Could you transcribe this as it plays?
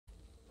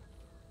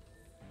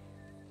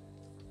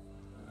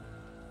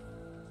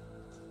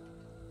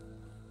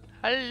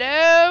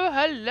Hello,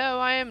 hello,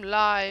 I am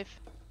live.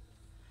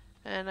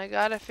 And I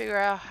gotta figure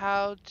out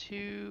how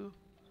to...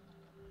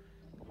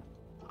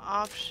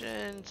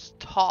 Options,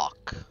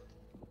 talk.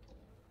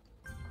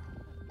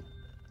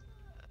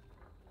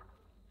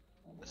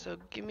 So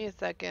give me a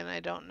second,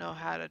 I don't know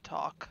how to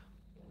talk.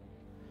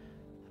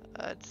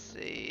 Let's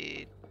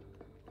see.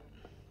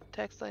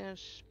 Text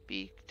language,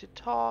 speak to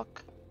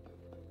talk.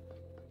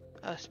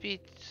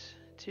 Speak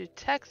to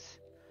text.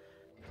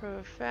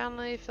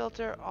 Profoundly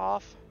filter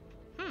off.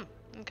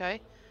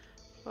 Okay.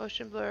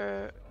 Motion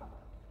blur.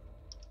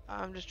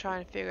 I'm just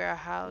trying to figure out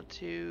how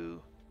to...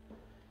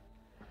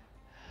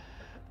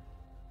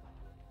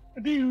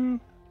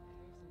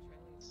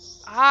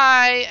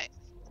 Hi,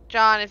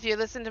 John, if you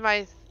listen to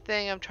my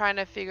thing, I'm trying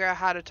to figure out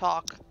how to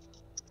talk.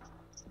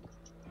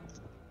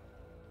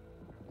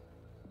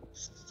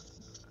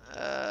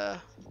 I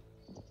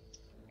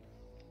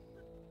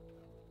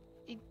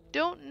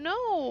don't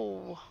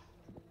know.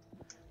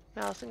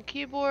 Mouse and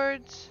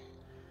keyboards.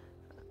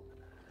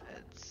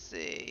 Let's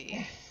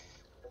see.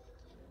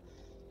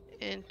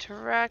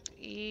 Interact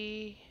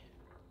E.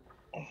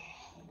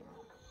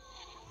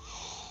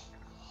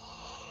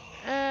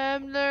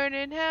 I'm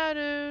learning how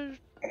to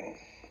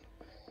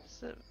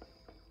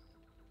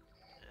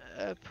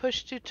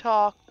push to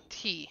talk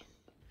T.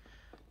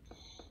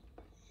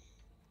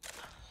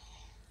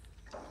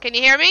 Can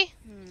you hear me?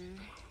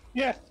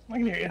 Yeah, I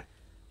can hear you.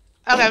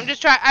 Okay, I'm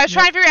just trying. I was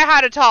trying to figure out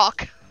how to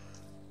talk.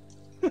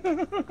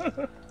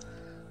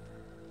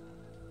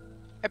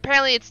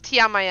 Apparently, it's T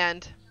on my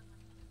end.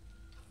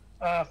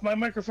 If my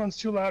microphone's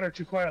too loud or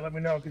too quiet, let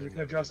me know because you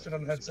can adjust it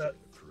on the headset.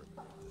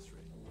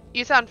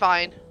 You sound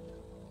fine.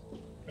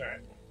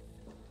 Alright.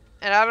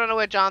 And I don't know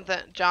what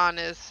John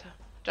is.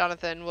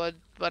 Jonathan would,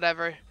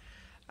 whatever.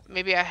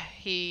 Maybe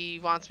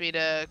he wants me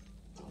to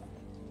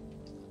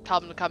tell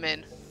him to come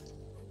in.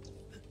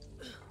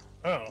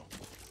 Oh.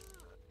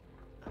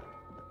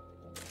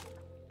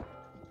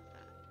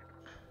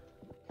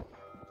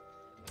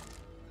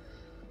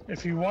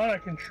 If you want, I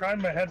can try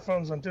my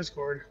headphones on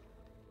Discord.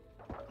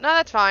 No,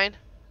 that's fine.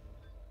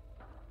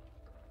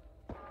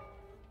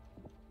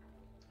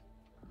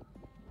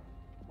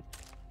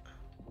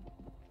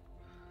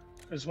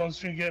 Because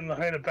once you get in the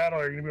height of battle,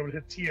 you're going to be able to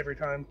hit T every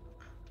time.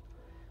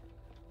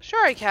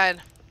 Sure, I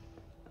can.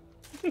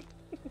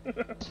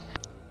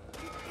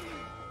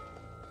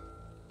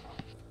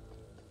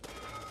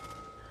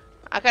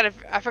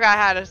 I forgot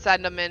how to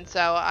send him in,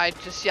 so I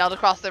just yelled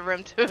across the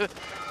room to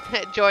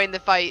join the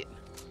fight.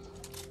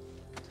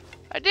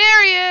 Oh,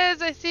 there he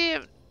is! I see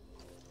him.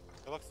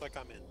 It looks like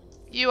I'm in.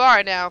 You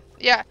are now.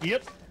 Yeah.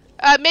 Yep.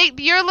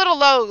 You're a little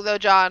low though,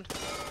 John.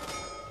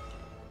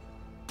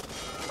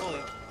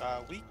 Really,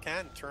 we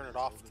can turn it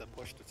off to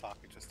push to talk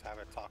and just have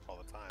it talk all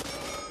the time.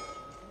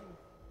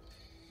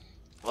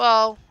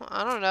 Well,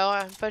 I don't know.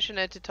 I'm pushing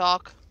it to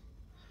talk.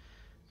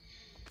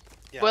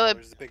 Yeah, Well,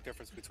 there's a big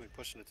difference between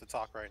pushing it to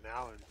talk right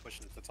now and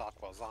pushing it to talk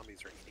while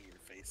zombies are eating your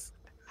face.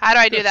 How do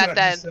I do that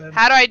That's then? what I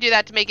How do I do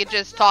that to make it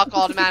just talk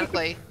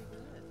automatically?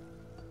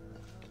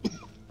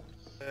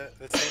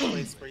 The same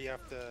place where you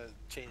have to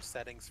change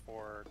settings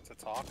for to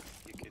talk,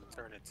 you can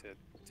turn it to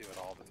do it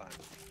all the time.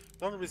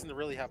 The only reason to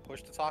really have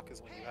push to talk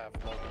is when you have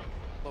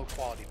low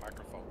quality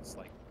microphones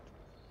like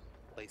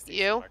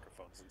PlayStation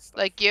microphones and stuff.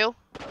 Like you?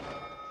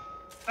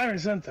 I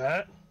resent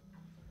that.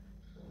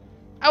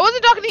 I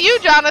wasn't talking to you,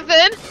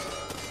 Jonathan!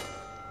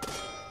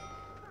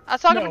 I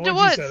was talking to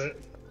Woods. You said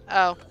it.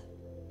 Oh.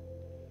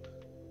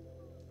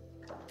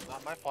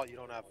 Not my fault you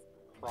don't have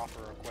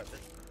proper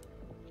equipment.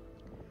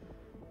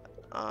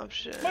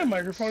 Option. My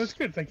microphone is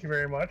good, thank you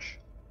very much.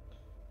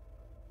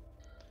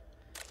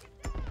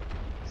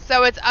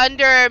 So it's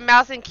under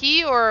mouse and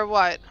key or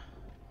what?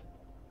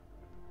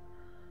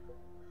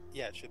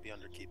 Yeah, it should be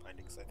under key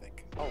bindings, I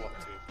think. Oh, up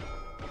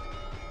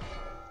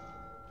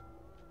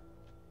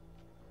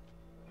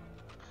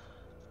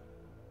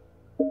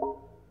to.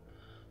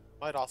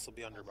 Might also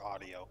be under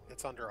audio.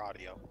 It's under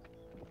audio.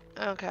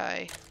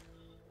 Okay.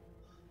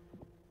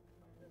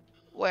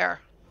 Where?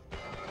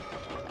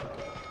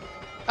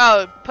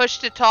 Oh, push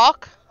to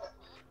talk?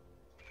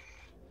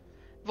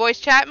 Voice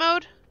chat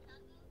mode?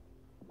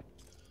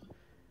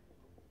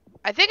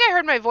 I think I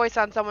heard my voice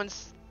on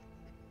someone's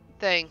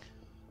thing.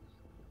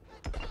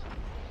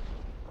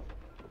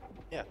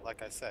 Yeah,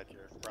 like I said,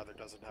 your brother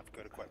doesn't have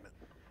good equipment.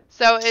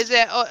 So is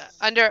it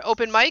under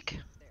open mic?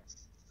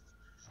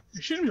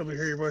 You shouldn't be able to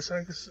hear your voice,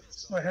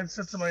 because my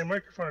headsets and my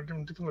microphone are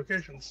different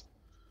locations.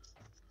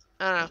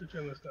 I don't know.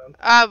 Turn this down.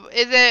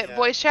 Is it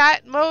voice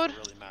chat mode? It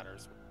really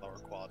matters with lower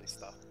quality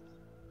stuff.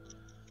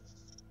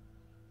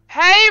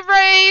 Hey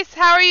Race,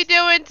 how are you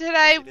doing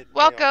today?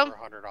 Welcome. Pay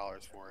over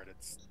 $100 for it.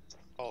 It's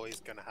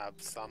always gonna have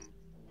some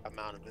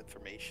amount of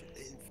information.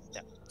 Yeah,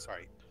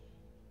 sorry,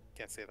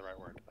 can't say the right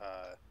word.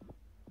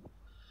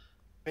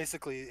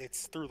 Basically,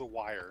 it's through the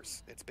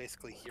wires. It's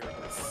basically hearing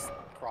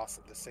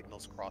the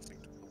signals crossing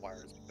through the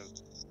wires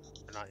because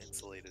they're not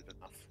insulated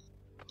enough.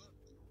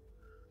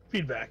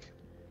 Feedback.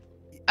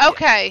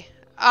 Okay.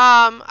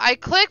 I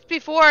clicked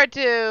before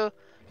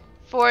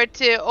for it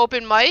to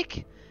open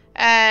mic,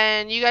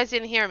 And you guys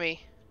didn't hear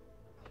me.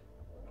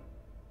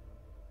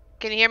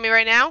 Can you hear me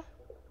right now?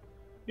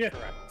 Yeah.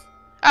 Correct.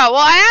 Oh,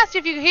 well, I asked you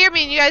if you could hear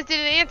me and you guys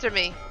didn't answer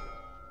me.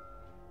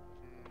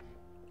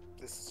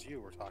 This is you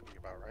we're talking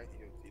about, right?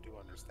 You do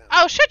understand.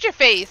 Oh, shut your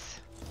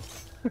face.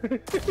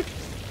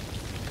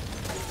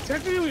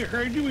 Technically, we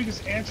heard you. We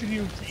just answered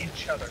you to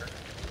each other.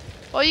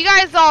 Well, you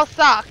guys all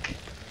suck.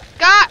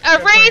 God,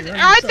 Wraith,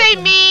 aren't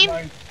they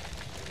mean?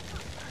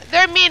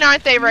 They're mean,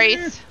 aren't they,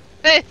 Wraith?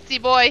 See,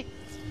 boy.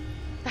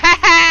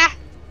 Haha.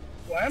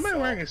 Why am I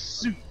wearing a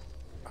suit?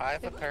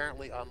 I've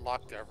apparently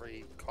unlocked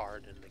every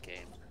card in the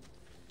game.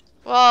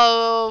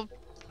 Well,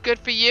 good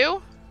for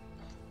you.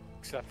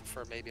 Except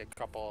for maybe a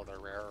couple of the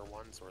rarer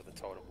ones or the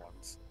totem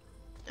ones.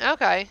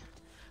 Okay.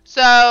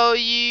 So,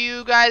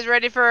 you guys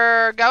ready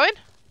for going?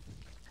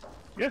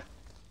 Yeah.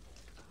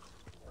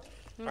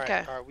 Okay.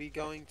 Alright, are we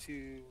going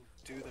to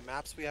do the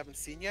maps we haven't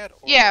seen yet? Or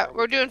Yeah, are we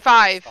we're gonna doing finish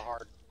 5. the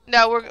hard-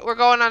 No, we're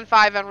going on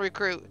 5 on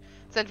recruit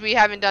since we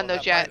haven't done Well,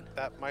 those yet.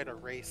 That might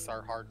erase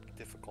our hard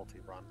difficulty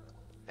run.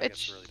 I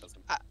It's guess it really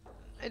doesn't.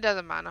 it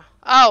doesn't matter.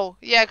 Oh,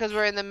 yeah, because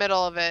we're in the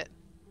middle of it.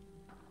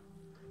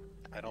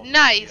 I don't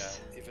Nice.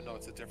 know, even though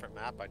it's a different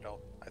map, I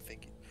don't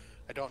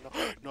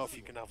know if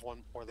you can have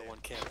more than one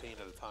campaign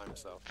at a time,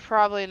 so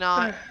Probably What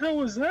not. the hell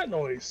was that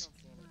noise?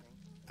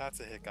 that's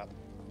a hiccup.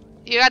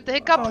 You got the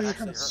hiccup? Oh, you actually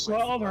kind of hurt my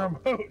swallowed the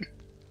remote.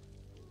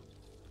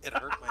 It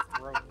hurt my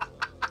throat.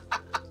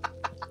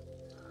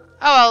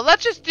 Oh well,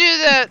 let's just do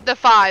the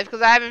 5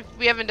 because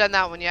we haven't done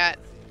that one yet.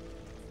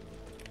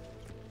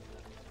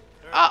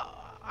 Oh,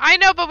 I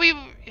know, but we.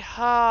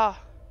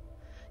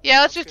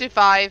 Yeah, let's just do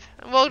 5,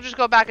 and we'll just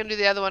go back and do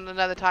the other one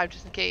another time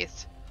just in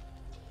case.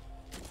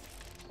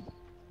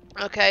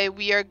 Okay,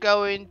 we are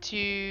going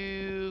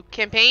to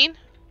campaign.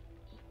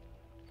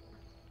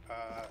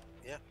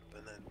 Yeah,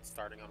 and then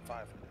starting on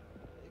 5.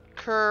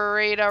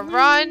 Create a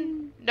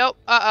run. Nope.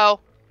 Uh-oh.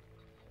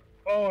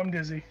 Oh, I'm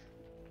dizzy.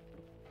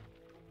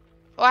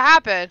 What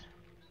happened?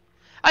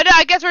 Oh no,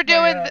 I guess we're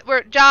doing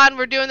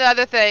we're doing the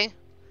other thing.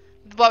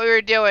 What we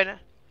were doing.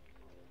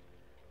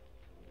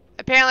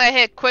 Apparently I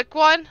hit quick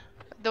one.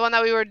 The one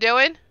that we were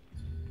doing.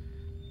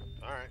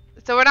 Alright.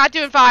 So we're not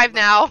doing 5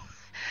 now.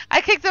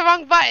 I clicked the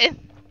wrong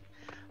button.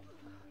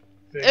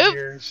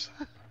 Figures.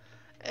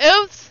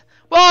 Oops.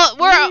 Well,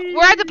 we're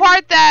at the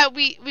part that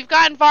we've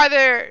gotten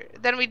farther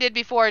than we did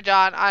before,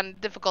 John, on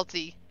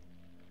difficulty.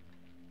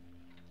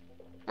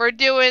 We're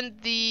doing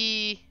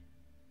the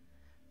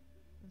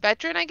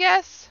veteran, I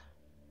guess.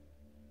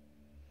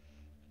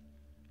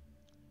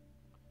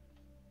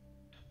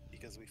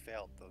 Because we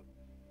failed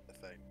the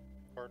thing.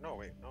 Or no,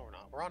 wait, no we're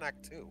not. We're on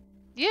Act 2.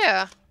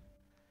 Yeah.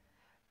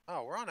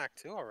 Oh, we're on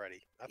Act 2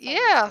 already. I thought Yeah.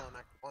 we were still on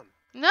Act 1.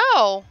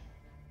 No.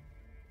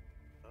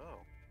 Oh.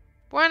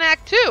 We're on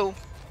Act 2.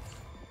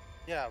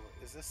 Yeah,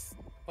 is this...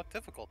 What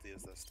difficulty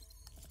is this?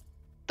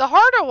 The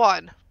harder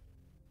one.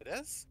 It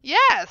is?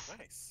 Yes.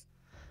 Nice.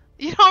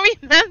 You don't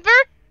remember?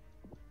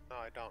 No,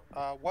 I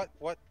don't. What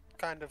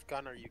kind of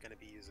gun are you going to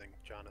be using,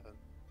 Jonathan?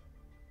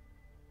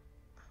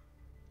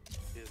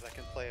 Because I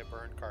can play a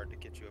burn card to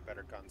get you a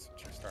better gun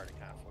since you're starting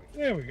halfway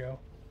through. There we go.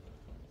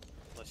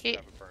 Unless you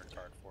have a burn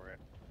card for it.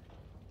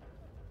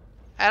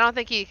 I don't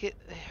think he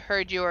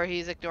heard you or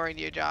he's ignoring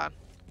you, John.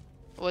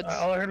 What's...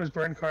 All I heard was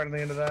burn card at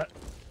the end of that.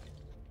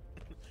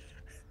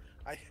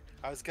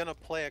 I was gonna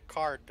play a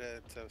card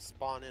to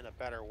spawn in a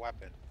better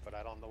weapon, but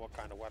I don't know what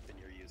kind of weapon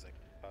you're using.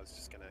 I was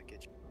just gonna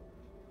get you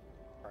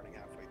starting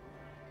halfway.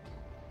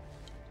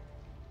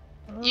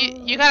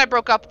 You kind of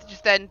broke up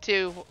just then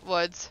too,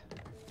 Woods.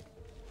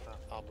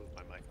 I'll move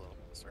my mic a little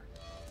closer.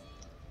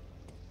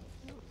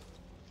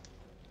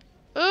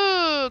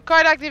 Ooh,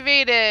 card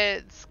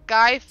activated.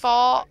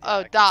 Skyfall. Yeah, Oh,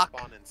 I can Doc.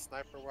 Spawn in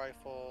sniper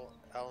rifle,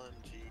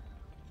 LMG.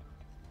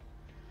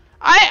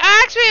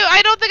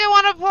 I don't think I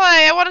want to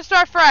play. I want to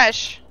start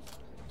fresh.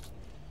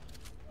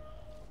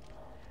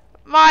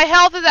 My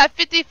health is at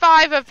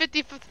 55 of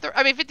 53.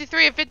 I mean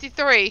 53 of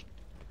 53.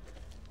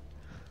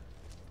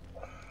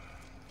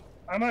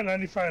 I'm at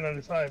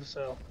 95,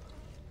 so.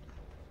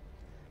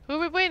 Who are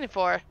we waiting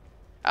for?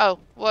 Oh,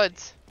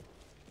 Woods.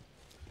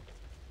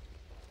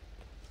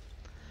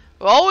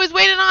 We're always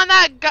waiting on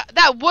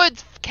that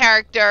Woods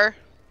character.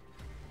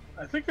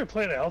 I think I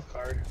played a health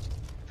card.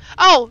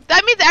 Oh,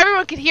 that means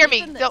everyone can hear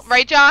me,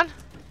 right, John?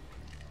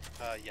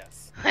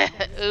 Yes.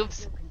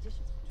 Oops.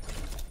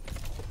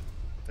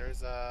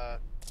 There's a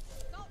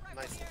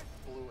nice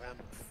blue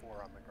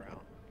M4 on the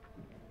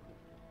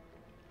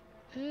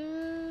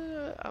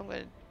ground. I'm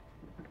gonna.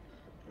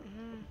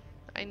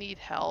 I need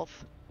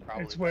health.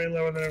 Probably. It's way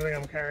lower than everything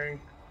I'm carrying.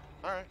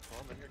 Alright,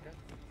 well then you're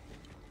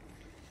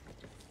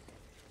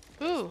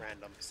good. Ooh. It's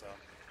random, so.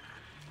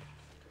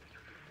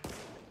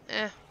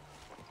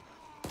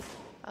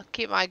 I'll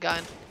keep my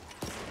gun.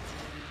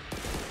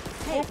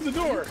 Hey, Open the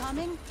door. you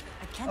coming?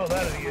 I can't Oh,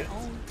 that do it on my idiot.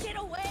 own. Get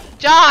away!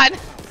 John!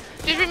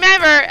 Just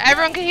remember,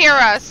 everyone can hear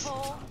us.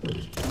 Paul. I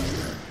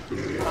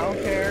don't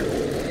care.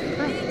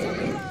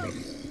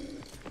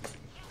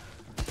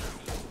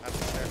 I've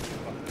been there for a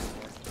button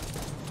before.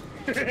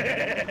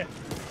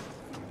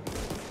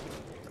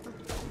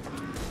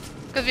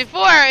 Because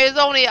before, it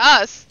was only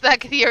us that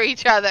could hear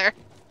each other.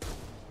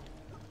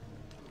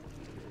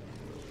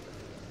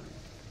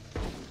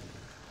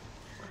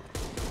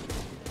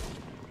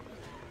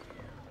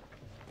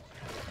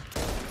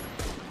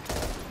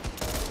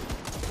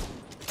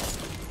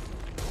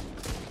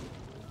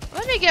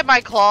 Let me get my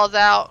claws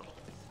out.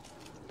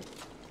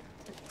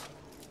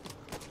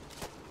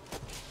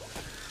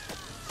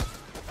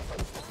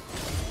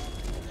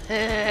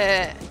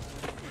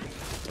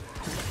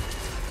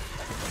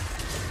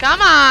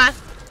 Come on.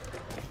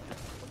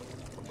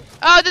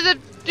 Oh, there's a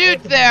dude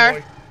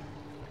there.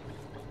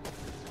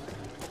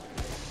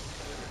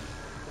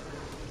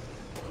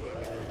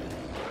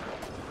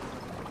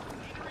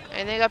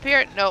 Anything up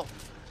here? Nope.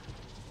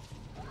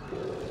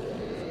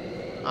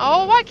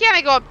 Oh, why can't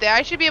I go up there?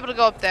 I should be able to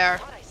go up there.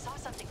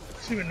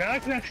 See, but now I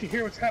can actually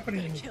hear what's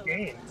happening in the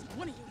game.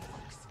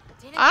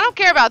 I don't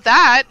care about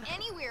that.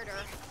 Any weirder.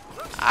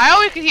 I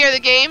always could hear the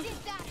game. Did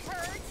that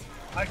hurt?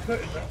 I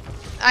couldn't.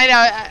 I know.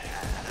 I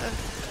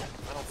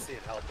don't see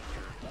it helping you.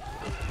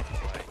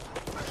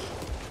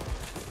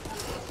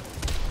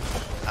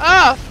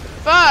 Oh,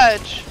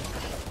 fudge.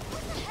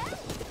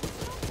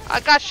 I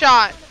got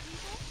shot.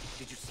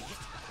 Did you see it?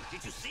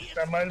 Did you see it?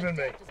 That might have been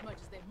me. As much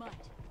as they might,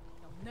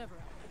 they'll never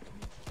outwit me.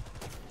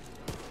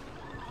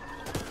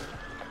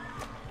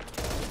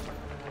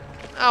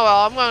 Oh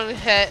well, I'm going to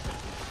hit.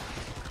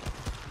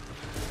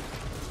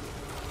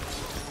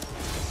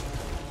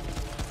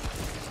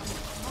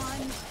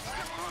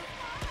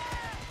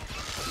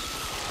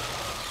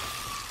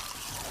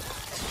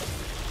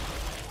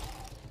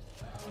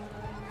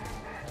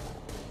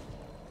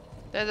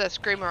 There's a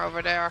screamer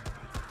over there.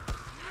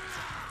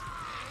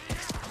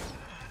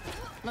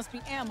 Must be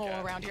ammo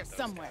Yeah, around need here those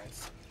somewhere.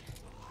 guys.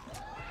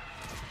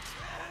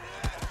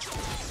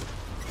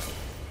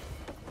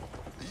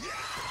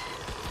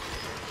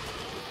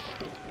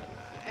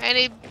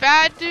 Any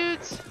bad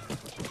dudes?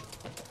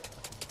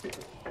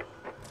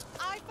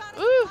 I found a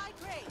Ooh. supply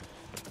crate.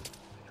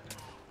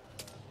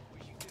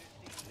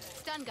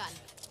 Stun gun.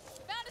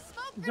 Found a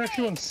smoke There's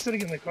actually one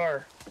sitting in the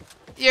car.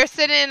 You're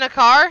sitting in a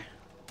car?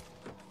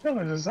 No,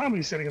 there's a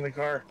zombie sitting in the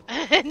car.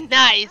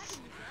 Nice.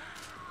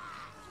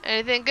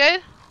 Anything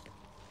good?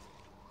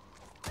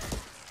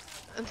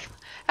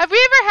 Have we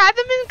ever had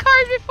them in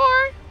cars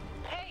before?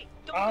 Hey,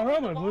 I don't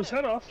know, but I blew his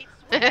head off.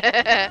 going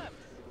to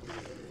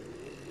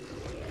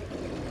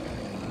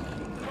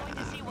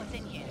see what's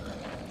in here.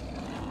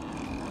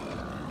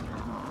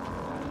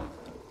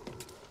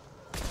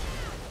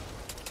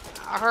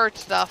 I heard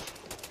stuff.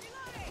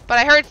 But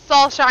I heard it's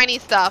all shiny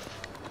stuff.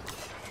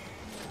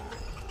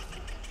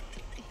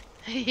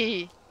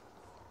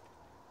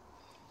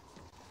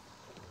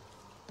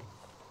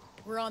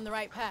 We're on the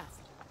right path.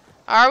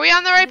 Are we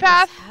on the right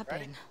path?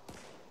 Happen.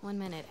 1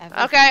 minute.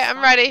 Okay, I'm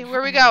ready.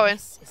 Where are we going?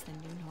 This is the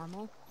new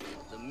normal.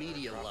 The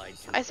media lied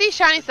to I see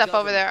shiny stuff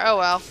over there. Oh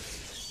well.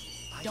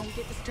 Don't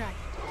get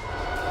distracted.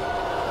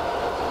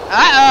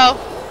 Uh-oh.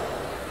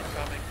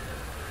 Coming.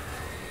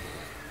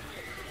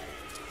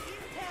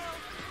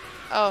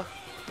 Oh.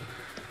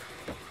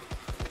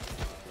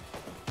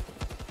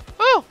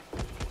 Woo!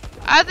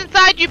 I was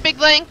inside you, Big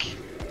Link.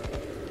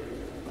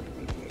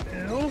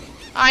 Ew.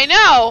 I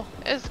know.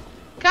 It's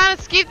kind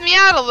of skeeved me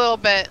out a little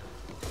bit.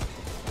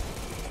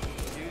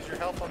 Use your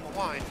help on the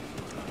line.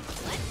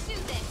 Let's do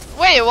this.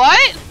 Wait,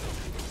 what?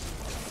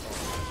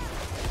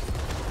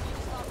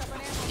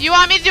 You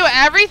want me to do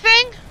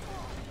everything?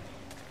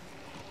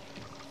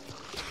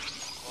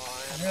 Well,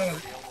 I am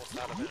already almost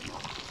out of ammo.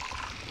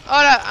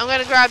 Hold up, I'm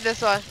gonna grab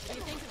this one.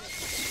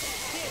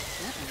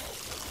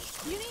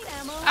 You need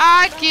ammo.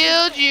 I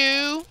killed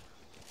you.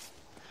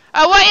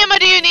 What ammo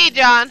do you need,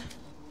 John?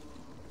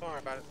 Don't worry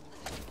about it.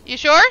 You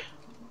sure?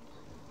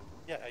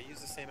 Yeah, I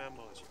use the same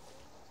ammo as you.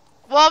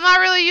 Well, I'm not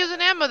really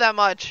using ammo that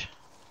much.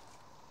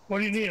 What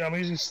do you need? I'm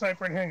using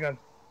sniper and handgun.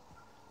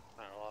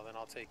 Alright, well then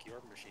I'll take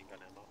your machine gun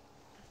ammo.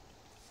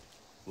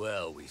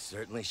 Well, we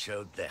certainly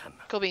showed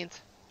them. Cool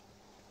beans.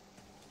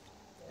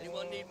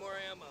 Anyone need more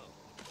ammo?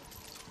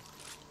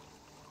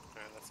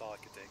 Alright, that's all I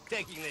could take.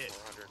 Taking it.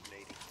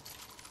 480.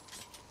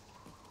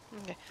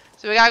 Okay,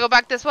 so we gotta go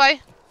back this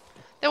way?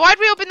 Then why'd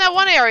we open that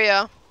one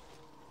area?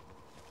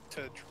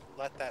 To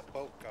let that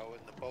boat go,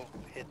 and the boat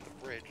hit the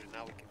bridge, and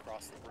now we can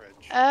cross the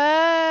bridge.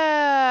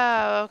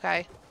 Oh,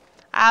 okay.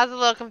 I was a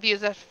little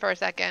confused for a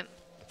second.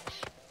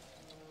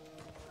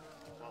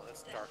 Well,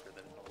 it's darker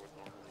than it would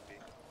normally be.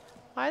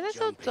 Why is it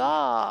so Jumping.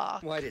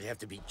 dark? Why'd it have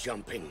to be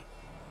jumping?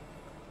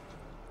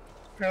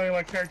 Apparently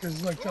my character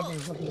is like jumping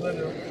as much as I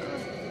do.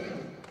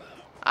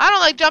 I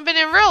don't like jumping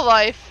in real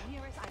life.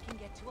 Nearest I can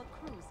get to a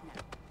cruise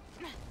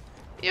now.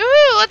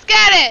 Yoo-hoo, let's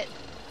get it!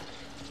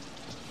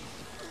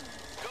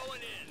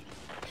 Going in.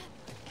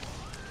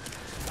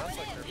 Sounds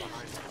like they're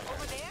behind us.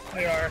 Over there?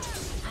 They are.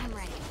 I'm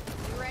ready.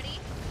 You ready?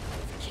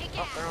 Kick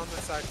Oh, ass. they're on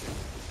this side too.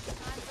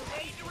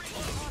 Need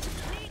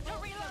to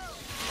reload.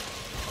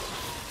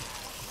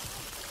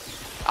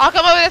 I'll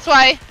come over this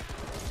way.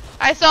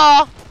 I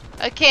saw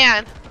a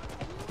can.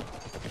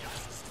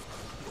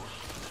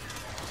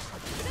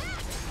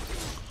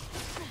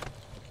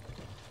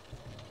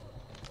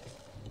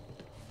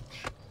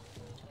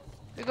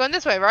 going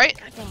this way, right?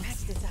 Don't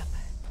mess this up.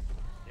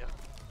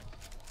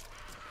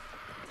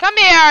 Come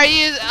here,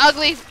 you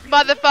ugly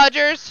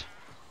motherfudgers.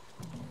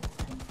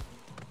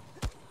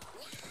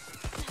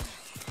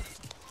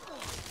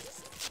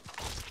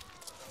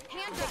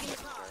 Hand digging.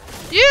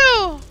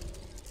 You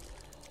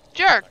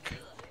jerk.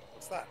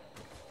 What's that?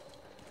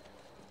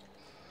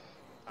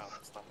 Oh,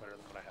 it's not better than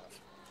what I have.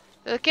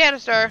 The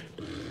canister.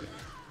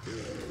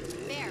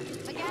 There,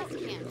 a gas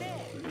can.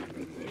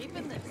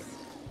 Keeping this.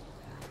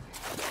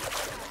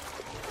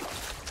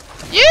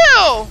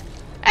 You!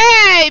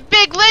 Hey,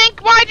 Big Link,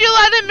 why'd you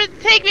let him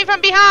take me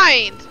from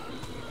behind?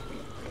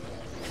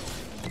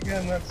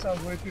 Again, that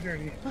sounds way too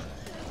dirty.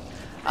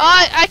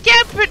 I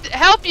can't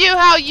help you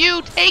how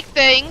you take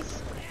things.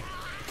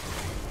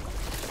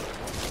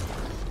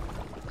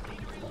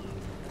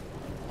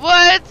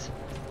 What?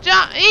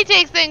 John, he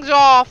takes things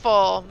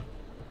awful.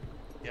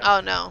 Yep.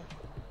 Oh no.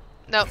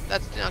 Nope,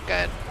 that's not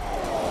good.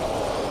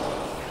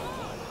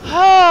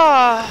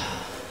 Oh,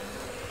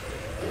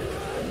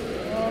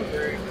 Oh,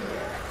 great.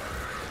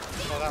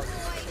 Oh, that was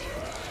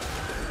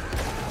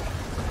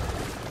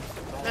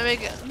let me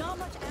get. Not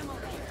much ammo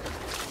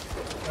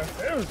left.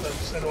 That was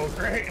said, oh,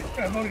 great.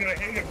 I'm only gonna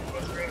hang it for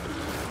one great.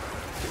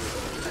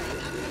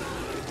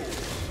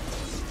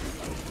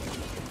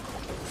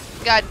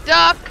 Got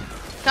duck.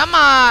 Come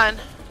on.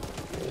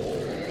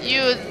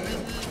 You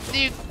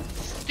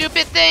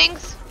stupid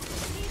things.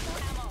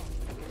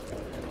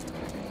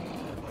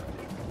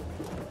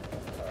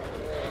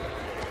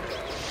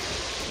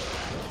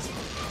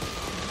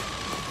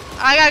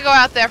 I gotta go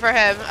out there for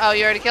him. Oh,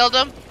 you already killed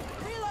him?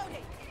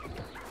 Reloading.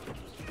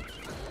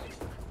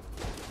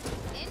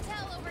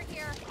 Intel over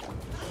here.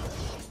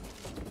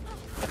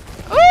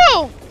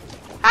 Ooh!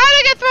 How did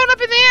I get thrown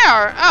up in the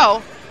air?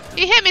 Oh,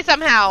 he hit me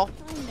somehow. I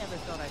never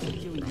thought I'd be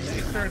doing this.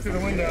 He threw it through the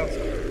window.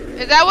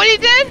 Is that what he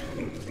did?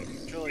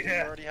 Julie, do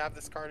Yeah. you already have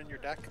this card in your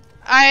deck?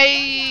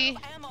 I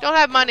don't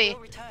have money.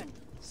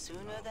 Sooner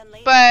than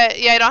later. But,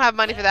 yeah, I don't have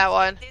money for that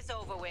one. This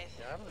over with.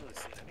 Yeah, I haven't really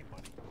seen any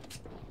money.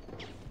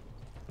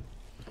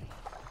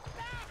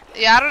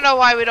 Yeah, I don't know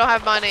why we don't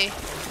have money.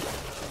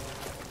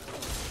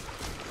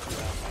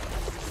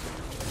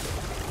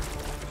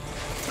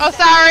 Oh,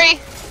 sorry.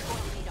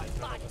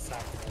 None of us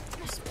have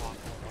a swamp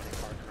or money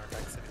card in our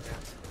decks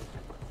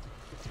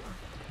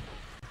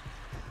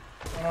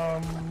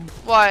anymore.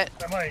 What?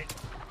 I might.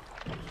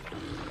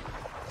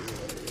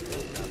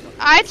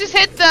 I just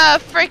hit the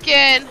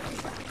freaking...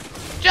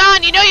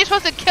 John, you know you're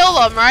supposed to kill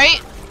them,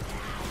 right?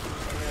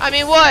 I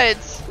mean,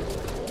 Woods.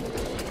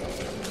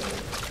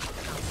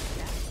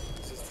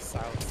 It's just the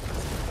silence.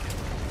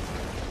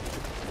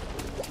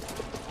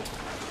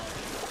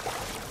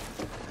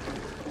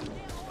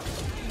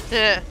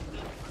 Yeah.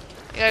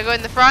 You gotta go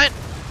in the front.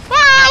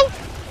 Whoa!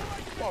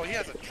 Oh, he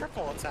has a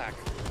triple attack.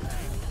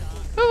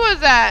 Who was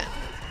that?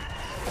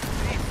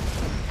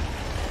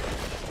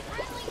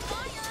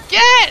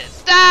 Get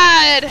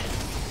dead!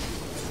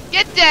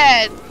 Get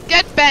dead!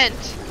 Get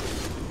bent!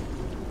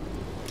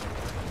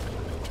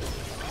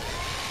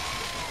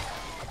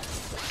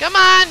 Come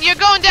on, you're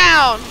going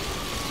down!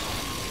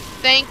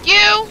 Thank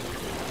you!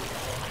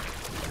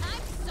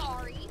 I'm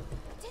sorry.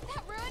 Did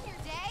that ruin your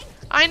day?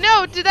 I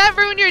know, did that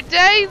ruin your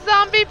day,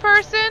 zombie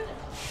person?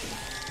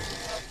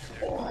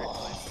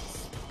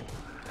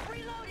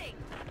 Reloading.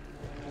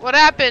 What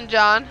happened,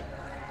 John?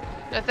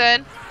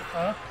 Nothing?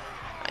 Huh?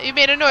 You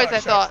made a noise, Oh, I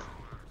thought.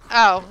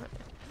 Oh.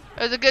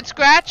 It was a good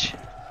scratch?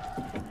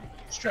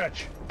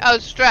 Stretch. Oh,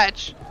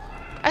 stretch.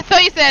 I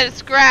thought you said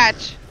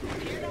scratch.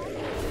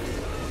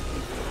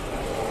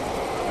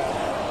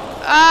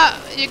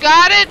 You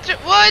got it,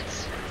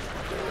 Woods?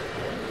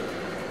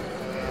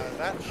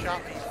 That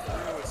shot me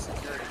through a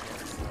security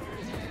clearance.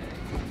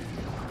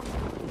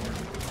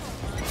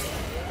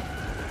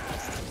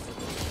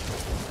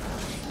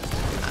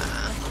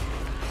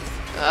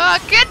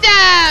 Get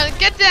down!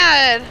 Get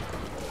down!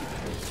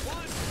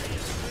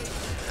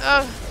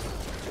 Oh.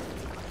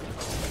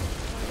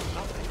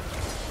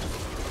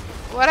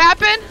 What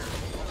happened?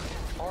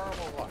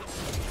 Horrible luck.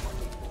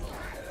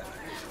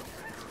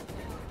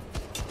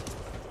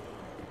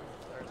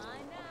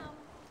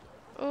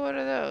 Oh, what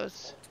are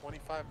those?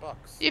 25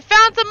 bucks. You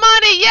found some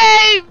money!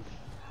 Yay!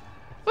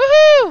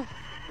 Woohoo!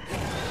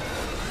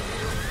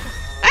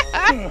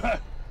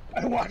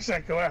 I watched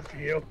that go after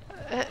you.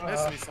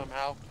 Missed me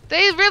somehow. How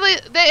did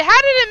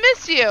it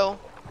miss you?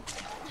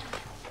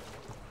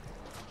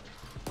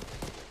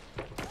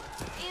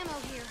 Ammo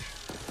here.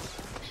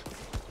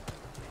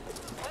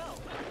 Well,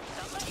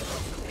 somebody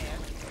was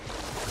prepared.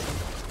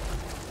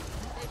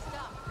 They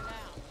stopped for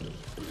now.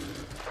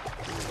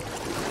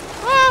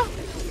 Oh,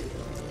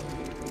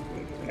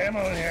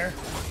 Ammo in here.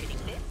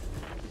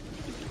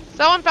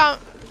 someone found,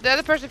 the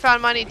other person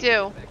found money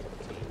too.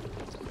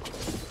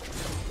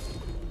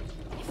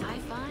 If I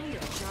find a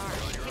jar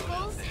of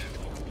pickles,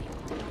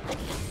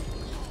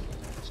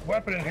 There's a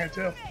weapon in here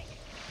too.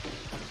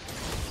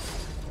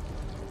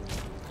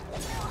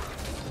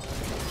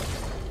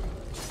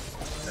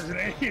 There's an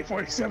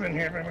AK-47 in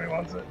here if anybody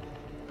wants it.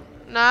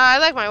 Nah, I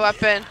like my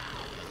weapon.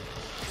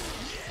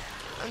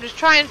 I'm just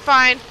trying to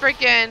find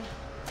freaking.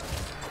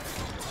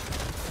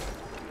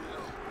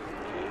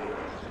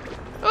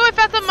 Ooh, I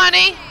found some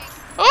money.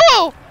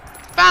 Ooh,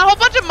 found a whole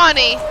bunch of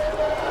money.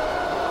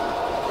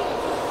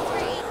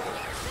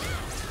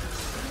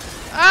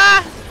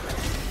 Ah.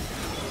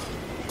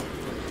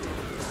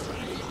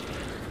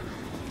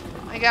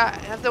 I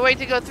have to wait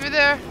to go through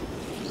there.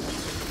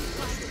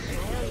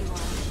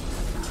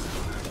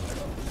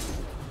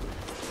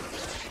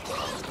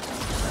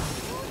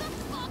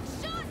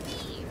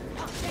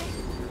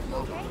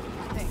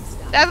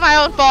 That's my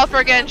own fault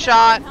for getting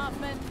shot.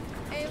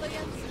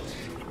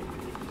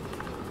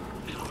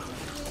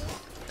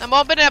 I'm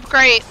opening up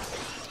crate.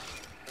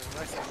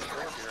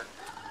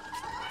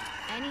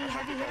 Any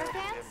heavy hitter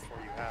fans?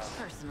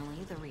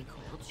 Personally, the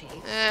recoil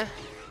chase.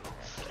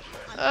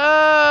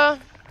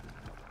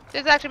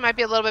 This actually might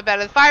be a little bit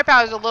better. The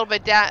firepower is a little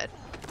bit down,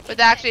 but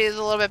actually is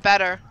a little bit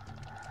better.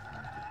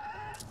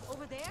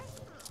 Over there?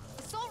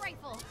 Assault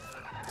rifle.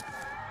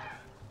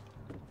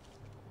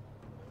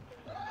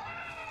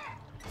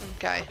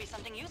 Okay. Could be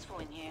something useful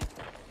in here.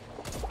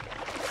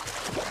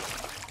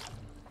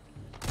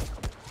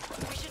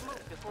 We should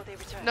move before they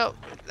return. No,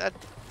 that.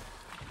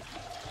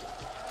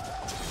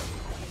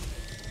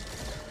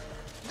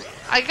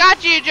 I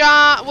got you,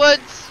 John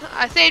Woods.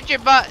 I saved your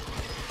butt.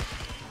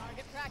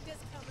 Target practice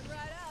coming right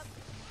up.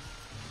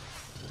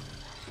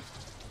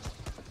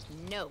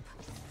 Nope.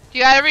 Do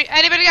you got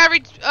anybody got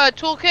a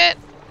toolkit?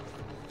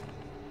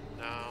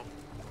 No.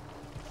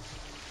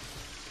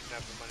 Didn't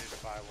have the money to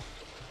buy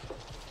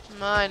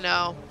one. I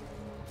know.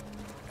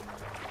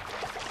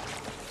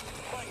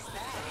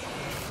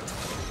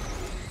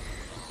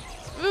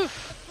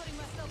 Oof. Putting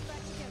myself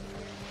back together.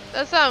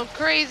 That's some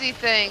crazy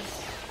things.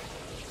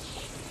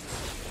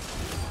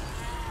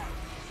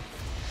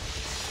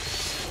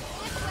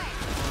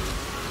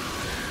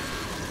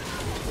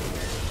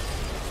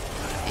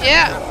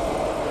 Yeah.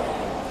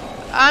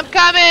 I'm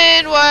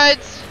coming,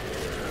 Woods.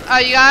 Oh,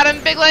 you got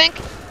him, Big Link?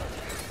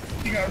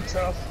 You got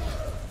himself.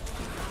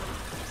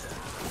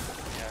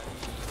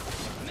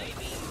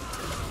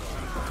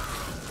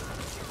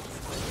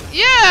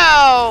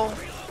 Yo!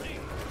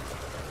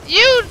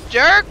 You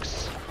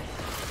jerks!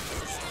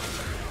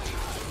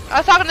 I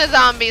was talking to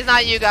zombies,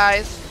 not you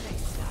guys.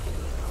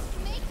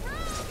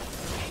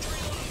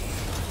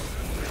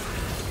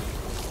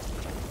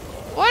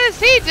 What is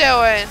he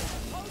doing?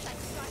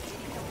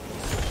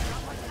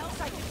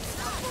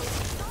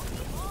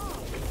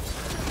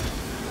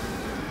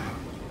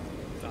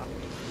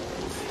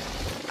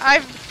 I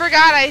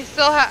forgot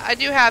I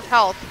do have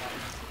health.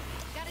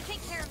 Gotta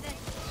take care of this.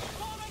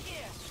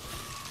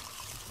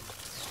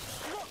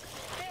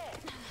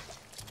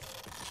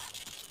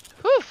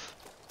 Whew.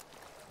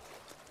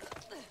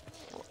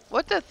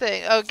 What the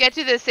thing? Oh, get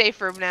to the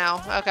safe room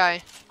now.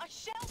 Okay. A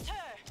shelter.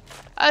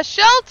 A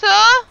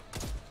shelter?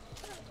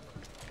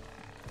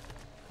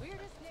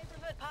 Weirdest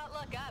neighborhood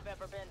potluck I've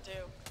ever been to.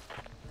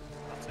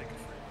 I'll take a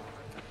free.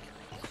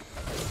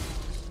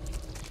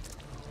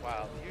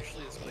 Wow,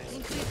 usually this place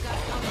is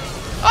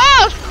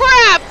Oh,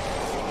 crap!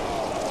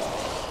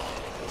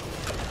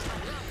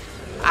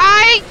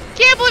 I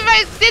can't believe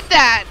I did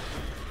that.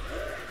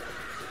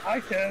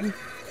 I can.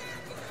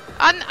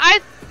 I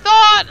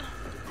thought...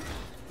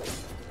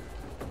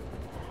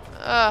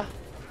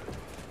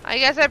 I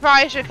guess I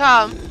probably should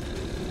come.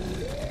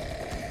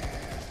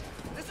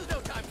 This is no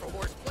time for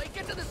horseplay.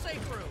 Get to the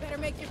safe room. Better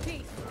make your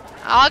peace.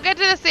 I'll get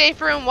to the safe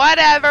room,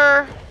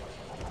 whatever.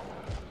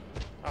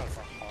 Oh, it's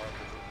not horrible.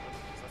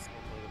 That's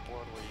normally the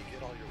board where you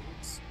get all your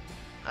loots.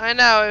 I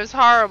know, it was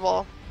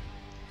horrible.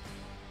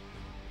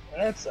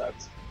 That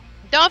sucks.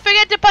 Don't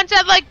forget to punch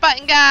that like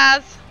button,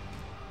 guys.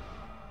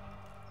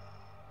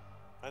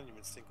 I didn't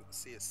even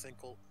see a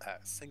single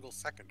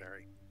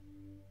secondary.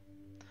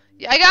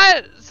 Yeah, I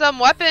got some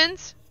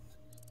weapons.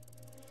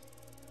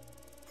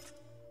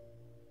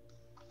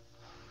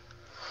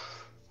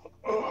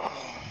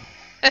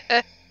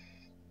 Yeah,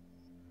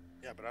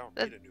 but I don't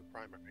need a new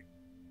primary.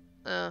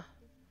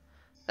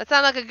 That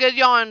sounds like a good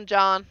yawn,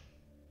 John.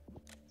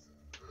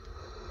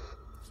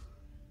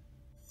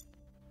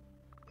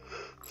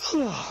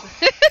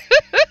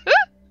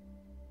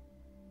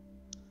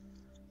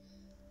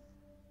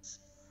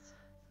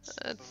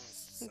 I'm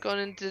going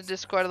into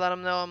Discord to let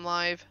them know I'm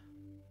live.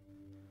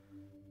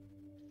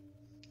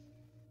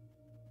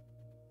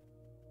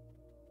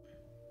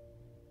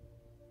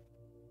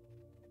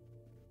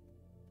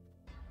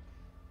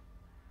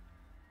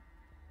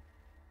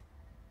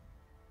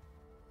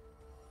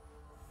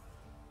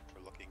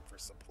 We're looking for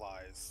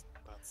supplies.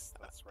 That's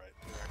right.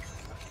 We're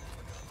actually looking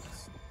for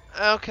guns.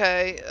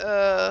 Okay,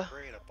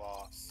 Create a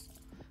boss.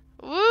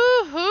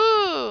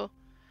 woohoo!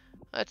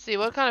 Let's see,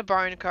 what kind of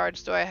borrowing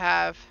cards do I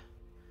have?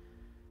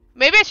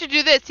 Maybe I should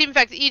do this. Team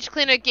effects. Each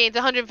cleaner gains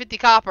 150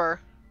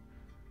 copper.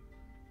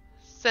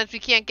 Since we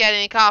can't get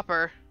any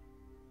copper.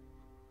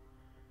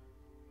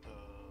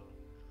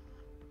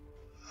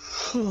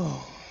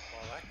 Well,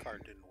 that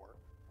card didn't work.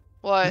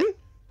 What?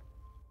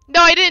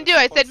 No, I didn't do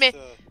it. I said,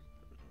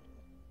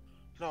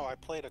 No, I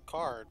played a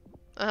card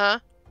uh-huh.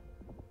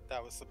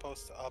 that was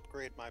supposed to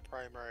upgrade my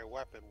primary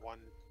weapon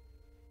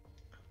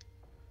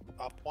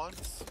up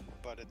once,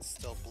 but it's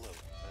still blue,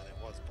 and it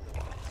was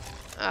blue.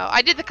 Oh,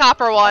 I did the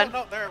copper one.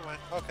 Oh, no, there it went.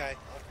 Okay,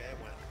 it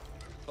went.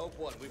 Hope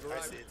one, we've I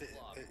arrived. see,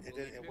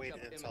 it waited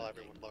until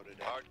everyone loaded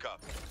in. Hard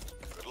copy.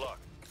 Good luck.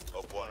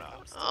 Hope one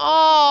out.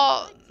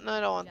 Oh, no, I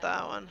don't want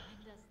that one.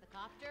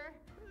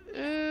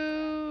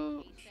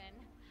 Ooh,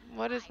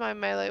 what is my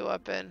melee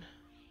weapon?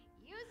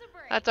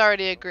 That's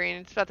already a green.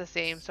 It's about the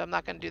same, so I'm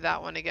not gonna do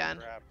that one again.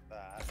 Grab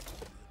that.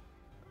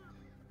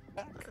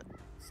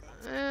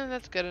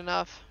 That's good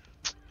enough.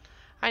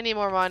 I need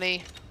more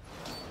money.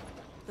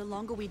 The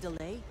longer we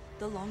delay,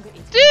 the longer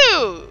it's...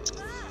 Dude!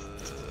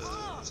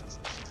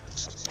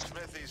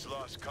 Smithy's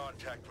lost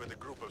contact with a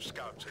group of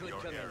scouts in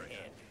your area.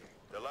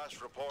 The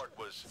last report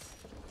was...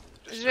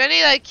 Is there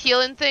any, like,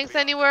 healing things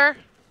anywhere?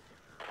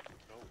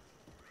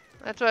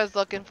 That's what I was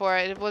looking for.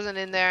 It wasn't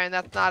in there, and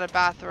that's not a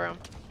bathroom.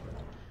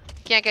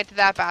 Can't get to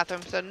that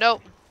bathroom, so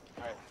nope.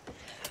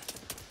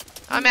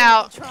 I'm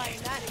out.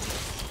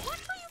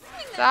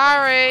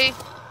 Sorry.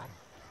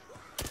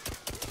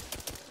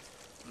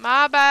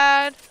 My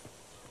bad.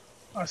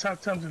 I was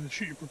half tempted to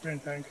shoot your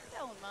propane tank.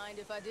 Don't mind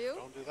if I do.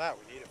 Don't do that.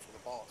 We need it for the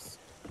boss.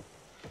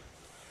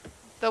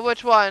 The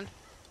which one?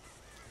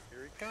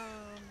 Here he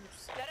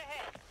comes. Dead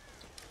ahead.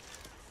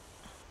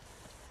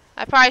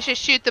 I probably should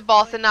shoot the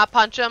boss and not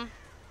punch him.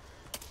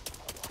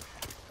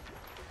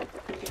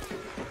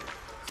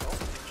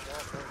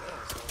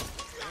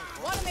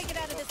 Want to make it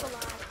out of this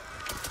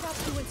alive? Stop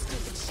doing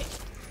stupid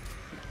shit.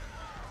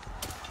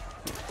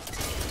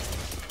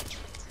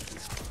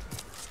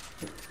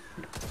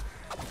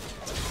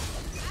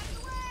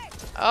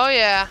 Oh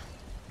yeah.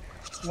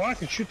 Well, I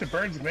can shoot the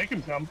birds and make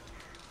them come.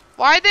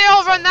 Why'd they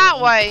all run that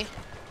way?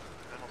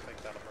 I don't think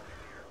that'll burn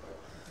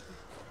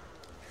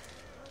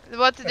in here.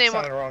 What's the That name?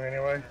 sounded wrong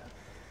anyway.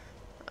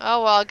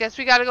 Oh well, I guess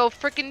we gotta go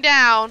freaking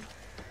down.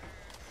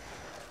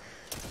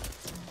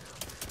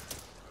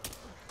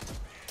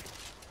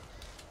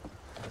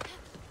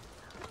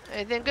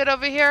 Anything good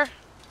over here?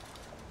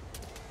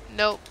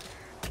 Nope.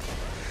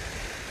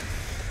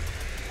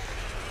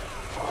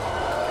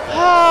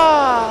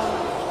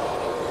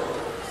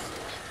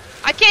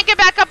 I can't get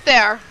back up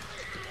there.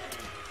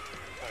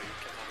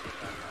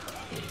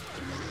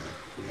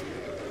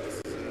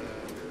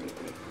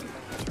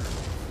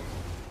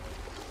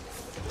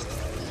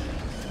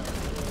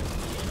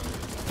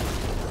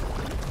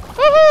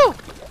 Woohoo!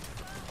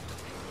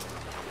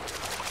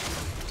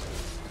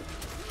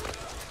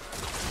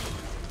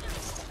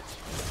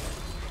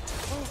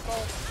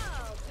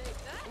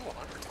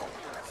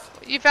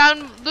 You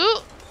found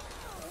loot?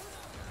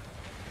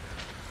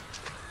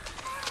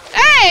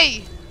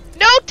 Hey!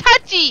 No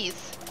touchies!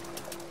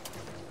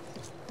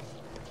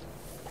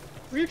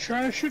 Were you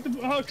trying to shoot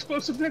the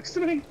explosive next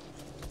to me?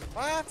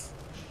 What?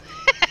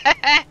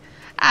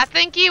 I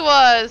think he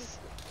was.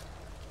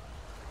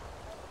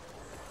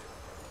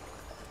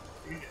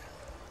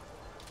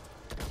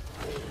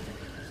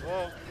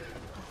 Whoa.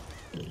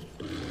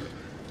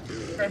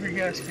 Grab your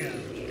gas can.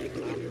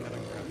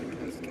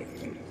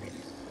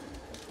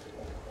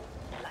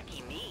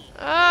 Lucky me.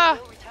 Ah.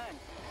 We'll return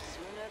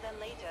sooner than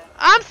later.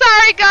 I'm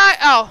sorry, guy.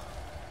 Oh.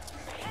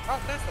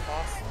 Oh, there's the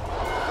boss.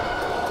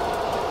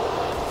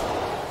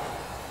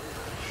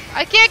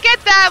 I can't get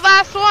that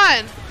last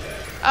one.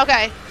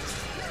 Okay.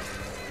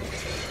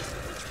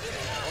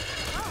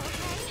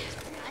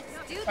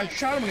 I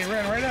shot him and he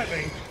ran right at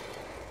me.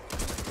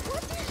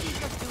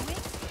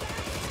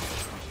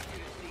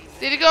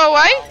 Did he go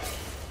away?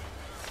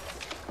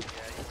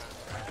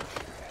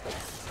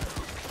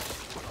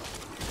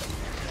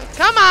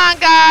 Come on,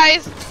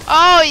 guys.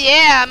 Oh,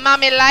 yeah.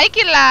 Mommy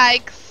likey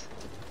likes.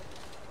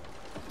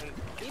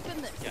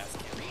 Keeping this.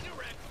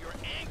 Redirect your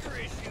anger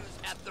issues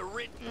at the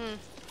written.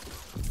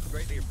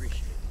 Greatly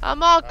appreciated.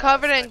 I'm all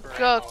covered in sniper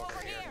gook. ammo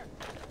over here.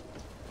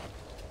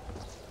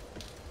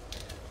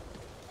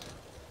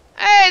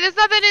 Hey, there's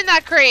nothing in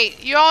that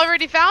crate. You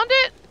already found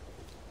it?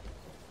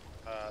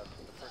 The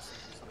person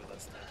who's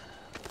listed.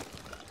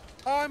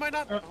 Oh, I might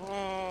not.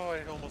 Oh,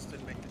 I almost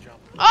didn't make the jump.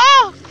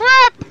 Oh,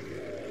 crap.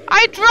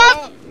 I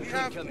dropped.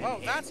 Oh,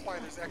 that's why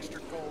there's extra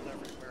gold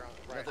everywhere on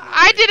the right.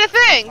 I did a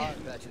thing.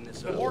 Patching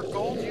this The up. more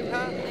gold you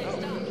have,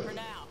 For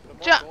now. the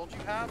more gold you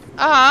have,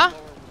 Uh-huh. the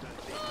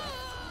slower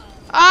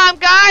we're gonna be.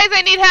 Guys,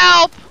 I need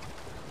help.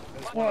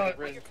 There's one of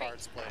the ring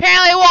cards playing.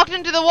 Apparently I walked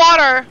into the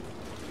water.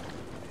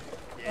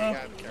 Yeah, you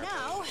gotta be careful.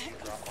 Now, You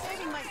drop off.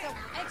 saving myself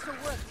extra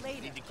work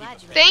later.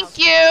 Glad you Thank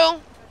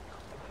you.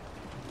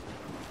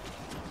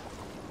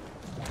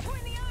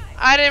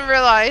 I didn't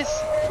realize.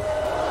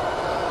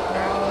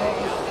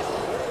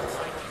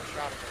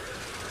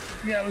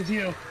 Yeah, it was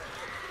you.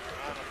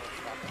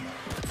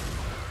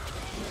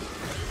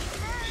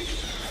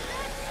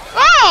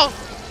 Oh!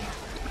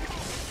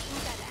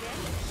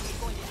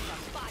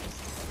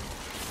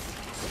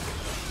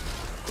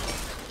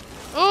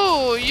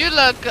 Ooh, you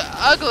look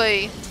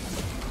ugly.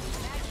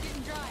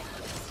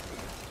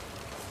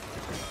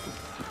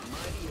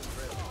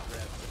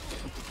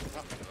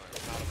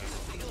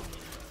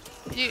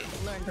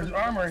 There's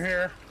armor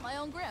here. My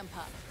own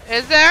grandpa.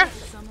 Is there?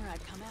 Summer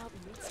I'd come out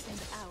and we'd spend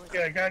hours.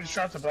 Yeah, the guy just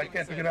shot it, but I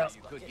can't pick it up.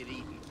 You could get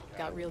eaten.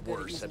 Got real good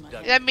at using my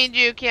That means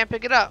you can't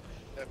pick it up.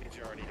 That means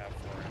you already have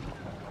 4.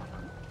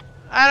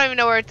 I don't even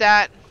know where it's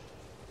at.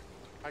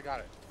 I got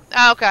it.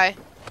 Oh, okay.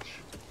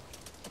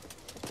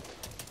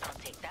 I'll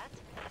take that.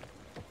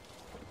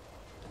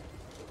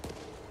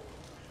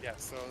 Yeah,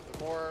 so the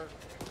more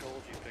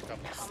gold you pick up,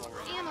 the slower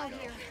you Ammo go.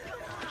 here.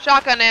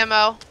 Shotgun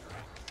ammo.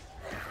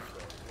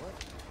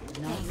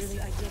 not really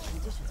ideal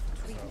conditions for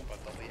So, treatment. but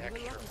there'll be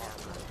extra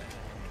armor.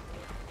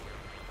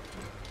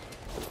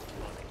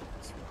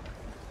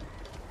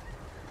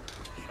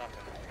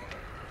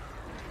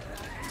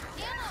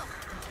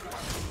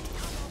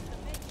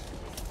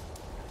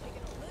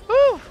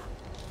 Whew.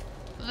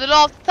 Little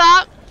off the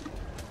top.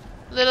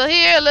 Little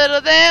here,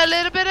 little there, a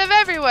little bit of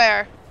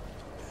everywhere.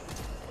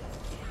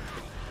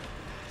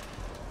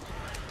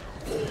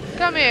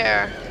 Come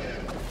here.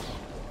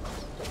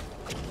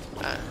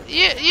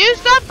 You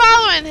stop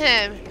following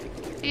him.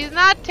 He's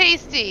not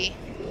tasty.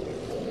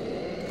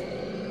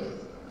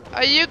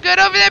 Are you good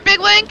over there, Big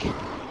Link?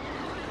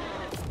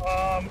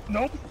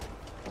 Nope.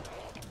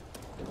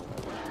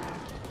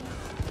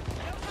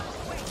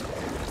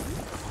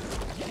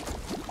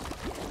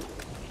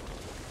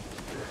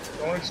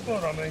 Don't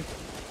explode on me.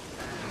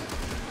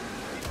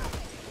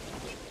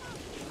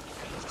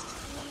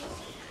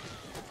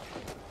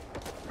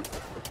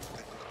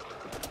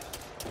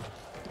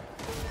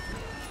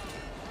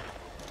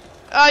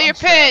 Oh, you're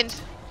pinned.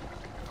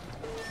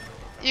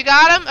 You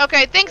got him?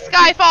 Okay, thanks,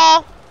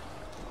 Skyfall.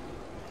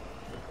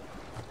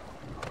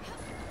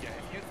 Yeah,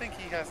 if you think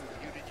he hasn't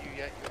muted you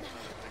yet, you have another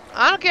thing.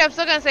 I don't care, I'm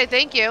still gonna say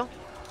thank you.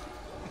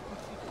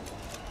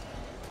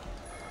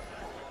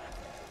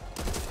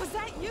 Was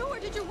that you or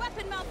did your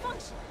weapon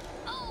malfunction?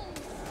 Oh,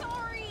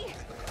 sorry.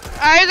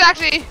 I was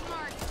actually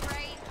Smart,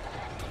 right?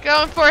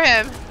 going for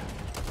him.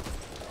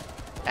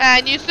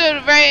 And you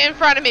stood right in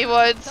front of me,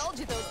 Woods. Told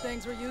you those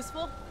things were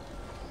useful.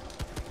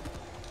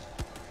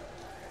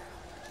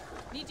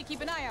 Need to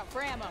keep an eye out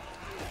for ammo.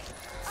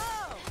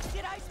 Oh,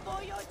 did I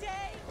spoil your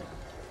day?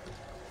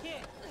 Here,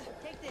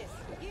 take this.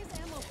 Here's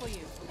ammo for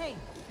you. Hey,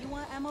 you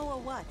want ammo or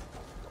what?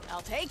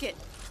 I'll take it.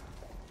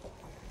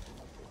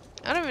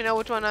 I don't even know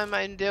which one am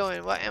I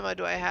doing. What ammo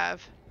do I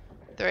have?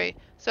 3.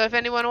 So if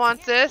anyone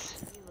wants this.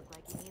 You look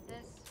like you need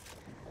this.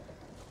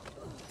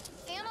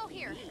 Ammo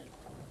here.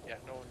 Yeah,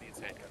 no one needs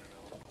handgun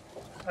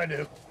ammo. I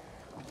do.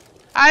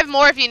 I have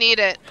more if you need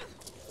it.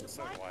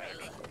 So do I,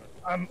 actually.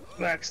 I'm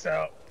maxed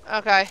out.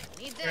 Okay.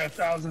 Need I got this.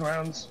 1,000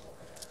 rounds.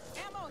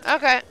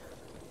 Okay.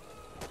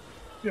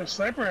 You have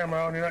sniper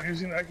ammo and you're not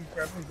using it. I can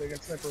grab anything. I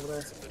got sniper over there.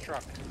 It's in the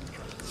truck.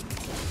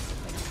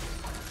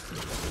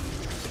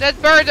 There's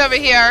birds over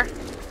here.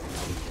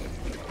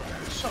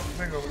 There's something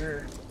big over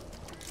here.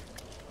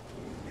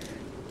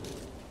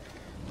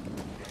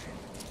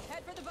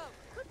 Head for the boat.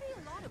 Could be a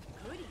lot of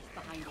goodies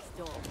behind this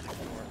door.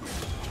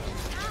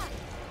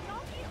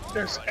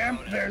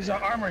 There's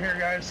armor here,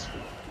 guys.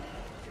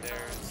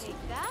 There's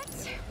That?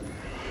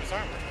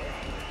 armor.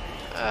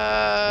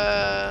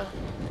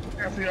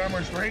 Half the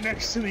armor's right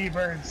next to the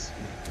birds.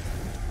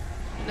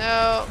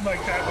 No.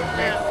 Like that would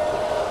be.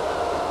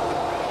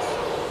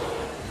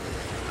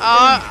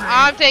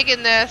 I'm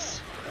taking this.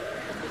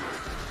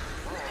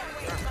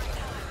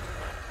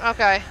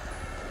 Okay.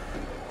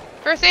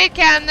 First aid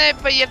cabinet,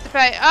 but you have to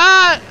pay.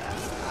 I'm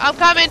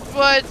coming,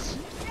 Woods.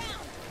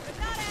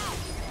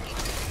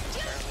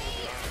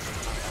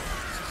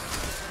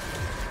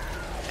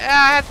 Yeah,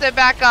 I have to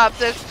back up.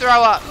 Just throw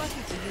up. Still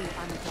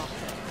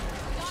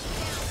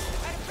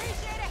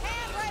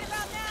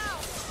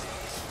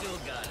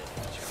got it.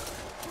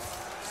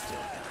 Still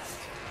got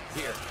it.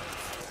 Here.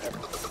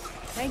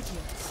 Thank you.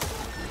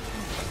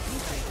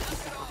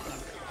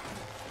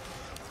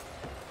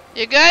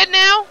 You good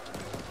now?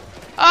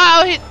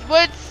 Oh,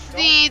 what's Don't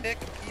the? pick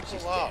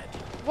people up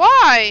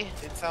Why?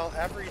 until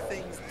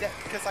everything's dead.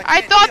 Because I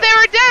I can't thought heal. they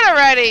were dead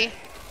already. You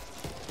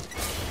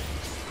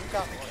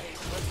got one.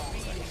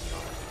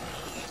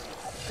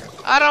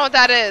 I don't know what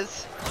that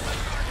is.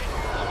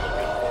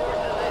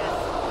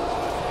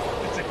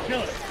 It's a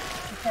kill it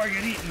before I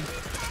get eaten.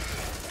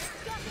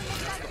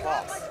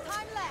 Boss. This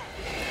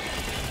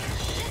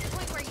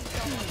point where you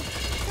go.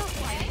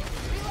 Okay.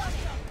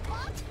 Reloading.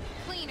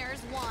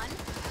 Cleaners 1.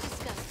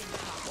 Disgusting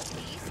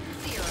properties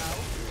 0.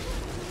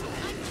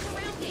 I'm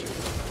surrounded.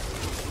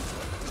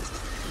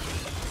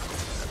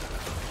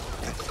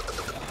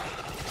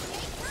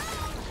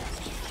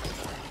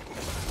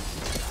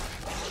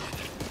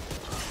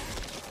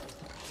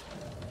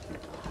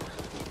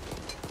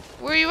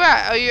 Where you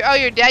at? Oh,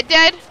 you're dead.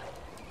 Yeah,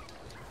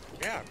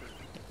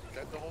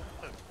 dead the whole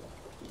time.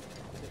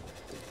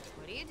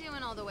 What are you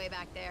doing all the way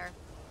back there?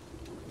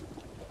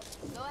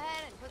 Go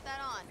ahead and put that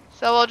on.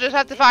 So we'll just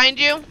have to find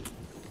you.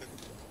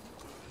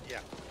 Yeah.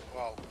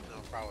 Well, no,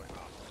 probably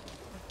not.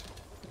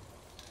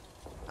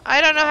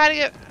 I don't know how to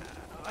get.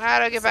 How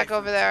do I get back Safe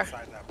over there?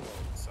 inside that boat,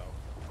 so.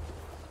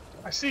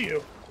 I see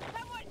you.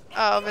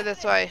 Oh, over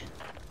this way.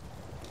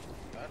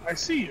 I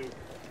see you.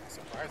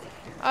 So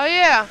Oh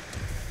yeah.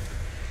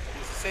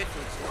 Use the safe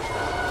route.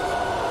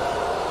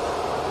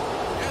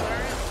 Yeah, there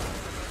it is.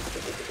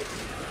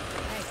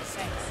 Thanks,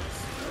 thanks.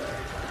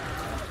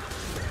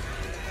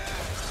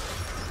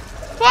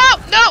 Whoa!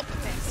 No!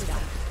 Thanks,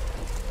 Doc.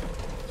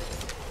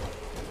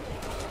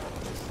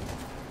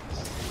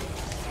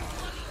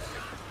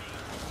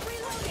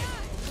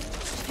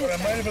 But I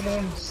might have been the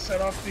one who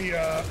set off the,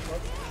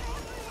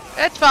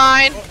 It's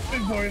fine. oh,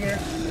 big boy in there.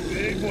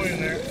 Big boy in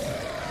there.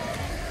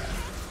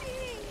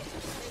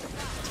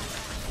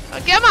 Oh,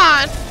 come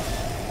on.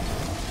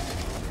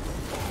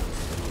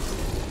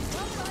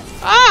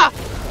 Ah!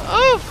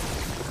 Oof!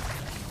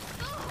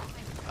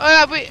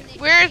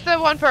 Where's the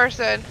one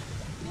person?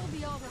 You'll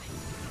be all right.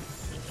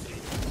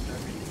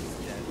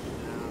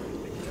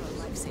 You're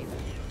a lifesaver.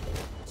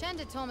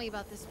 Chenda told me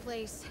about this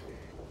place.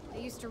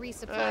 They used to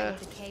resupply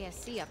with the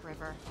KSC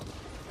upriver.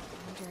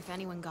 I wonder if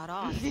anyone got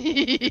off.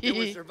 If there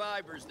were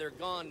survivors, they're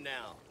gone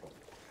now.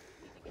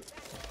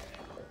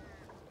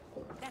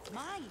 That's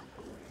mine.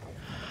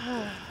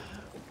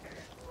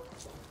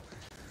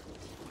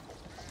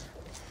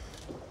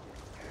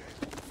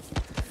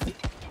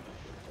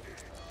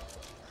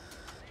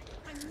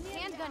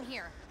 Handgun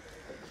here.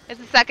 It's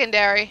a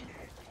secondary.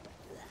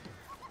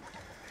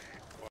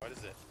 What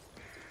is it?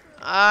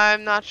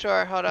 I'm not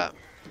sure. Hold up.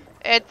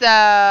 It's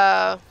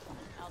I'll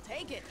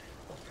take it.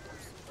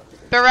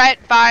 Barrett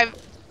 5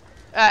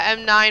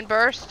 M9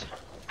 burst.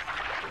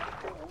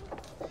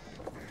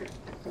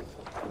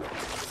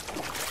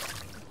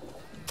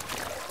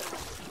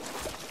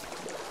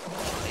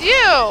 Ew!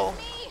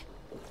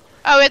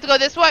 Oh, we have to go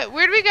this way.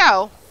 Where do we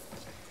go?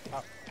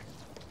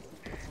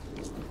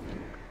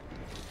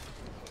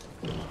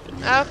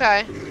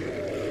 Okay.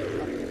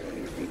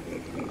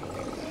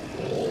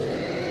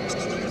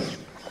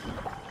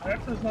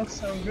 That does not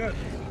sound good.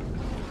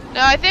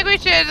 No, I think we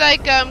should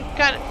like kind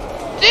of.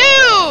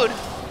 Dude!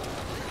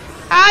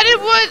 How did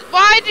Woods?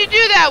 Why'd you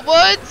do that,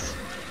 Woods?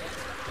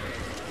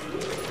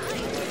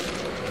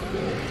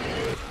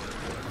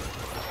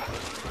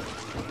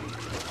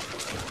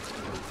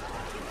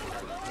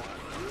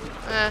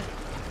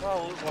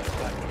 Well, what's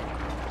that?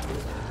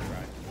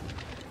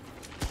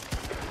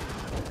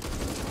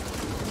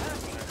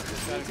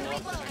 Gotta go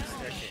up the next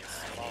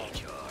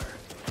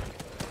staircase.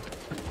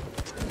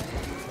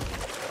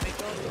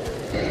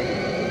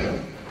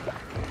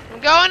 I'm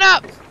going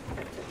up.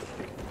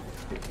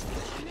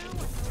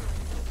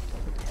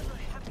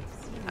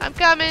 I'm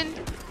coming.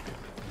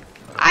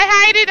 I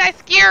hide it. I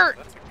scared.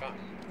 That's a gun.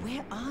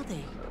 Where are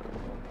they?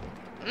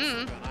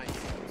 Mm. Gun I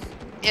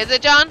use. Is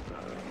it, John?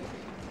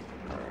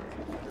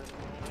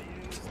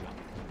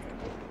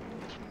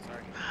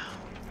 Sorry.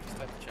 Just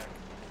had to check.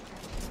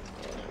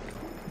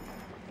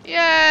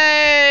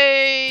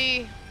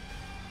 Yay!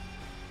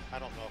 I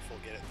don't know if we'll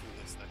get it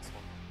through this next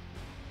one.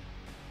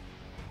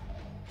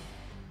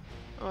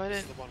 Oh, I This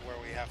is didn't. the one where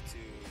we have to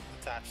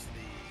attach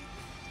the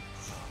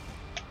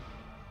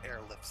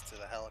airlifts to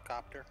the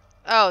helicopter.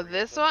 Oh,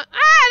 this one?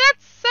 Ah,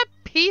 that's a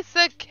piece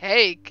of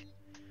cake.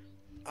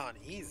 On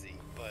easy,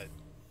 but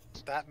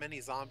that many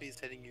zombies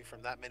hitting you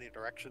from that many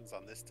directions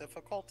on this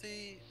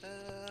difficulty?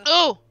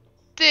 Oh,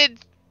 I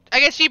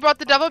guess she brought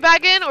the double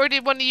bag in, or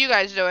did one of you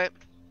guys do it?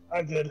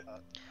 I did.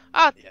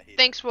 Oh, Yeah, he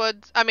thanks,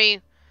 Woods. I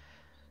mean,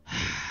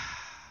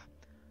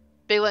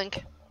 Big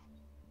Link.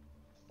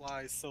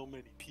 Why so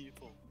many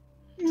people?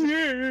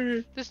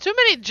 There's too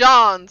many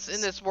Johns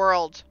in this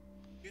world.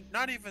 You're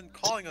not even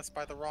calling us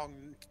by the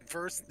wrong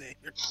first name.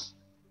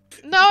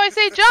 No, I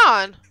say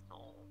John.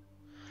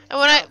 And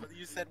when Yeah, but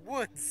you said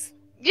Woods.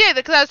 yeah,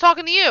 because I was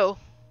talking to you.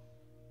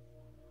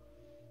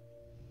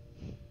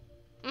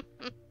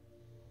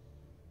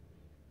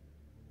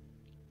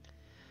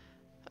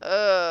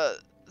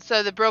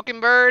 So the broken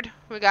bird,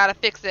 we gotta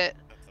fix it.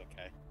 That's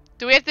okay.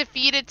 Do we have to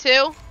feed it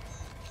too?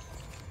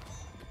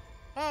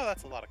 Oh,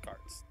 that's a lot of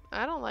cards.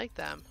 I don't like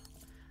them.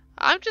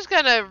 I'm just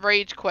gonna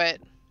rage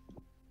quit.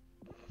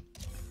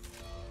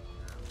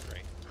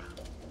 Great.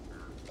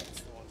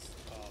 That's the ones,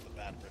 the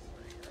bad river,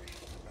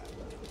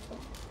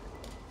 right?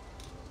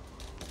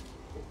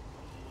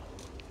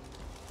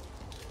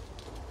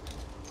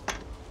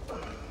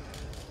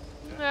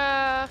 The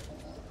bad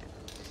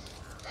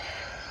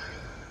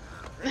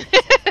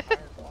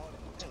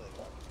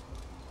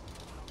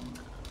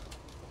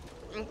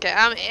Okay,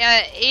 I'm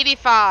at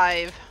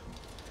 85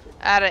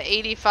 out of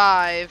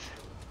 85.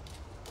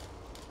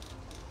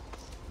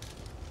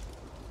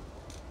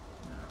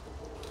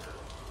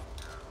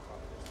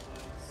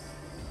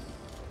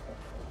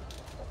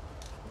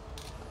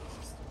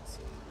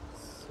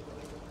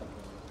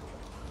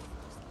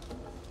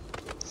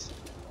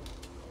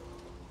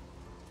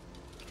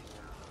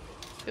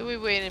 Who are we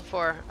waiting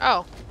for?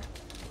 Oh.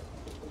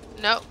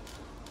 Nope.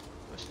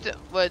 We're still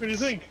Woods. What do you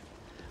think?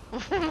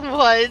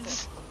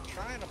 Woods. I'm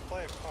trying to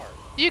play a card.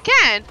 You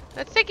can.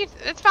 Let's take it.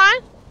 It's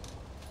fine.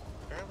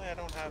 Apparently I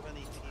don't have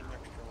any team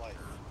extra life.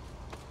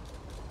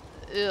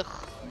 Ugh. So I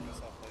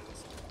guess I'll play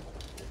this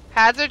one.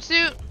 Hazard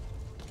suit.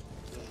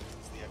 Really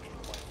use the extra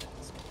life on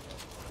this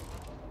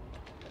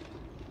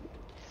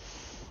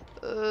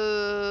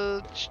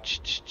one.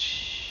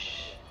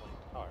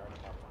 Oh, I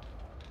already have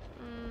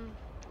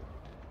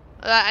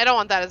one. I don't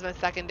want that as my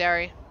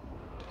secondary.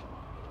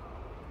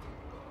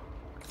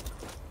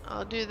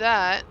 I'll do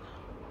that.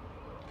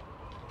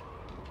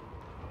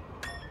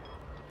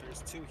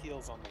 There's 2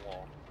 heals on the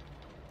wall.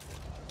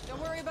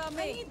 Don't worry about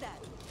me. I need that.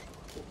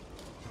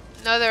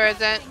 No, there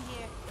isn't.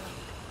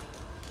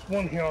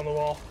 One here on the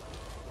wall.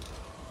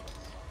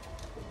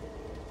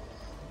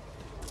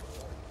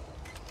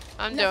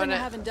 I'm Nothing doing I it.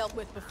 haven't dealt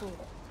with before.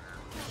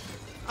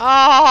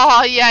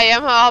 Oh, yeah,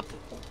 I'm up.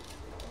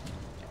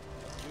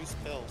 Use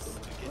pills.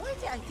 Why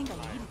did I think I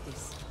needed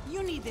this?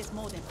 You need this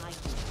more than I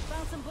do.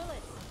 Found some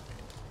bullets.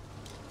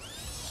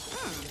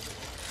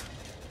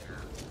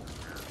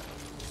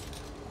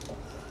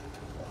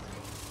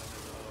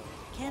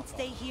 Can't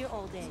stay here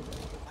all day.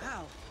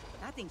 Wow,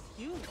 that thing's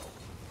huge.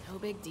 No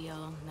big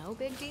deal. No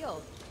big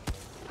deal.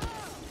 Looks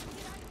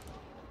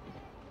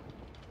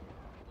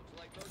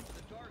like most of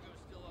the cargo's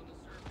still on the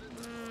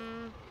surface.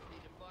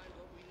 Need to find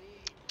what we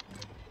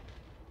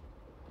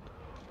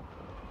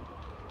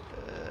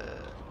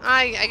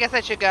need. I guess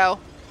I should go.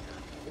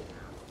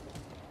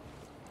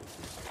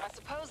 I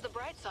suppose the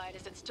bright side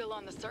is it's still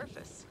on the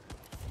surface.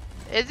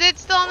 Is it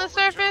still on the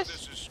Overture, surface?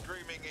 This is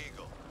Screaming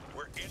Eagle.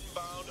 We're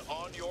inbound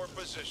on your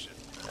position.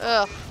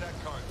 Ugh. Need that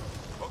cargo.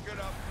 Hook it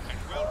up, and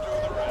we'll do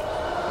the rest.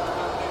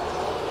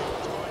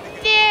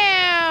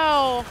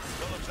 No.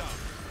 Phillips out.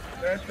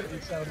 That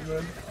didn't sound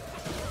good.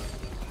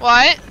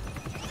 What?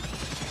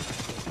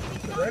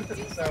 That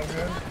didn't sound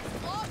good.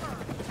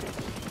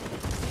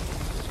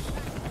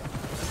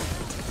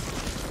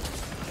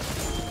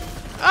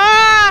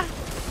 Ah!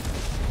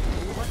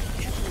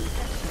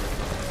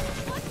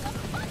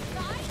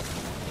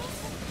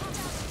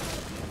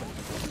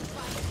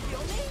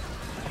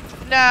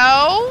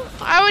 No,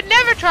 I would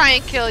never try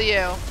and kill you.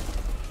 Oh,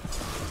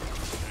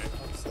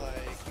 Looks like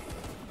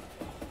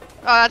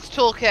that's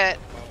toolkit.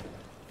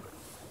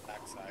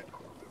 backside.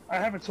 I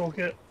have a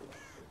toolkit.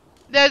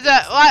 There's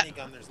a what?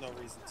 Gun, there's no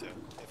reason to.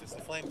 If it's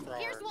a flamethrower,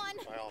 Here's one.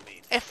 by all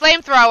means. A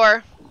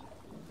flamethrower. Flamethrower.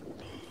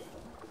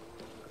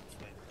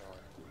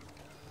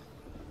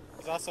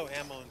 There's also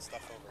ammo and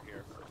stuff over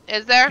here.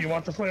 Is there? You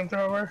want the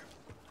flamethrower?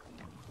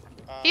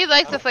 He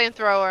likes the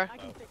flamethrower.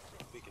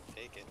 We can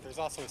take it. There's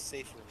also a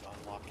safe room to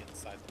unlock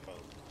inside the boat.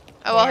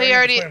 Oh well, I he need the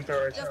already.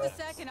 flamethrower, Just so. a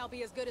second, I'll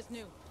be as good as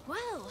new.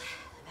 Well,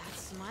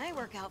 that's my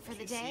workout for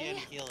the If you see day. any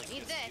healing, Need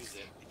just this. use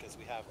it because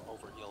we have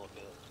over heal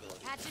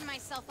ability. Patching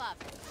myself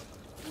up.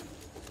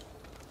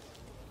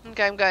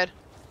 Okay, I'm good.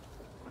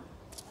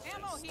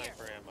 Ammo There's here.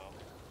 sniper ammo.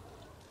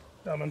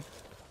 Coming.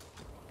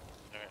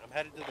 Alright, I'm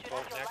headed to the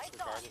boat next,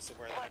 regardless of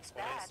where the next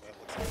one is. So it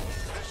looks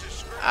like This is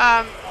Screaming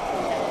down.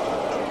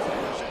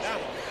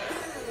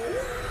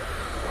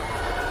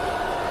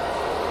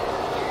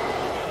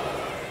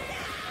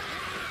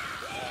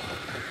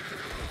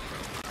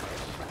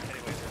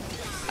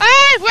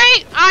 Hey,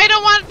 wait! I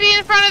don't want to be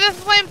in front of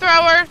this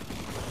flamethrower.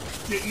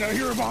 Didn't know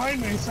you were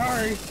behind me,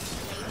 sorry.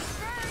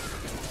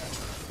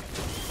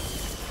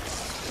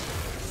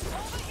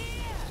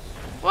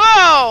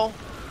 Whoa!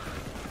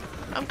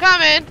 I'm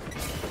coming.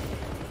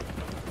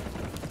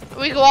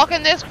 We can walk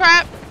in this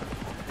crap.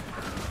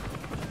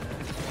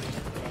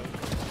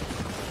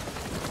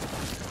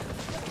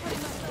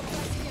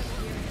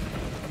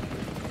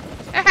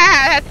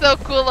 That's so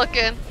cool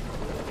looking.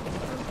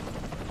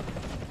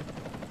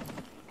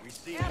 We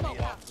see Ammo.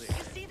 the off there.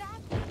 You see that?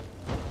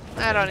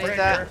 I don't need Right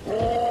that. here.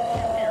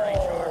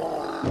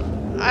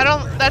 I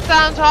don't. That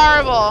sounds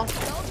horrible.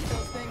 Told you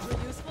those things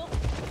were useful.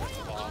 Why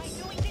am I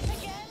doing this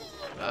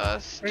again?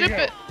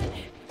 Stupid.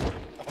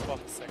 Up on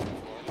the second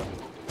floor.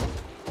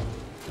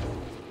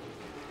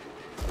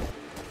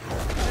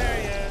 There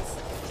he is.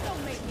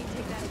 Don't make me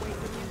take that away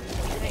from you.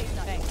 Hey,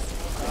 thanks.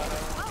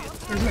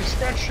 There's an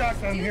express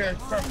shotgun here.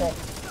 Purple.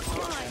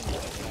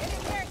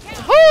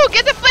 Whoo!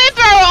 Get the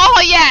flamethrower!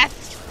 Oh yes!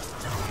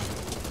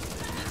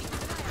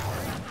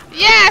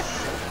 Yes!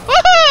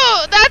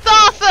 Woohoo! That's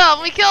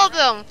awesome! We killed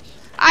him.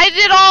 I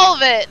did all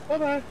of it.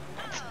 Bye-bye.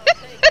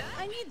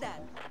 I need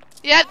that.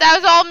 Yep, that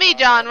was all me,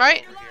 John,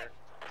 right?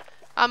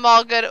 I'm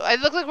all good. It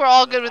looks like we're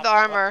all good with the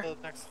armor. Up to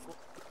the next floor.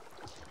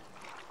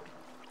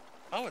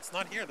 Oh, it's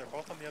not here. They're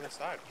both on the other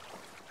side.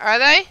 Are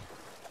they?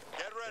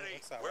 Get ready.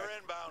 looks that We're way.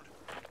 inbound.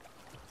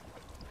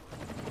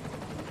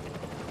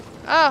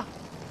 Oh.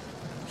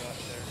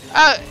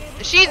 Oh,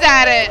 she's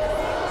at it.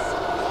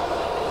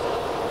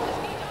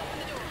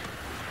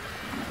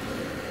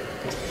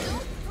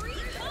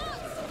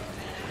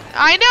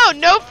 I know,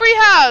 no free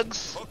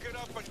hugs. Hook it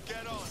up and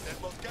get on, then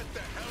we'll get the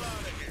hell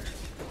out of here.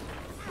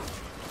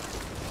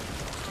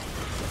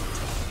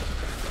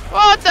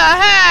 What the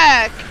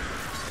heck?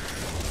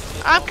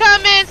 I'm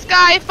coming,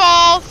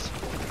 Skyfalls.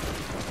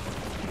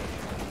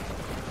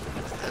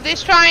 At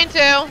least trying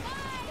to.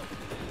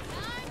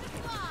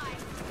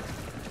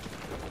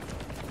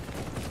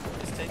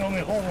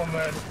 Only hold one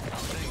med.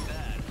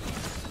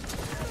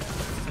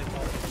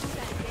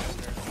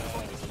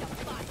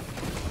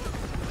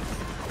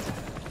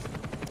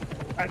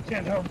 I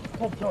can't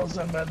hold pills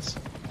and meds.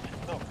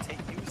 No,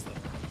 use them.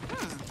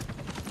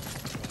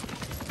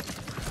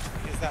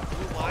 that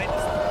blue line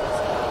is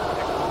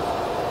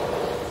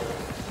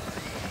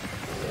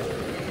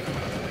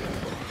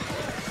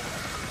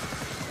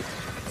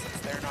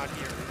since they're not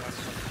here, we must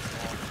look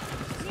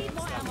Need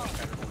more ammo.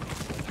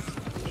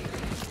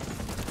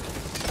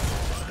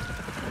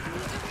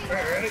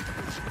 Alright, ready?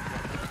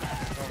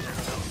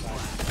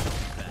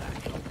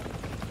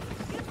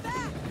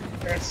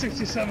 I got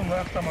 67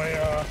 left on my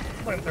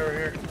flamethrower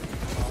here.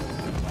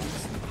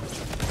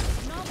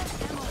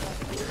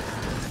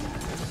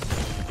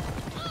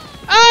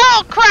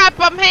 Oh crap!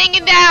 I'm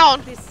hanging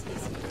down.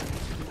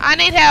 I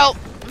need help.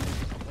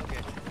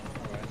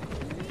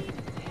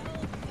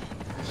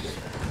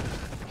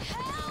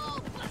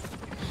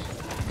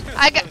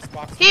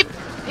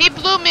 He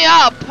blew me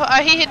up.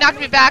 He knocked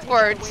me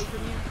backwards.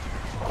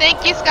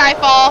 Thank you,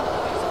 Skyfall.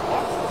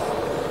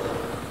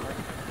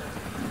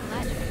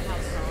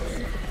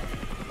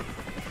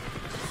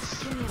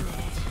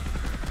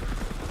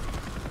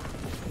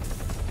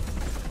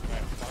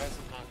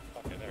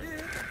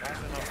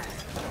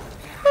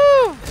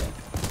 Whew.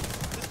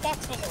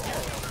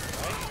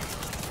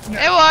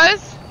 It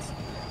was.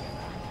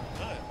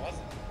 No, it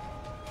wasn't.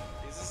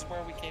 This is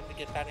where we came to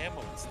get that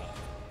ammo and stuff.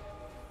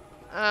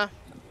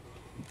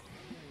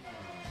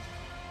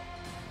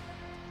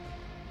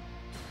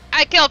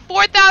 I killed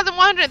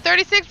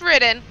 4,136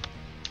 ridden.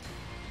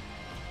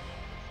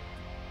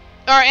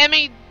 Or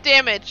enemy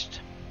damaged.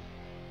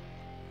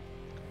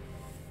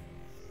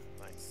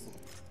 Nice.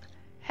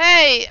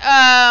 Hey,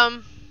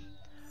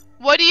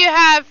 what do you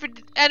have for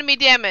enemy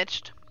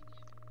damaged?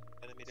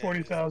 Enemy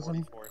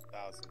 40,000.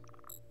 44,000.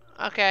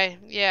 Okay,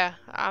 yeah.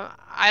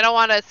 I don't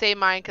want to say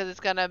mine because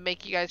it's gonna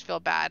make you guys feel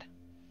bad.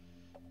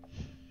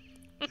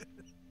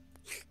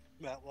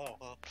 That low,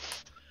 huh?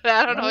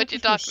 I don't know what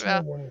you're talking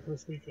about.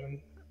 This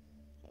weekend.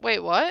 Wait,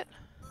 what?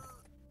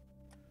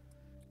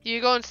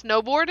 You going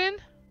snowboarding?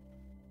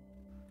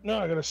 No,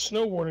 I got a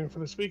snow warning for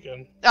this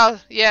weekend.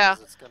 Oh, yeah.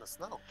 It's gonna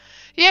snow.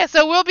 Yeah,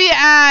 so we'll be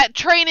at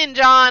training,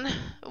 John.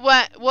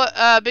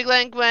 Big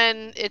Lang,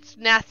 when it's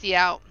nasty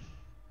out.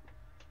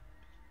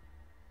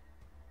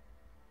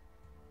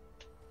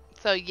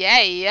 So,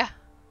 yay.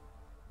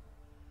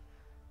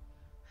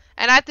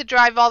 And I have to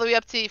drive all the way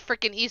up to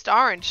freaking East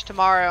Orange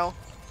tomorrow.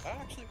 That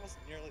actually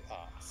wasn't nearly.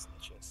 Ah,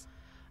 snitches.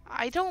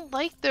 I don't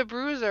like the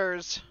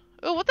bruisers.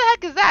 Oh, what the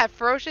heck is that?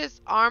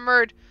 Ferocious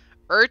armored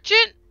urchin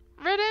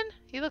ridden?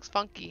 He looks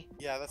funky.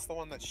 Yeah, that's the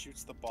one that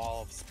shoots the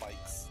ball of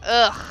spikes.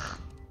 Ugh.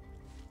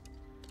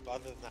 But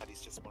other than that,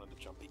 he's just one of the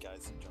jumpy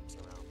guys who jumps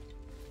around.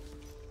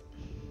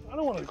 I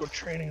don't want to go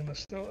training in the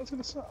snow. That's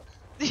gonna suck.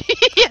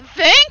 You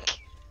think?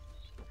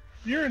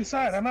 You're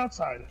inside. I'm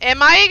outside.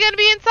 Am I gonna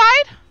be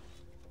inside?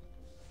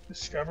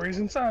 Discovery's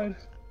inside.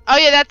 Oh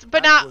yeah,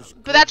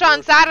 that's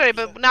on Saturday,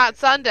 but not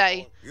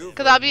Sunday.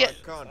 Cause I'll be.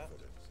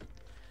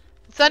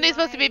 Sunday's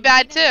supposed to be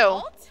bad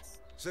too.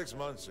 6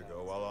 months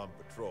ago, while on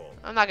patrol,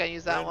 I'm not gonna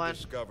use that Ben one.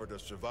 discovered a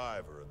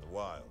survivor in the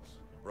wilds.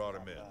 Brought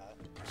him in.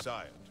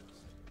 Scientist.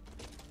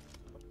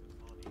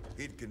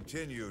 He'd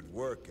continued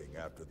working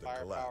after the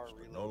collapse,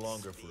 but no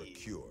longer for a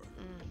cure.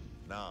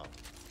 Now,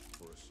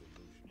 for a solution.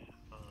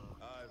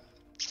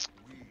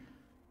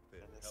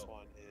 And this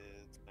one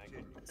is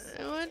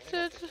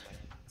magnificent.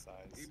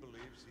 He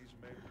believes he's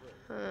made a break.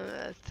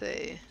 Let's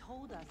see.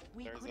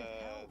 There's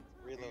a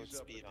reload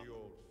speed on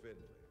them.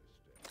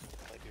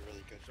 Might be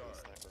really good for a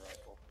sniper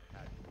rifle.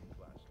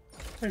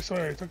 I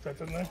swear I took that,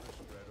 didn't I?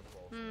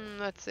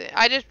 Let's see.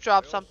 I just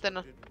dropped something.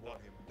 No,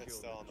 it's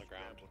still on the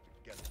ground.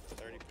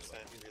 30%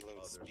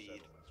 reload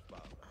speed.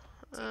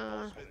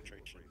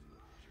 Penetration.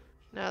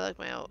 Now look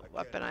my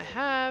weapon I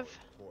have.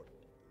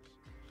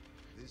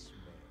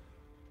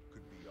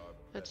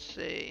 Let's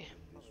see.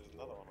 Oh, there's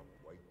another one.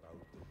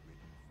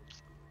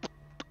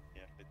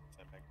 Yeah,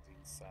 50%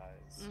 magazine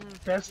size.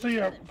 That's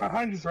the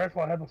behind his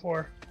rifle I had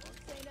before.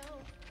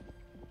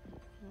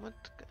 What?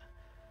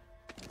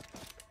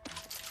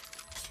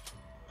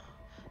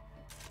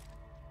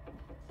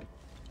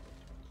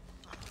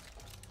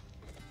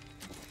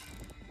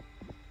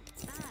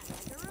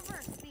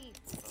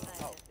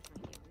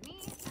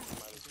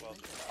 Might as well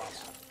just pop.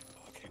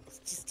 Okay, let's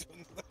just do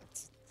that.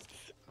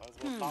 Might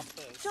as well pop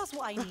this. Just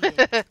what I needed.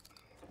 And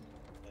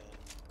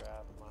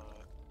grab my.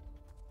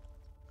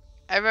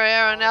 Everyone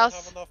I don't else?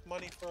 have enough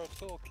money for a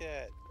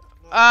toolkit.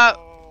 Uh,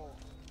 No.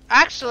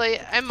 Actually,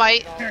 I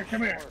might. Here,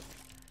 come here.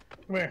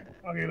 Come here.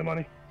 I'll give you the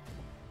money.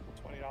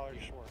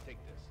 $20 short. Take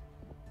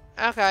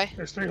this. Okay.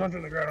 There's 300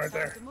 in the ground right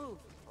there. Oh,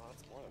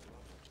 that's more than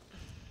enough.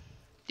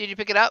 Did you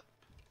pick it up?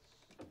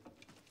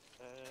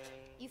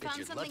 You It's found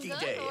your something lucky good,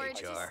 day, or HR.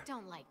 just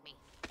don't like me?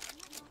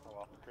 Oh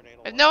well, grenade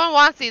If will no work. one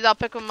wants these, I'll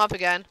pick them up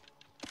again.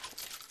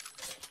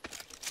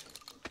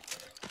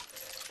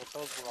 But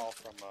those were all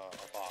from a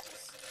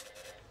box.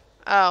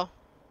 Oh.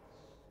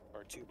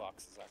 Or 2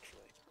 boxes,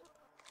 actually.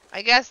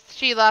 I guess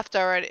she left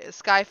already.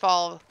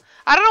 Skyfall.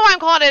 I don't know why I'm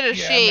calling it a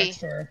Yeah, she. next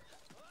door.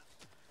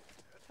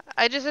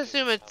 I just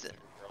assume it's. Sounds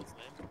like a girl's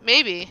name.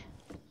 Maybe.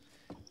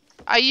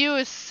 Are you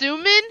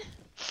assuming?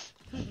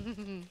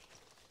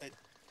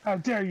 How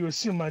dare you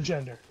assume my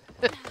gender?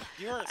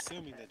 You're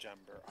assuming the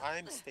gender.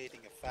 I'm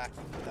stating a fact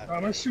that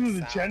I'm assuming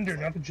the gender,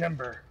 not the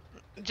gember.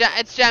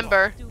 It's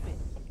Jember.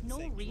 No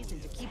reason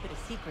to keep it a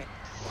secret.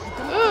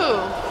 Ooh.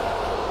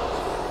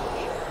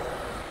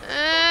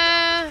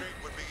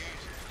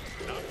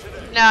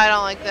 No, I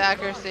don't like the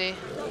accuracy.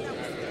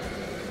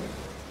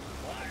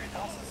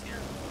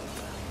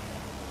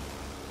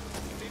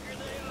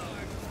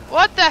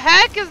 What the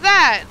heck is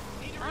that?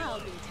 I'll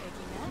be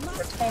taking that.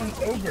 That's called an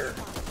ogre.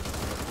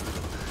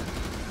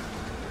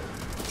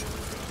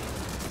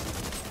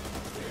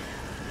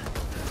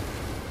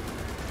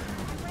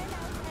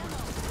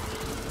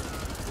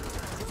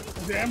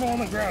 There's ammo on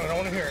the ground. I don't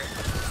want to hear it.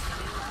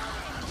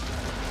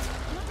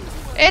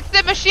 It's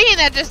the machine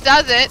that just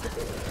does it.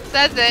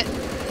 Says it.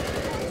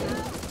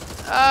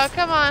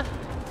 Come on.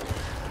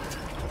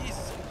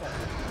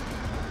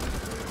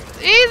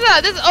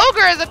 Isa, this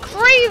ogre is a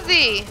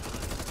crazy.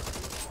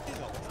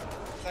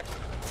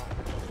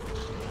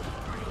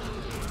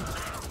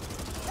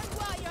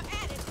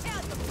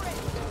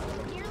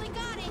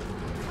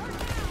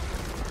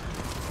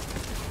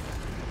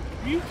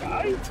 You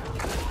died?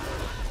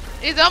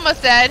 He's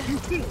almost dead. You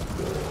too.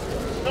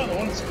 No, the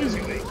one's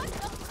squeezing me.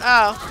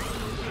 Oh.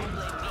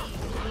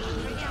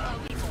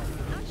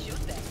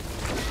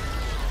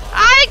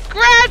 I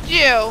grabbed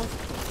you.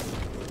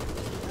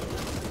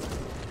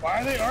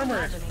 Why are they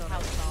armored?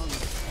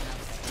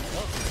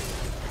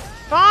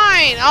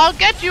 Fine, I'll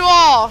get you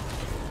all.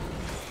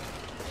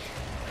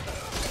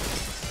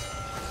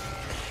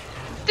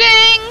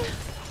 Ding!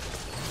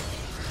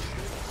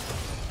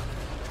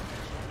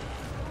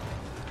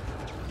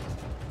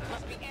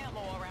 Must be ammo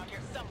around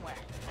here somewhere.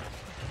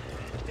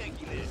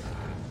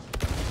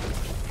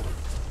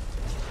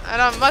 I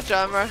don't have much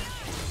armor.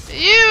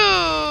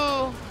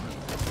 You!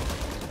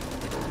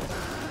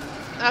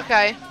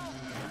 Okay.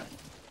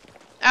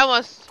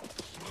 Almost.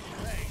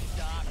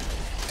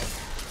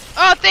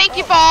 Oh, thank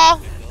you,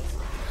 Paul.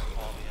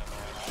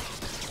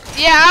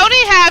 Yeah, I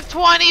only have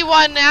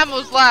 21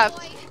 ammos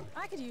left.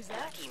 I could use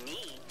that.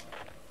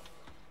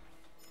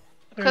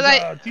 There's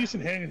a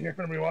decent hand in here if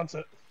anybody wants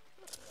it.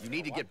 You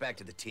need to get back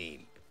to the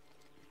team.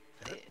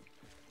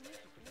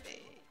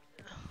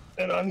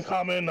 An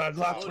uncommon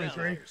Glock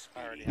 23.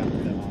 I already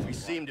have them. We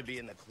seem to be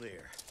in the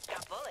clear.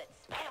 Got bullets,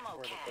 ammo,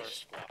 Or the cash.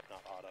 first swap,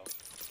 not auto.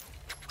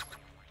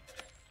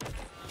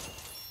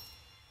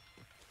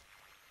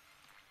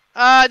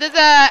 There's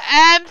a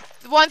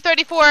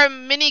M134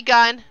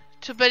 minigun,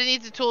 but it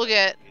needs a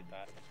toolkit. Need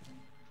that.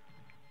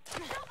 The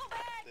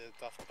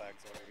duffel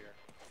bag's over here.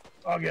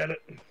 I'll get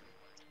it.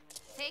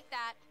 Take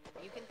that.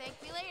 You can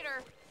thank me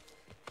later.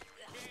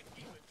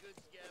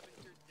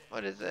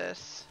 What is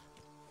this?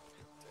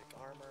 Take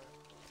armor.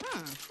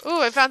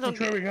 Ooh, I found some.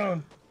 Which way are we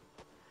going?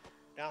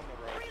 Down the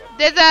road.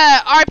 There's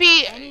a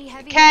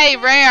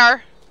RPK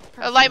rare,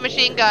 a light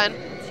machine gun.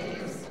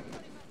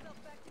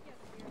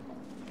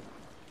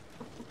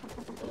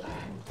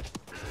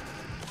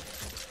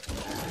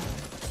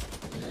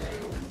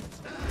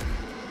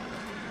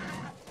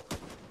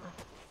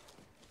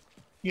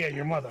 Yeah,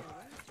 your mother.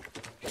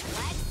 Let's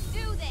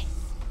do this.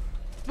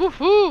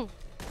 Woohoo!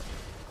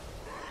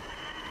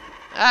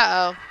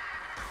 Uh-oh.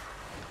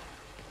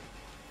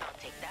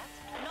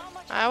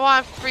 I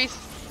want free.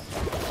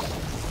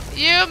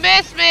 You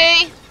missed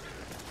me.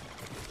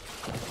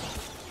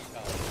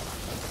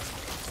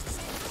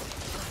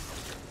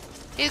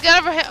 He's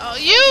got over here. Oh,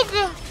 you.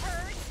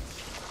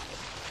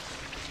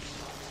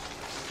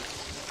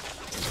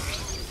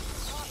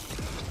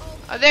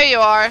 Oh, there you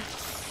are.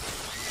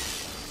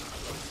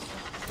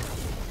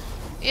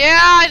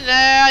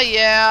 Yeah,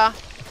 yeah.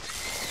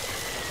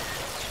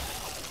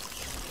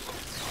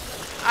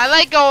 I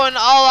like going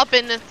all up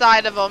in the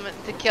side of him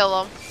to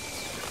kill him.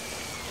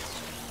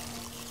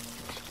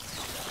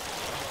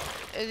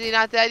 Is he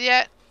not dead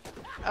yet?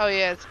 Oh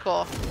yeah, it's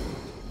cool.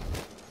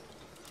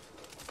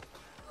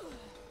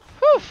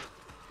 Whew.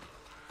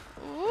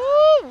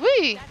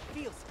 Woo-wee.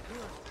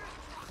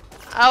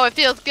 Oh, it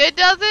feels good,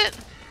 does it?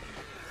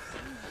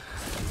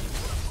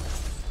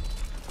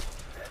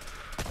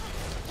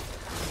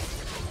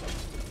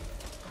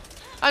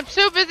 I'm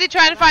so busy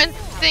trying to find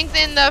things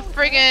in the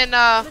friggin'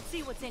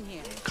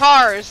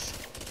 cars.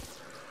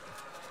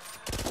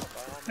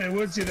 Hey,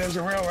 Woodsy, there's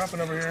a rail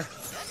weapon over here.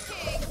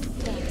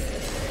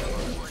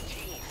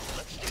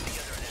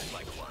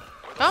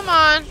 Come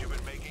on.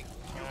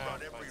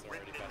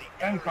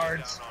 And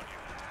cards.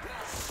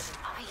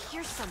 I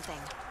hear something.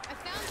 I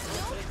found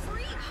no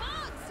free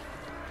hugs.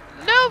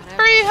 No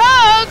free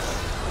hugs.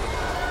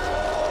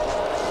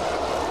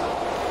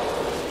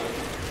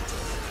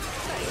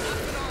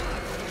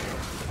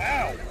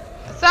 Ow.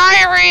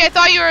 Sorry, I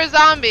thought you were a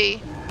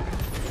zombie.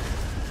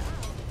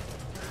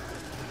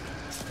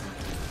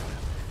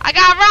 I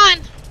gotta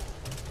run.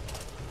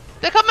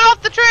 They're coming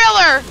off the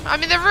trailer. I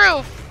mean the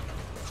roof.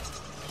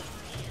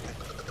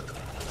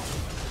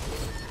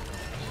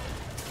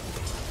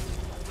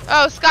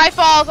 Oh,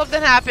 Skyfall,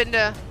 something happened.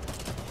 Then.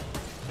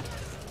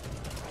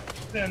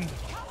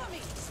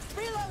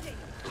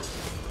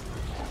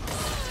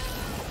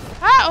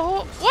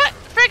 How? What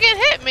friggin'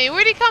 freaking hit me?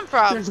 Where'd he come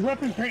from? There's a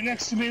weapon right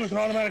next to me with an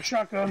automatic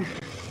shotgun.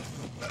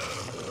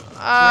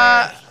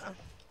 I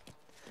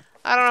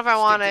don't know if I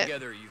want it.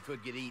 Together, you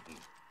could get eaten,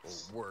 or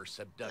worse,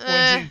 abducted. Nah.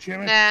 I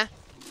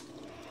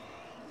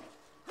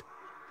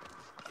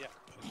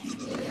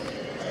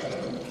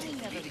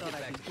never thought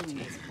I'd be doing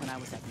this when I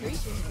was at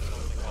prison.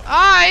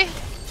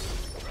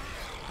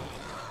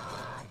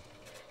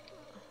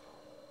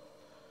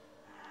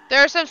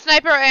 There's some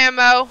sniper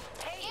ammo.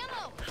 Hey,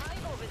 ammo! Hide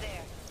over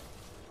there.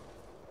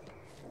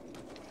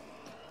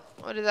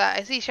 What is that?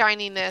 I see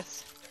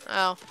shininess.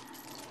 Oh.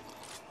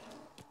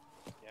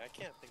 Yeah, I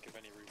can't think of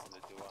any reason to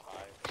do a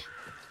high.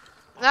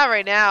 Not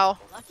right now.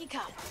 Lucky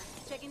cop.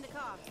 Checking the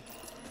car.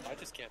 I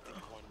just can't think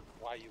of one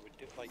why you would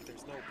do like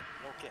there's no you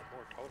don't get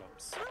more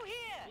totems. Through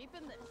here.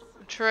 Keeping this.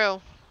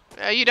 True.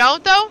 You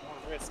don't though?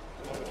 More risk,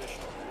 no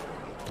additional.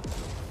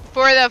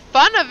 For the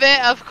fun of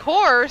it, of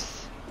course.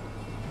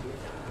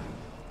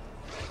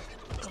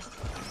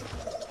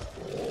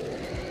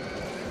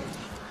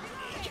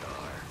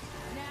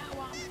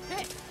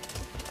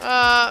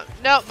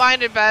 Nope, mine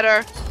did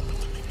better.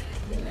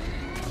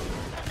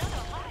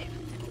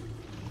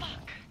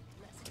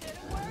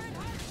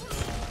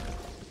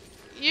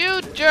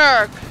 You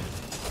jerk.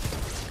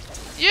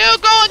 You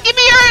go and give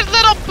me your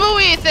little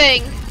buoy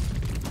thing.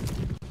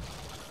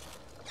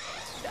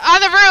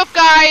 On the roof,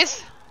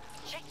 guys.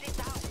 Check this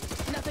out.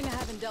 Nothing I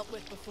haven't dealt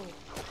with before.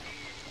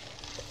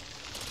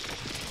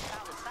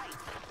 Found a sight.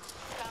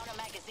 Found a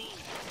magazine.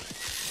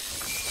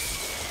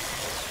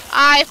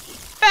 I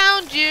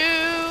found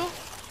you.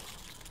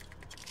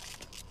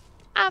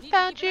 I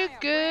found you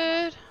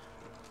good.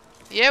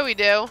 Yeah, we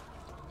do.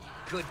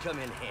 Could come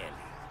in handy.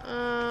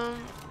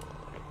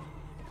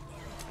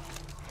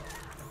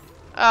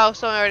 Oh,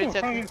 someone already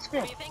took Fine, it. let's go.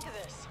 What do you think of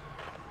this?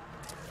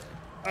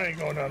 I ain't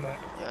going down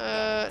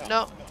that.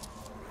 No.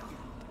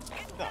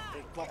 No,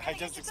 I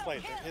just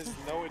explained. There is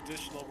no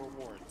additional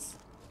rewards.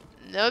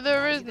 No,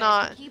 there is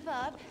not. Keep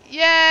up.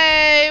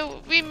 Yay!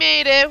 We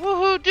made it.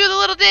 Woohoo! Do the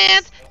little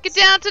dance. Get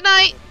down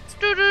tonight.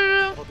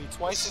 Doo-doo-doo. It'll be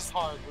twice as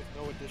hard with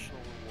no additional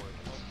reward.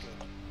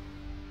 Okay.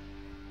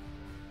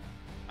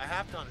 I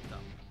have done it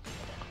though.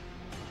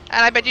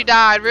 And I bet you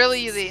died real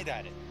easy. Succeed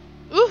at it.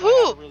 I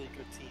Woohoo! have a really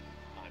good team.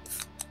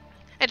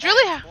 It's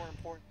really more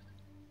important.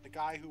 The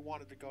guy who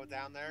wanted to go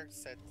down there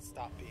said,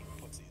 "Stop being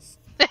pussies."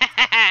 Ooh,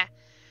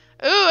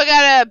 I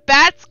got a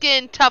bat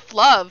skin tough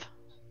love.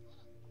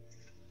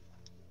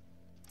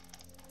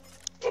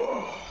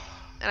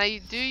 And I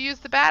do use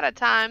the bat at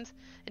times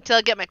until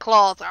I get my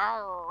claws.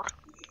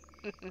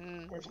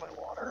 Where's my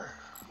water?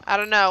 I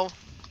don't know.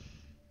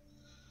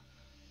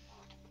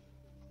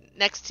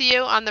 Next to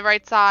you on the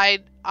right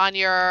side on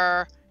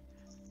the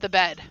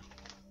bed.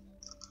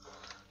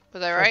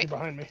 Was I right?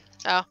 Behind me.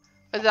 Oh.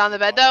 Was it on the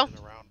bed though?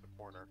 Around the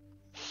corner.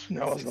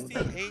 No, it was on the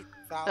bed.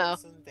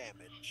 68,000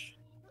 damage.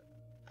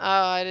 Oh,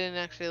 I didn't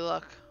actually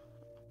look.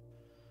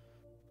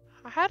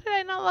 How did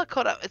I not look?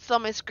 Hold up. It's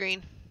on my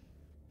screen.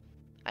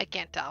 I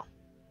can't tell.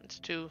 It's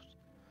too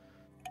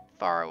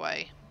far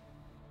away.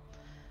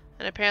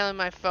 And apparently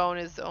my phone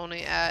is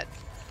only at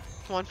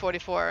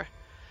 144.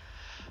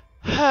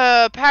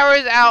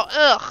 Power's out.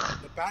 Ugh.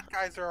 The bad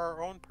guys are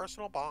our own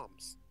personal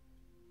bombs.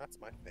 That's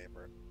my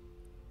favorite.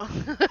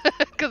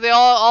 Because they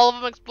all of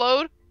them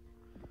explode?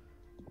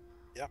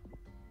 Yep.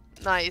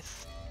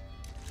 Nice.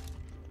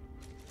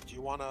 Do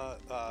you want to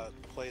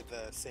play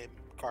the same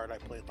card I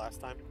played last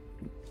time?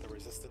 The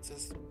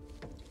resistances?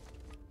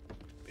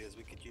 Because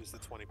we could use the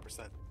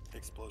 20%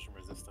 explosion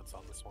resistance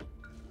on this one.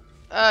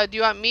 Do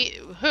you want me?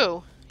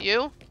 Who?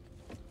 You?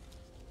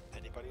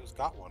 Anybody who's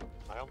got one.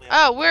 I only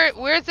have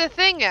where's the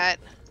thing at?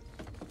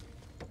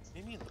 What do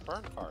you mean, the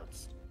burn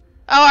cards?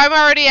 Oh, I'm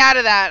already out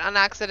of that on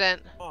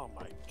accident. Oh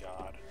my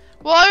god.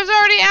 Well, I was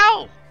already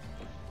out.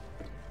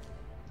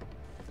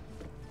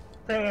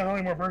 Apparently I don't have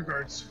any more burn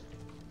cards.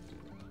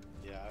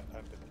 Yeah,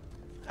 I've been...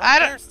 I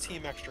don't... There's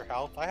Team Extra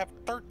Health. I have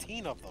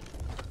 13 of them.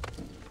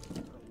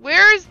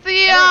 Where's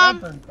the,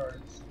 burn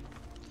cards.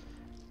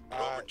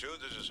 Rover 2,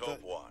 this is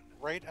Hope 1.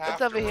 Right What's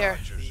after over here?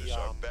 Rogers is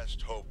our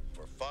best hope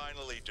for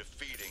finally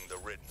defeating the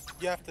Ridden.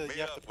 You have to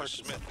Meet up with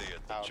purchase Smithy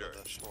at the out church.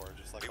 of the store,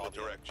 just like He all will the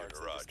other direct you cards,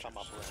 to they just come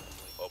up Rogers.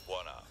 randomly. Hope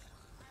 1 out.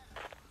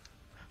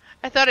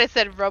 I thought I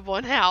said rub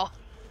one out.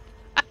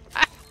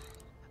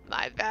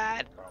 My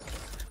bad.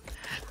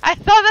 I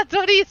thought that's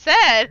what he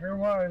said. Here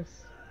was.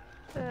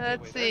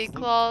 Let's Wait, see, there's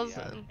claws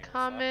Luke and here, so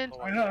comment.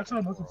 I know, that's what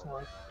I'm looking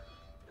for.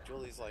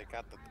 Julie's like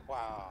at the...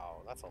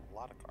 Wow, that's a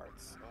lot of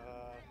cards.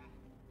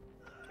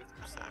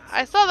 50%.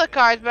 I saw the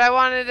cards, but I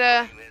wanted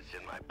to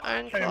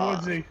iron Hey, claw.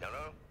 Woodsy,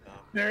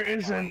 there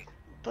is an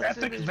Plus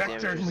epic damage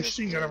vector resistance.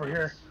 machine gun over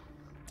here.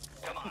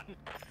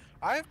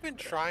 I've been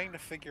trying to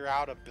figure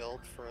out a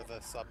build for the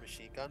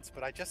submachine guns,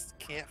 but I just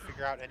can't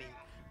figure out any...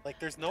 Like,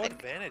 there's no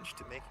advantage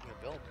to making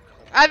a build.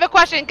 I have a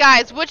question,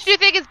 guys. Which do you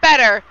think is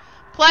better?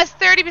 Plus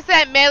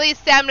 30% melee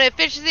stamina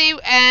efficiency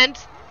and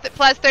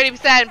plus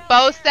 30%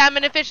 bow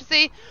stamina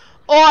efficiency,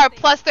 or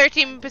plus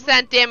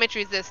 13% damage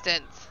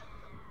resistance?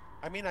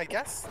 I mean, I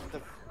guess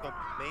the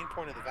main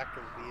point of the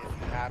vector would be if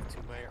you have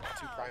two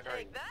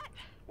primary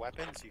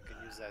weapons, you can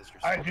use as your.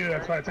 I do.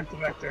 That's why I took the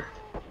vector.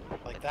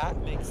 Like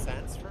that makes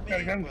sense for me.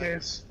 Got a gun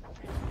case.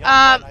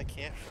 Yeah, I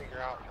can't figure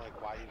out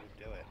like why you would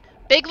do it.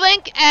 Big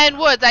Link and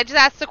Woods. I just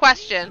asked the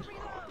question.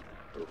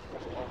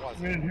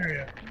 We didn't hear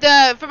you.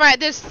 For my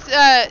it's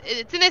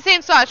in the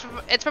same spot.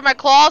 It's for my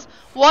claws.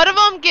 One of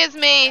them gives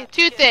me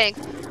two things: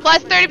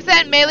 plus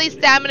 30% melee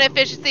stamina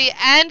efficiency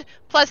and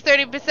plus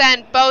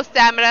 30% bow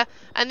stamina,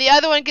 and the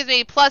other one gives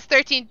me plus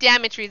 13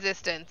 damage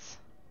resistance.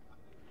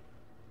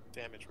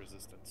 Damage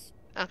resistance.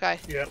 Okay.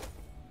 Yep.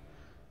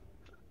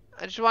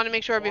 I just want to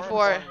make sure More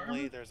before.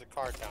 importantly, there's a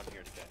card down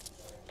here today.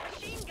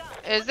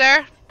 Is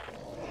there?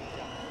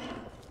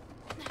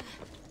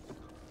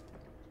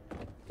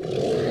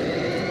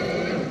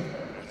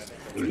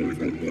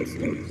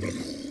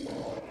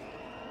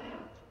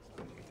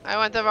 I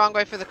went the wrong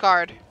way for the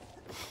card.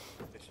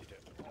 Yes, you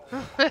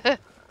did.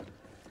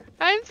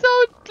 I'm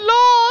so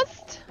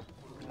lost.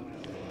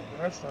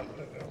 That's not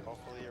good.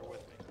 Hopefully you're with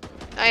me.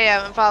 I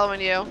am. I'm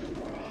following you.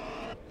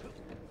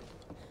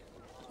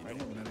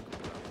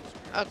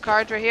 A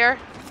card right here.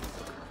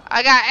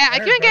 I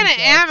couldn't get an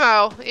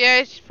ammo.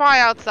 Yeah, she's probably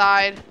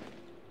outside.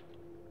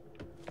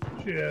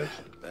 She is.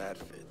 That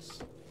fits.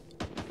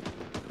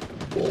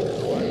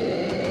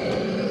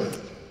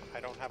 I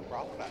don't have a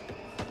problem with that.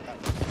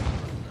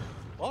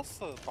 Most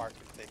of the park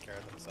can take care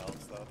of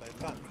themselves, though. They've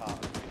gotten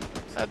caught.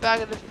 A bag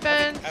of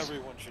defense.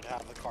 Everyone should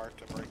have the card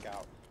to break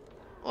out.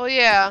 Well,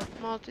 yeah.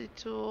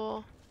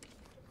 Multi-tool.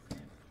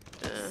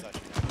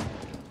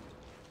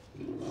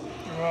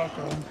 You're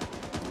welcome.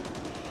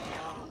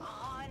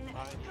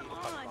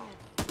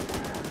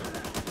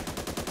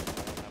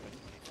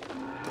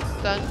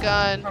 Stun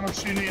gun. How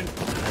much do you need?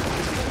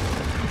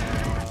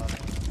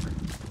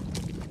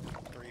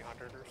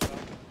 300 or so.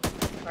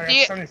 I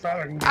got 75 I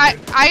can give you.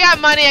 I got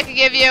money I can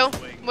give you.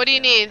 What do you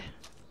need?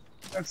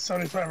 That's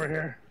 75 right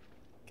here.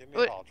 Give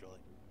me a ball,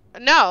 Julie.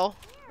 No.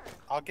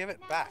 I'll give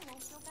it back.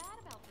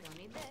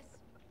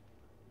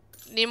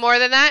 Need more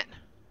than that?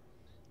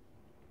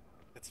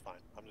 It's fine.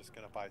 I'm just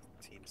gonna buy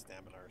team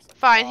stamina or something.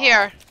 Fine,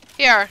 here.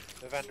 Here.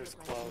 The vendor's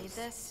closed.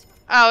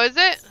 Oh, is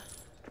it?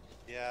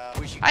 Yeah.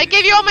 I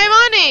gave you all my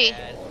money!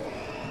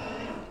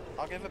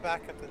 I'll give it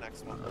back at the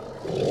next one.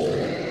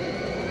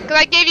 Cause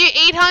I gave you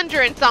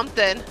 800 and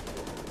something.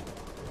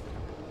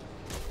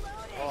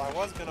 Well, I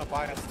was gonna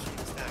buy us team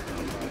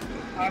stamina,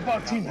 but... I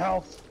bought team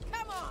health.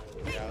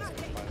 Yeah, I was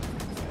gonna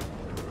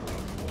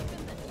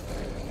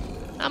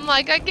buy I'm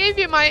like, I gave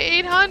you my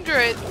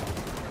 800.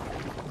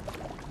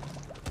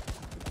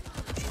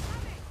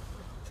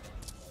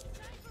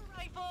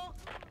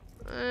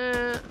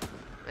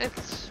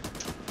 It's...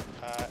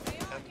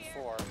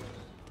 M4.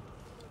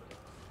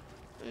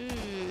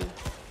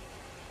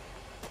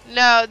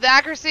 No, the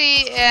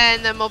accuracy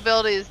and the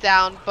mobility is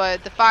down,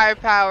 but the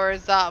firepower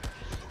is up.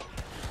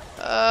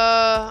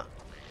 Well,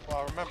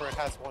 remember it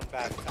has one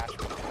bad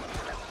attachment.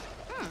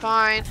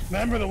 Fine.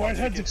 Remember, the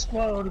whiteheads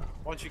explode.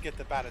 Once you get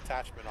the bad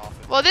attachment off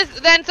it. Well,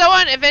 then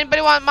someone, if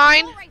anybody want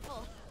mine.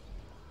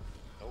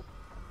 Nope.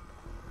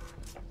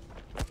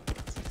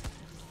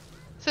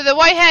 So the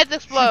whiteheads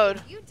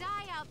explode.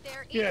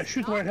 Yeah,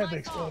 shoot the whitehead, they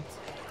explode.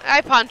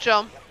 I punch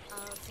them.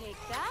 I'll take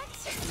that.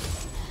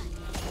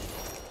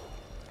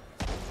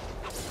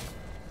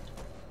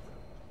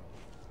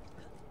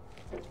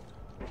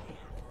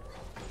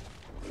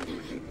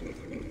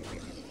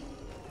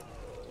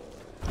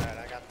 Alright,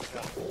 I got the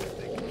gun.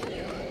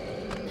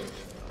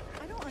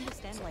 I don't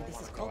understand why this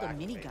is called a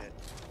minigun.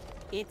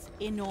 It's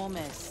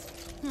enormous.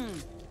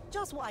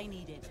 Just what I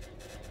needed.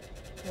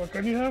 What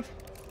gun you have?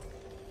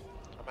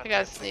 I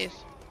gotta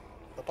sneeze.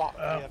 The boss.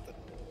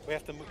 We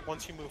have to move,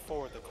 once you move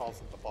forward, that calls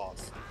it the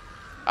boss.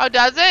 Oh,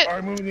 does it? Are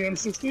we moving the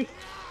M60?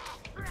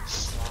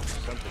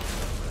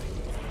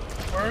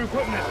 Where are we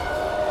putting it?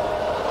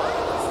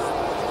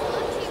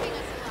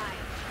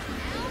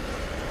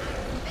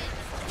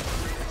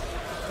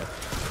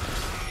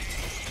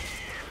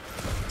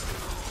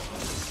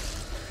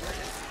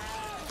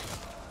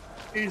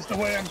 He's the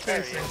way I'm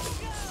facing.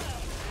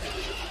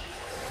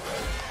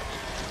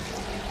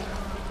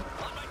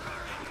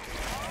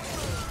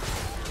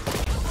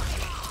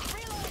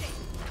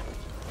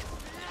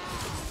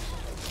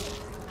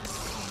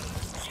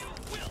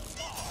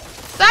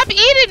 Stop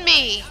eating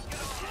me!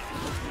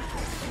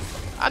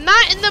 I'm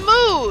not in the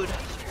mood.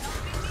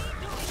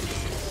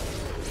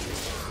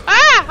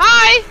 Ah,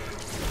 hi!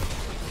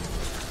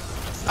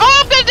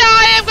 Oh, I'm gonna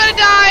die! I'm gonna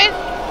die!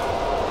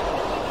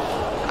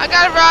 I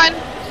gotta run.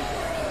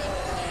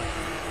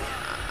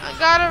 I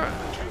gotta.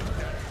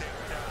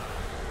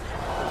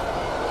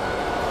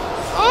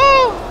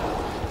 Oh!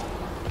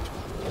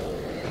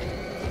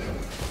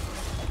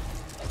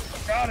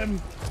 Got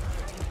him.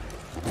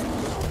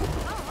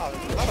 Oh,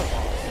 there's another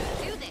one.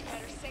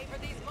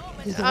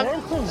 Is the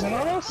world closing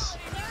on us?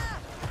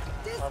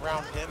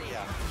 Around him,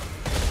 yeah.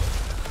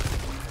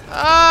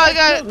 Oh, I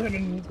got it. Him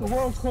and the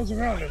world's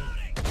closing around him.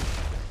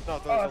 No,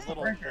 there's a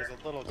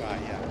little guy,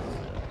 yeah.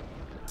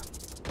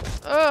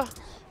 Oh.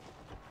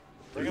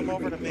 Bring him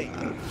over to me.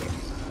 I'm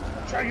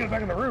trying to get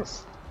back on the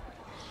roof.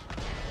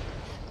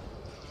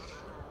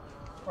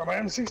 Where my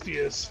M60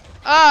 is.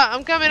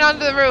 I'm coming onto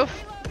the roof.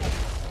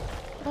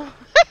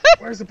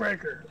 Where's the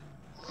breaker?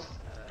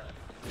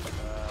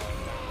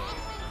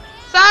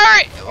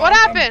 Sorry! What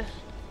happened?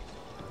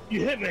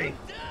 You hit me.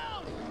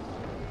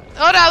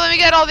 Hold on, let me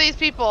get all these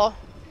people.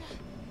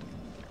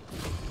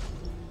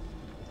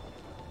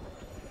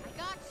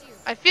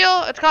 I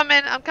feel it's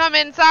coming. I'm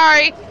coming.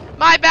 Sorry.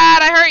 My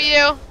bad. I hurt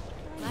you.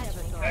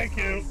 Thank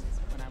you.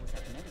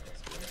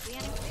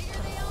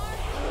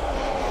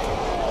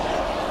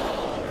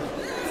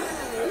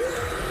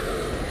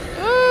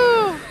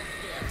 Ooh.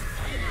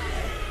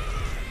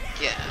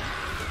 Yeah.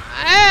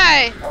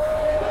 Hey.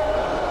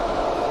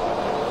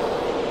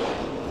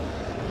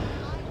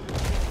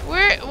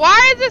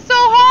 Why is it so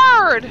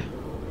hard?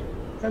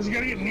 Because you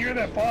gotta get near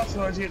that boss,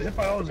 otherwise you get hit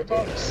by all those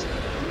bugs.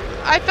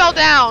 I fell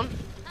down.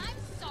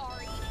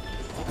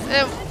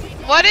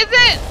 What is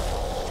it?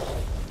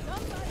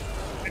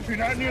 If you're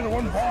not near the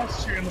one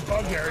boss, you're in the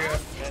bug area.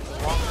 And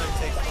the longer it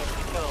takes to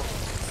kill, the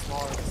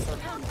smaller the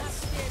circle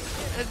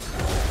is.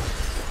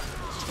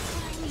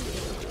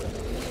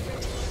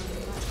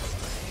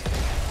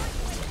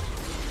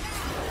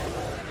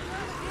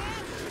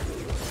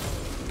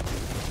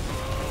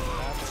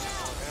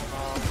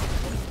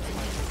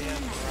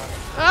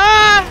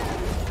 Ah!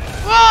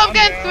 Whoa,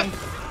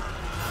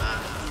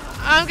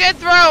 I'm getting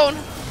thrown.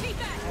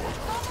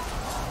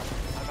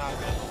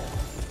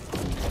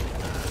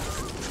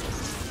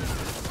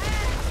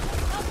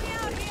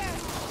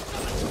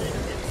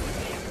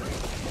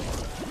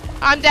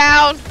 I'm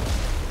down.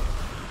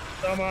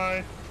 Am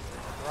I?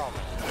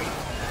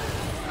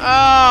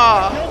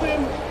 Oh.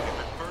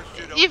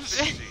 You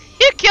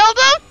killed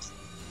him?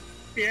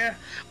 Yeah.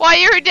 While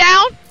you were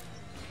down?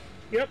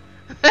 Yep.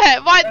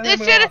 What? This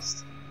should have.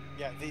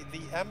 Yeah, the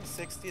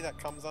M60 that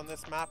comes on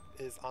this map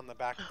is on the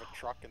back of a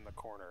truck in the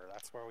corner.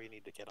 That's where we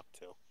need to get up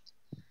to.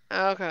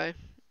 Okay.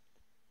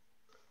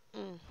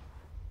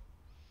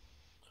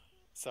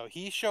 So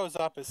he shows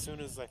up as soon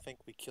as I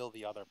think we kill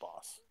the other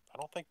boss. I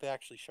don't think they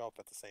actually show up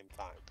at the same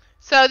time.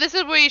 So this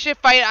is where you should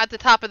fight at the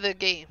top of the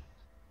game.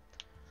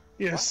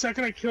 Yeah, the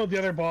second I killed the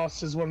other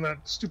boss is when that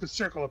stupid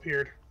circle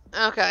appeared.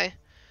 Okay.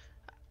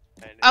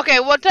 Okay,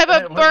 what type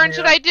of burn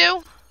should I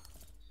do?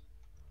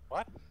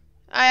 What?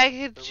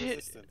 The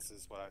resistance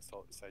is what I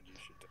said you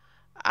should do.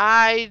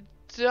 I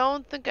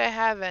don't think I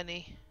have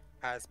any.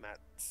 Hazmat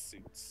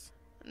suits.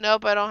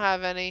 Nope, I don't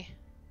have any.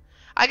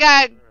 I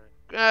got,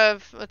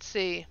 let's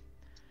see.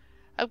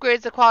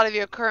 Upgrades the quality of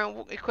your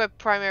current equipped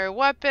primary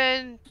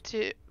weapon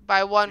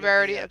by one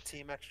rarity of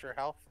team extra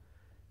health.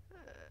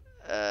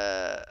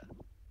 I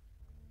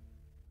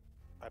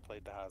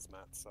played the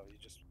hazmat, so you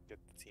just get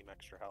the team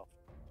extra health.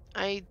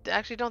 I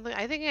actually don't think.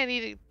 I think I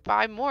need to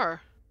buy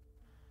more.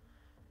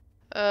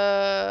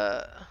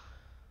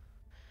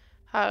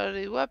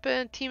 Howdy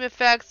weapon. Team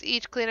effects.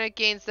 Each cleaner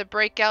gains the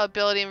breakout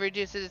ability and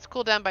reduces its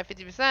cooldown by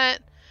 50%.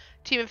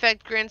 Team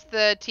effect grants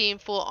the team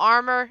full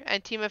armor,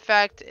 and team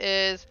effect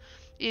is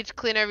each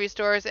cleaner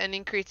restores and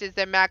increases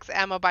their max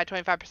ammo by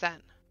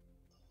 25%.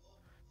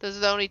 Those are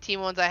the only team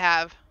ones I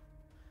have.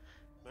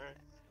 Alright.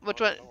 Which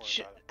one?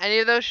 Any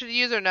of those should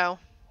use or no?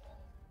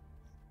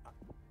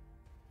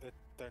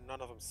 They're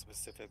none of them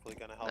specifically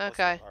going to help us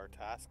with our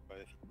task, but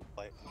if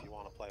you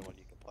want to play one,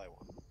 you can play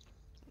one.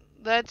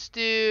 Let's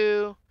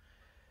do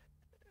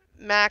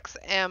max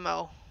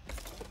ammo.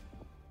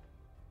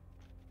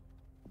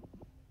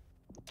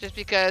 Just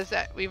because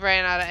we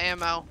ran out of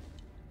ammo.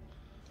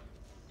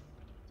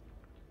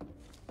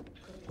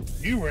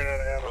 You ran out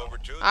of ammo.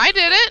 I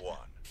didn't.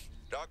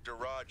 Dr.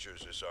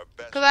 Rogers is our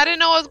best. Because I didn't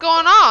know what was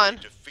going on.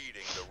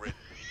 Defeating the written.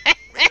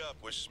 Meet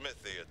up with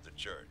Smithy at the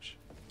church.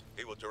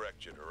 He will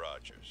direct you to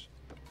Rogers.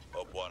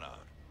 Hope one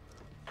out.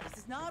 This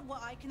is not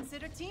what I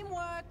consider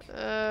teamwork.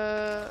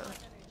 You're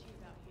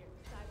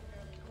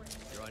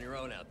on your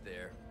own out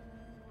there.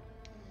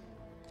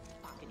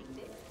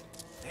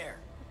 There.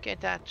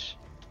 Can't touch.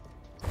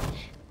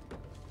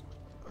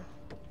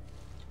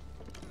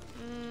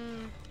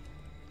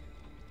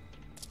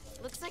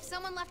 Looks like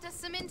someone left us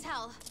some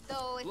intel.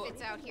 Though if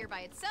it's out here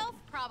by itself,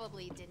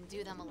 probably didn't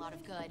do them a lot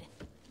of good.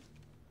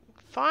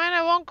 Fine,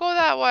 I won't go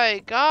that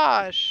way.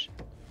 Gosh.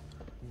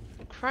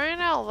 Crying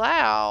out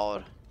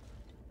loud.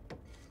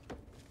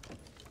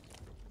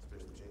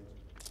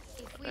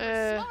 If we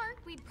were smart,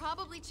 we'd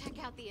probably check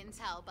out the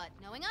intel, but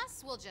knowing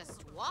us, we'll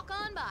just walk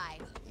on by.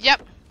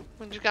 Yep.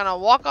 We're just gonna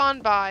walk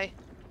on by.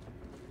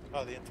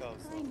 Oh, the intel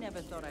is... I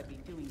never thought I'd be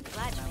doing this.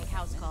 Glad to make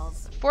house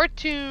calls.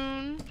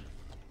 Fortune. Yeah,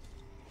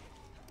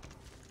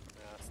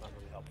 that's not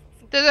really helpful.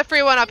 There's a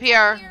free one up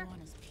here.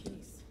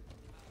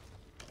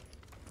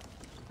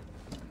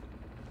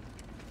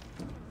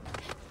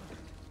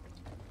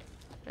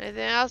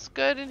 Anything else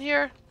good in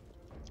here?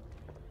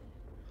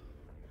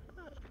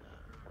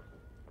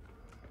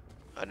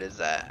 What is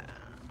that?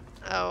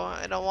 Oh,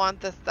 I don't want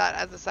that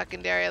as a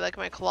secondary. I like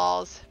my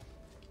claws.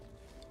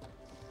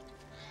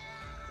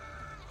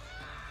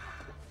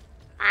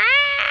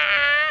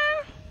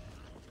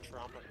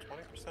 Trauma,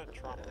 20%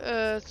 trauma.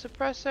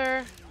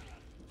 Suppressor.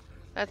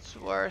 That's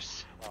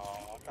worse.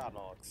 Oh, I got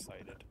all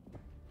excited.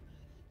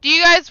 Do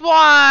you guys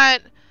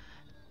want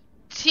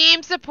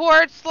team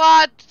support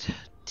slot,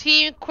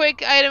 team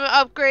quick item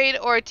upgrade,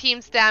 or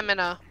team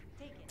stamina?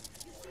 Team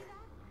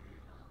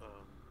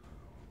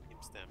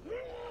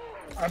stamina.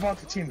 I bought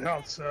the team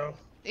health, so.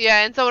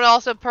 Yeah, and someone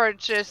also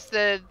purchased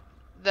the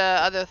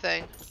other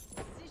thing.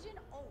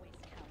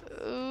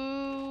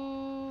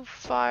 Ooh,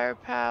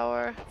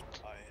 firepower.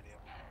 Buy any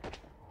of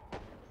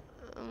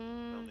them.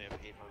 I only have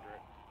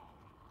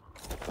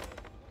 800.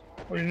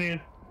 What do you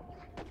need?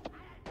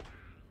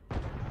 Do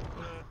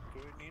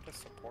we need a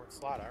support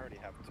slot? I already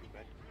have 2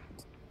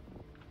 medkits.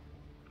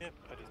 Yep,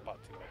 I just bought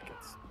 2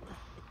 medkits.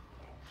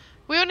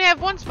 We only have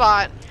 1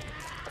 spot.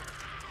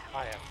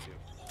 I have 2.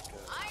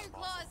 Iron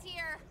Claws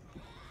here.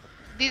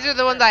 These are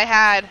the ones I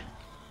had.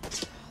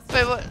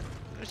 Wait, what?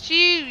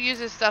 She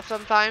uses stuff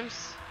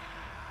sometimes.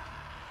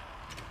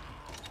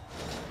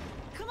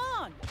 Come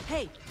on!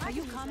 Hey, are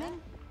you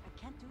coming? I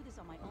can't do this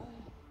on my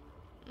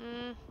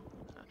own.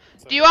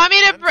 So Do you want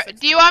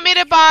me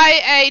to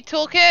buy a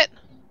toolkit?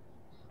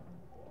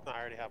 No, I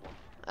already have one.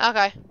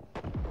 Okay. Is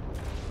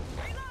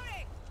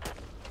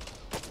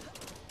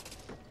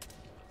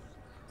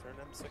there an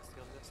M60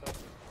 on this side?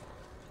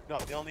 No,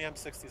 the only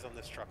M60 is on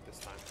this truck this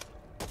time.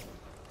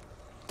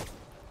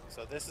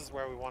 So this is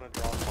where we want to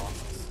draw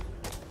boxes.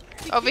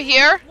 Over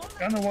here?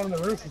 And the one on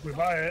the roof if we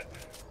buy it.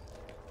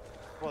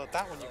 Well,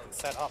 that one you can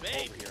set up over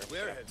here.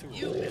 Where have have 2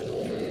 you of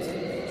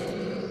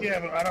them. Yeah,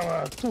 but I don't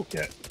have a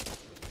toolkit.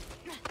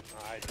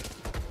 I do.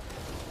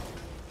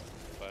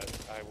 But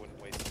I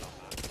wouldn't waste it on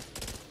that.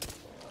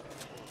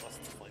 Unless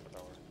it's a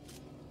flamethrower.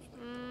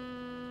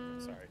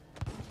 Sorry.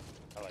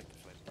 I like the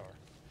flamethrower.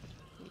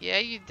 Yeah,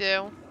 you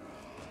do.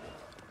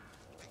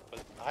 But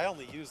I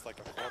only used like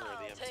a quarter of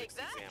the M60's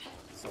ammo.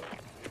 So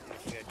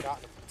if we had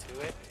gotten them to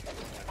it, no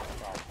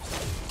problem.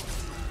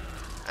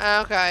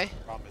 Okay.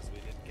 The problem is we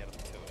didn't get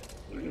them to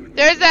it.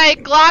 There's a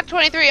Glock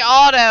 23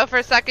 auto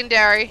for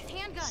secondary.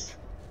 Handgun.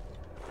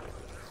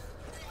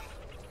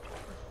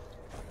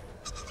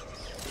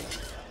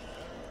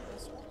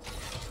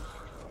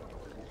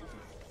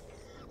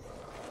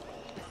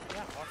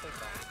 Yeah, I'll take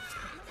that.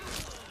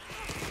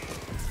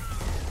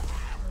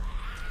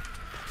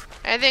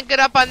 Anything good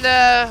up on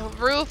the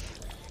roof?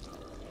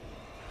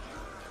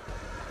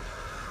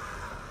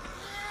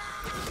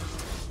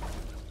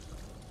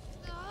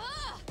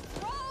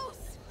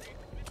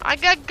 I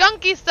got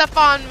gunky stuff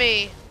on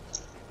me.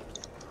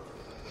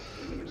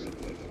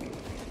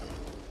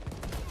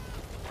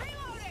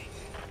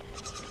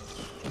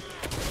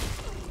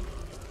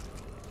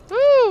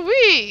 Woo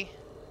wee.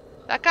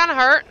 That kind of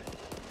hurt.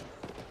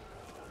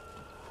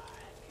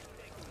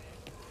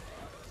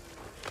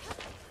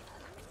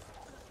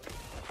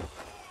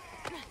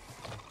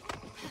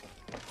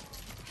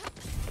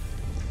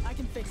 I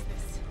can fix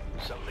this.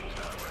 Something's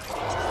not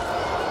right.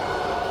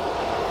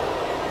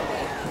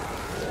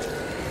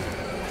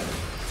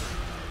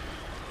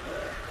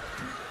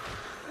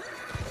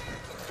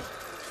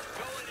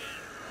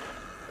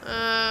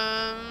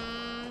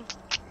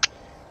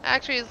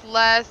 Actually, is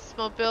less.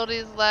 Mobility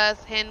is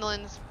less.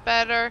 Handling is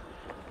better.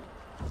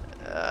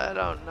 I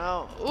don't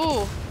know.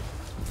 Ooh.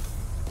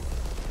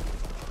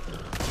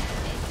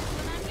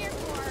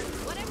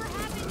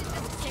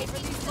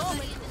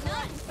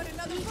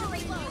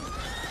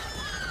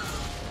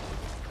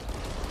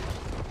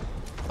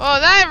 Oh,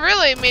 that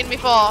really made me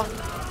fall.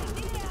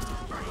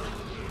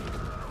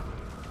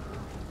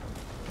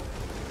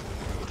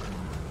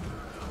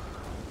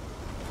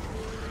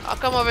 I'll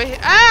come over here.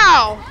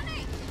 Ow!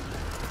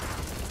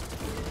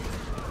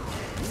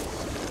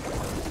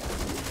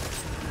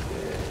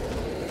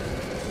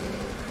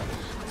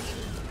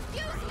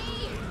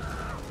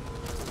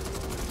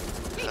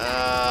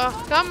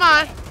 Come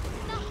on.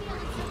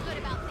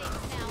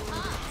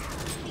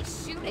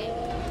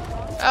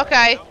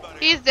 Okay,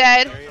 he's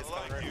dead.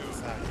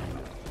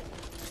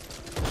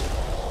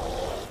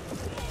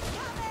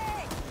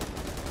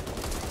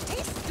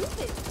 Hey,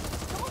 stupid!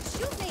 Don't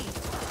shoot me!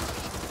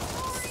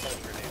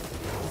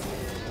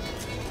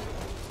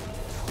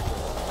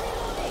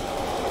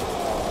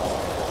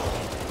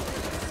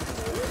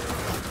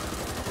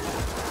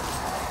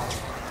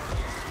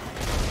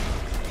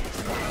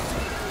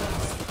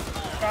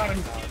 Got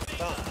him.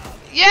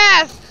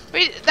 Yes,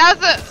 that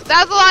was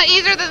a lot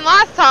easier than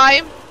last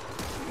time.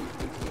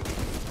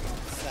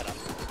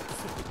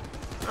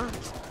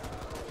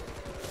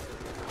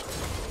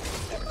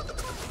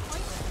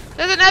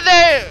 There's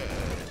another.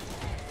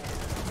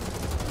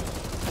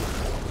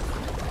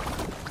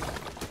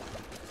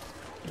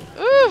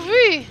 Ooh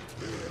wee.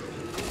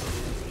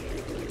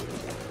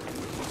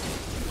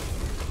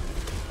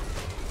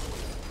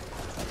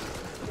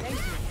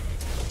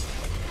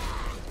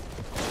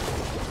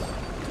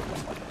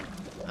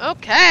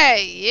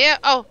 Okay, yeah.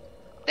 Oh,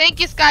 thank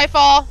you,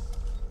 Skyfall.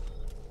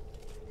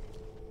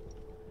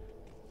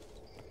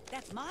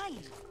 That's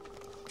mine.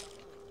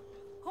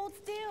 Hold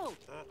still.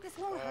 This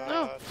won't hurt.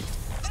 Oh.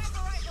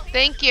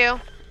 Thank you.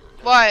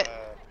 What?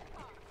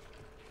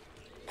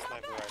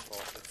 Sniper rifle,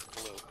 it's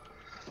blue.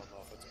 I don't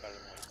know if it's better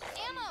than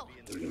what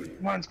it's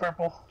got. Mine's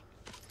purple.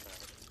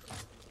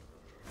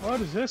 What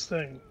is this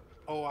thing?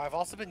 Oh, I've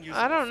also been using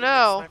I don't a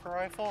know. sniper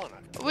rifle. And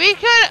We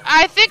could.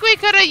 I think we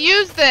could have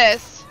used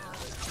this.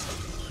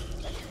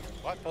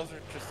 what? Those are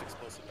just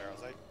explosive arrows.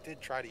 I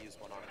did try to use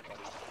one on it, buddy.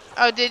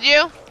 Oh, did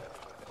you?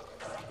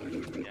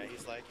 Yeah,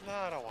 he's like, no,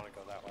 I don't want to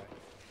go that way.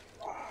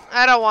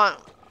 I don't want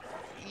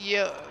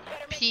you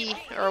P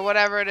or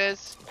whatever it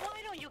is.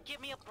 Why don't you give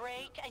me a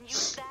break and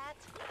use that?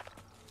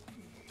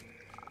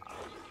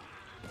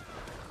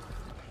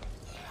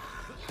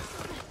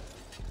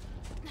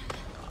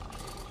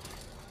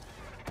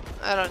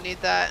 I don't need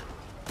that.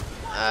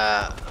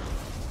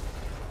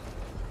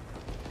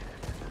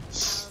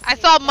 I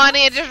saw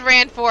money and just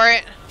ran for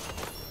it.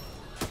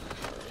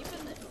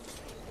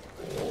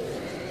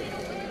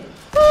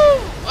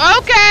 Whew,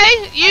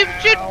 okay, you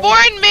should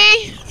warn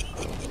me.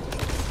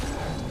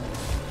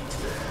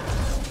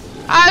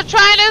 I was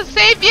trying to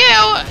save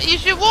you. You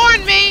should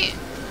warn me.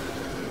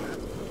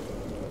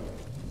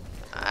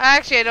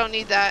 Actually, I don't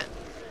need that.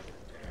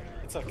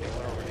 It's okay,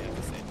 we're already at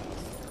the same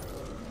house.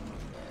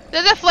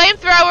 There's a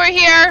flamethrower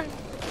here.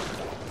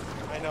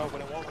 I know,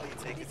 but it won't let you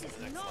take it to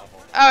the next level.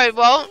 Oh, it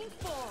won't?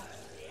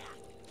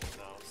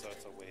 No, so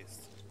it's a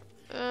waste.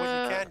 What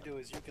you can do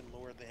is you can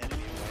lure the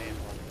enemy away and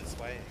run this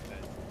way, and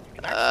then you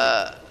can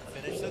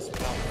actually finish this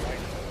without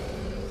fighting.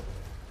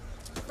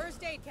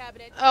 First aid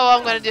cabinet. Oh,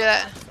 I'm gonna do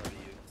that.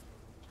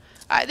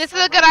 Alright, this is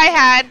a good I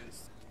had.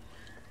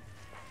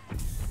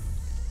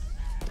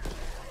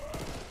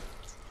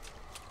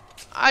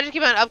 I just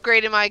keep on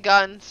upgrading my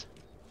guns.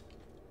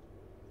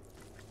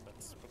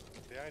 That's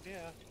the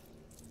idea.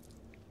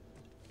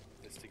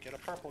 Is to get a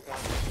purple gun.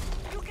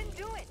 You can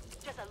do it.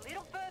 Just a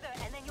little further,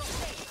 and then you'll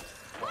see.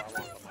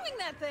 Swing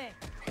that thing.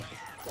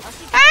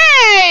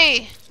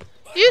 Hey!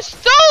 You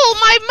stole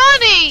my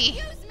money!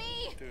 Use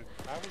me. Dude,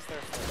 I was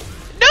there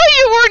first. No,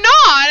 you were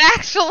not,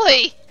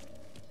 actually!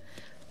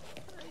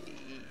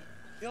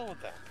 Deal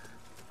with that.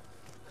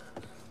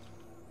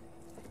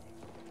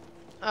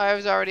 Oh, I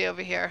was already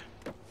over here.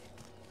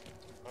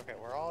 Okay,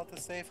 we're all at the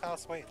safe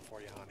house waiting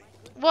for you, honey.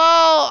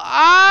 Well,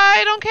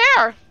 I don't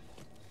care.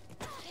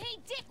 Hey,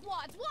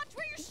 dickwads, watch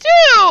where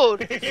you're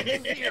Dude!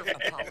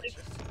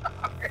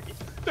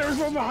 There's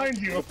one behind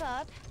you.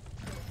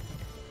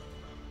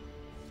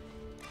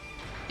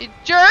 You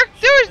jerk!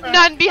 There was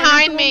none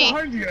behind me.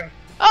 Behind you.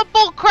 Oh,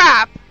 bull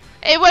crap!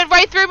 It went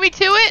right through me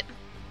to it.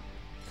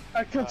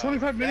 I killed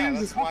 25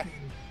 minions.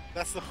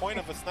 That's the point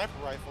of a sniper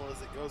rifle,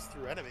 is it goes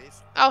through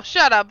enemies. Oh,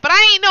 shut up! But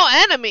I ain't no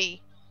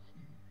enemy.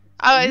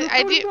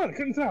 I do. I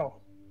couldn't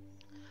tell.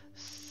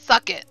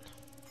 Suck it.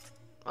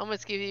 I'm gonna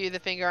give you the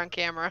finger on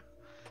camera.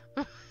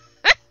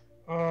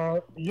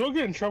 You'll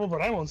get in trouble,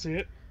 but I won't see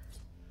it.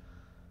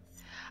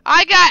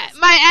 I got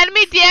my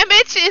enemy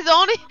damage is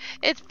only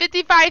it's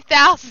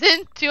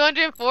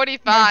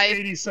 55,245.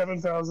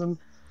 87,000.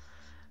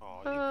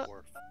 Oh, you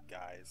poor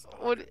guys.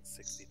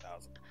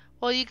 160,000.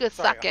 Well, you could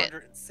suck it.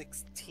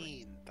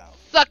 116,000.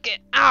 Suck it.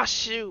 Ah,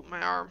 shoot,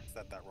 my arm.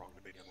 Said that wrong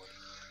to begin with.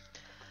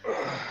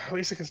 At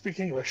least I can speak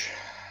English.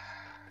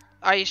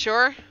 Are you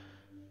sure?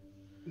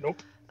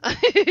 Nope.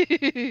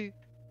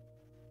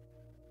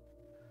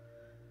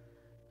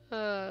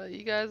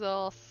 You guys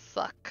all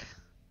suck.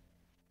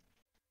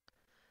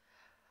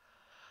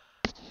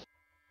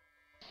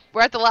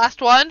 We're at the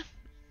last one?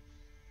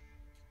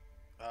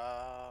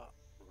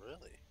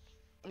 Really?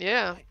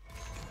 Yeah.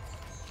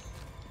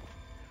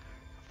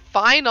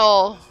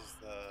 Final.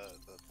 This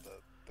is the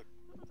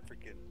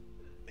freaking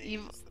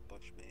maze, the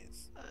butch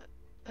maze.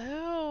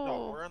 Oh.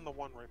 No, we're on the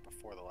one right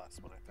before the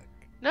last one, I think.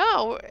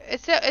 No,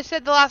 it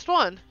said the last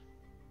one.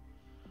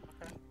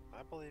 Okay,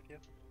 I believe you.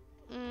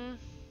 Mm.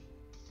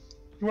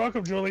 You're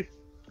welcome, Julie.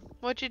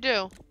 What'd you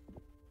do?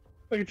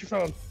 Look at your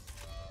phone.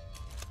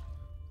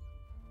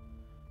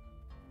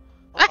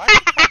 Oh, I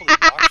should probably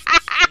watch the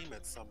stream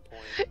at some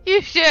point.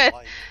 You should.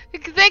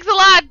 Thanks a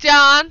lot,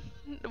 John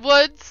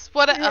Woods.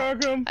 What? You're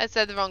welcome. I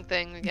said the wrong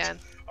thing again.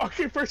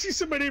 Okay, first you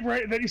said my name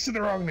right, and then you said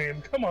the wrong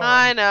name. Come on.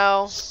 I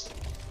know.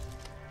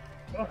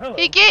 Oh, hello.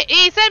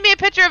 He sent me a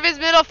picture of his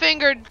middle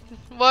finger,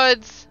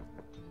 Woods.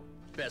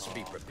 Best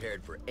be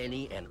prepared for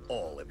any and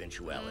all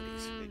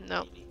eventualities.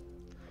 No.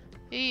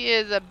 He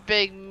is a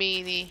big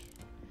meanie.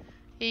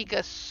 He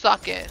could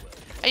suck it.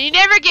 And you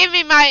never gave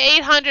me my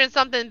 800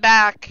 something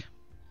back.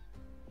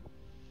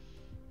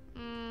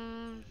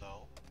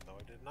 No,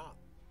 I did not.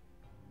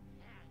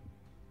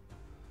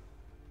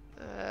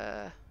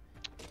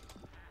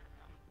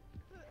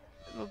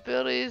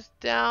 Mobility's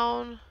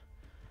down.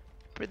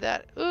 For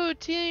that. Ooh,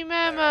 team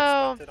ammo.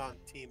 I spent it on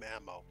team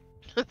ammo.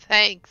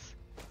 Thanks.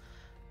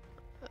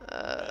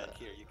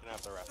 Here, you can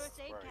have the rest.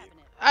 Where are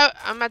you?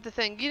 I'm at the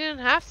thing. You didn't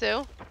have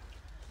to.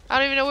 I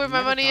don't even know where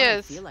my money I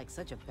is. feel like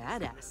such a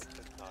badass.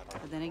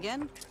 But then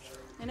again,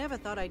 I never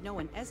thought I'd know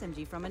an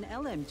SMG from an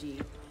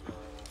LMG.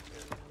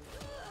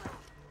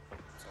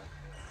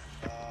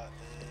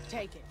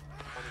 Take it.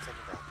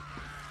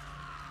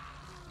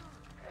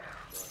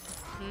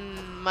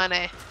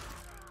 Money.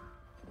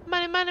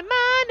 Money, money,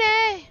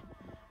 money.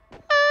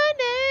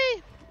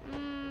 Money.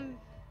 And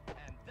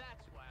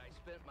that's why I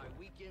spent my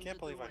weekend can't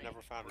believe I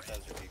never found a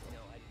desert eagle.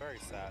 Very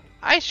sad.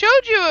 I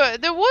showed you.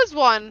 There was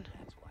one.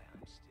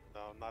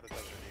 No, not a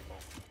desert eagle.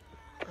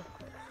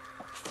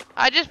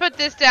 I just put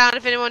this down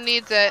if anyone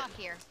needs it.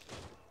 Here.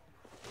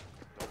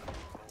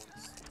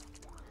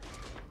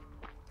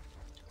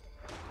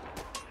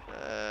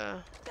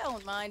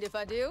 Don't mind if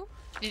I do.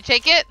 Did you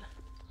take it?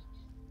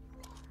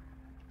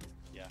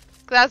 Yeah.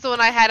 That's the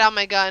one I had on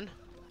my gun.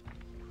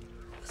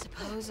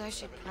 Suppose I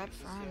should prep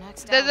for our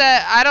next Does outing.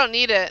 it? I don't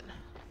need it.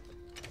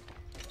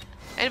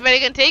 Anybody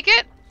can take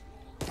it?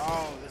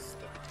 Oh, this is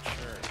the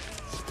church.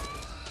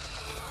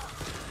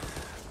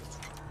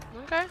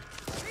 Okay.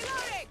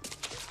 Reloading!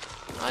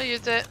 I'll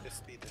use it.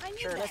 This be the I knew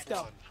church that. Let's go.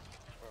 one,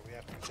 where we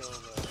have to kill the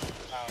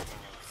power.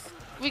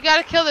 We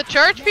gotta kill the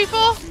church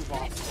people? Two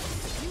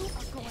bosses. You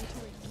are going to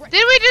regret.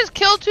 Did we just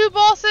kill 2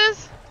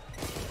 bosses?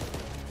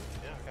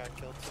 Yeah, I gotta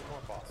kill 2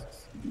 more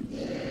bosses.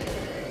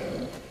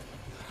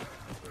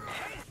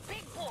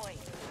 Big boy,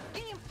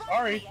 be in front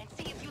Sorry. of me and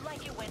see if you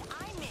like it when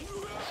I miss.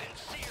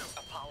 Sincere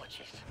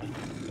apologies.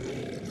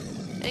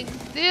 And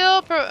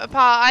still,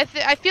 I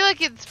feel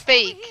like it's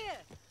fake. Here.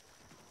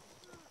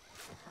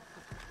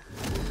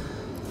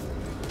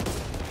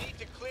 Need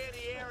to clear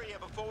the area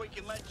before we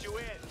can let you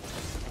in.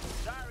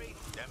 Sorry,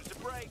 them's the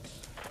brakes.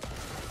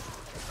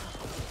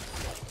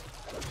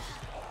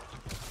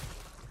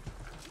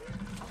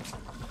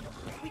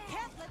 We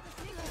can't let the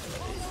signal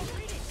follow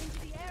reading into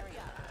the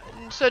area.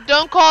 So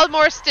don't call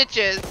more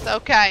stitches.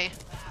 Okay.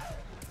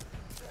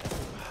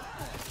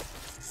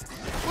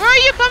 Where are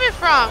you coming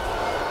from?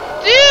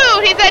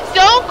 Dude, he said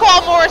don't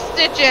call more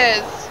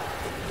stitches.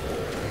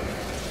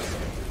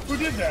 Who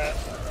did that?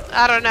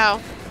 I don't know.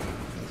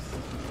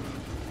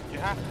 You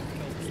have to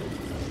kill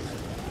the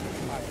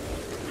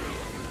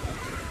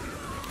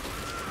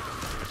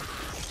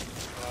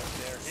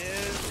there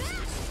is.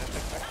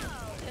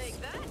 Take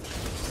that.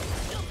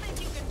 Still think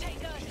you can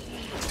take us?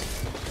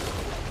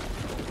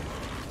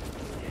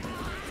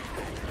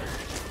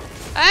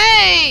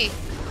 Hey!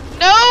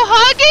 No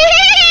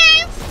huggies!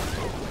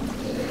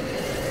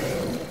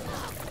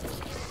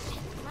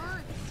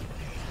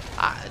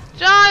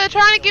 John, they're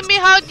trying to give me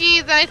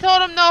huggies, and I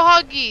told them no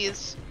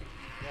huggies.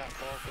 Yeah,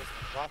 well, there's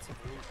lots of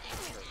loot in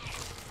the church.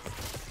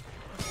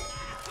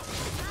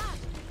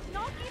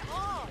 Knock it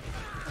off.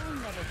 I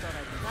never thought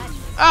I'd catch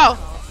you. Oh,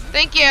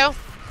 thank you.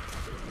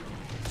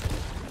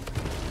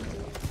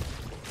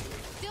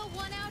 Still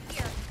one out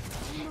here.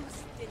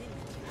 Almost didn't.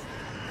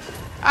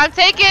 I'm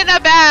taking a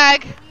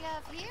bag. What do we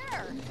have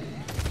here?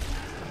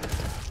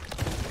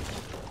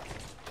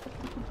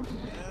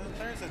 And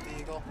there's a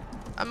deagle.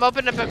 I'm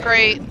opening up a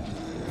crate.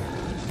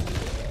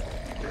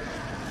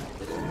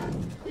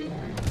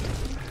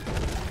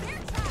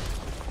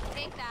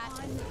 Take that.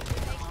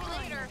 Thank you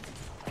later.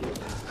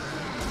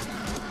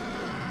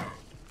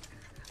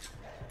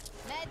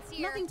 Meds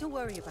here. Nothing to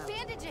worry about.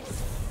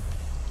 Bandages.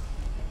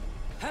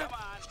 Come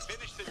on,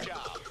 finish the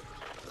job.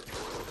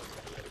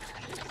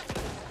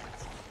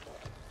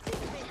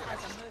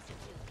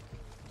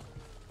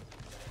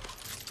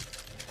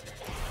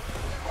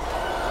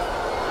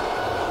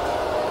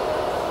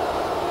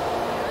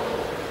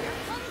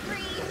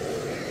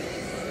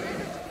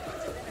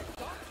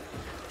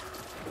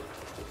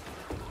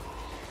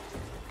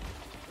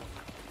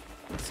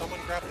 Someone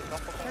grab the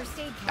duffel bag. First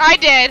aid kit. I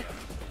did.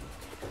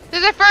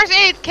 There's a first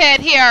aid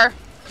kit here.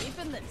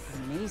 Even this.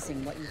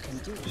 Amazing what you can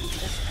do with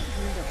just a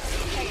window.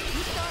 Hey,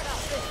 you start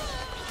out this.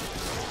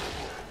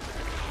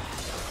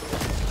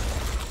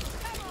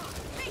 Come on,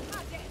 take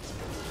my damage.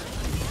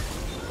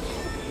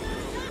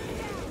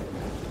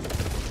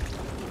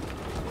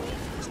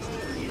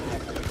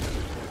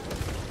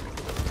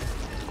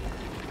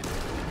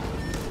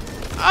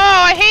 Oh,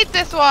 I hate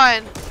this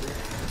one.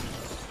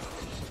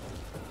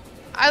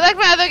 I like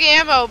my other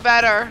ammo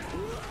better.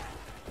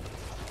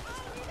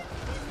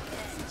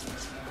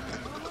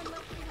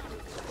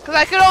 Because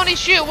I could only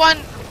shoot one.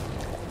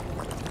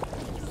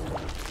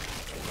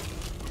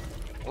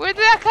 Where did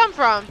that come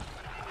from?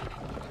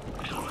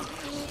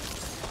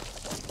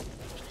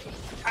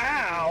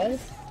 Ow!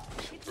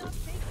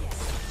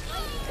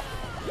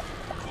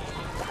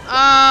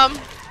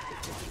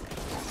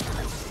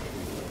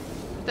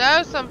 That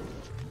was some.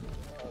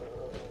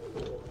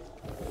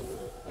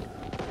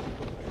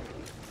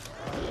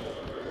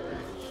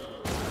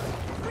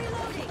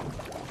 Reloading.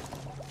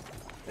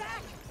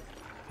 Back.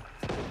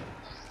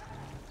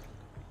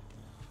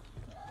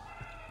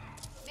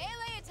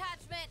 Melee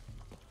attachment.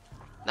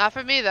 Not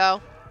for me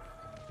though.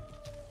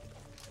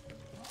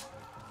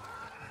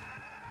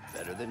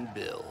 Better than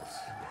Bill's.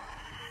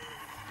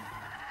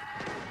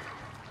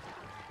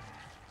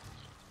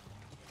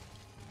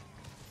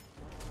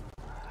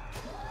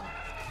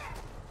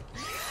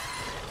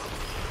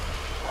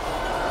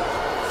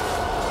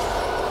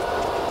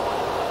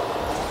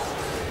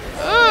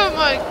 Oh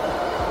my.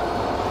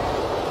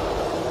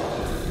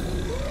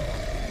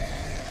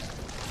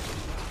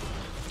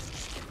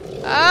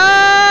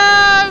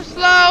 I'm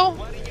slow.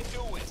 What are you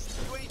doing?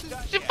 You ain't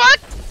done She yet. fuck.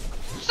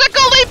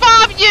 Sickly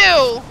bomb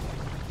you.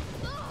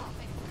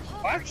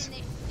 What?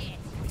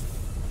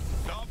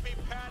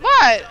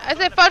 I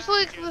said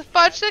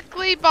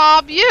fudgically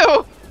Bob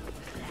you.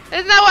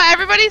 Isn't that what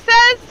everybody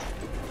says?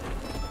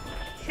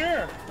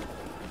 Sure.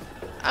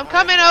 I'm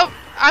coming over.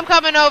 I'm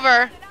coming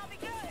over.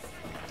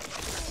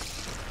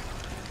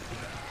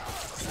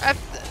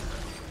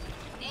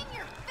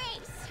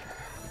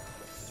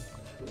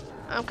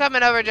 I'm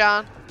coming over,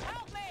 John.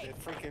 It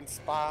freaking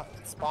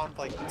spawned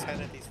like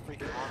 10 of these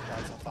freaking arm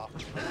guys on top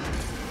of me.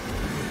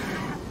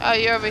 Oh,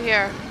 you're over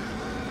here.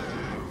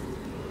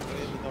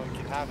 Even though we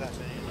can have that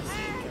many in the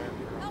same character.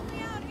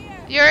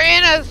 You're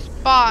in a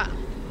spot.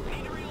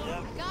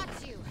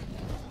 Got you.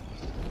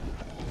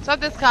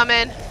 Something's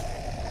coming.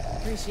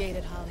 Appreciate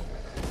it, Holly.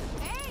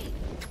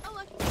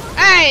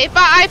 Hey, if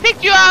I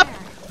picked you up,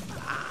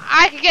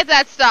 I could get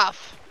that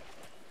stuff.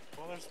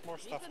 Well, there's more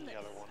stuff in the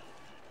other one.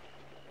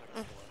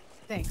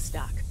 Thanks,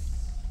 Doc.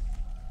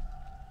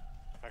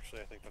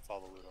 Actually, I think that's all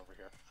the loot over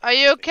here. Are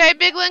you okay,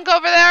 Big Link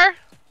over there?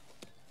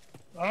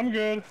 I'm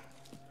good.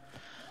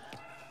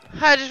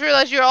 I just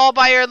realized you're all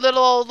by your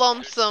little old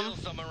lonesome.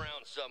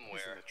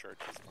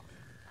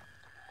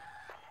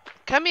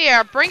 Come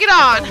here, bring it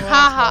on,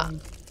 haha.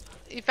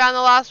 You found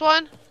the last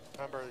one?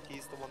 Remember,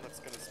 he's the one that's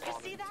gonna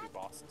spawn in 2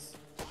 bosses.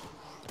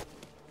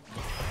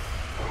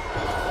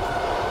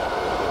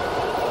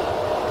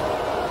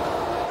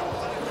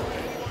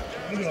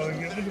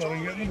 Get the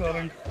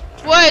building.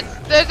 What?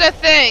 There's a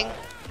thing.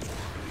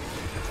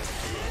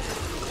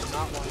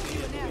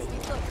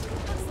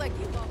 Looks like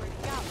you've already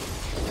got one.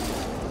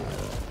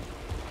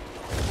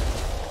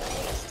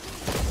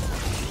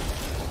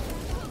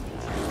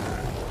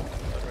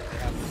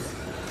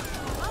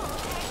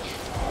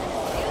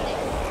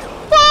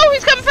 Whoa,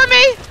 he's coming for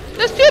me!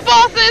 There's 2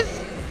 bosses!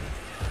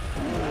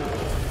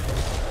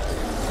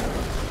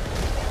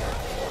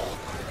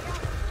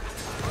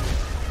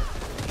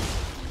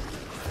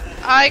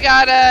 I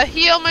gotta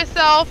heal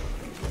myself.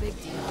 Big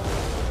deal.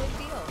 Big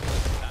deal.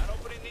 Not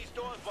opening these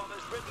doors while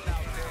there's written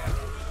out there.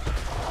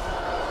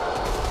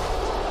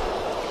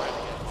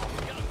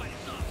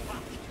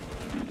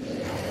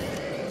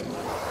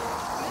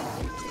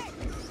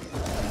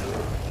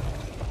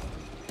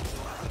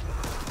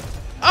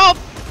 Oh,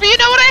 you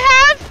know what I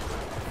have?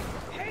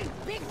 Hey,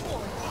 big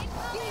boy,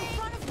 get in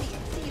front of me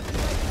and see if you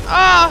like.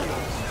 Oh.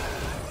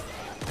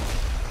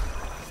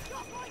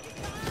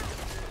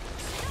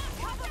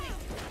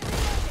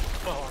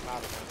 Oh, I'm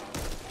out of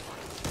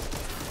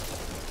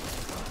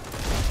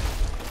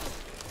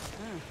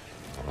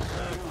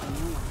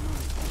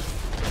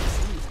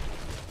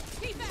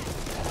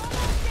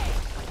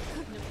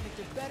Couldn't have picked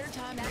a better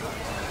time to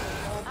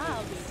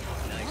I'll be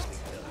taking it.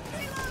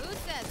 Who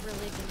says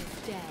religion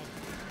is dead?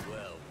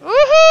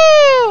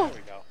 Woohoo! There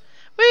we go.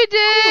 We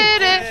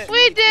did it!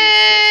 We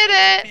did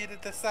it!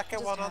 Defeated the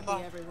second one on the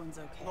Everyone's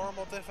okay.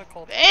 normal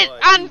difficulty.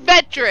 On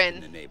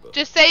veteran.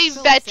 Just say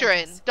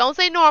veteran. Don't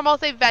say normal,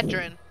 say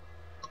veteran.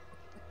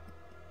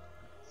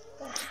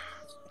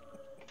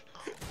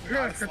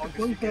 Yeah, I got the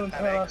blink for the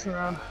last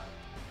round.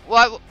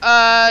 What,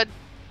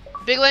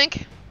 Big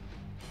Link?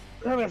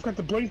 Yeah, I've got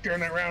the blink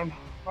during that round.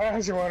 My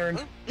eyes are watering.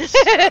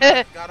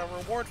 Got a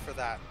reward for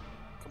that.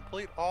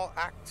 Complete all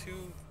Act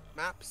 2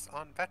 maps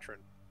on veteran.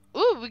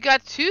 Ooh, we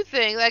got 2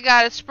 things. I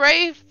got a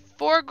spray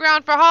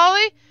foreground for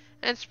Holly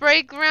and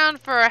spray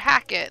ground for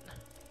Hackett.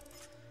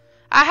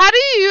 How do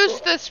you use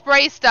the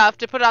spray stuff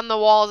to put on the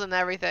walls and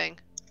everything?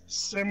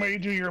 Same way you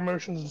do your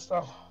emotions and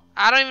stuff.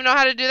 I don't even know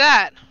how to do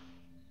that.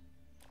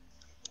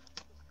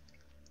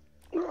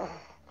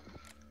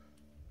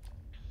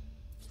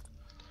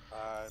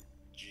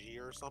 G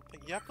or something.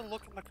 You have to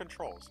look in the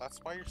controls.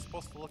 That's why you're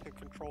supposed to look at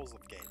controls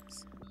of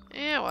games.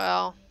 Yeah,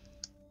 well,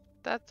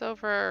 that's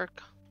overrated.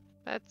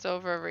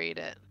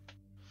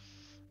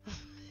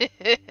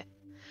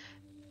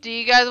 Do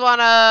you guys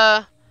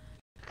wanna,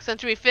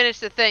 since we finished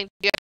the thing,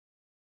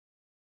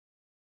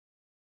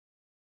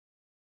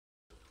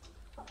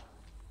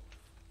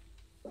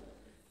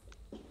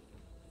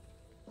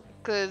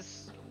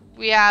 because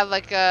we have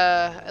like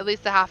at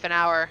least a half an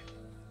hour,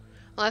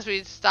 unless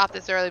we stop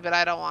this early, but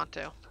I don't want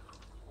to.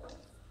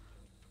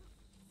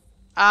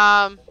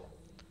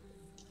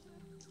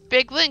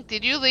 Big Link,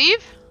 did you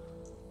leave?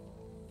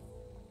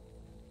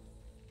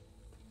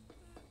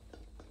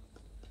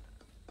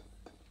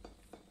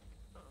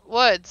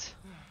 Woods.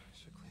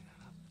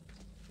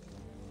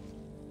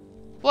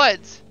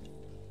 Woods.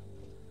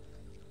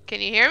 Can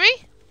you hear me?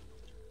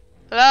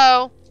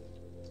 Hello?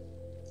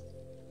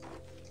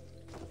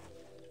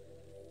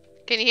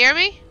 Can you hear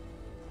me?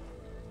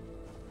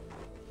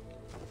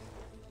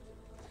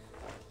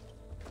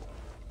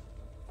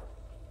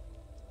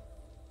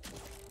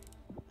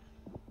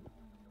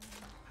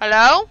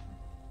 Hello?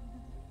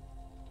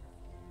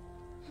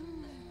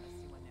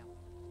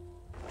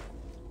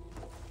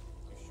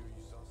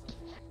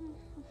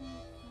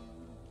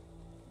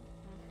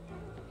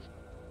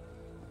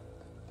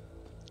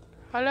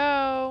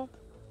 Hello?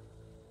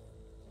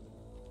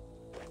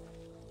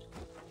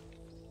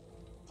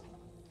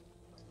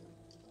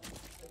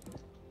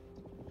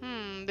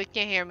 They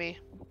can't hear me.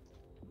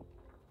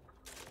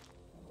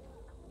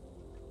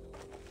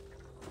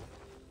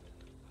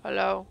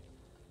 Hello?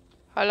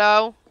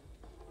 Hello?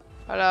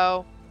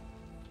 Hello?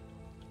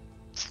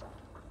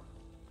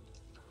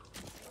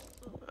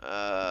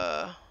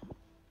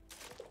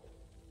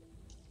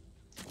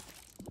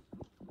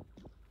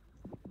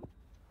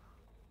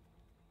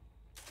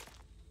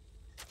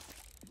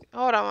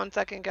 Hold on 1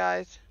 second,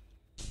 guys.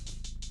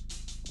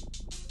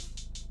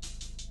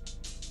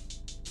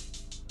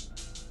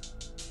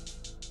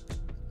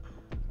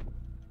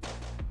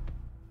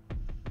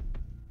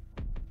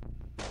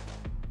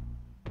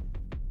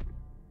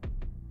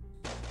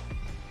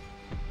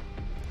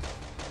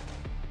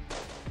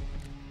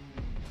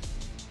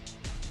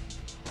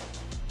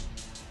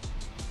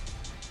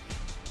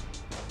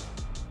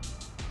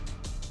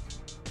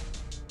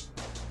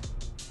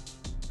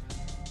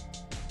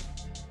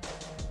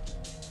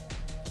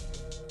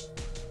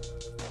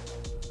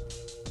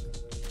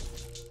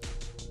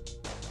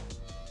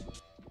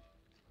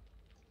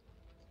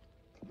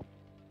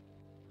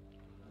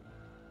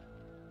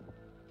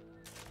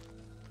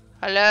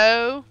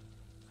 Hello?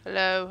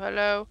 Hello,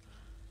 hello?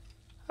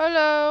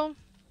 Hello?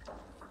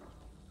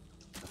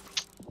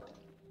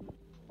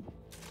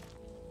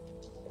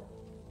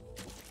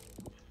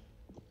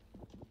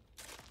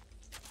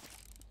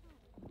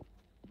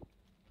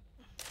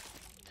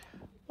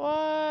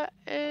 What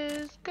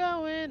is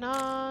going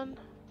on?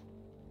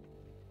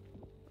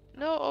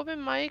 No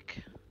open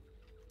mic.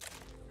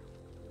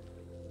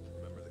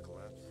 Remember the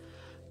collapse?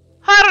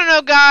 I don't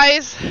know,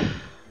 guys.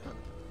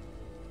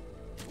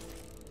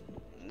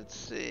 Let's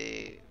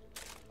see.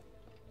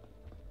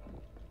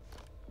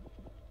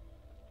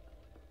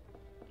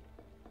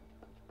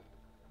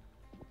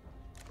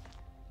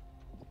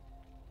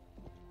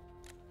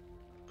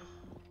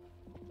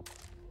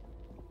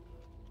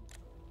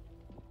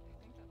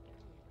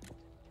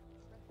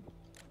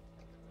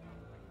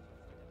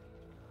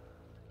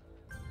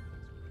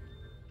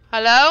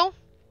 Hello?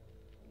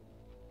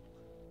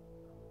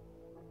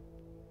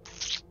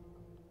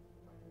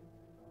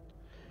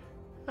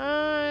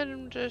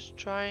 I'm just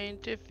trying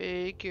to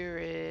figure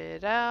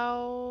it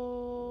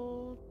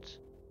out.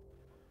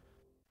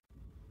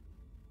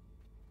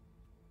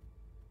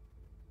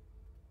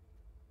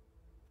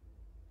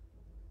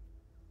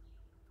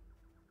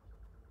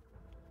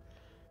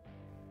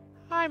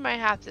 I might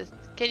have to.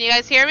 Can you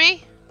guys hear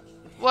me?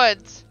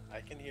 Woods. I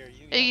can hear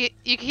you.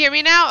 You can hear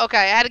me now? Okay,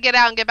 I had to get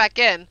out and get back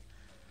in.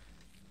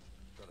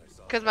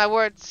 Because my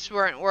words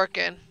weren't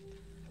working.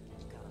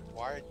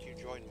 Why did you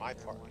join my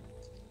party?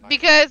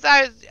 Because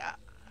I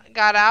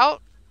got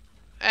out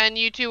and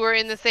you two were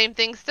in the same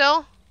thing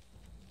still?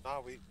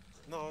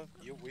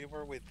 We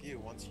were with you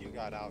once you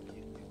got out.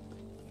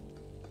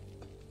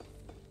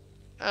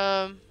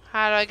 How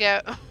do I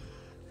get...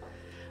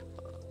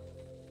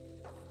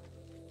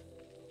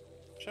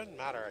 Shouldn't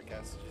matter, I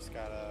guess. We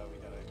gotta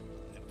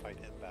invite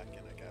him back in,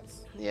 I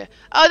guess. Yeah.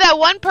 Oh, that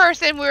one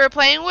person we were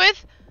playing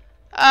with,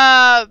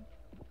 a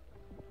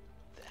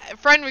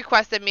friend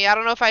requested me. I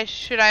don't know if I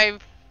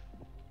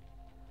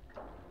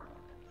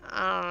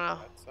don't know.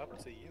 That's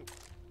up to you.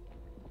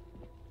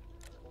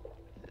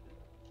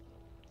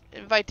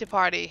 Invite to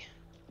party.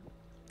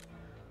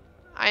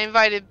 I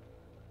invited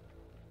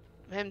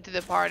him to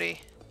the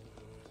party.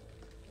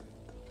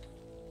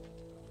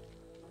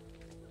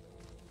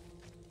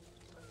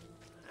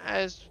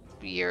 That was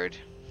weird.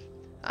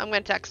 I'm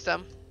gonna text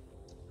him.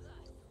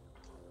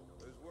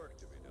 There's work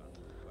to be done.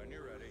 When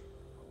you're ready.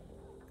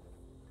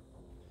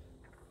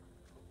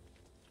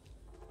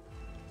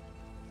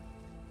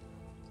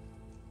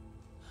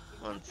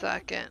 1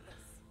 second.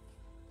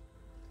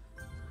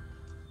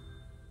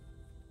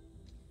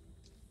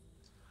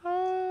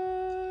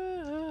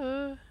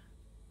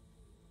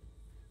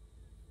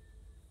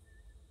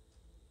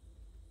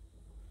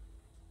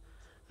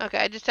 Okay,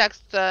 I just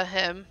texted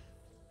him.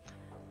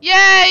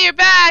 Yay, you're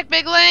back,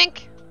 Big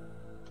Link!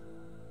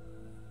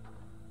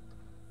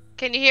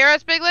 Can you hear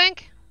us, Big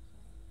Link?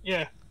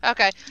 Yeah.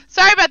 Okay.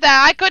 Sorry about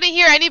that. I couldn't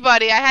hear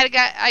anybody. I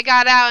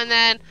got out and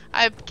then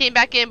I came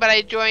back in, but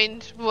I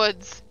joined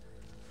Woods.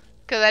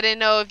 Because I didn't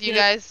know if you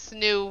guys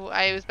knew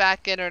I was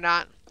back in or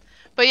not.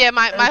 But yeah,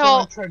 my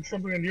whole... I tried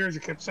jumping into yours,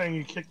 it kept saying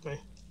you kicked me.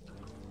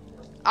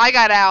 I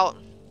got out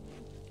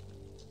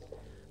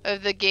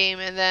of the game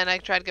and then I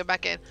tried to go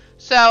back in.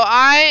 So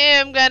I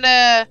am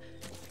gonna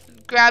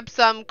grab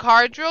some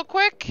cards real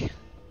quick.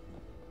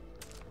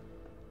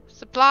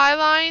 Supply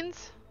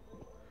lines.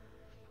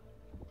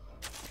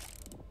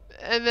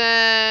 And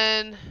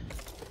then...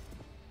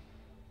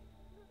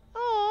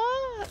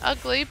 Aww,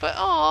 ugly, but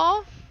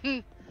aww.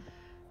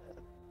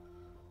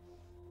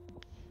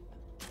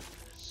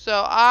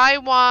 So I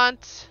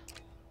want...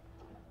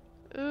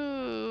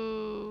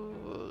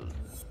 Ooh,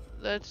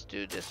 let's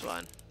do this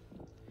one.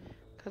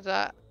 Cause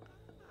oh,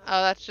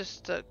 that's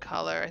just a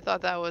color. I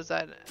thought that was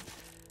an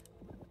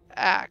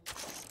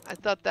axe. I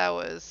thought that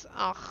was,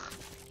 ugh.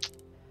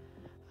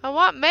 I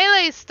want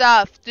melee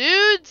stuff,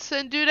 dudes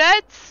and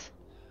dudettes.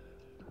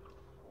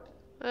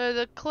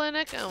 The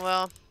clinic, oh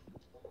well.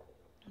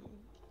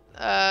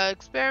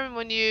 Experiment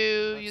when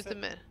you use the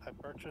I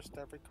purchased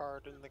every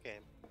card in the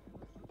game.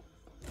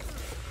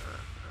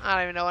 I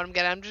don't even know what I'm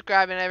getting. I'm just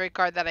grabbing every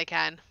card that I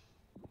can.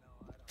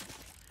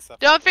 Except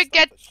Don't for the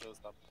forget. stuff that shows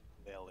up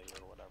daily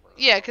or whatever.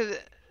 Yeah, because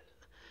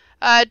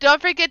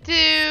don't forget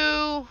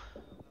to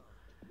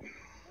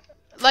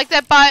like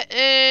that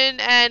button,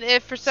 and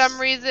if for some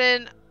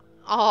reason,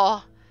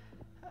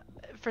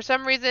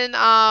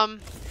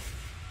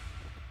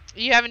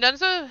 you haven't done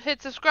so,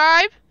 hit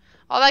subscribe,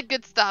 all that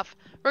good stuff.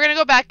 We're gonna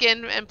go back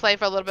in and play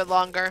for a little bit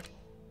longer,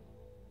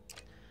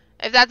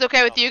 if that's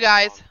okay with you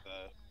guys.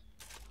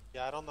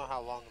 Yeah, I don't know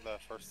how long the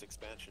first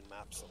expansion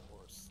maps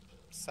or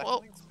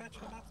second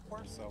expansion maps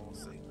were, so we'll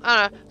see.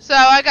 I don't know. So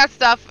I got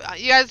stuff.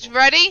 You guys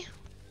ready?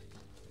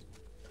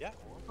 Yeah.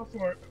 Go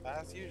for it.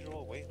 As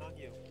usual, waiting on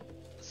you.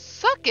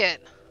 Suck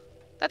it.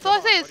 That's all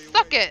I say is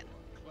suck it.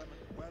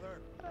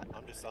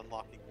 I'm just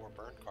unlocking more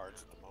burn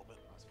cards at the moment.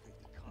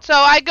 So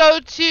I go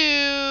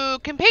to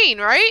campaign,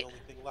 right? The only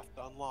thing left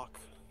to unlock.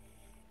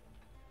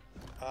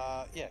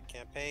 Yeah,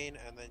 campaign,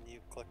 and then you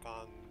click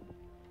on,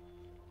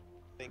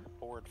 I think,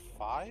 board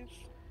 5?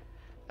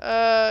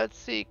 Let's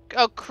see.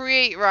 Oh,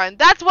 create run.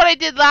 That's what I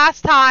did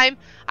last time.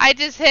 I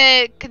just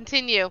hit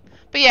continue.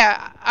 But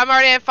yeah, I'm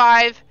already at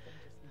 5.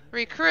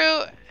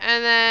 Recruit,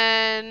 and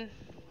then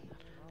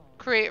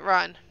create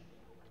run.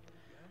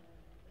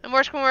 And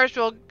worst come worst,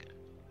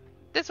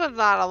 this one's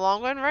not a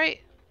long one,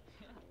 right?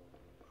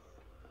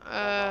 I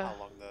don't know how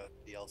long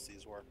the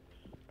DLCs were.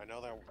 I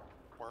know they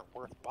weren't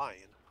worth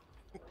buying.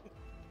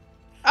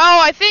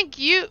 Oh, I think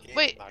you.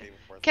 Wait.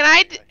 Can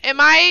I? Am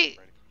I?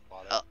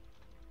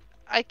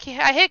 I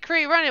can't. I hit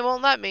create run. It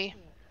won't let me.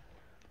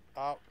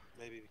 Oh,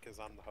 maybe because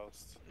I'm the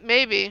host.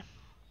 Maybe.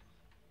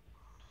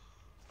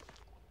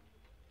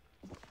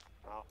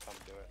 I'll come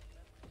do it.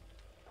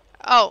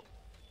 Oh,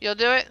 you'll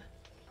do it?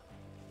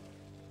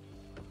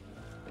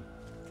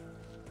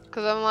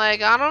 Because I'm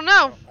like, I don't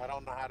know. I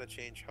don't know how to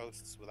change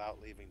hosts without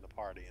leaving the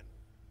party. And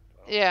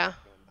yeah.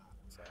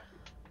 So,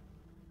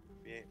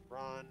 create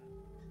run.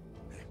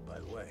 Hey, by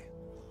the way,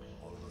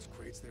 all of those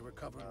crates they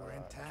recovered were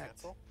intact.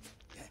 Cancel?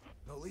 Yeah,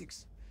 no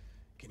leaks.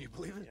 Can you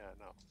believe it? Yeah,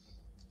 no.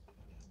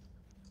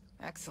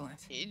 Excellent.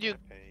 You do.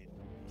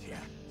 Yeah,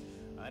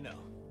 I know.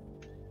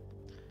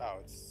 Oh,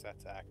 it's set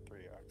to Act 3,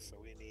 so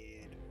we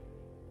need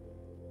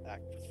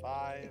Act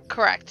 5.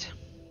 Correct.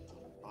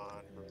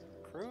 On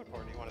recruit,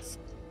 or do you want to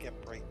skip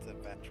right to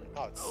veteran?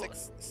 Oh, it's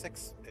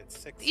 6. It's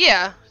 6.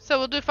 Yeah, so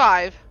we'll do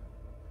 5.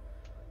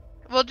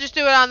 We'll just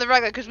do it on the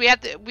regular because we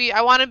have to.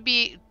 I want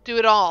to do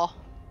it all.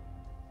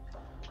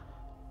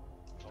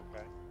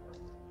 Okay.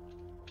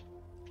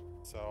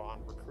 So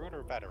on recruit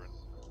or veteran?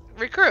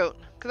 Recruit,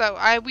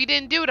 because we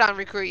didn't do it on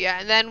recruit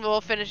yet, and then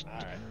we'll finish. All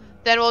right.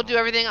 Then we'll do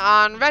everything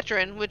on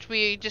veteran, which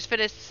we just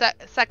finished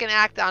second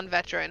act on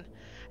veteran.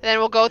 And then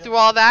we'll go through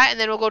all that, and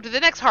then we'll go to the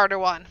next harder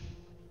one.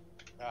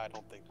 I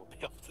don't think we'll be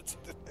able to do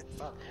the next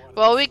harder one.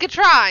 Well, we could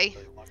try.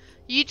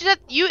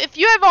 If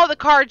you have all the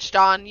cards,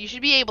 Don, you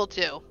should be able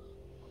to.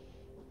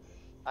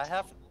 I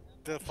have.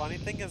 The funny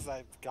thing is,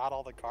 I've got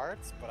all the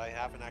cards, but I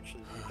haven't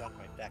actually redone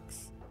my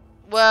decks.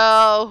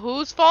 Well,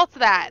 whose fault's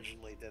that? I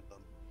originally did them.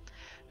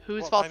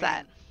 Whose fault's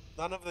that?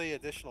 None of the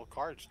additional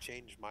cards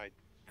change my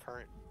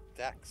current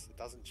decks. It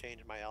doesn't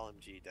change my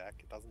LMG deck.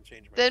 It doesn't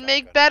change my. Then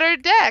make better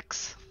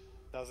decks.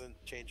 It doesn't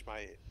change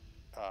my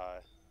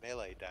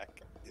melee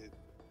deck.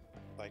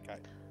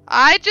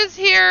 I just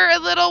hear a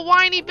little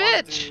whiny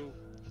bitch.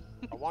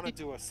 I want to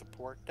do a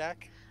support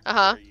deck.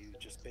 Uh-huh. Where you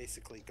just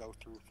basically go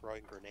through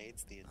throwing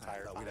grenades the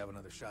entire time. We'd have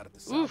another shot at the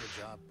salvage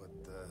job, but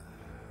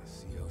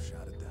CO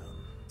shot it down.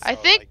 So, I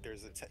think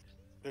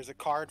there's a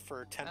card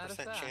for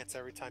 10% chance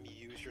every time you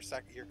use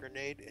your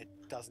grenade. It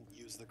doesn't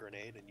use the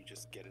grenade, and you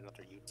just get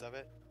another use of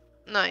it.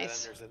 Nice. And then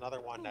there's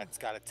another one that's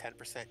got a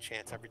 10%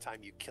 chance every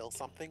time you kill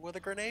something with a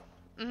grenade.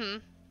 Mm-hmm.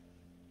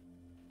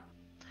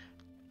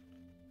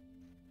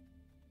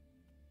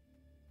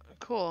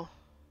 Cool.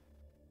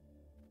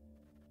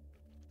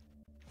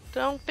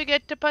 Don't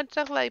forget to punch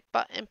the like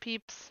button,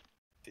 peeps.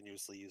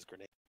 Continuously use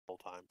grenade the whole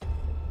time.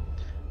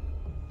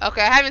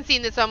 Okay, I haven't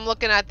seen this, so I'm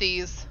looking at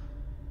these.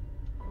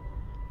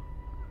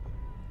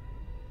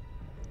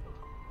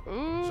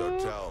 Ooh. So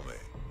tell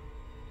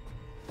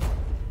me,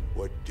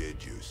 what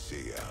did you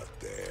see out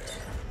there?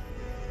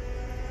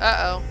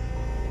 Uh-oh.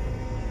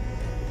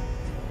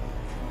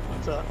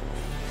 What's up?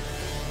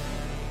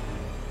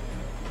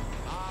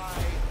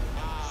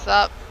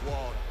 Sup?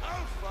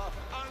 Alpha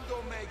and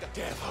Omega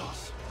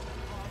devils.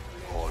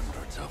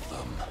 Hundreds of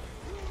them.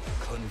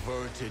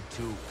 Converted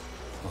to...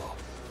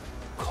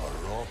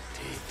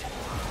 corrupted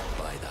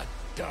by the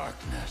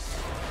darkness.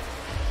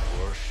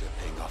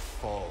 Worshipping a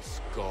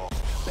false god.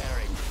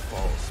 Bearing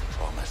false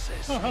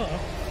promises. Oh, hello.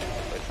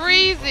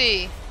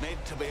 Crazy.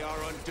 Meant to be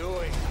our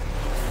undoing.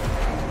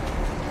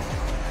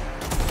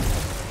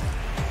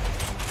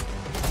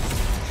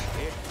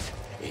 It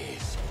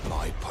is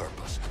my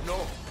purpose.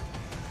 No.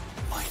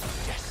 My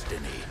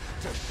destiny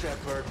to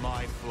shepherd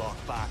my flock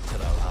back to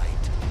the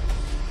light.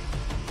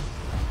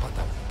 But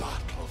the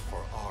battle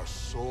for our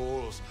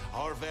souls,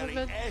 our very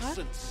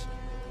essence,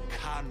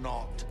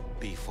 cannot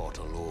be fought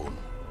alone.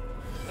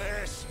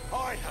 This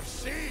I have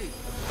seen.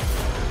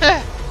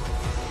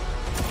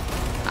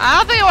 I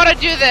don't think I want to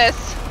do this.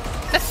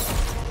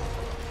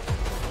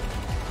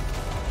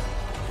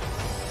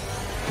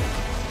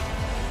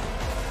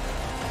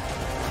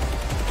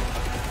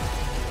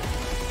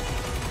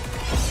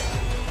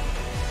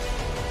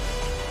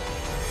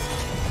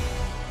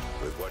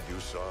 With what you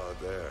saw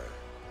there,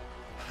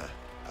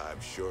 I'm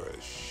sure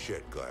as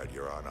shit glad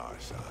you're on our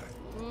side.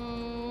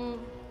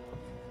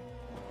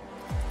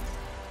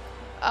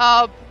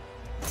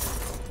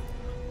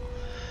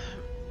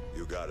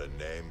 You got a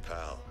name,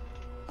 pal?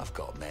 I've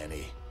got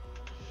many,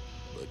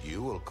 but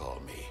you will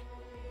call me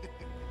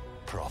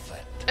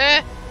Prophet.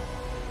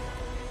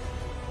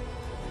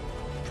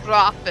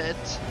 Prophet.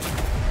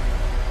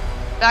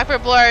 Back for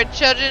Blurred.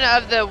 Children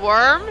of the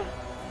Worm?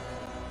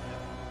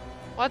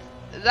 What?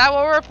 Is that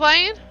what we're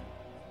playing?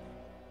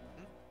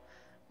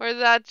 Or is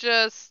that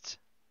just...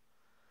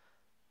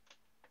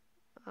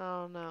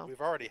 Oh no.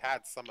 We've already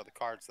had some of the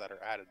cards that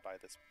are added by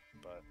this,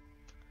 but...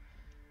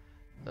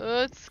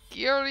 Oh, it's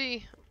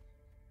scary.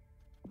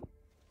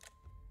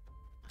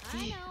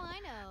 I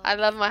know. I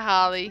love my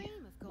Holly.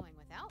 Dream of going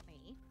without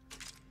me.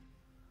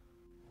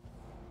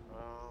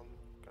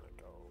 Gonna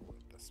go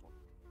with this one.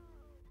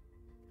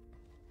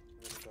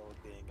 I'm gonna go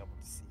with being able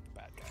to see the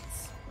bad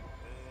guys.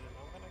 And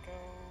I'm gonna go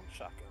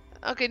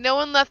shotgun. Okay, no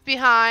one left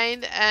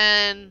behind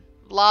and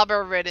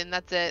lobber ridden,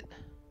 that's it.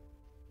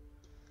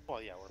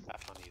 Well, yeah, we're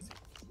back on easy.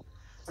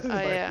 I think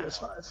yeah.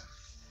 PS5.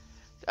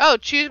 Oh,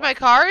 choose my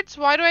cards?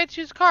 Why do I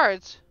choose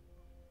cards?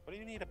 What do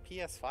you need a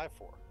PS5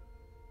 for?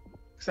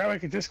 Because that way I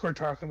can Discord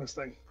talk on this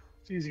thing.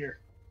 It's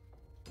easier.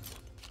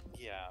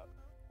 Yeah.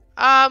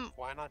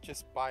 Why not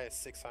just buy a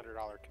 $600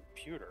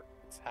 computer?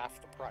 It's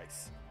half the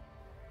price.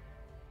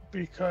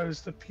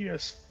 Because the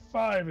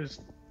PS5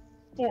 is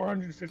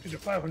 $450 to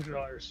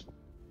 $500.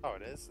 Oh,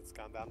 it is? It's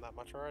gone down that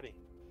much already?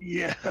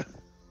 Yeah.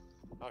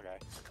 Okay.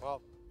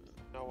 Well,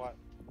 you know what?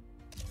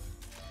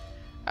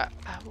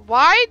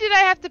 Why did I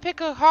have to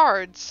pick a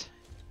cards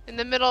in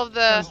the middle of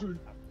the...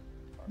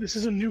 This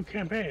is a new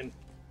campaign.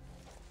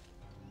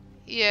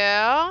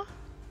 Yeah.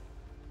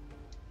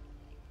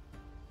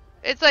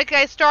 It's like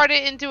I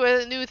started into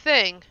a new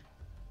thing.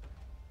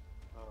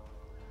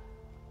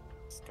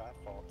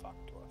 Skyfall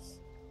talked to us.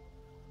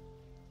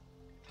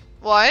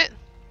 What?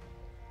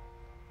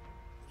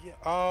 Yeah.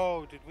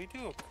 Oh, did we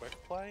do a quick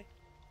play?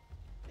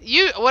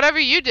 Whatever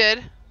you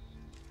did.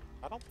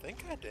 I don't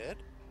think I did.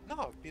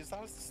 No, because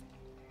that was...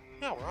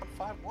 No, we're on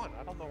 5-1.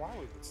 I don't know why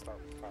we would start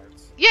with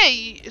cards.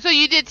 Yeah, so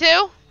you did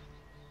too?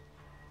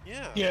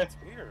 Yeah, yeah. It's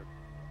weird.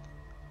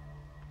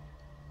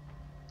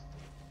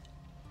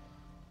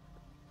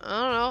 I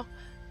don't know.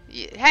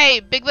 Hey,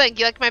 Big Link,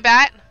 you like my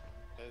bat?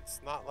 It's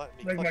not letting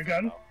me like click my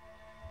gun? it,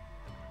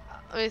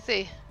 Let me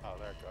see. Oh,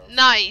 there it goes.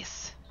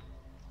 Nice.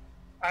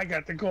 I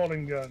got the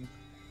golden gun.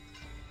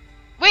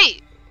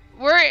 Wait,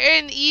 we're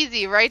in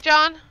easy, right,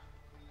 John?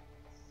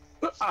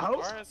 As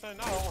far as I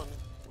know,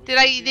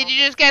 Did you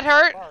just get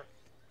hurt?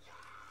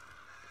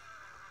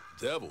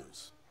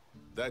 Devils.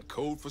 That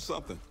code for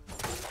something.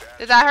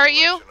 Did that hurt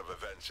you?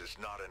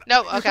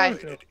 No, okay.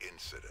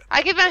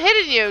 I keep on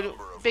hitting you,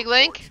 Big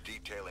Link.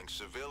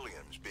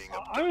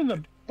 I'm in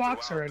the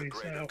box already,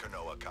 so...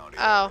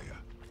 Oh.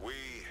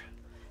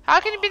 How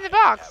can you be in the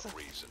box?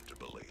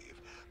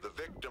 The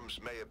victims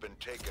may have been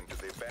taken to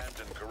the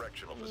abandoned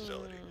correctional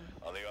facility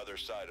on the other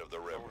side of the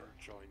river.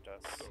 Joined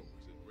us.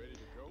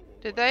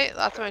 Did they?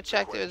 Last time I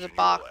checked, it was a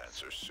box.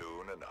 Answer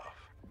soon enough.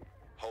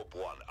 Hope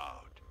one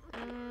out.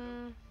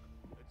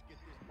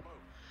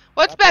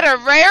 What's better,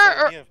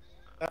 rare or?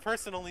 That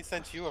person only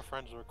sent you a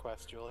friend's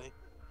request, Julie.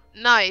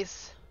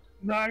 Nice.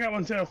 No, I got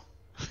one too.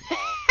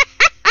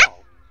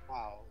 Oh,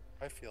 wow.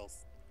 I feel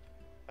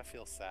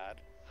sad.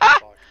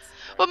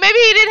 Well, maybe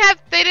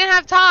they didn't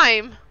have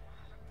time.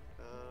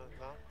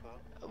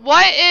 No.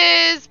 What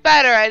is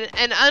better,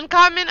 an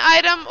uncommon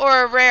item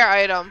or a rare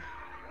item?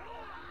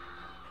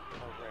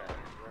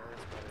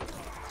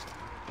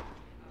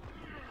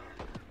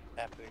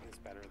 Epic is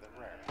better than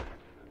rare.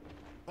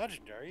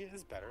 Legendary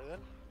is better than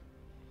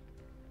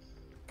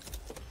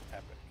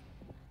epic.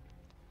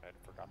 I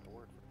forgot the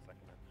word for a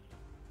second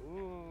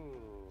there. Ooh.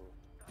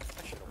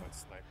 I should have went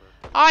sniper.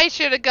 I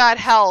should have got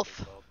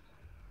health.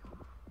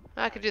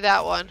 I could do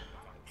that one.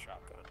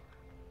 Shotgun.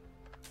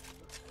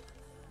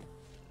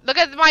 Look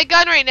at my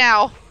gun right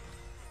now.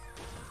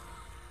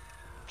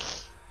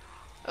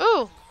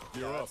 Ooh.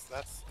 You're up.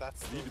 That's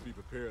need to be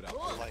prepared out.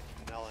 Like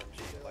an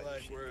LMG.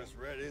 Like we're as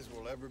ready as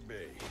we'll ever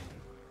be.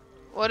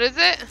 What is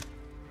it?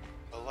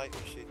 A light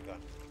machine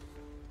gun.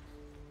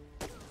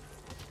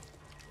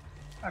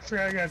 I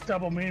forgot I got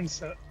double main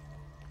set.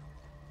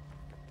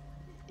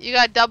 You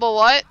got double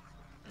what?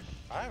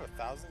 I have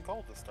 1,000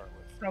 gold to start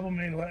with. Double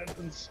main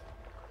weapons.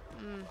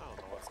 I don't know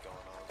what's going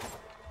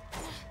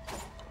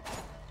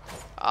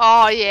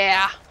on. Oh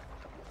yeah.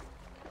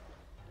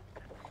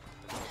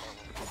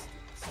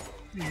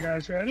 You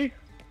guys ready?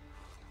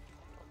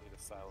 Don't need a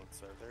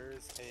silencer.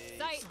 There's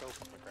a scope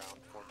on the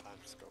ground, 4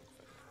 times scope if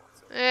anyone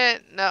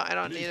wants it. No, I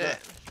don't need it.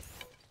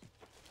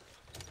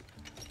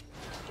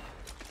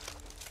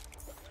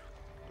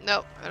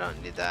 Nope, I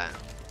don't need that.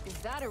 Is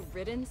that a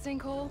ridden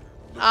sinkhole?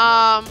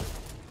 Oh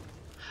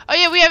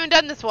yeah, we haven't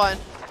done this one.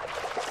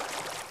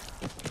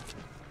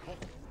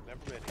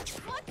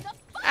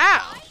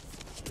 Ow!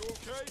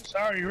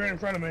 Sorry, you ran in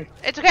front of me.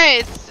 It's okay.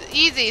 It's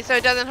easy, so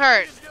it doesn't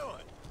hurt.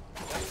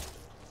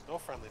 No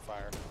friendly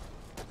fire.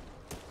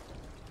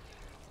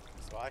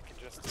 So I can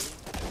just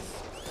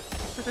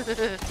do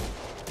this.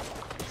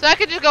 So I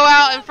could just go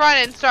out in front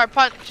and start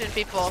punching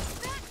people.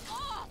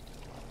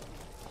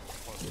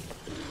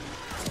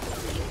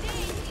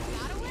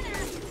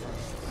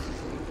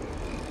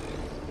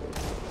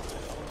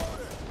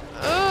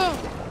 Ooh!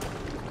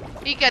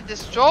 He got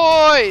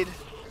destroyed!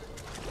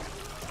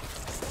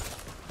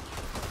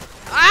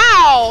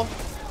 Ow!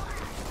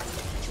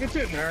 It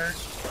didn't hurt.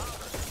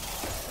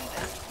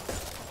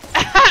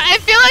 I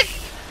feel like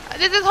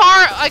this is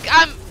hard. Like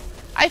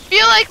I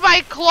feel like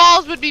my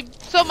claws would be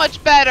so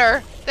much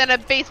better than a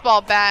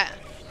baseball bat.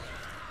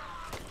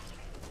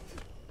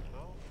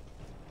 No,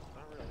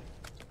 not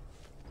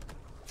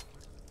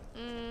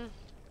really.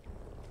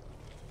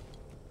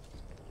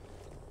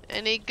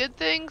 Any good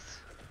things?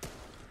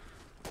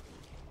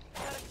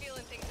 Got a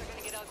feeling things are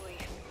gonna get ugly.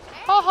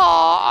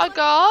 Haha,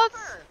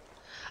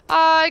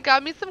 I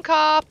got me some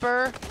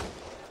copper.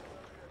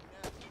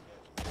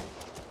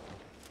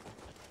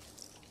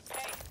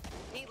 Hey,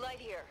 need light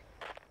here.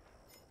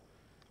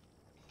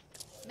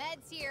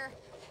 Meds here.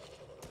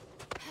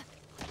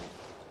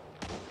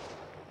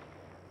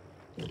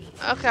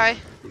 Okay.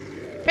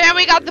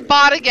 Apparently we got the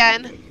bot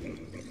again.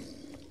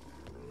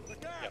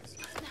 Yes.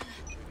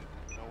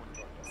 No one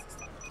joined us this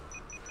time.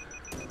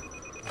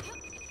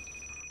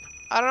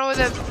 I don't know where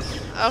that.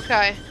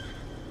 Okay.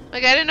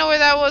 Like I didn't know where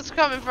that was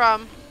coming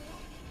from.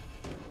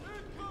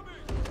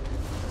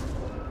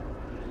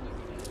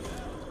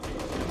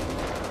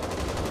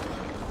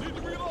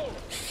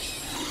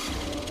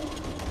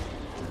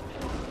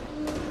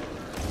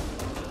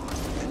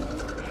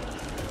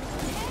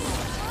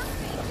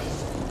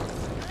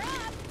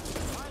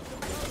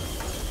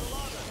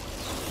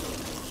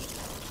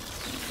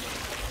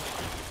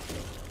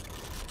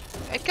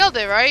 I killed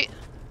it, right?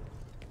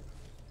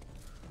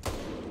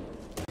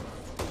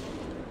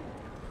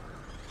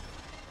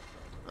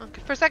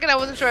 Okay, for a second I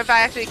wasn't sure if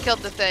I actually killed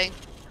the thing.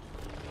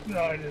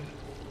 No, I didn't.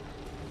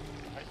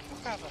 I'll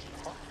take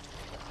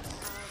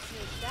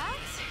that.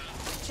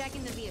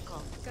 Checking the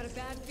vehicle. Got a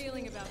bad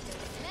feeling about this.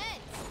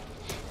 Meds.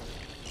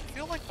 I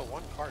feel like the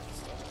one card is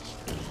still.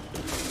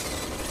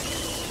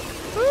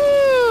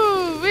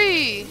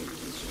 Woo-wee.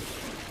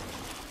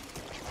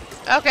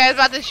 Okay, I was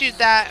about to shoot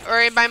that,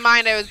 or in my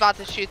mind I was about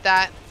to shoot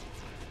that.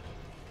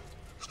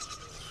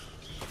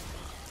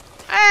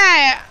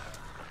 Hey!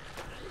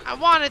 I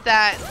wanted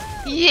that.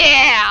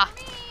 Yeah!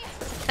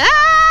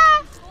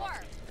 Ah!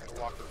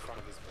 Walk in front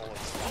of his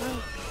bullets.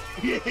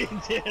 Yeah, he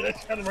did. I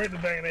shot him right in the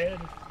back of the head.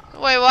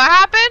 Wait, what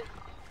happened?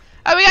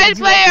 Oh, we got a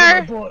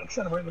player!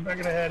 Shot him right in the back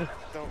of the head.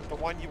 The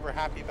one you were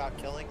happy about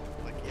killing,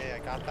 like, yeah, I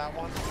got that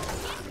one.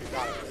 You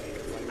got it.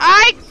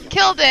 I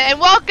killed it, and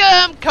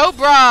welcome,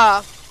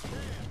 Cobra!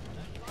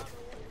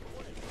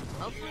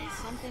 Hopefully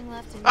something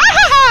left in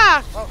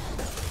Ah! Oh.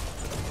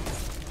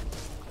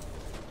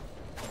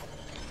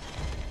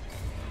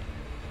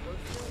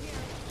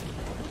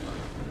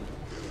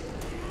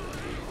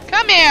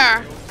 Come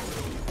here!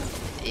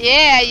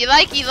 Yeah, you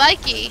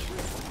likey.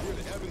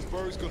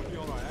 Evansburg's gonna be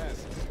on our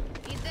asses.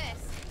 Need this.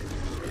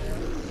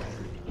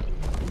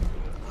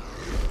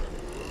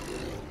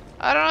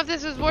 I don't know if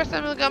this is worse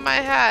than the gun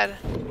I had.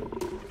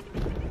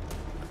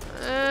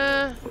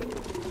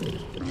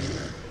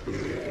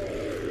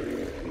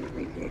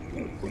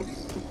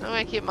 I'm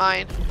gonna keep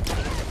mine.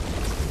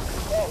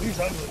 Oh, he's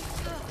ugly.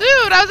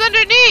 Dude, I was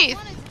underneath!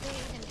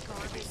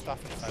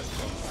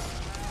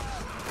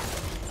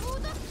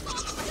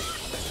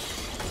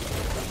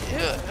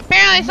 Dude,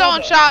 apparently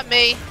someone shot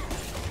me.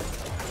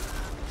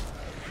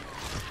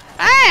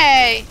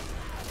 Hey!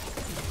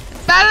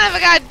 It's bad enough I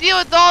gotta deal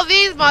with all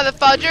these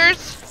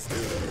motherfuckers.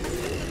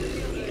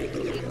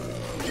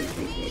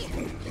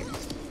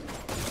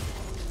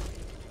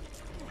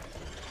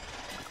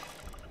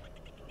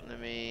 Let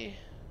me...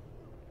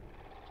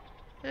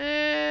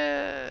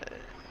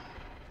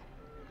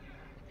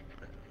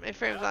 my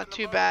frame's not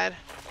too bad.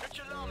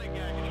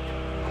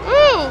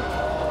 Woo!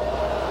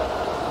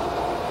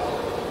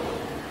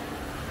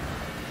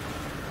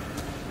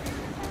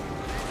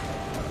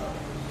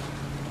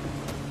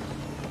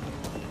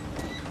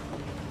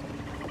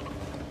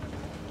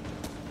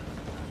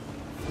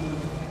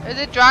 Is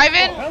it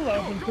driving? Oh,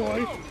 hello,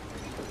 McCoy.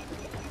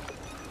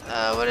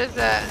 What is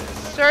that?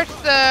 Search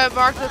the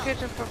marked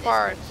location for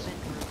parts.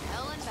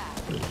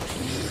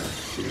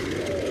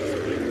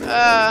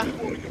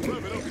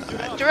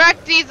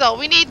 Direct diesel.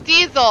 We need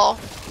diesel.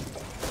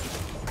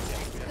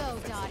 Go,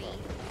 Dottie.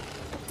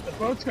 The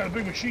boat's got a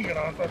big machine gun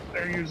on it that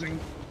they're using.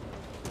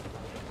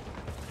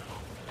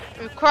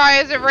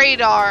 Requires a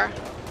radar.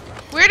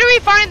 Where do we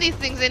find these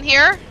things in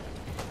here?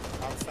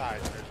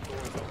 Outside, there's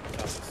doors opened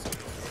up as soon as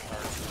it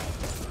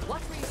starts.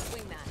 Watch where you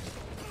swing that.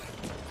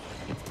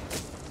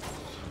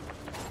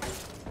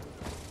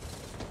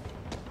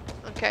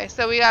 Okay,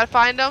 so we gotta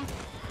find them.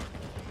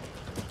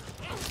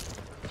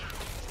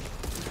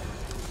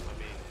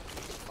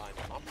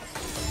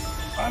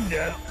 I'm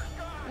dead.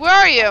 Where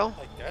are you?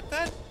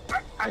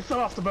 I fell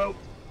off the boat.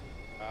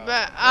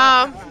 But,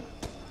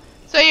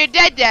 so you're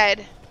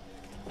dead.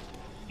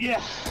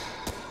 Yeah.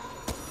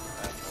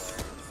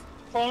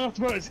 Falling off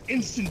the boat is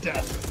instant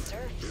death.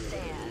 Surf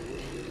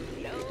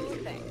sand. No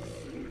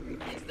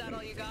thanks. Is that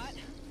all you got?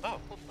 Oh,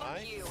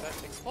 nice.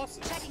 That's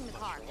explosive. Checking the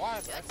car. Why?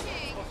 But that's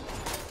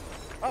explosive.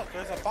 Oh,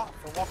 there's a bot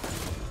for walking.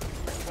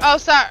 Oh,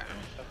 sorry.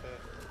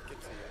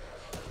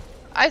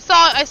 I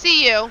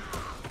see you.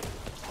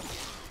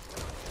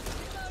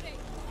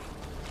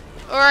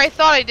 Or I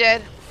thought I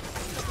did.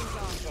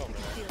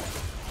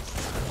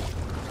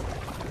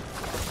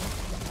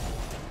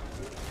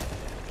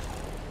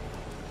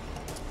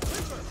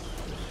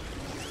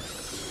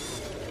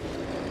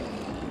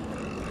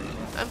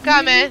 I'm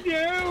coming.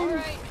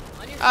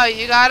 Oh,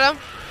 you got him?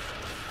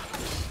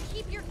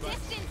 Keep your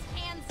distance,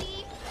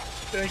 pansy.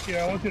 Thank you.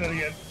 I won't do that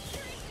again.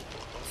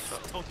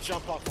 Don't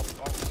jump off the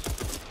boat.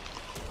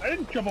 I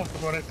didn't jump off the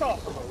boat. I fell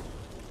off the boat.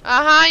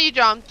 Uh-huh, you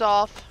jumped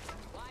off.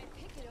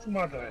 Come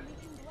on, guy.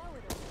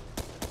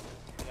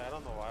 Yeah, I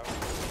don't know why.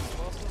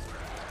 Explosive?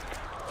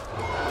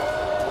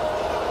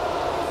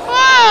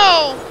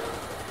 Whoa!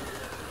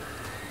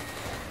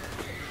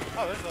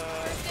 Oh, there's a...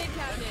 First aid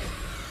cabinet.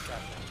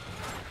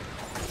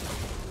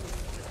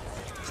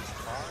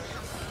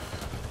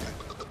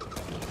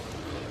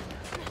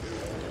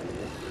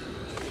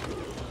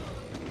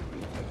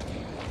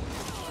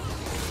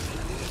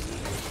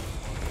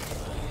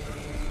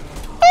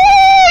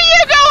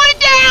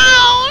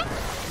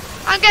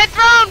 I'm getting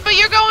thrown, but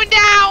you're going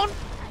down.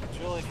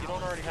 Julie, if you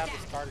don't already have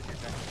this card in your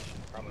deck, you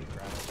should probably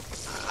grab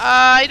it.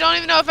 I don't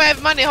even know if I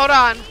have money. Hold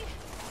on.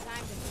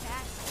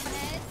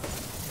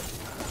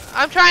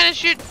 I'm trying to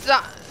shoot.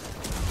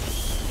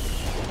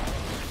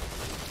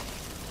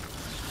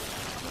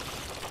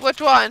 Which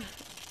one?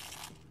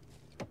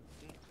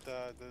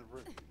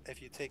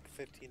 If you take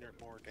 15 or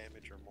more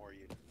damage or more,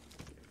 you.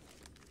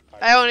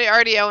 I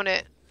already own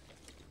it.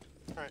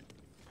 All right.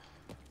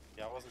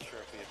 Yeah, I wasn't sure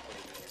if we had put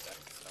it in your deck.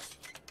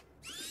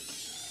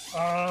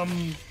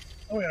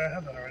 Oh yeah, I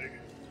have that already.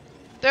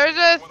 There's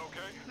a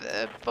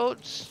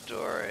boat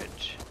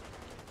storage.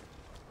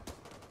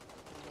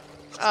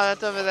 Oh,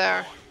 that's over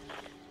there.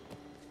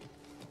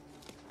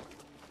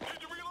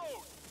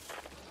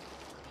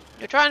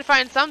 You're trying to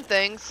find some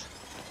things.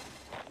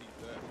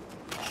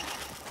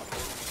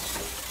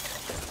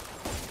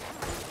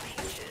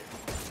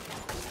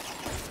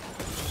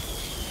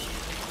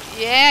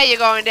 Yeah, you're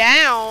going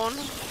down.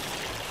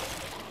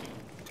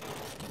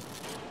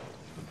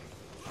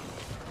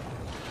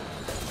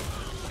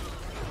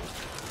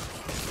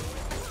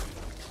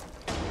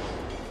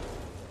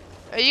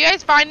 Are you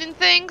guys finding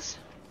things?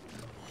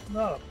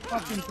 No,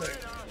 fucking thing.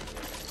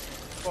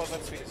 Well,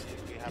 that's because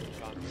we haven't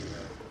gone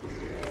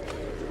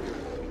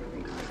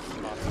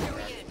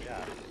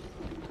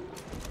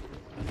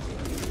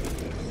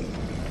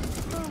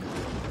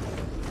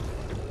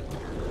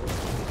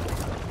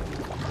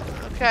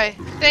Okay,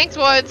 thanks,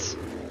 Woods.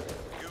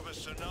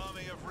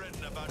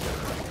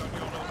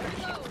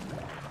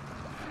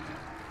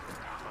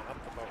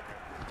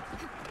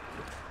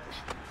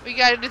 We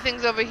gotta do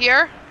things over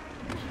here.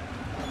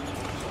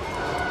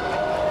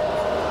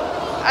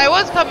 I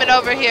was coming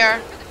over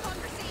here.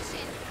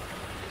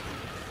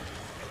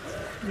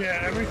 Yeah,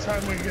 every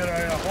time we get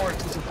a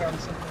horse, we found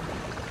something.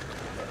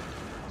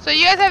 So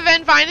you guys have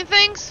been finding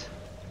things?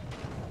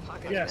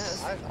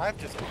 Yes. I've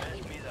just.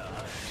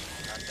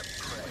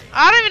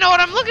 I don't even know what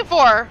I'm looking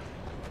for.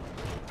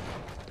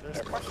 There's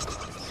a question.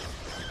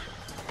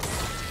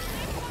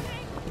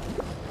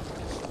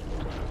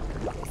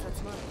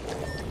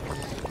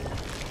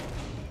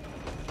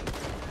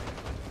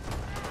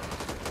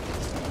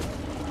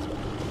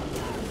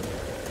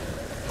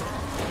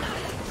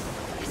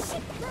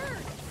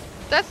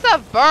 That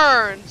stuff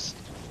burns.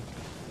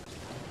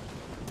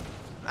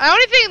 I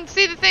only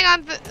see the thing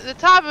on the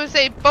top of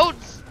say boat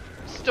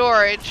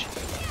storage.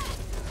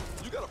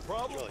 You got a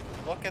problem? Really?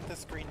 Look at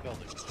this green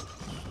building.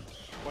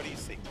 What do you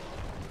see?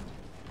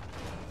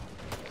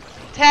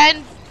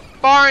 10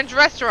 Barnes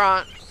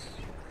Restaurant.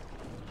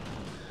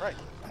 Right,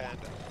 and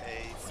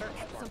a search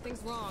bar.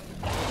 Something's wrong.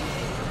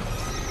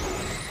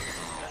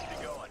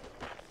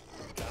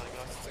 Telling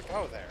us to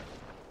go there.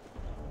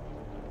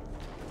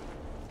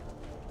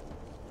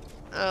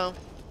 Oh.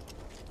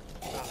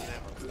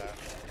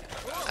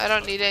 I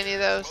don't need any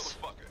of those.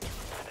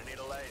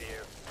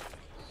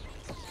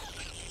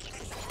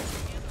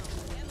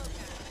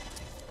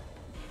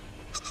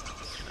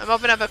 I'm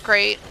opening up a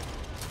crate.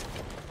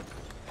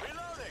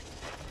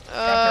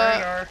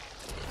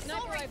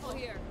 Sniper rifle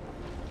here.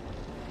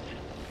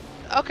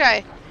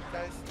 Okay.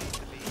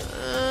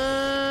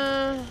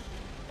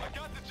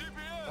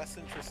 Less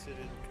interested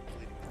in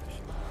completing the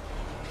mission.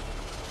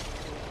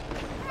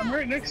 I'm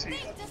right next to you.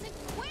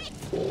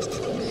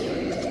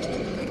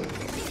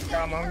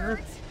 Commonger.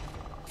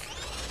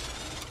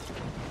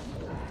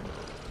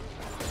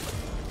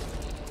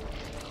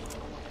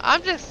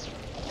 I'm just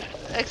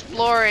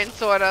exploring,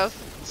 sort of.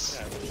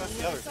 Yeah, that's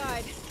the other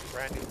thing.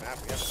 Brand new map.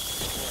 We haven't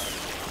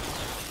explored.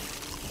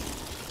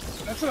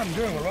 That's what I'm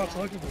doing. We're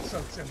also looking for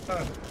stuff at the same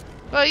time.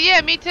 Well,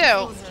 yeah, me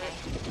too.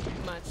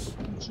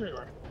 Sure you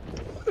are.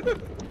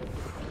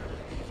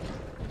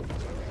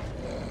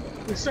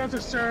 We start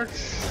the search.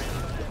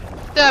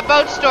 The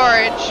boat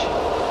storage.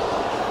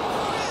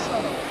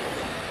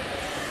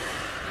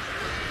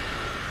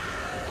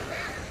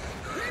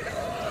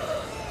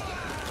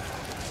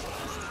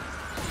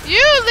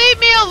 You leave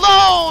me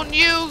alone,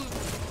 you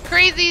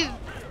crazy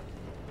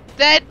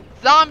dead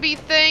zombie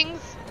things.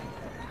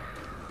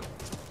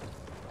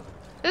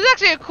 This is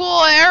actually a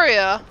cool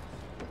area.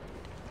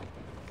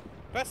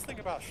 Best thing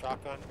about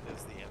shotgun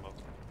is the ammo.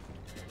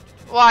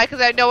 Why?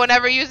 Because no one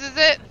ever uses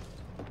it?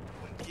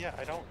 Yeah,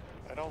 I don't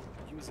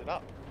use it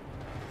up.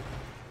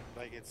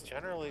 Like, it's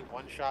generally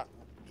one shot,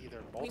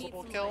 either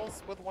multiple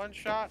kills with one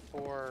shot,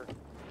 or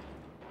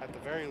at the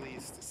very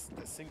least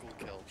a single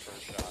kill per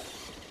shot.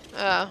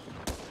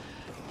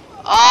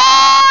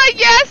 Oh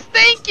yes,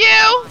 thank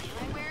you.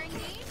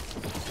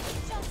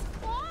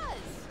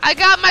 I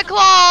got my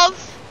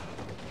claws.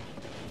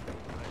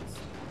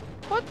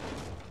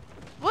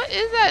 What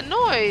is that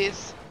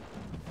noise?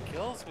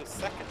 Kills with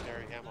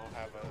secondary ammo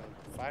have a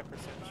 5%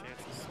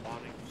 chance of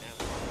spawning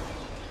ammo.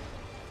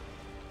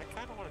 I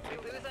kind of want to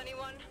take Lose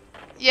anyone?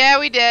 Yeah,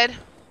 we did.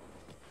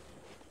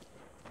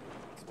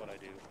 That's what I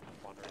do.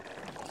 Wandering.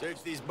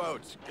 Search these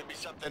boats. Could be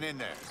something in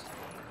there.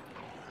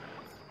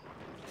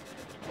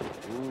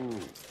 Ooh,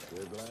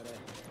 good lad.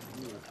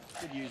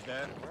 Could use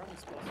that. Where are we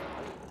supposed to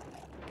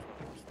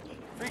go?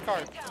 Free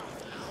card.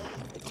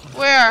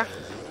 Where?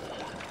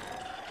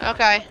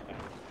 Okay.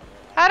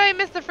 How did I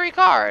miss the free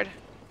card?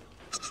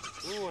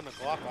 Ooh, and a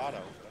Glock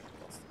auto.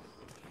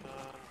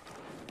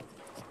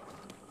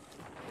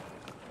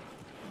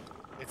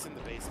 It's in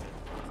the basement.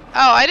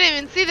 Oh, I didn't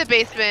even see the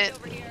basement.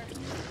 Making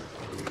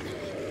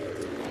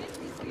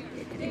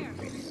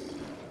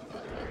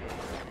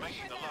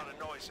a lot of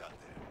noise out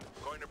there.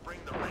 Going to bring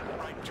the rent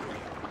right to you.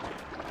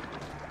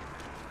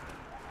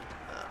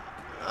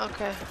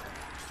 Okay.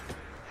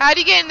 How do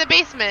you get in the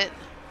basement?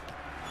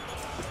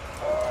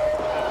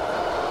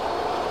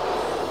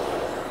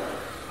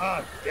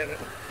 Ah, get it.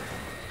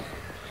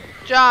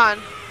 John.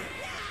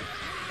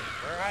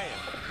 Where I am.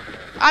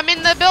 I'm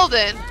in the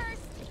building.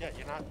 Yeah,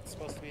 you're not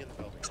supposed to be in the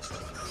building.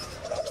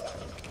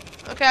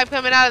 Okay, I'm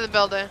coming out of the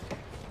building.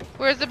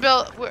 Where's the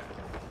where?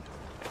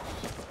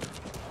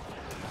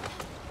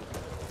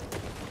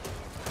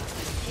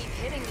 Keep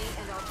hitting me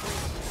and I'll break.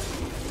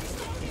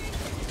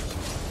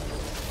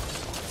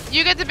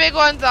 You get the big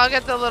ones, I'll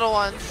get the little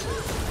ones.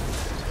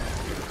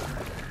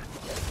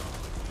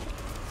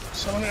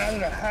 Someone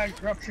added a hag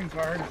corruption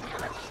card.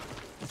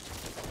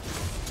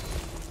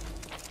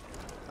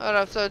 Hold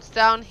up, so it's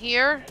down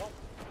here?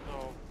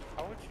 No,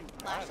 how would you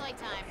Flashlight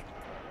time.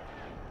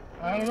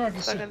 I don't know,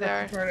 just said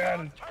Secondary. corruption card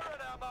added.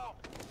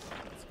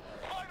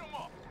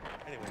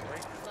 Anyway,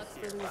 right Luck's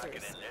for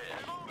losers.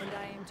 And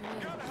I am to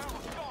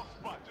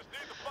win.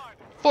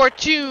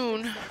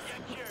 Fortune.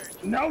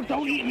 No,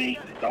 don't eat me.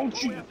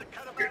 Don't you.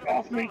 Get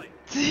off me.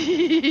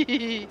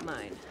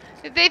 Mine.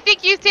 They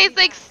think you taste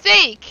like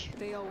steak.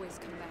 They always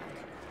come back.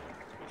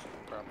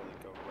 probably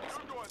go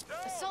rest.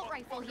 Assault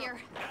rifle here.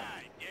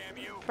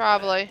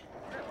 Probably.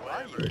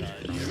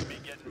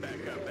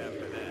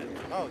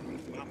 Oh,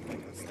 not like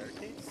a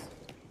staircase?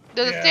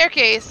 There's a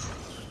staircase.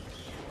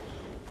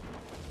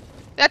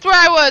 That's where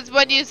I was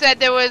when you said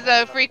there was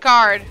a free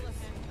card. I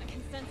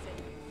can sense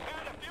it.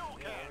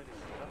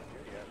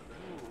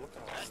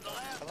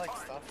 I like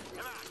stuff.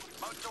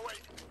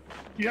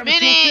 You have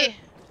Mini! a toolkit?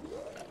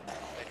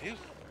 I do.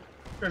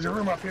 There's a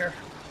room up here.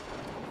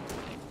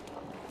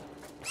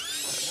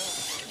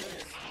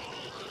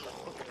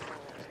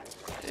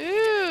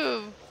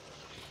 Ooh.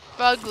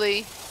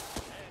 Fugly.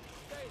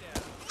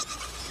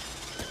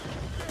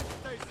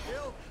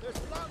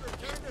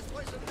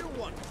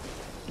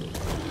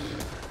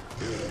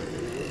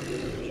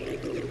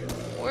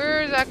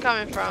 Where is that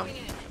coming from?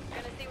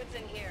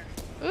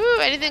 Ooh,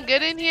 anything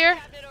good in here?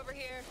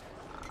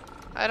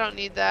 I don't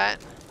need that.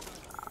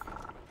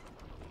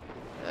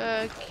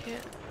 Okay.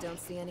 Don't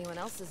see anyone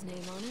else's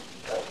name on it.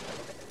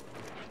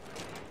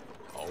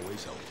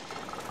 Always hope.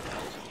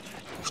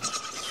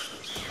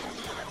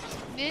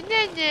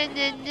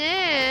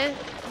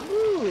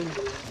 Ooh.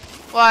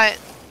 What?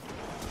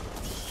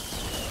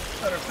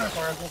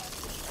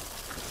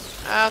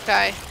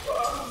 Okay.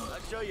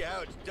 I'll show you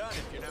how it's done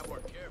if you're not more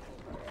careful.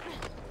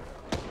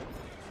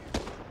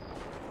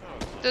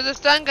 There's a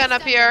stun gun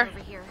up here.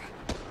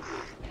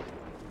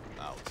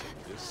 I'll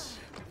take this.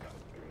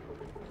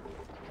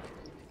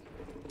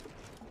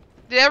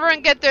 Did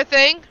everyone get their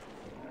thing?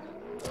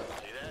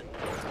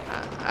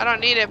 I don't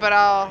need it, but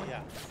I'll.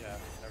 Yeah,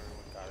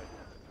 everyone got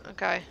it.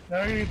 Okay.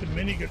 Now you need the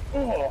minigun.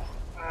 Oh,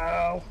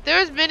 ow.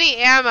 There's mini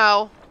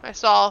ammo. I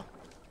saw.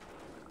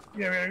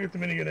 Yeah, we gotta get the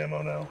minigun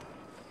ammo now.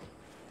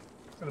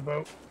 For the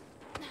boat.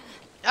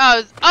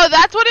 Oh,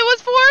 that's what it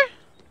was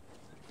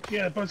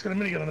Yeah, the boat's got a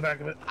minigun on the back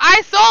of it.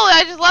 I saw it.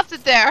 I just left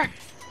it there.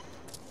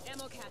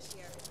 Ammo cache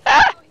here.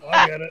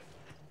 I get it.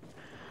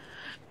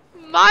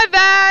 My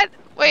bad.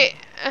 Wait.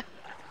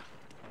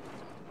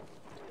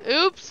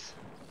 Oops.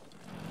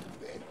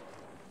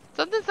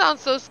 Something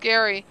sounds so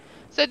scary.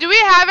 So do we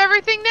have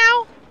everything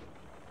now?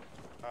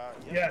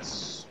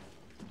 Yes.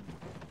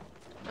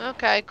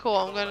 Okay, cool.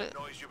 I'm gonna.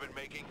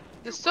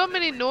 There's so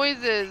many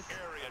noises.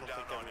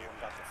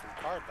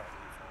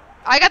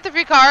 I got the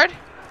free card.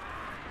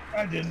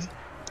 I didn't.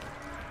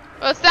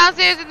 Well, it's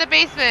downstairs in the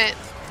basement.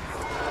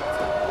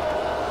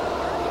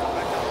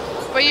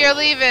 But you're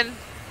leaving.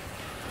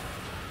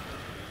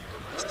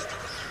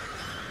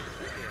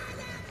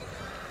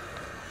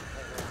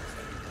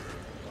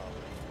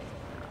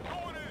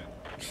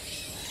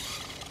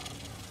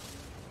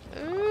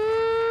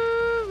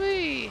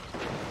 Ooh-wee.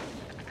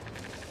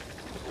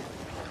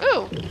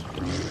 Ooh.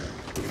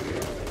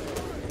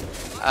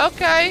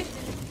 Okay.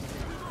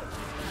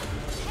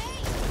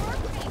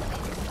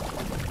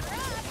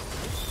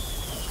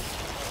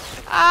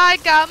 I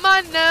got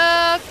my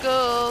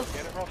knuckles.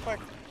 Get it real quick.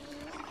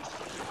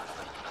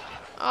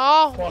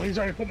 Oh. Well, he's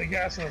already putting the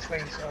gas in this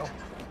thing, so.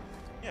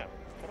 Yeah,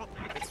 come on.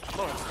 It's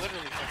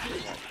literally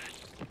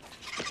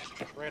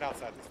right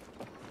outside this.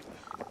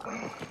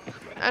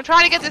 I'm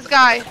trying to get this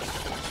guy.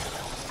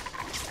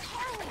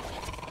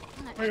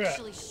 Where you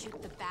actually shoot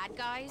the bad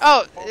guys?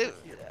 Oh,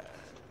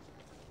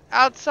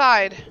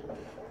 outside.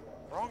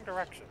 Wrong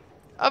direction.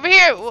 Over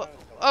here,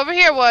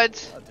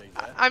 Woods.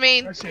 I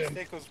mean,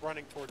 Mistake was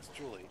running towards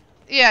Julie.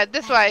 Yeah,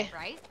 this way.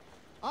 Right?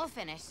 All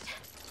finished.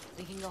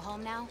 We can go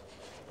home now.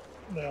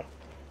 No.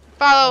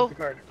 Follow.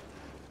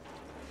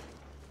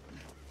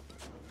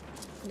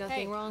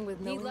 Nothing wrong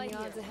with knowing the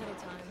odds ahead of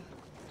time.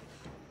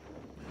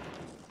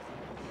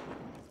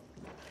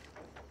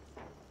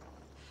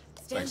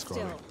 Stand Thanks, still,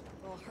 Chloe.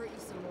 or I'll hurt you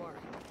some more.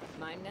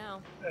 Mine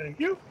now. Thank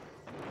you.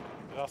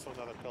 There's also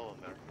another pill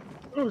in there.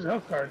 Oh, it's a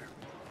health card.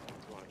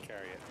 You want to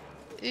carry it.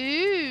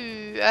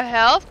 Ooh, a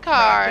health I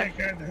card. can't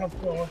carry the health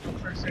card. What's the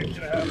first aid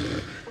you have?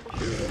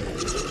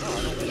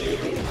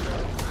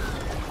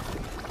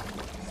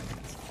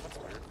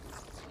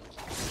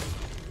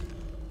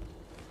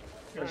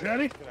 You guys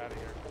ready? Get out of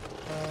here.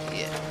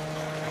 Yeah.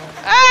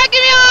 Ah,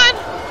 get me on!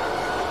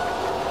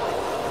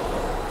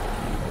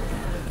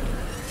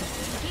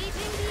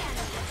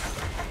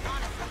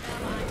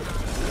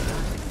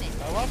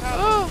 I love how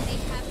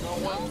no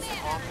one's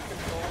on the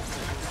controls.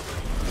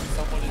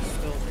 Someone is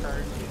still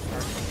currently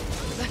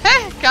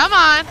starting. Come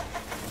on.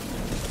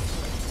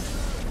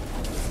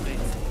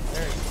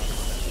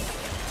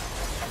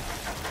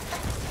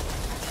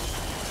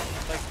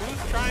 Like,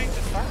 who's trying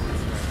to start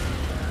this?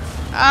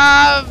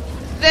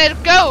 The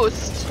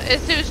ghost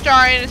is who's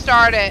trying to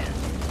start it.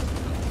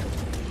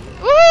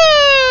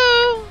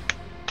 Woo!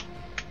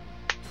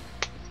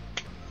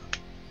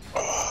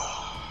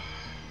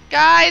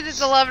 Guys,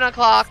 it's 11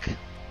 o'clock.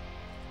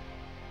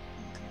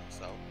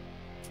 So.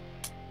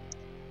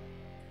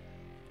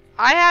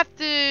 I have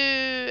to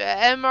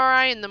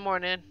MRI in the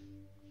morning.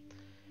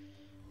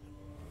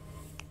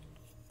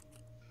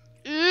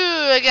 Ooh,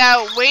 I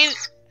got Wayne.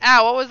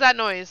 Ow, what was that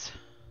noise?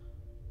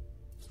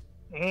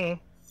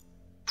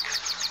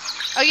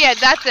 Oh yeah,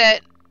 that's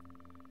it.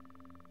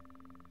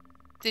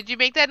 Did you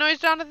make that noise,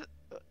 Jonathan?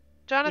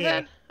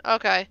 Jonathan? Yeah.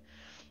 Okay.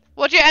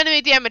 What's your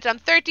enemy damage? I'm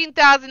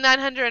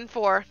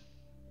 13,904.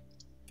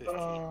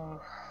 And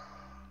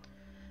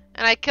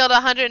I killed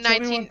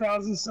 119.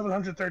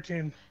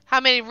 71,713.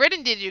 How many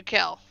ridden did you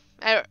kill?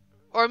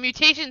 Or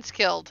mutations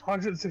killed?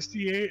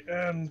 168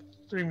 and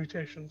 3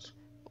 mutations.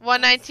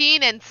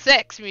 119 and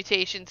 6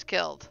 mutations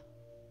killed.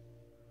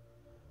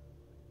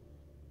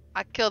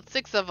 I killed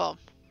 6 of them.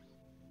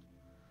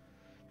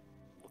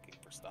 Looking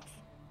for stuff.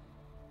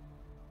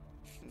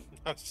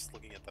 I was just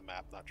looking at the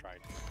map, not trying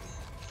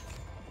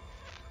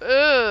to.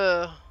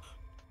 Ugh.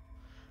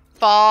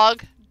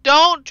 Fog.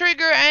 Don't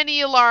trigger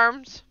any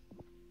alarms.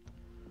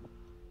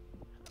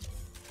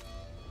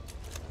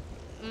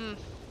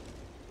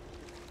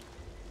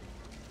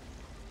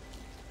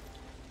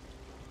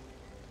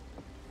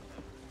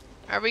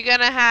 Are we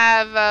gonna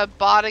have a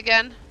bot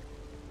again?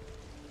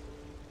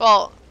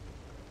 Well,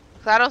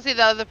 'cause I don't see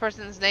the other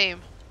person's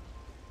name.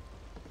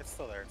 It's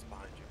still there. It's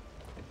behind you.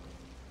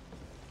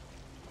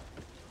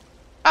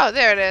 Oh,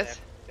 there it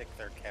is. They pick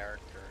their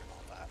character and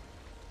all that.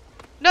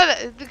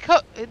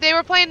 No, they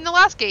were playing in the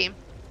last game.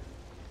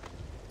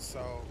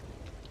 So,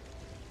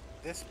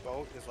 this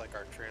boat is like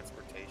our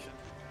transportation.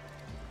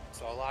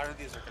 So a lot of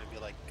these are going to be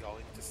like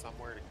going to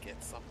somewhere to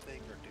get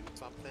something or do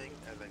something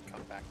and then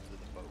come back to the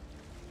boat.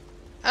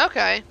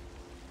 Okay.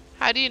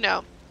 How do you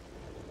know?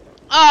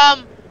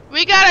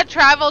 We gotta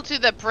travel to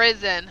the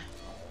prison.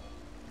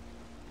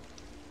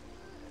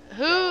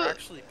 Who? Yeah, we're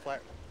actually I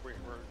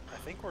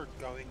think we're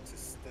going to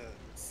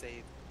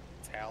save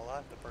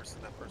Tala, the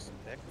person that person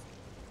picked.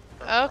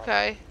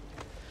 Okay.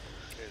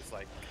 Is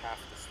like half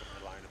the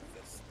storyline of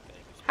this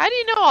thing. How do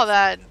you know all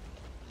that?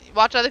 You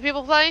watch other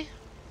people play?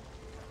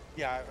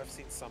 Yeah, I've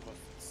seen some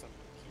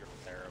here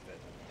and there of it.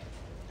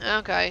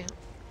 Okay.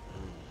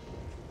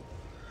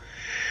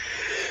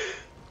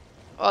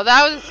 Well,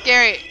 that was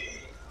scary.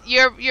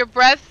 Your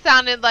breath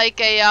sounded like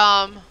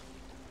a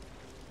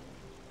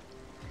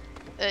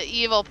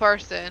evil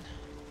person.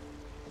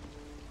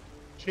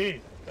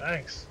 Gee,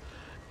 thanks.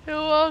 You're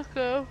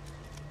welcome.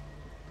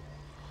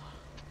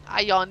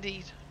 I yawned.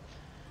 I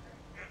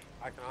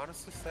can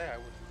honestly say I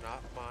would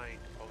not mind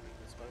owning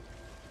this boat.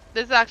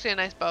 This is actually a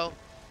nice boat.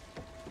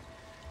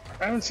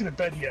 I haven't seen a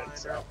bed yet,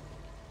 so.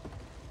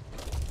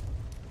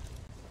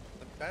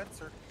 The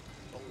beds are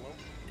below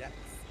decks.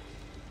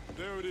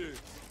 There it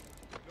is.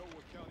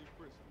 Norwood County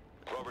Prison.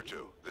 Rover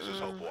 2, this is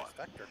Hope 1.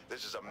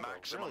 This is a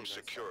maximum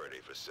security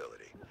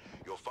facility.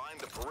 You'll find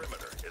the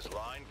perimeter is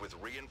lined with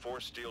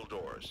reinforced steel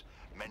doors,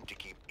 meant to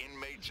keep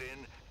inmates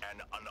in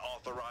and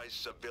unauthorized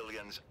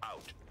civilians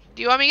out.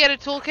 Do you want me to get a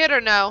toolkit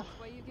or no?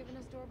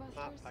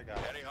 I got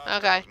it. Any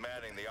hostiles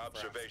manning the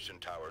observation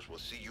towers will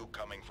see you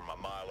coming from a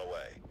mile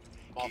away.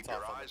 Keep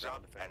your eyes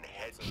up and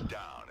heads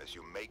down as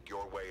you make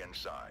your way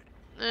inside.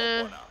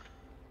 Hope 1 out.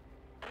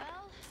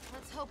 Well,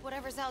 let's hope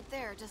whatever's out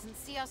there doesn't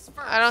see us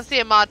first. I don't see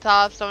a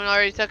Molotov. Someone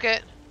already took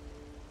it.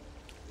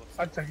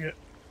 I took it.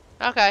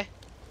 Okay.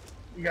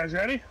 You guys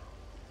ready?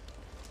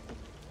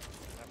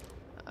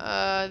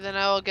 Then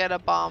I will get a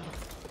bomb.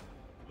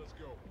 Let's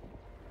go.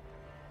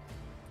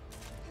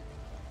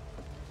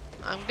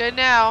 I'm good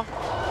now.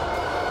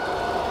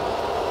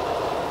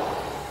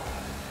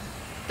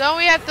 Don't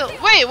we have to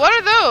wait? What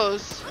are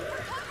those?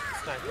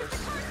 Snipers.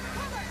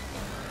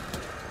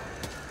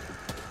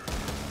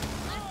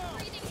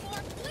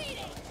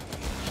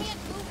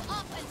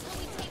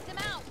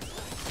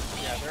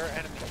 Yeah, they're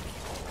enemies.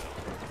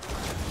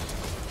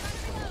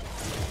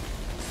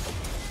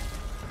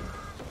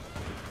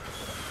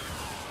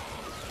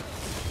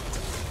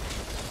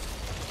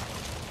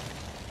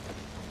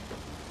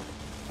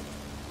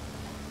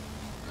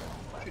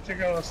 You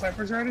take out the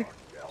snipers already? Yeah,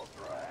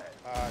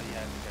 I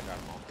think I got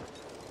them all.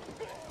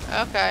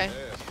 Okay.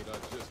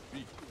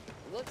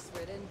 Looks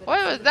ridden, but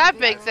What was that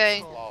big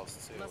thing?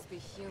 Must be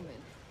human.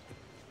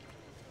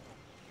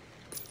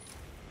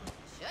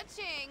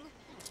 Cha-ching!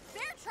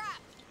 Bear trap!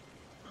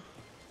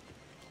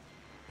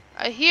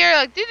 I hear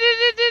like Yeah,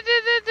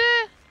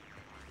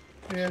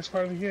 it's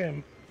part of the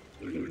game.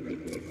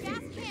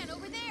 Gas can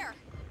over there!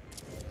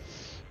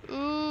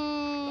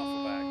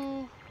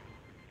 Ooh.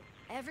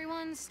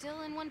 Everyone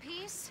still in one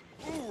piece?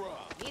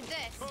 Need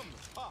this.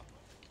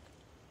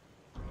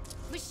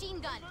 Machine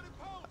gun.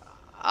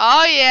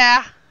 Oh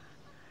yeah.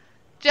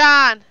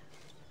 John.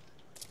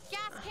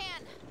 Gas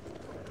can.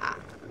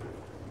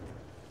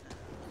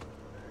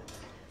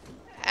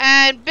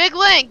 And Big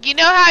Link, you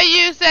know how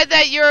you said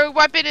that your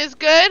weapon is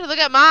good? Look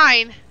at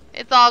mine.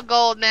 It's all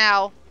gold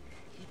now.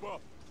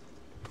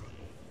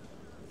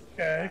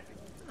 Okay.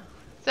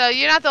 So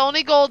you're not the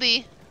only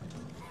Goldie.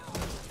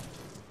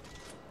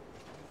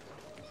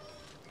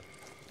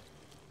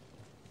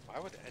 Why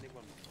would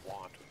anyone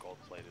want a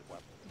gold-plated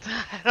weapon?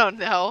 I don't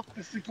know.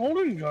 It's the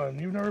golden gun.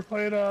 You've never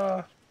played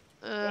One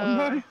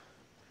Night?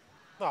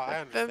 No, I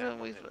understand.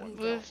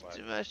 Moves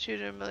to much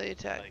shooter melee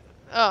attack. Like,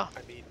 Oh.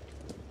 I mean,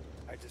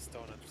 I just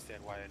don't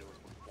understand why anyone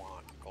would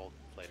want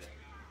gold-plated.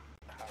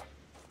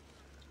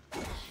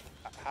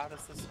 How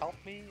does this help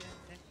me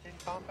in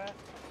combat?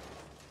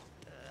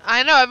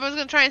 I know, everyone's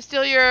gonna try and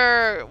steal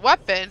your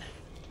weapon.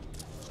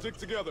 Stick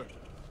together.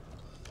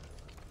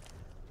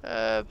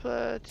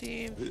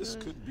 Team. This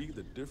could be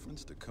the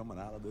difference to coming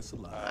out of this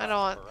alive. I don't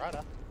want.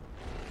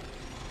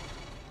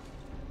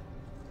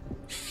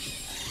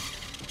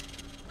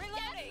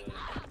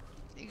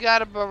 You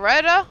got a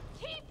Beretta?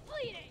 Keep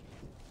bleeding.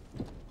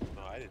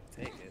 No, I didn't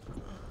take it.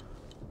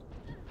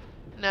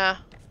 Nah.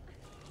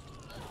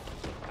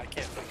 I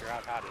can't figure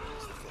out how to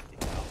use the 50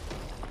 cal.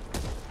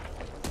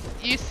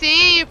 You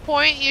see, you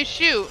point, you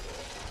shoot.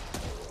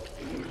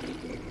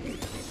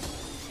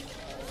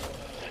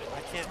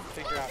 I can't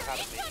figure out how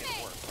to make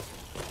it work.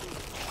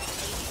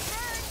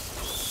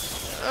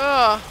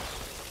 Ugh.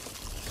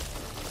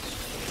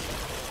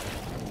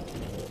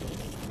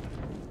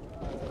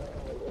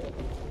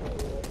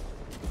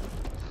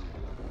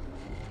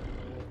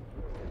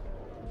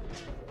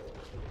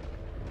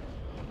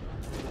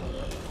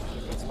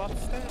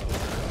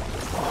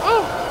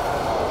 Ooh.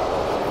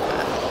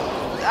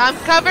 I'm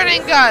covered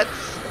in guts.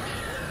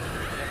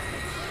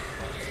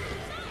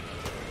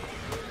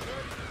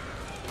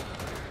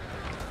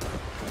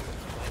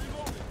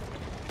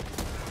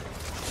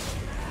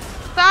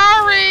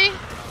 Sorry.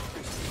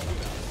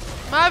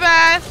 My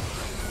bad.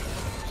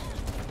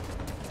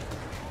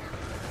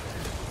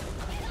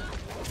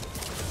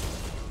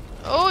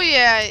 Oh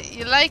yeah,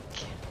 you like...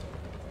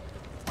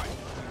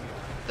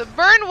 The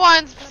burned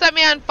ones set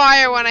me on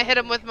fire when I hit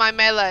them with my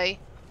melee.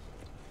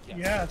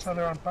 Yeah, that's how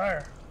they're on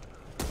fire.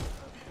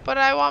 But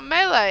I want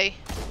melee.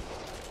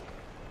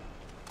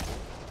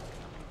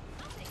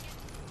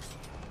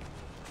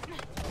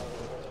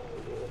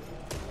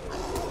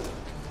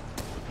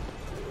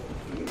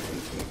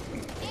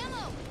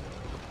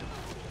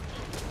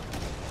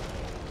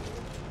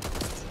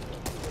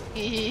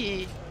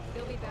 Hehe.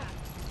 They'll be back.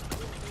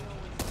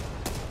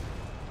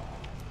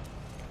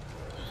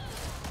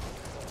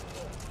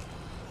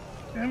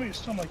 Damn it, you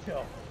stole my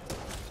kill.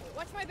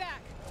 my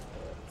back.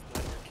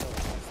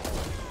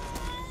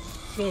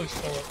 Really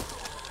stole it.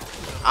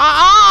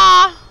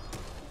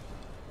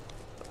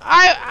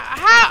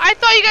 I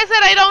thought you guys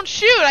said I don't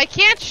shoot. I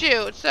can't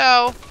shoot,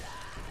 so.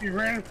 You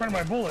ran in front of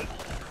my bullet.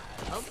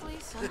 Hopefully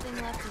something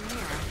left in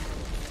here.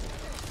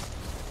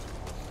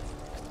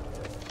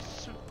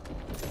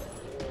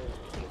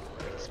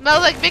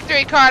 Smells like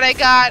victory card I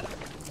got.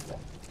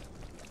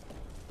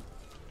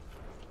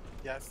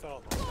 Yeah, I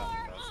still don't know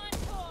what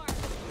that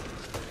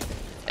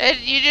does.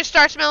 You just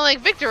start smelling like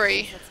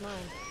victory. That's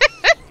mine.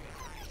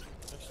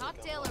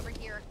 Cocktail over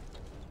here.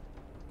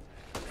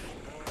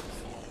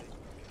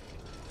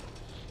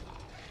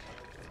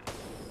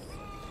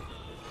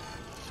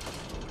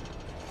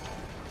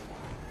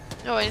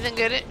 No, anything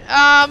good?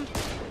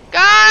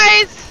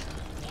 Guys!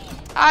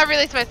 I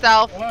released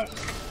myself. What?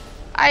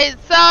 I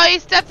saw he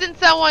stepped in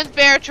someone's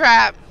bear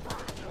trap.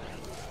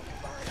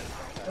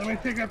 Let me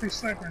take out these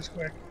snipers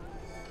quick.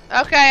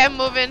 Okay, I'm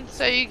moving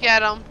so you get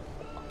them.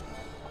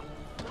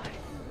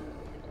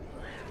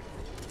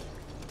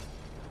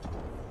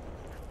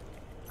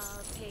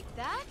 I'll take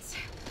that.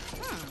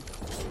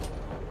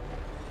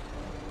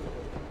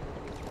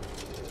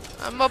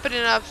 I'm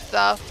opening up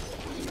stuff.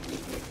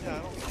 Yeah, I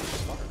don't think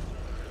it's fun.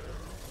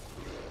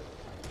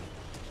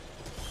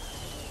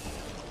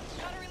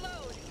 Gotta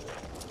reload.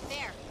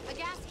 There, a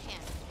gas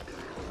can.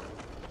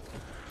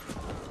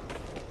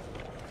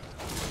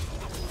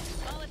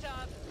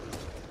 Molotov.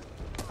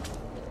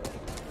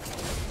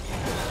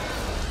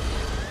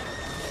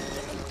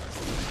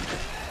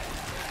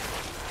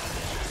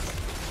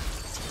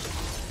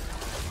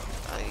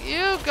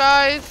 You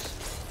guys.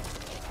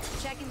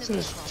 Checking the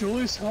Says vehicle.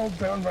 Julie's held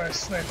down by a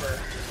sniper.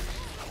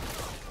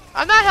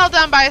 I'm not held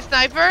down by a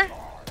sniper.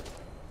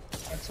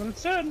 That's what it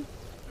said.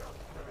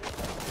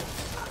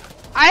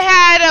 I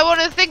had one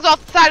of the things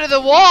off the side of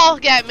the wall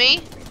get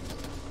me.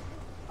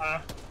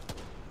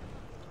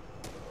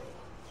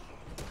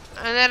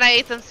 And then I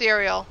ate some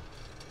cereal.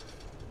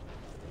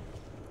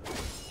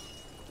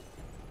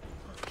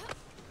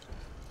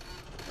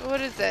 What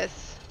is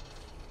this?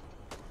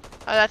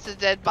 Oh, that's a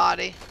dead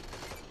body.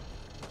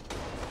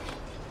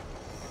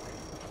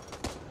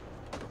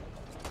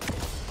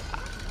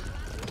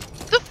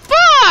 The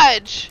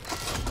fudge!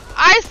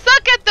 I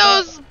suck at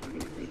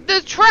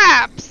the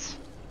traps.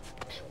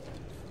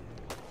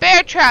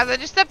 Bear traps. I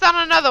just stepped on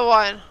another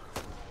one.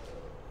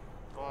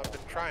 Well, I've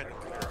been trying to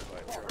clear it,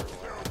 but...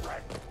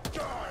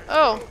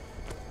 Oh.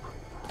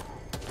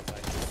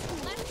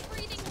 Less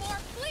breathing, more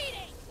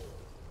bleeding.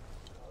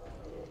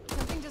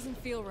 Something doesn't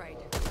feel right.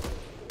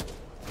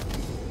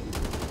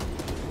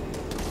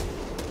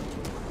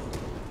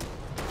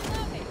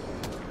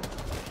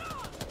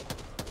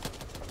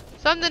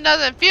 Something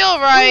doesn't feel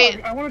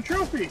right. Oh, I want a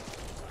trophy.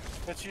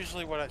 That's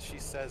usually what she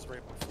says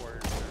right before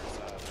there's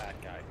a bad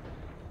guy.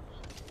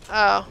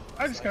 Oh.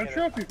 I just got a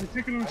trophy for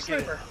taking on a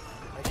sniper.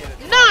 I get it.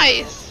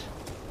 Nice.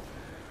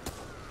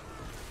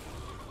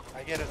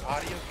 I get an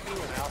audio cue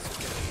and I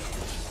also get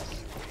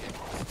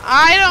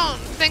I don't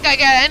think I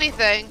get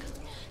anything.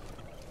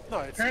 No,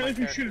 it's apparently if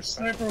you shoot a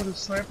sniper with a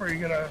sniper, you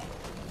get a...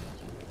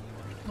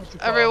 what's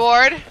it A called?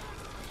 reward?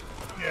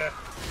 Yeah.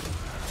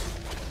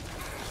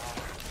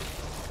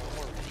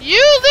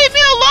 You leave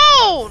me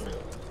alone!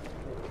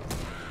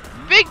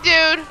 Big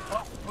dude.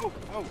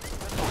 Oh.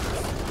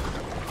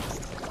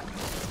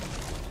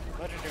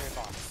 Legendary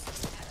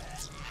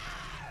box.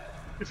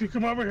 If you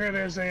come over here,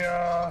 there's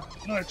a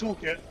another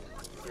toolkit.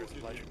 There's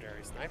a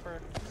legendary sniper.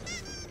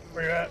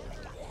 Where you at?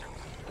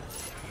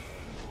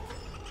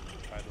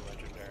 Try the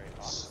legendary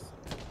box.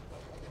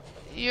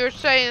 You're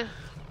saying...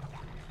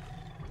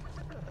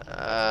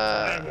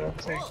 I will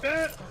take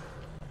that.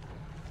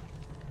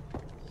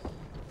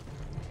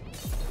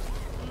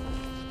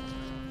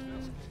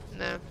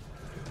 No.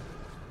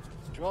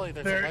 Julie,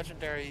 there's a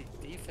legendary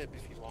defib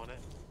if you want it.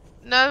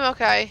 No, I'm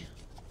okay.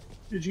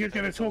 Did you get the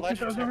other toolkit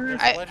that was over here?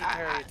 There's a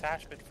legendary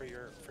attachment for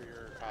your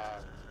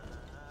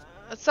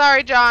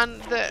Sorry,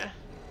 John.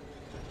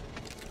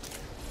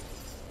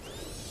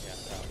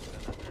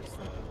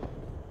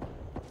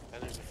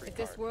 If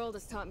this world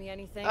has taught me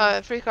anything.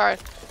 Free card.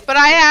 But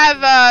I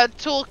have a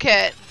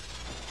toolkit.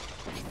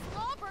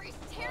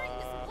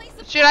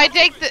 Should I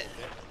take the...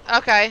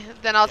 Okay,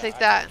 then I'll take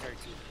that.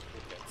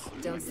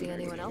 Don't see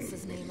anyone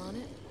else's name on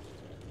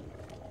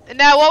it.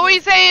 Now, what were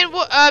you saying,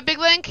 Big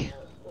Link?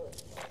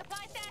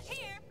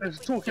 There's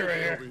a toolkit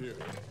right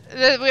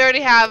here. We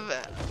already have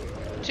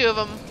 2 of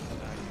them.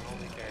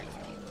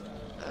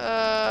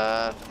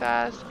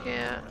 Fast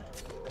can't.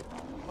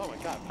 Oh my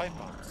god, pipe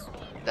bombs.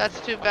 That's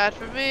too bad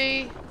for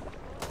me.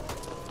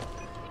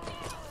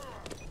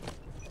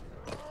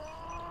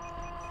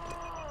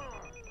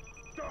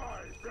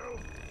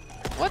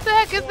 What the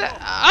heck is that?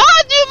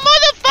 Oh, you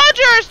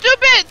motherfudger!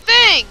 Stupid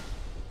thing!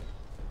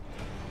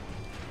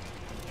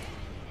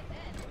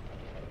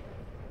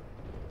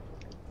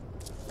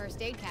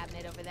 First aid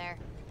cabinet over there.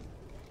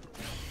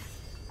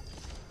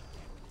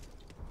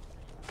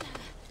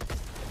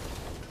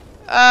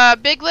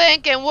 Big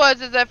Link and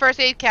Woods is a first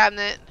aid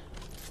cabinet.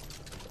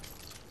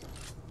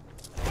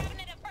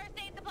 Cabinet of first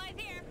aid supplies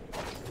here.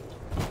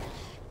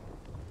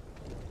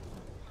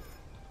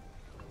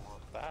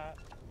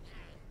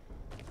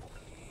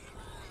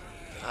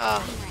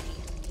 Oh.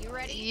 You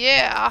ready?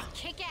 Yeah.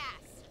 Kick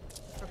ass.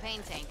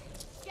 Propane tank.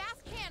 Gas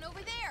can over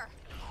there.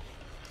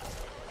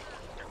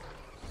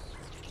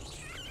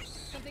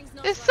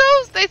 They're so,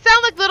 they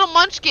sound like little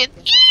munchkins.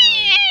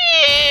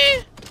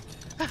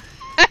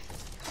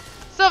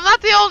 So I'm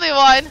not the only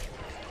one.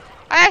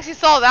 I actually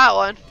saw that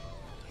one.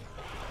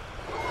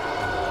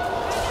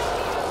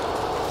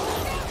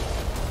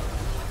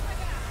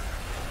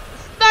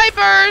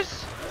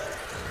 Snipers!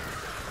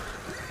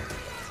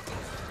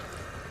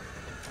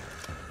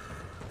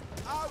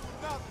 I will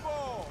not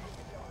fall.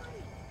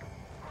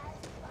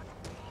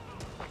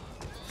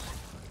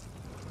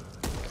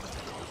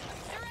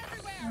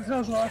 Where the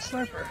hell's the last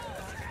sniper?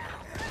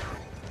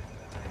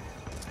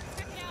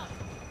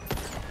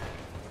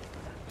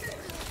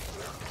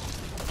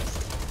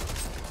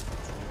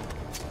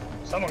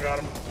 Someone got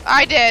him.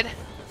 I did.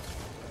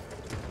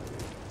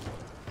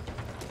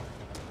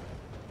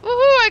 Woohoo!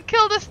 I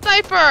killed a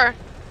sniper!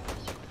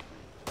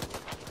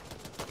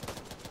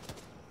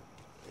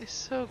 It's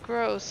so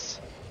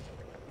gross.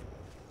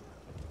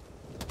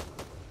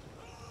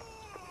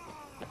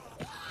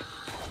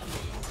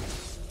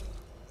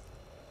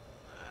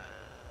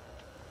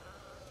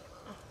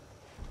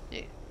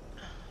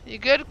 You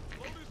good?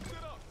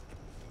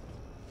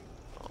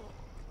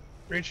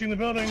 Reaching the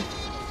building.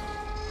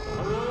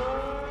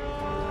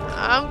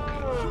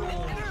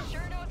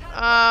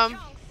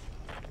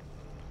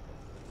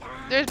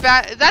 There's is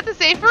that the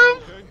safe room?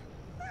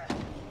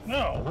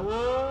 No.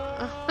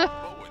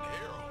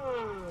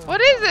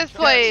 What is this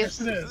place?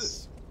 Yes, it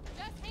is.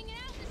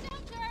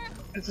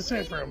 It's a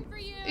safe room.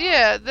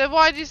 Yeah, then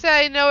why'd you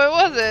say no it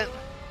wasn't?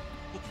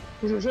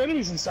 Because there's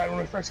enemies inside when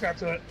we first got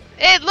to it.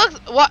 It looks,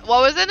 what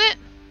was in it?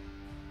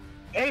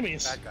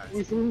 Enemies.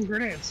 We threw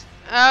grenades.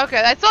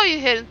 Okay, I saw you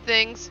hitting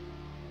things.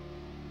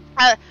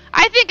 I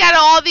think out of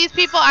all these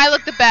people, I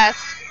look the best.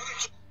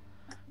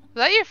 Is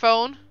that your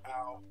phone?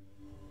 Ow.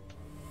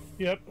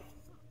 Yep.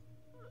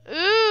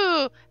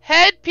 Ooh,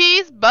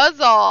 headpiece buzz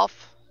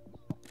off.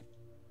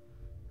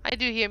 I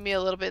do hear me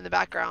a little bit in the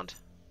background.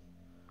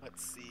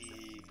 Let's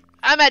see.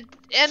 I'm at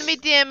enemy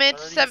damage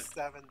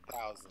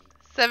 37,000.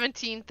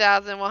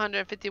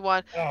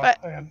 17,151. Oh,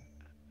 but man.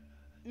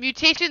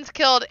 Mutations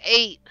killed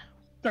 8.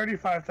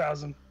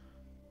 35,000.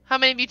 How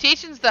many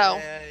mutations though?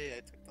 Hey, I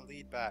took the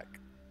lead back.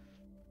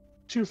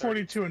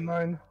 242 and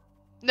 9.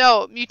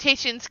 No,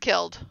 mutations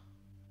killed.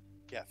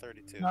 Yeah,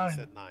 32. 9. You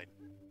said 9.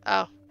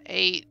 Oh,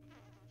 8.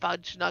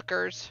 Fudge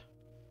knuckers.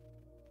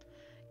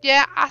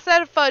 Yeah, I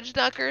said fudge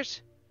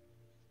knuckers.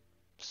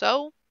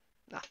 So?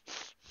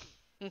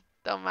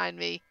 Don't mind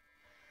me.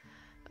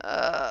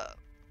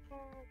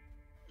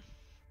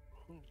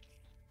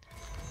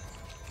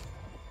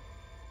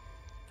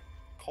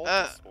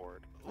 Cultist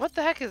sword. What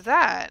the heck is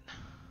that?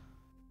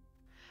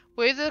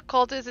 Waves of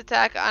cultist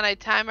attack on a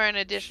timer and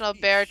additional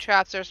bear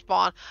traps are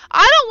spawned.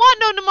 I don't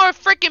want no more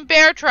freaking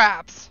bear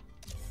traps.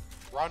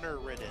 Runner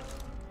ridden.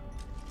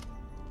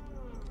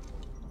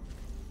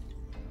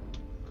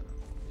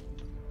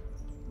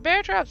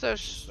 Bear traps are.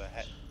 The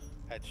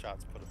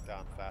headshots put them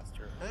down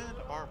faster. And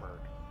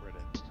armored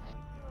ridden.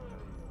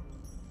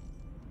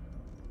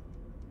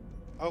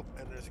 Oh,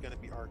 and there's gonna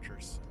be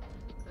archers.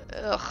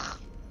 Ugh.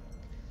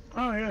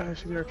 Oh yeah, I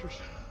see the archers.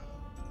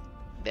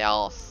 They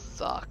all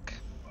suck.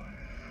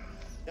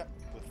 Yep,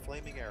 with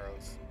flaming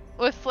arrows.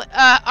 With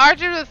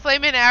archers with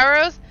flaming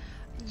arrows?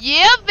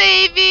 Yeah,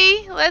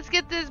 baby! Let's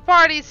get this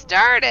party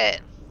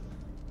started.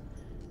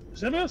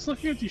 Is anyone else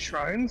looking at these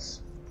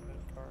shrines?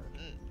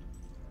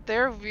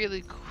 They're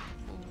really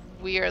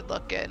weird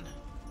looking.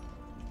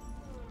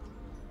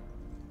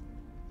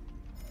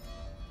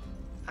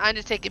 I'm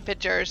just taking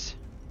pictures.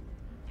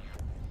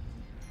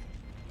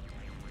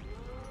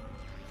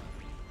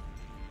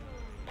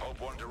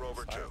 Wonder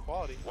over 2.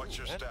 What's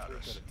your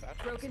status?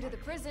 Broke into the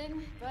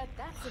prison, but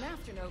that's an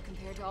afternote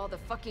compared to all the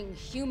fucking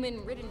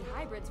human-ridden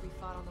hybrids we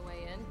fought on the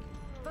way in.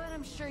 But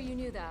I'm sure you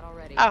knew that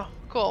already. Oh,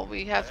 cool.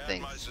 We have I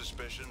things. had my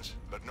suspicions,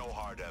 but no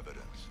hard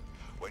evidence.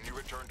 When you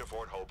return to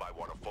Fort Hope, I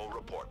want a full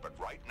report, but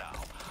right now,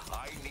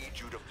 I need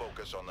you to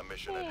focus on the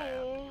mission at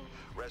hand.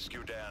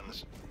 Rescue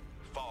Dan's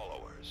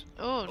followers.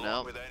 Oh,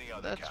 no. With any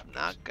other That's captives,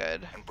 not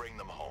good. And bring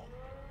them home.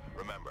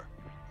 Remember,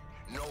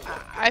 no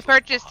one I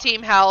purchased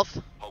Team Health.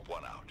 Hope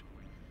one out.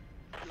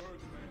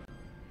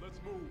 Let's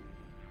move.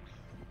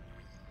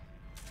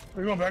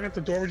 Are we going back at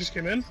the door we just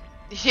came in?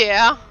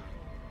 Yeah.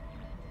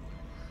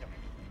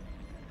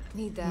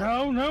 Need that.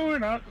 No, we're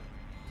not.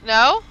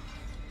 No?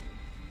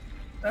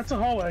 That's a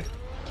hallway.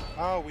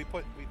 Oh, we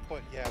put couches in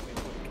front of the other.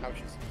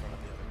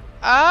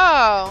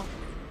 Oh.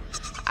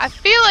 I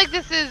feel like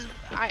this is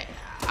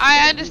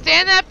I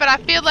understand that, but I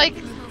feel like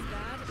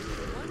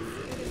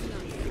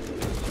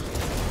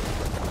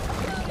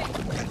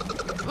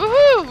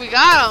woohoo, we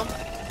got him.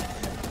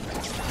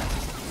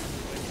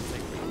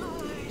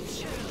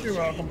 You're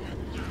welcome.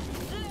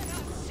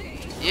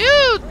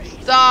 You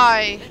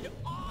die.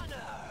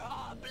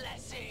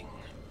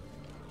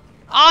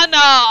 Honor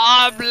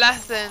our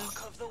blessing.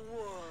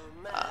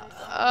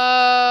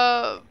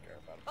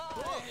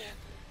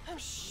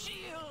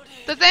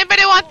 Does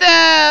anybody want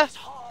the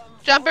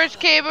Jumpers,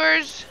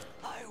 cabers.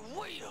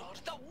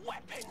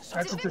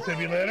 That's a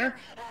defibrillator.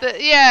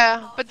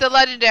 Yeah, but the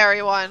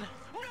legendary one.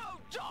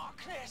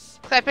 'Cause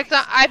I picked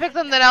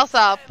something else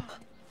up.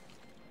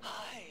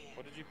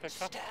 What did you pick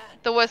up?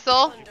 The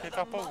whistle. You pick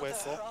up a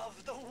whistle.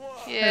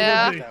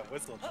 Yeah. Hey, That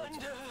whistle.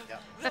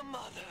 Yeah.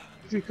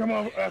 If you come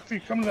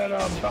to that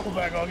duffel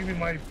bag, I'll give you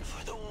my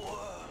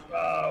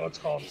what's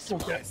it called?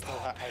 Toolkit. I still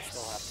have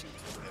 2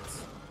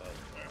 tickets, but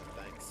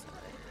thanks.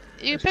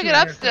 You can pick it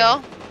up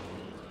still.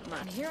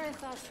 Here I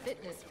thought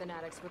fitness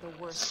fanatics were the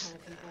worst kind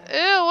of people.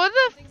 Ew, what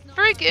the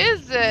freak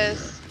is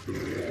this?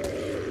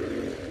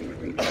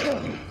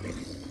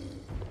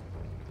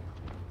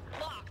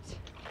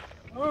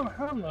 Oh,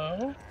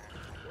 hello.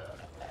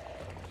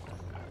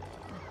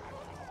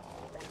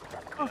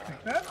 I'll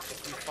take that.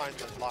 If you find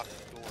the locked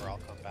door, I'll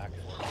come back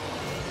for it.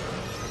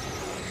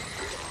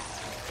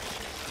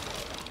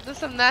 This is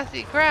some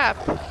nasty crap.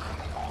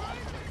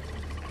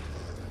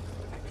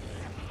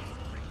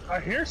 I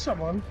hear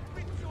someone.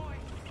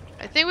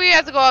 I think we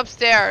have to go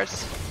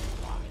upstairs.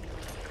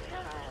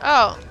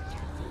 Oh.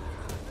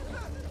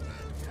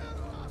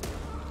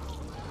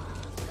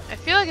 I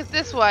feel like it's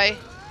this way.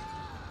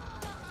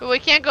 But we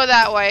can't go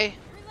that way.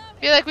 I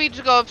feel like we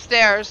should go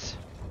upstairs.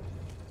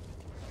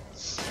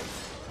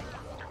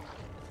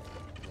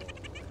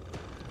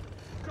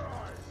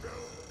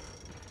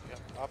 Yep,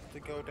 up to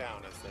go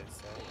down, as they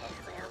say. Up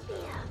to go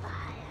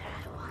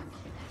down.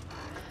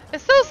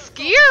 It's so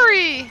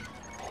scary.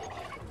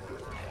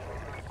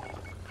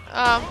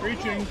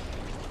 Reaching.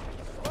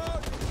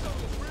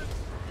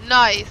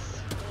 Nice.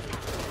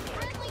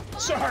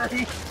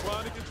 Sorry.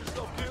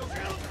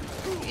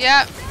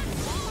 Yep.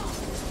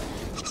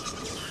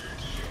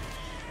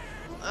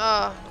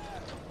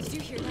 Did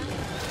you hear that?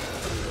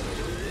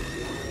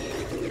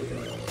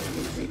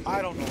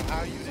 I don't know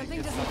how you Something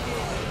didn't get doesn't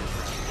feel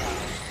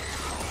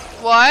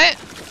What?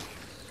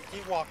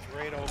 He walked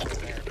right over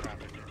there,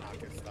 crap, and did not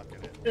get stuck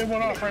in it. It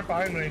went off right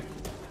behind me.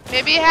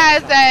 Maybe it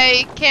has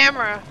a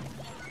camera.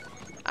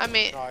 I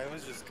mean... No, it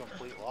was just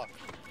complete luck.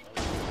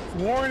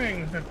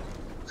 Warning, the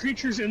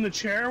creatures in the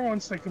chair,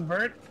 once they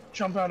convert,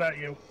 jump out at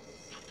you.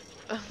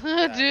 Do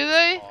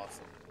they?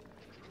 Awesome.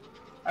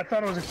 I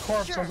thought it was a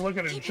corpse, I was looking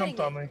at it and jumped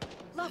on me.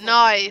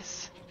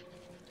 Nice.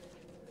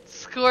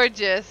 It's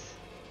gorgeous.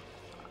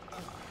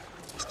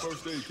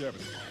 First aid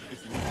cabinet.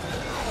 If you need.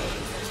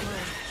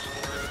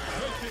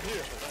 Let's get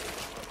here.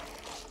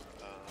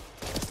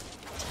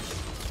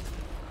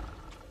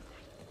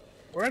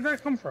 Where'd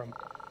that come from?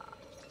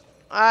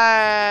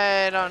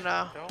 I don't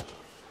know. No,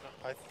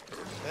 I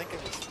think it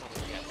was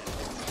something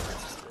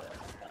else.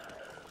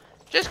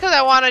 Just because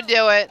I want to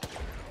do it.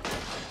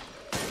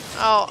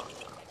 Oh.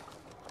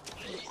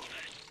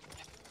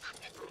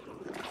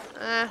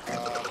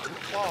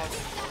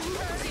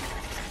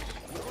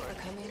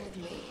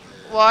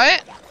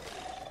 What?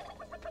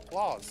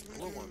 Claws,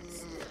 blue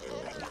ones.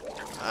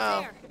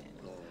 Oh.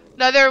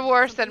 No, they're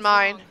worse than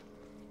mine.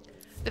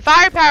 The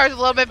firepower is a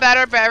little bit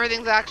better, but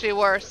everything's actually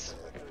worse.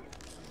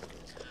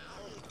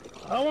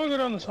 I don't want to go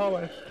down this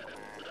hallway.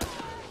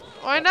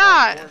 Why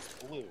not? Or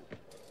blue.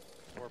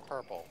 Or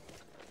purple.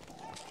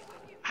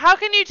 How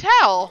can you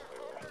tell?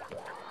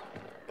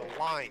 The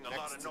line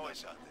next to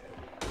it.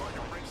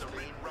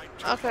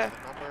 Okay.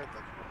 The number,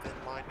 the thin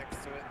line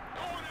next to it.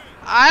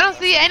 I don't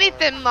see any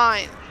thin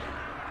line.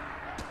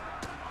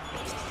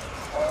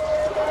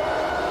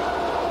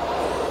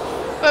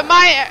 But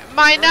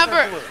my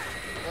number.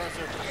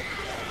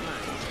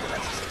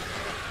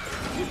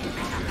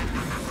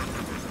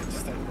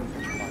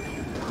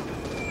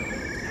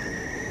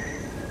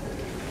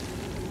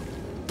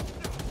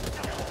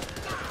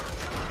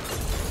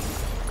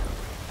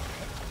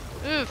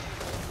 Oof.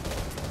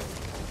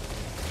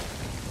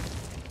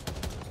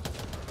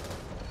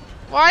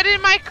 Why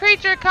did my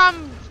creature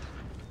come?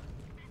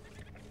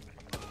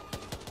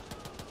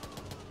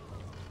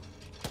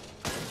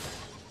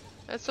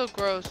 That's so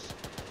gross.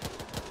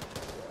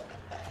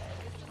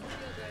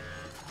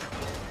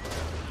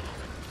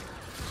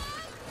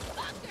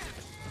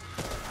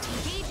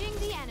 Engaging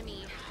the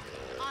enemy.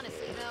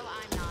 Honestly, though,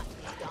 I'm not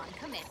big on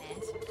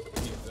commitment.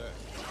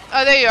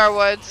 Oh, there you are,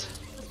 Woods.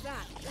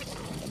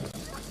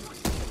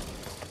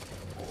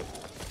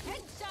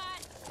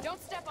 Headshot!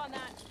 Don't step on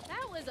that.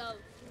 That was a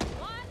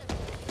lot of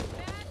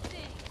bad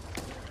things.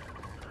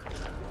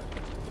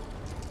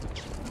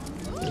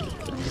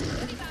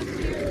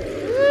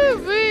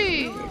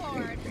 Woo-wee.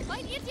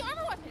 Light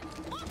anti-armor weapon.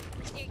 Oh,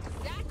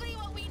 exactly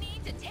what we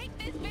need to take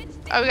this bitch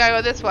down. Oh, we gotta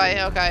go this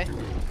way. Okay.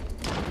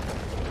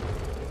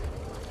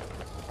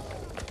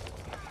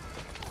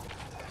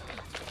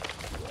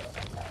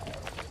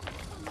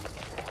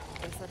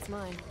 Guess that's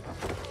mine.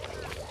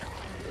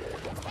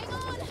 Hang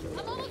on,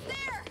 I'm almost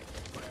there.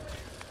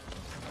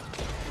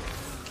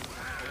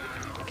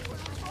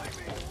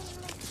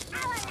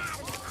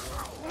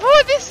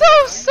 Oh, this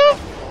so.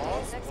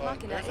 Sex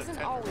Machina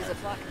isn't always a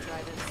plot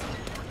contrivance.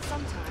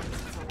 Sometimes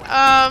it's a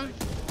weapon.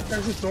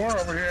 There's a door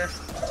over here.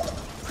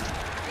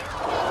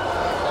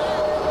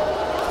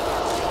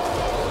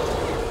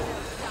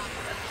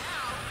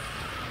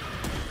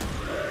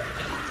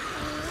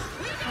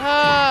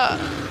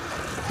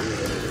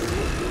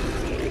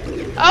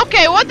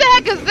 Okay, what the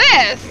heck is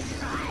this?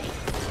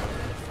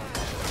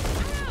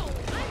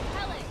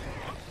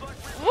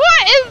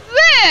 What is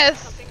this?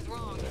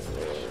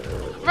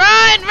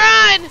 Run,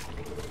 run!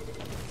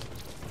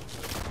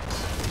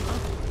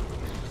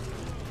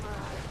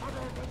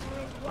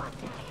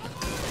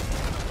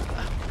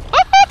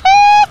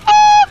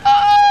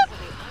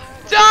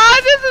 John,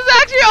 this is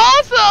actually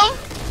awesome!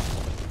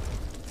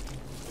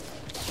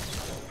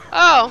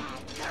 Oh.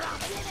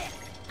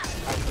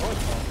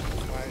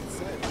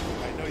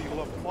 I know you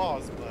love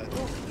claws, but...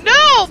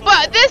 No,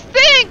 but this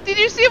thing, did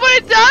you see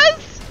what it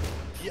does?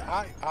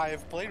 Yeah, I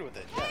have played with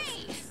it,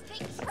 yes.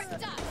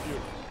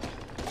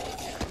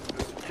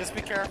 Just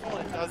be careful,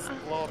 it does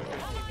blow up your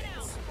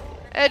teammates.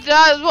 It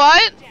does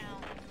what?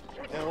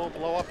 It will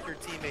blow up your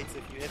teammates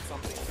if you hit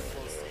something too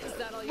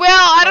close.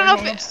 Well, I don't know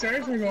if it...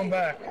 upstairs or going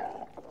back?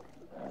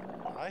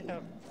 I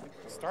have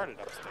started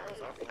upstairs.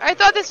 I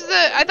thought this was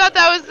I thought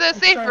that was the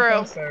safe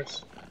room.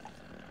 Downstairs.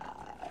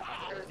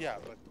 Yeah,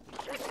 but...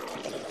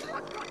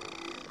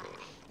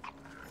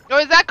 Oh,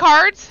 is that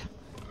cards?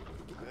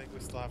 I think we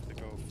still have to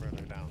go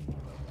further down.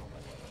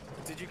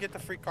 Did you get the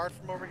free card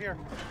from over here?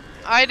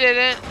 I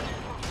didn't.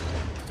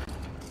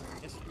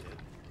 Yes, you did.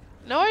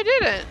 No, I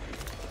didn't.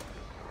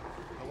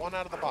 The one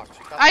out of the box.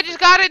 I just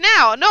got it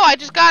now. No, I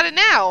just got it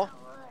now.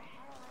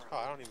 Oh,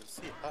 I don't even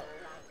see it.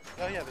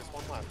 Oh yeah, there's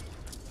one left.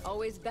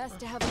 Always best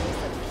to have.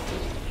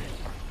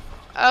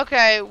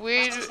 Okay,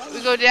 we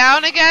go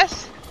down, I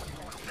guess.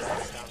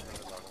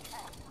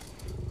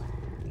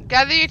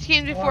 Gather your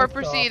teams before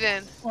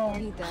proceeding.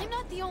 I'm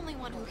not the only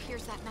one who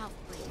hears that mouth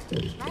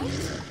breathe, right?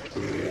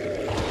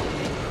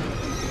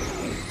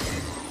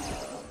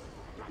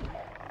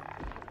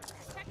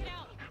 Check it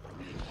out.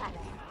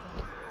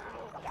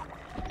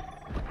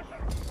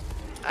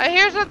 I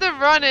hear something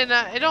running.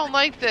 I don't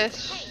like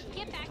this.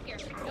 Hey, get back here.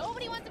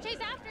 Nobody wants to chase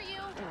after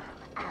you.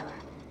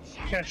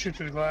 Can't shoot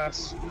through the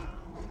glass.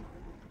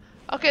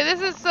 Okay, this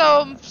is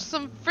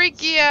some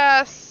freaky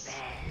ass.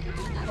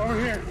 Over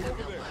here.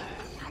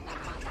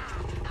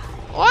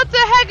 What the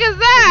heck is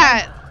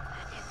that?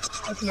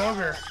 That's an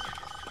ogre.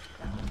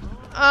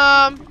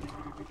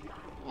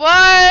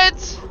 What?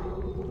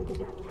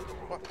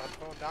 What? I'm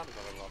going down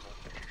another level.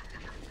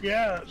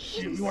 Yeah,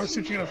 you want to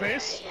shoot you in the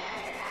face?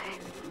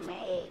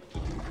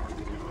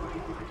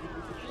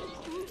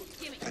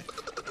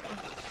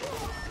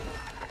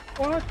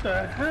 What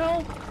the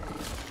hell?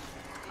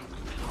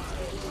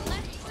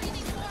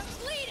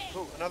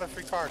 Ooh, another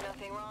free card.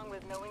 Nothing wrong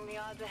with knowing the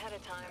odds ahead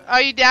of time.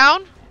 Are you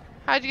down?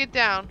 How'd you get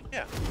down?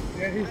 Yeah.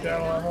 Yeah, he's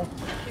down a level.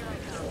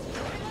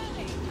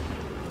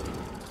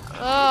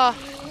 Oh.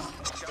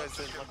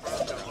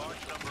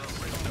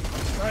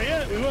 Not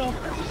yet, we will.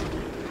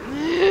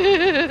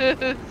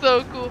 It's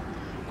so cool.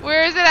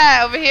 Where is it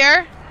at? Over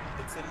here?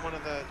 It's in one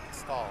of the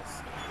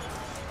stalls.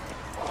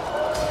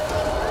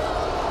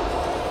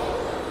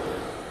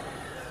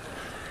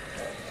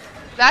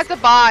 That's a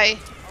buy.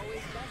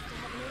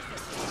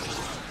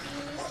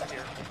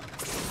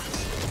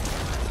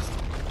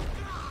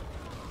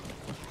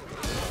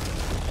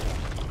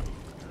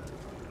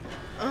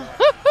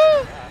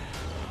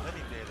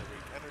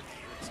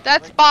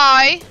 That's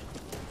buy.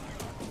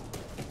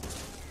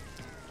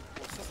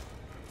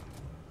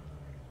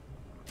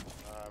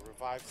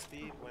 Revive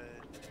speed when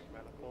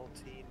medical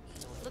team.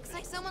 Looks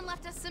like someone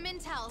left us some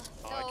intel.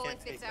 Oh, So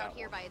if it's out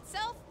here by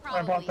itself, probably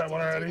I bought that one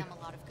didn't already. do them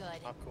a lot of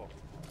good. Oh, cool.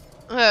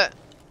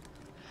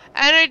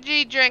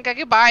 Energy drink. I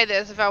could buy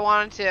this if I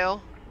wanted to.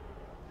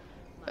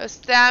 A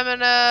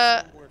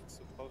stamina. We're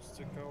supposed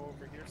to go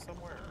over here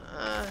somewhere.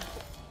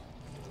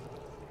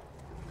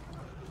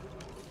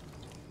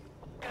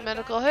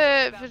 Medical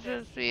hit,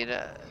 vision speed.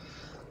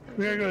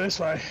 We gotta go this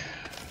way.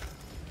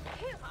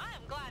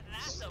 I'm glad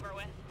that's over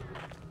with.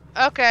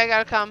 Okay, I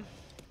gotta come.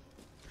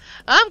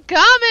 I'm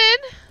coming!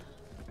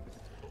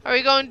 Are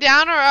we going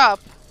down or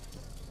up?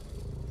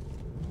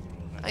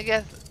 I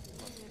guess.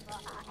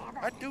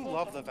 I do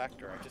love the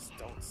vector, I just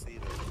don't see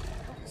the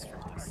use for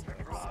this.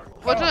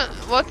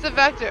 What's the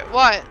vector?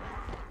 What?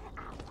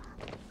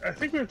 I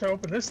think we have to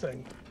open this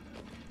thing.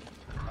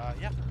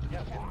 Yeah, we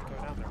have to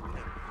go down there.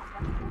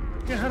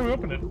 Yeah, how do we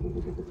open it?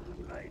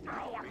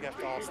 We have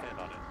to all stand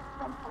on it.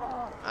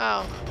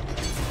 Oh.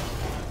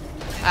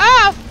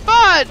 Ah,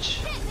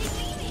 fudge!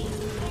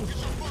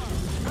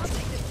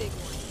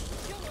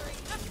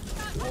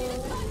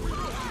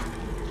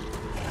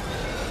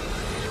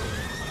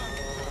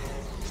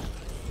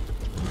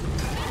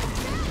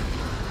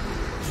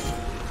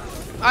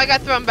 I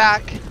got thrown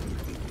back.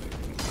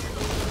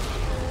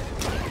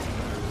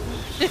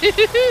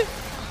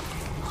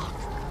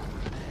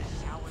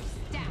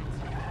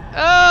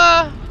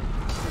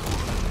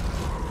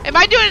 Am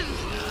I doing?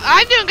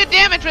 I'm doing good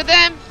damage with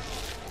them.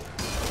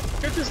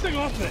 Get this thing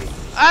off me.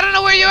 I don't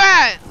know where you're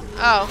at.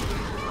 Oh.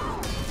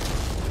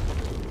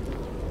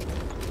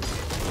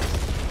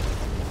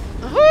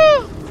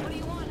 Woohoo!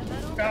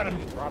 Got him.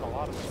 Brought a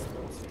lot of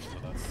explosives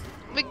with us.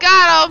 We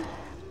got him.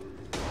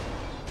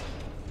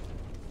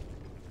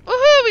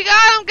 Woohoo! We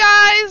got him,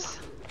 guys.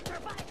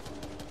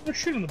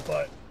 shoot him in the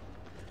butt.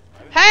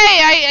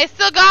 Hey, I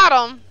still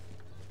got him.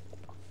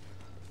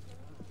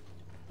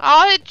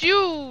 I'll hit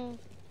you.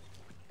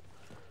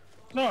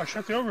 No, I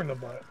shot the ogre in the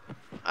butt.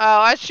 Oh,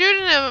 I was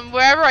shooting him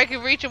wherever I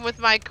could reach him with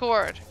my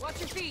cord.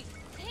 Watch your feet.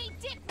 Hey,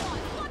 dickwad,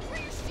 watch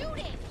where you're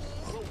shooting.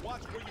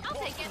 I'll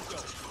take it.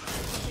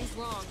 Something's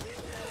wrong.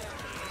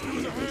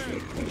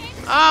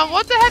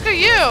 What the heck are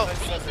you?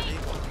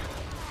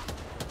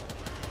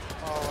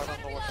 Oh, I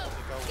don't know what to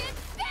go with.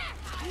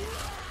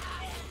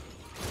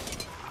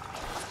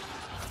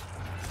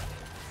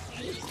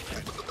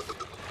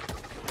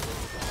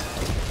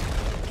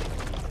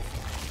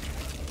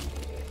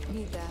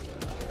 Need that.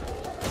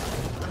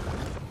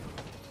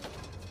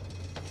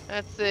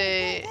 Let's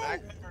see.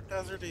 Magnet or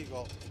Desert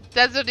Eagle?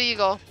 Desert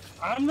Eagle.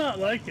 I'm not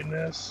liking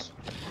this.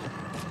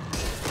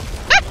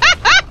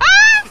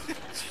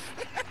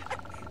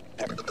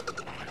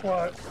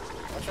 What?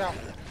 Watch out.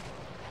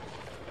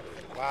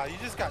 Wow, you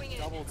just got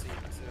double teamed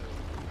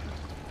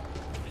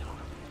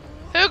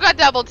too. Who got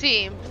double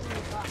team?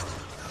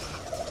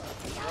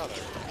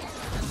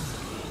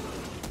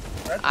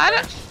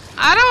 I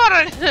don't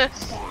want to.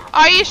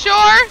 Are you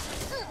sure?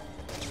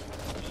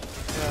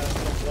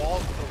 The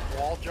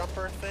wall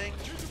jumper thing.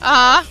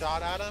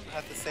 Shot at him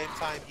at the same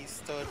time he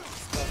stood.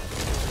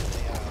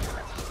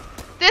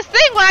 This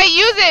thing, when I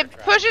use it,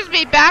 pushes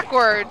me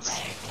backwards.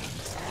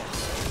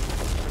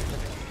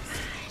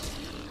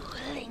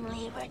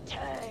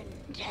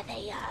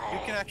 You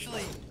can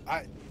actually,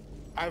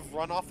 I've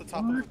run off the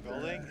top of the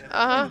building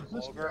and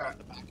hit Ogre on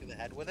the back of the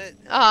head with it.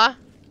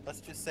 Let's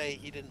just say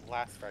he didn't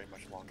last very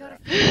much longer.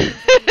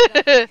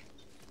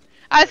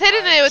 I was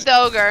hitting it with the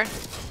ogre.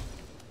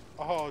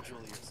 Oh,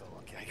 Julie, you're so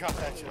lucky. I got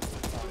that just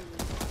in time.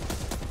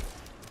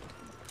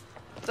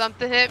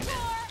 Something hit me.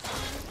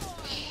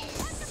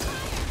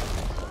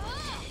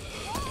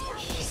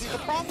 See, the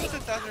problem with the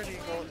Desert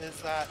Eagle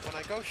is that when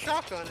I go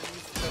shotgun and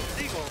use the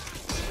Desert Eagle, I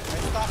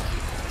stop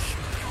using the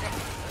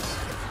shotgun.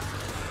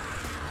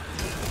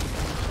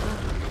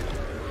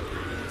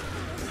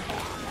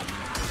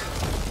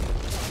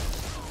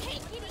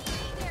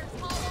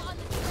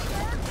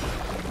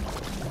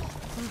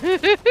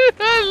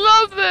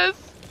 I love this.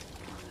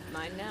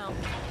 Mine now.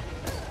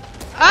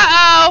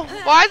 Uh-oh.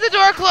 Why is the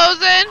door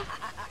closing?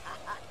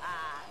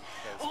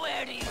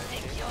 Where do you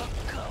think you're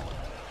going,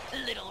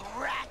 little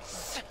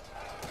rats?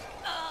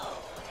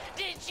 Oh,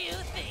 did you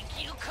think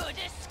you could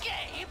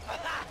escape?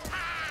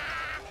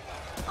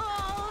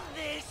 All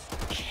this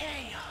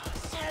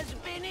chaos has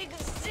been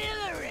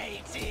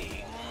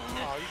exhilarating.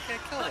 Oh, you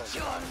can't kill But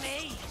your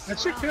maze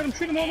That's it, kid. I'm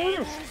shooting him on the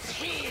roof.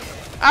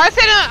 I was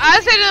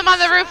hitting him on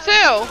the roof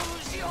too.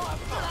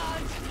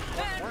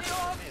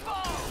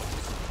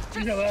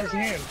 You got that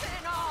hand.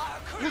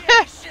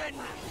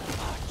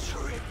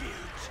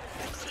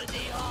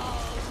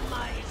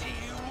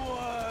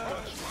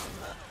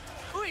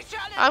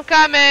 I'm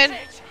coming.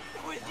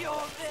 With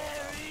your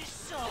very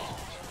soul,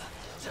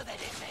 so that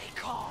it may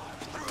carve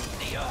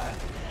through the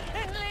earth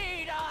and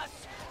lead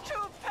us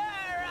to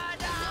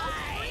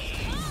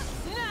paradise.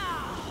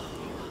 Now,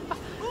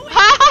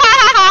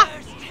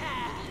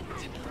 firsthand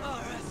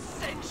our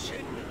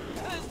ascension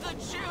as the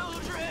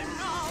children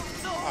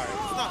of the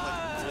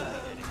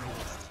world.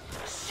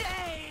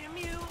 Shame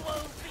you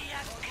won't be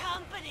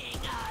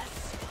accompanying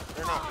us.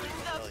 They're not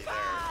really there.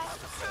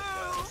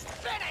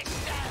 Finish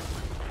them.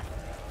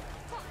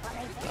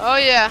 Oh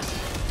yeah.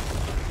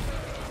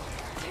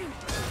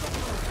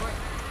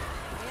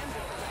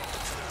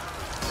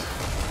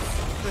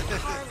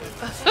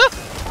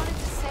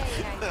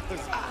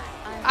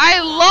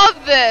 I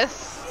love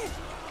this.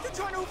 They're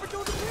trying to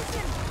overthrow the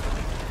prison.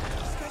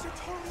 These guys are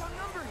totally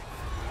outnumbered.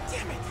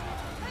 Damn it.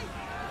 Hey,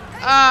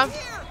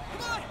 here.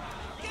 Come on.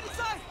 Get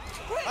inside.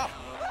 Quick. Oh,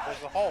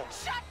 there's a hole.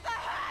 Shut the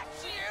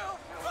hatch, you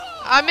fool.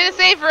 I'm in a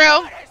safe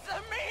room. What is the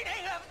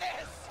meaning of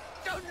this?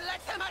 Don't let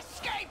them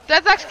escape.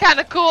 That's actually kind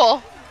of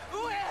cool.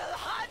 We'll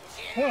hunt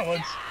you Well,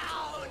 down.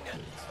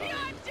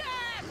 Your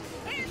death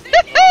is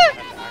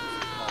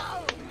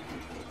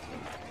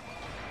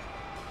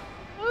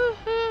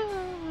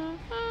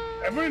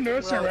Everybody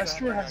notice the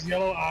rescuer has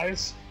yellow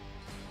eyes?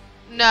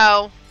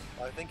 No.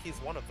 I think he's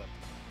one of them.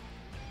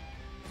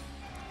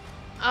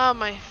 Oh,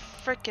 my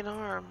freaking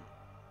arm.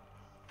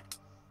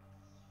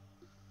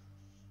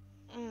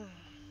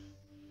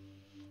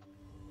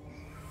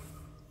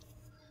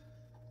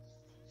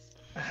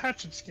 A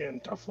hatchet skin,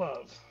 tough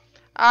love.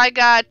 I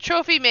got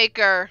trophy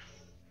maker.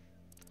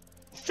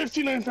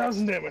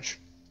 59,000 damage.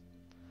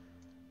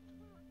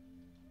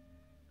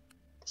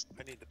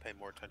 I need to pay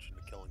more attention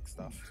to killing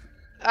stuff.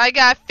 I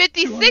got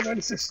 56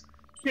 296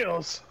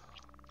 kills.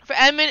 for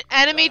enemy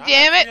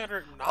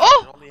damage.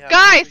 Oh,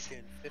 guys!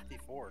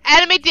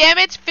 Enemy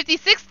damage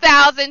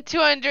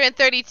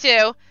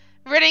 56,232.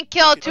 Written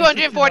kill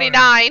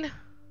 249.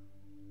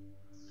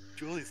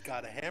 Julie's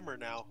got a hammer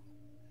now.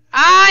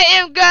 I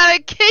am gonna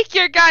kick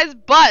your guys'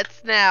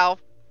 butts now.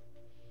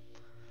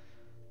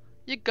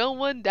 You're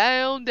going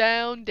down,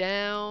 down,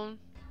 down.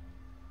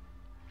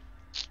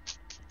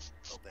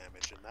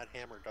 Damage, and that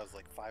hammer does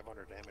like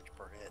 500 damage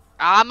per hit.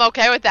 I'm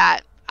okay with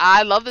that.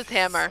 I love this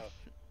hammer.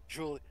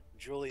 So,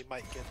 Julie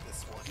might get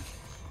this one.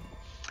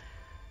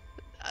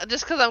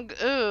 Just cause I'm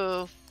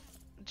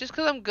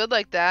good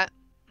like that.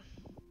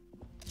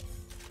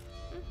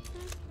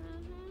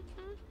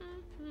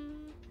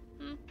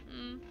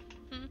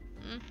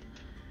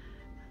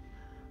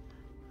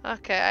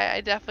 Okay,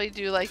 I definitely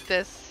do like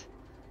this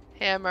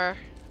hammer.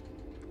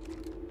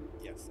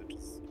 Yes, it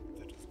is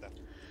definitely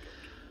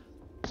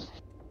good.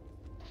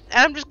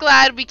 And I'm just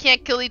glad we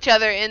can't kill each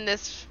other in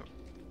this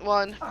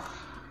one. Felt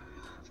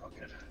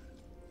good.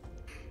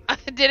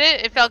 Did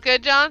it? It felt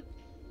good, John?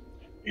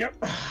 Yep.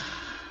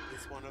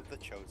 He's one of the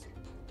chosen.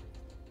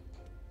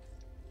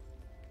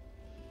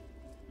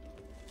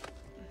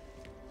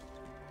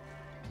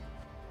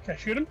 Can I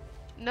shoot him?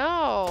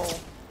 No.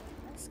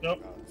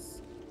 Nope.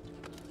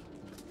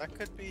 That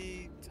could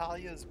be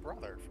Talia's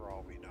brother, for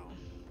all we know.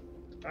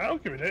 I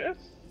don't give a damn.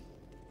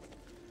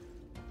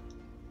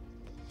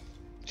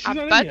 She's I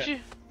not bet in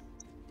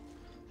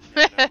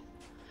you.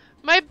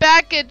 My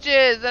back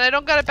itches, and I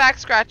don't got a back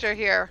scratcher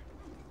here.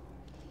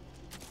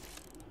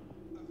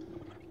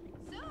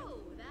 So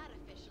that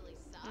officially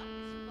sucks,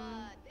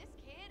 but this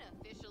kid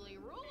officially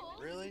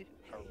rules. Really?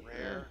 A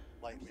rare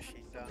light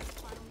machine gun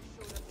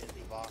in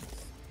the box?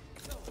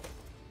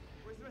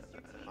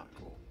 Not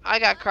cool. I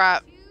got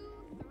crap.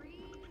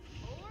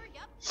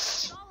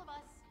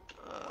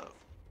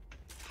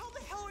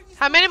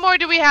 How many more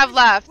do we have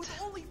left?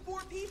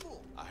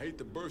 I hate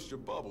to burst your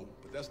bubble,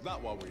 but that's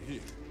not why we're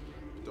here.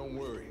 Don't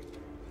worry.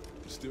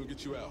 We'll still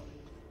get you out.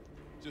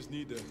 Just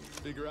need to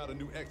figure out a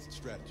new exit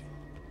strategy.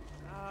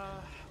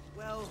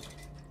 Well,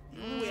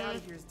 the only way out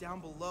of here is down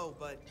below,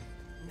 but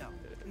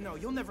no,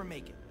 you'll never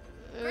make it.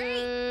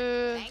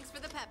 Great. Thanks for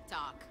the pep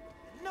talk.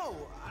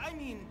 No, I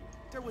mean,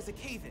 there was a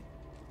cave-in.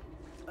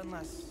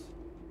 Unless...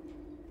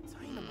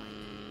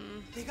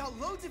 dynamite. They got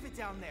loads of it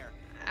down there.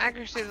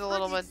 Accuracy's a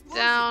little bit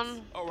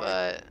down, All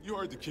right, but... you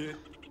heard the kid.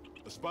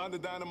 Let's find the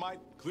dynamite,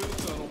 clear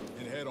the tunnel,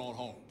 and head on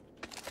home.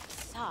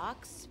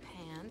 Socks,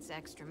 pants,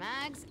 extra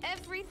mags,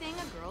 everything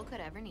a girl could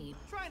ever need.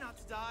 Try not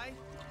to die.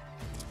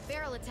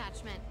 Barrel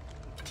attachment.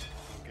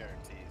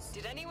 Guarantees.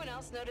 Did anyone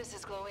else notice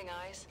his glowing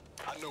eyes?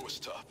 I know it's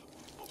tough,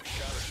 but we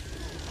gotta...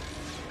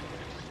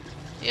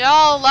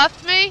 Y'all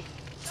left me?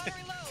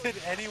 Did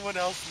anyone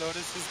else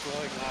notice his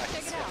glowing eyes?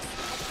 Check it out.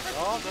 We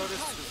all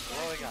noticed his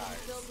glowing eyes.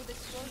 Filled with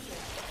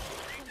explosives.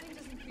 Something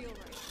doesn't feel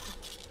right.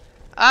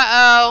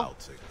 Uh-oh. I'll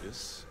take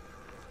this.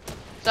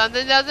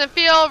 Something doesn't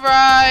feel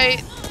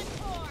right.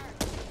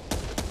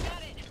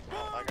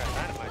 I got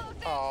dynamite.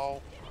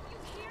 Oh.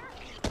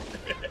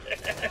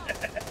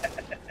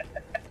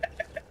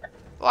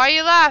 Why are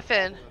you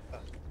laughing?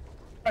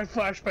 I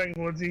flashbang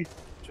Woodsy.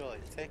 Julie,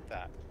 take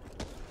that.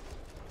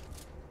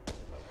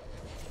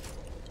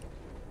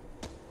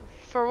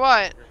 For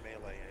what? Your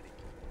melee Eddie.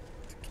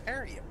 To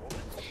carry it,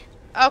 woman.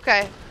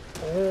 Okay.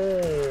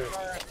 Oh.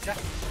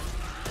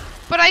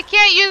 But I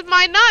can't use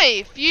my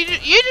knife. You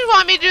just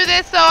want me to do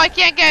this so I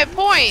can't get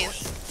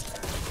points.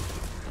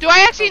 Do I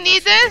actually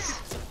need this?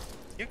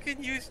 You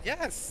can use,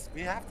 yes.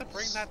 We have to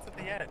bring that to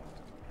the end.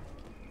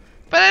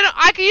 But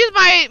I can use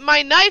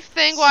my knife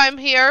thing while I'm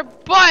here,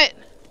 but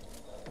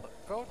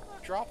Go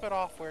drop it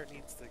off where it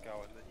needs to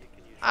go, and then you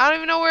can use it. I don't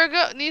even know where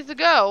it needs to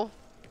go.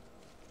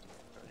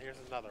 Here's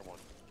another one.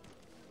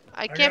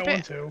 I can't got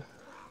one too.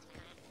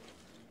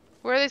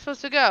 Where are they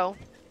supposed to go?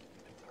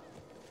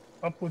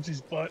 Up Woodsy's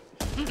butt.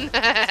 To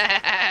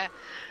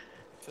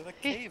the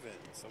cave-in.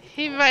 So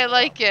He might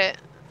like it.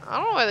 I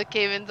don't know where the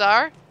cave-ins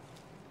are.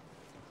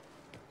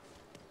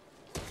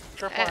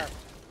 Tripwire.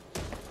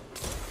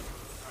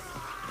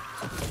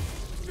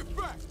 I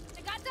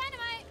got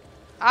dynamite.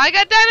 I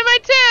got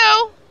dynamite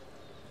too.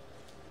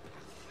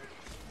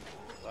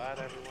 Glad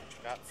everyone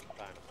got some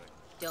dynamite.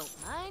 Don't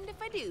mind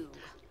if I do.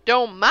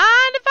 Don't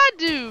mind if I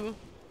do.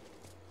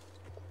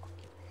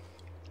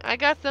 I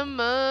got some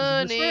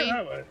money. This way or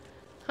that way?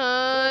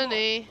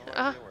 Honey. No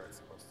idea where it's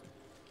supposed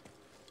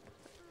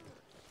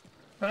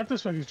to. Not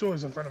this way, because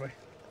Julie's in front of me.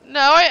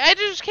 No, I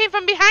just came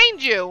from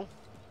behind you.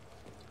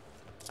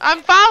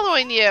 I'm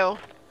following you.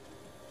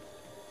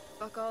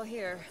 Fuck all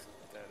here.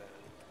 Dead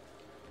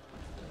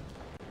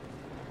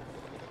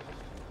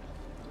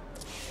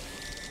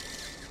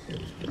end.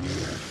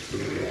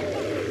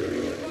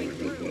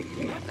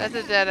 That's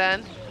a dead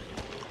end.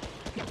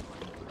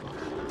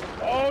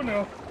 Oh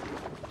no.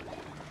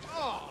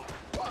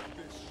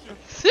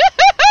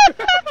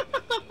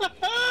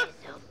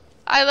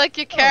 I like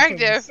your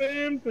character.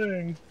 Same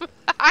thing.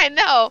 I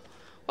know.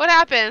 What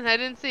happened? I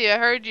didn't see you. I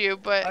heard you,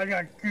 but... I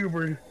got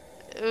goobered.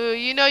 Ooh,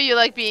 you know you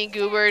like being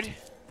goobered.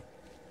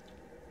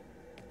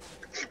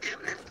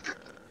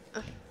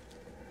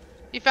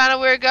 You found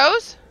out where it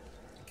goes?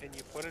 Can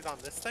you put it on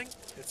this thing?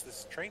 It's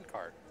this train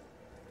card.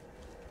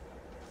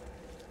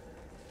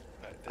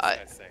 This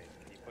guy's saying,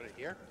 can you put it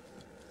here?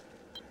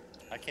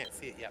 I can't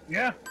see it yet.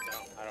 Yeah. No,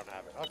 I don't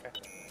have it. Okay.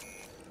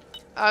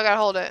 Oh, I gotta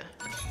hold it.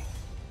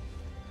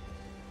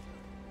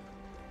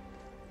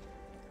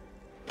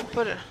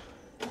 Put it.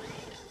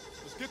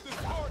 Let's get this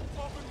cart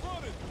up and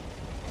running.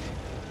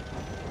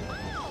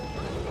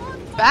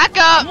 Back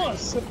up! Come on,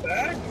 sit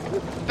back.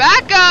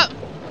 Back up!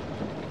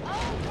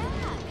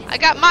 I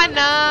got my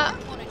nut.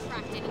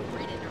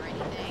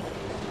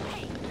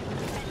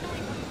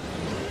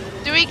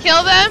 Do we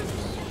kill them?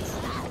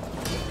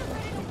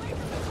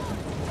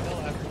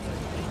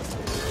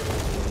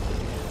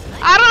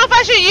 I don't know if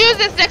I should use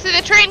this next to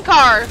the train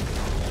car.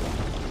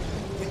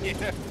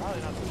 Yeah,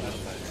 probably not the best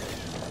idea.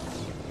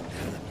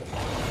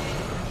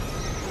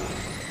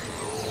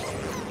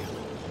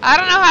 I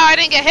don't know how I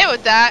didn't get hit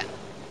with that.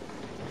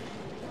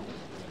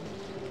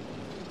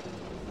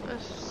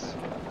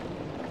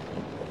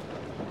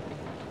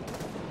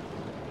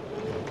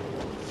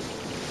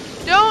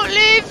 Don't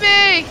leave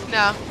me!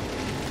 No.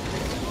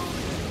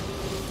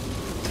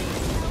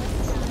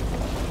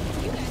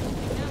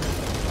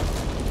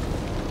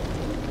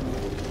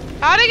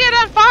 How'd it get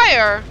on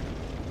fire?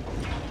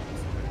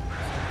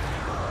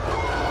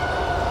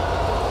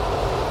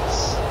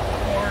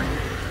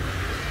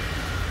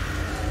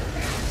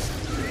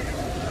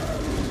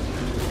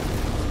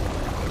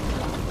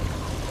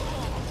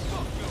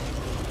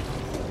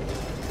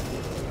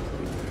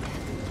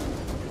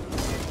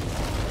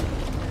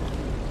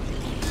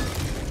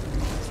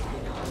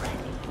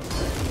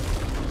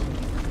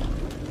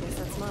 Guess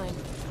that's mine.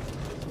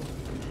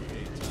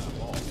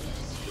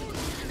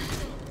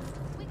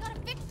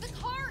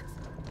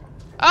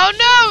 Oh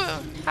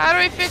no! How do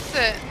we fix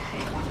it?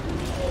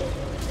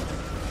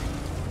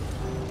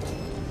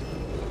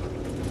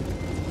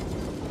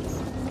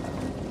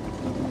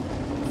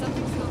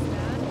 Something smells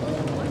bad.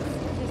 What's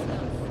this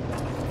smells?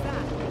 What's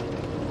that?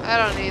 I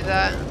don't need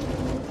that.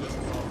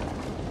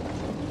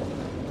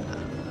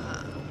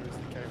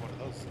 Carry one of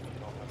those if you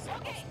don't have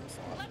something else in the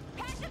slot. Let's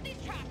patch up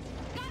these tracks.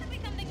 Gotta be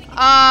something we can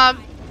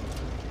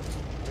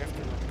We have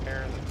to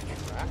repair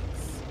the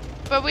tracks.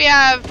 But we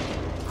have.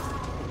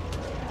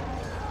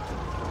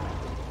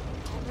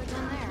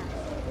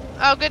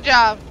 Oh, good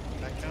job.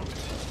 That counts.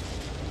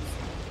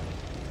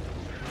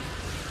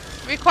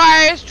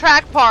 Requires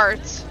track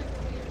parts. Are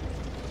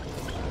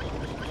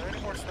there any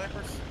more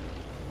snipers?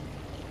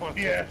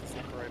 Yeah.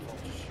 Sniper rifle,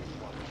 just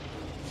shoot one.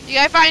 You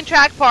gotta find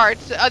track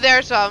parts. Oh,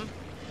 there's some.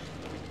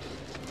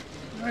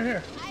 Right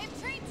here. I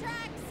have train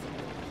tracks.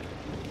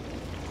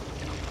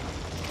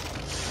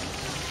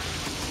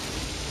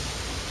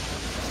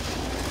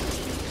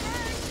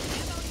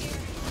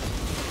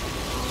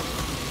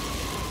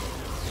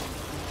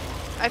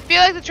 I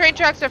feel like the train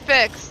tracks are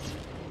fixed.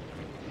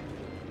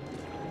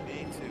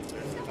 Me too.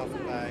 There's a duffel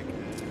bag.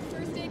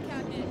 First aid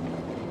cabinet.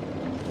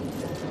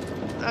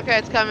 Okay,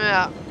 it's coming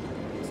out. So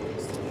we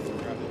still need to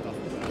grab the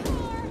duffel bag.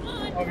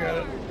 I'll get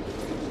it.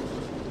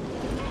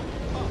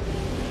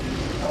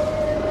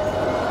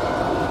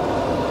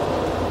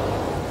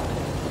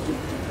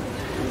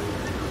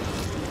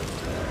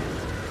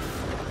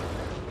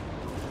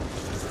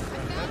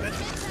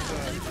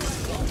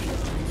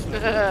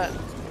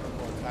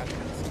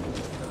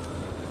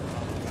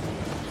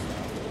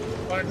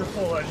 Mine's a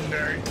full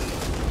legendary.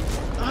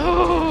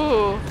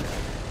 Oh.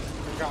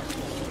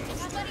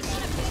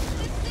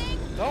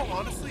 No,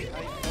 honestly,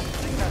 I don't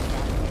think that's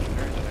not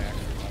legendary that I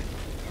actually like.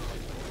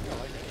 I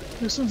like it.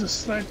 This one's a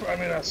sniper. I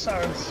mean, a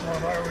silence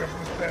one. I really am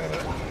a fan of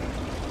it.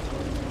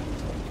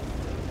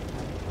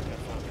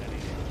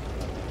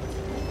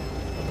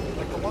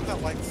 Like the one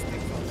that lights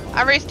things on fire.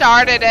 I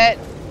restarted it.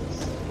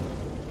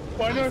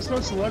 Well, I noticed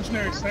most of the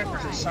legendary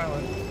snipers are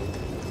silent.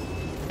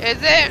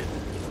 Is it?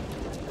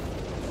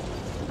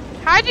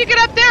 How'd you get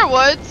up there,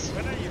 Woods?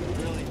 When are you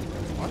really?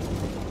 What?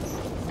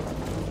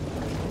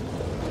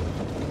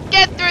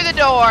 Get through the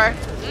door.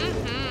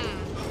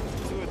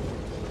 Do it.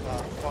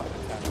 Button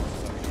attack. So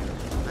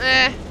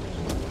Eh.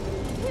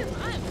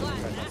 I'm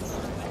glad that's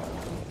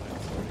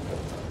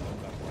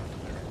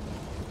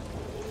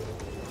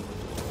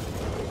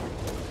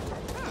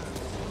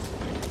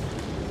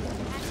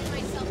Patching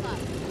myself up.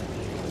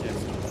 yes,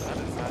 that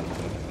is that.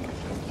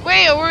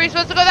 Wait, were we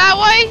supposed to go that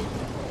way?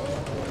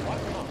 What?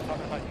 No, I'm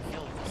talking about you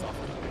healing yourself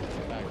with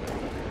the bag.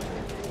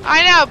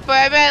 I know, but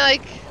I meant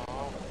like.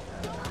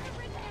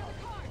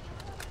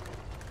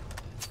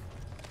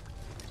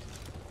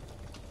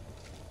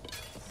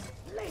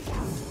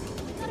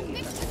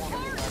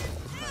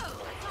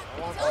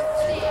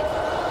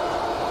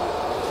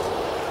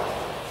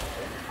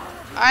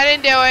 I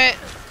didn't do it.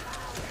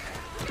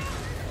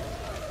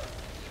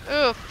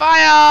 Ooh,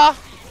 fire!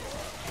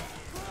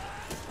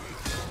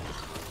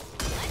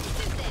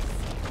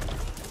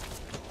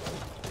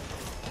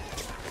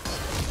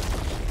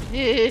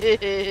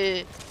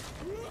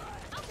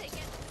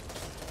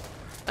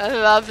 I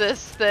love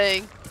this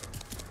thing.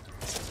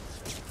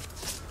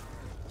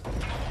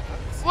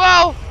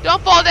 Whoa!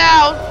 Don't fall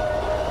down!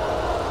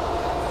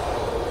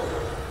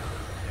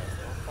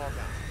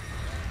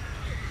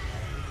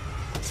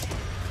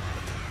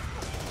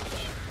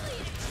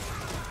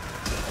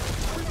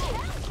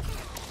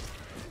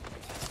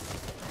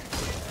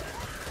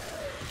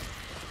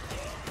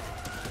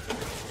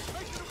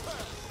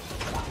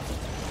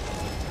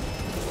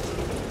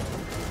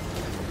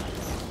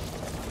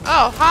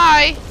 Oh,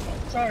 hi!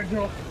 Sorry,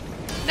 Joel.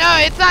 No,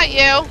 it's not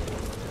you.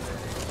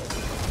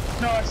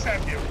 No, I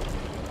stabbed you.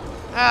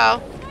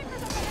 Oh.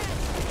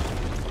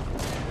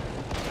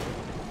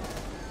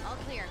 All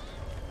clear.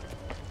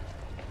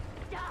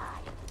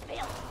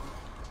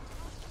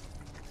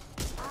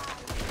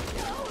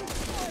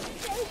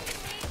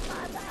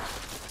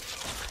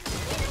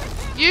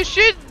 You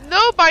should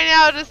know by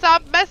now to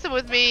stop messing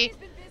with me.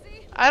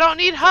 I don't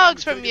need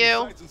hugs from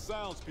you.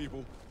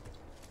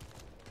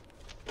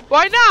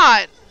 Why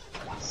not?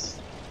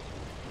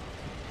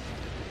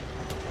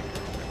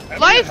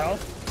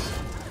 Life.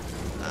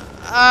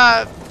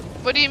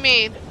 What do you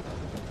mean?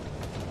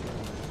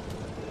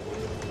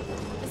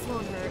 This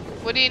won't hurt.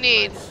 What do you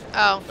need?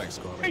 Oh. Thanks,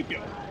 Thank you.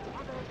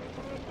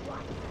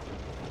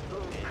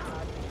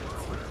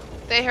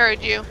 They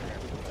heard you.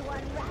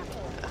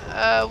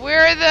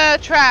 Where are the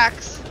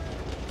tracks?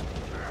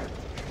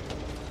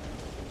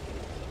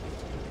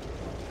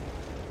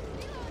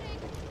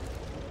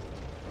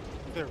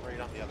 They're right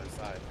on the other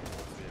side.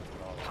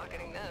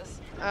 Pocketing this.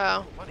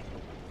 Oh. Money.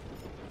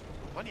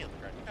 Money on the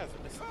ground. You guys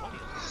are missing money.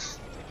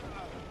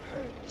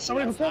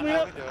 Somebody can pull me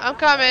up. I'm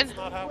coming. That's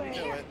not how we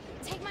do it.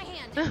 Take my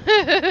hand.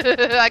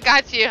 I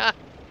got you.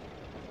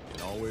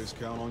 Can always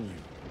count on you.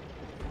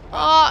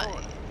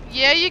 Oh,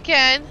 yeah, you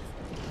can.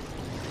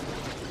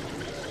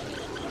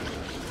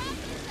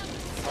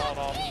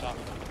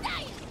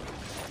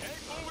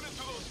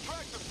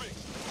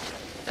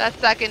 That's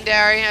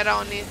secondary. I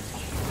don't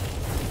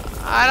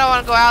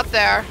want to go out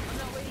there.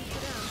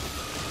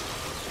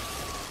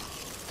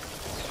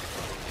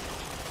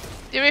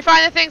 Did we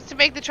find the things to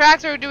make the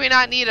tracks, or do we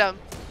not need them?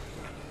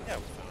 Yeah,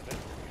 we found it.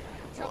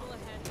 Trouble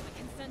ahead. I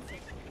can sense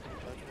it.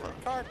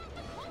 Card.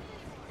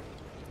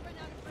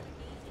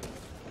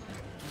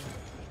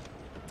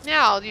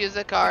 Yeah, I'll use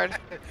the card.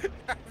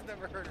 I've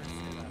never heard her say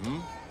that. I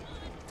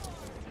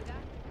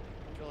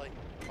feel like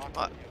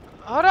talking to you.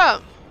 Hold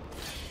up.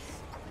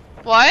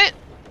 What?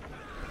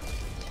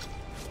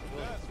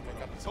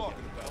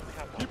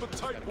 Keep a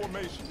tight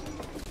formation.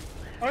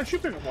 Why don't you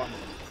pick up one?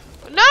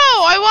 No,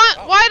 I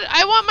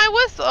want my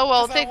whistle. Oh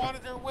well, take. I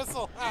wanted your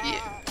whistle.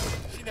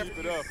 She never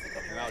Keep it up,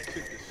 and I'll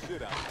kick the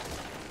shit out.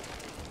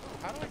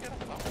 How do I get up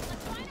top?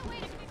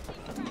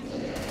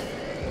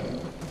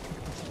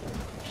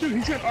 Dude,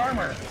 he's got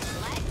armor.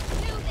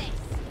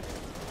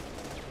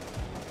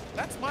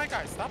 That's my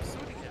guy. Stop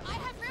shooting him. I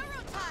have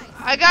railroad ties.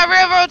 I got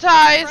railroad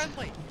ties.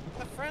 Friendly.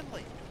 The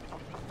friendly.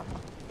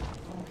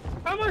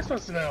 How am I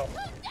supposed to know?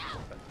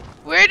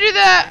 Where do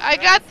I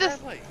got this?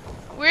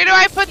 Where do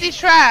I put these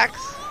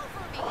tracks?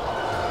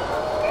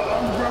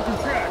 On the broken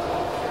track.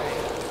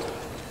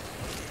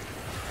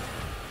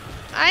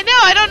 I know.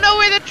 I don't know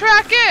where the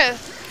track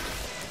is.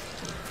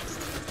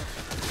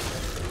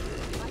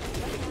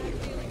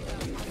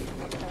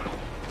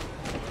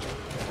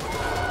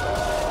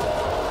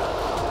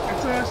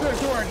 It's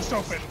a door I just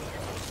opened.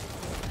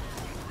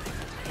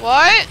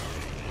 What?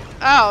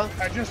 Oh.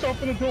 I just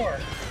opened the door.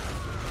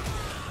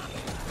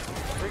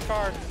 Free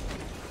card.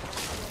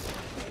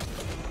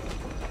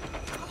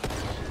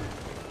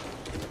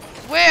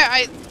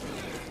 Where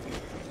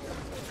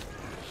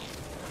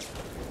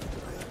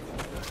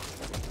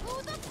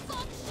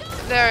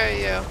There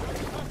you.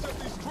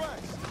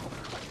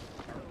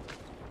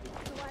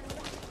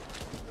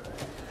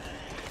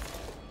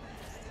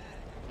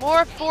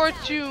 More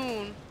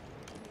fortune.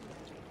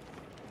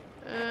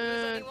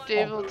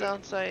 Dave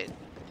downside.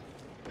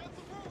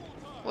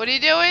 What are you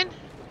doing?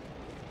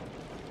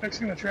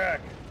 Fixing the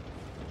track.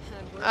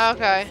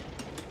 Okay.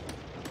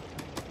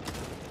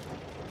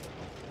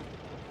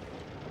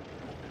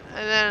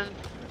 And then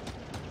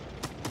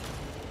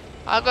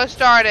I'll go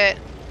start it.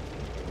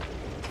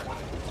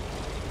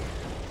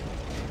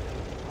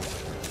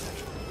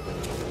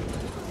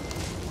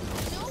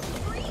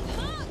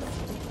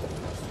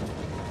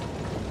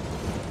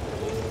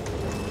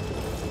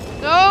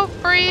 No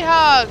free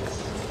hugs.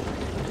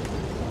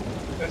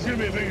 There's gonna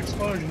be a big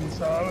explosion,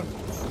 so I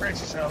would brace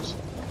yourselves.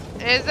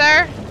 Is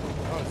there?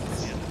 Oh, is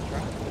this the end of the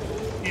track?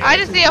 Yeah, I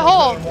just see a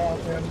hole.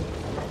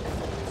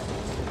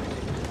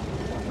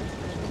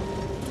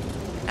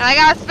 And I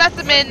got a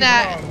specimen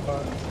that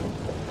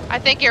I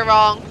think you're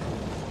wrong.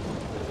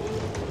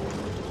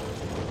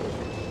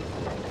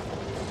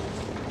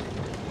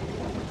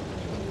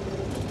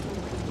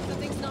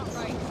 Something's not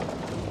right.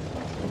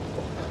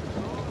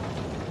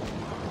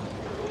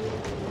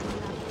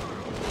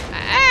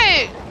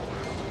 Hey!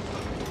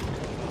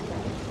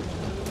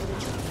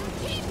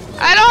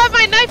 I don't have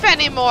my knife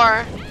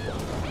anymore.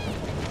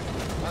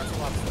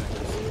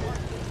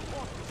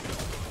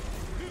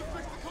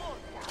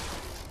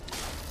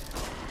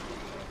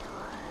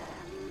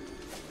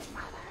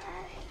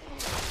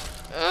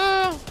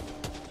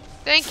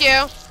 Thank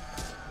you.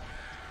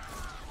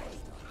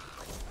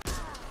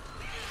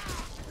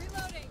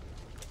 Reloading.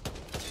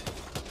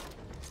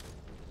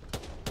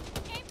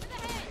 Aim for the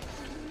head.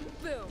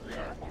 Boom.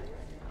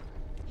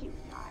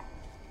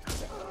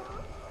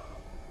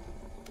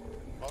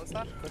 What was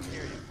that? Couldn't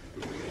hear you.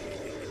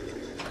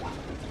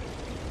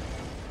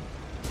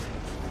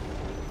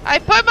 I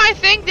put my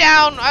thing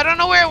down. I don't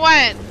know where it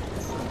went.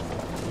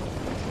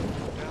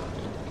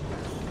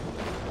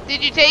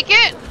 Did you take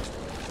it?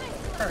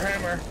 Her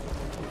hammer.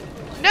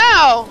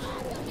 No!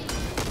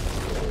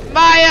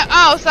 My,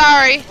 oh,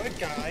 sorry. Good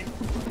guy.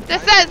 The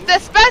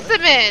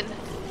specimen!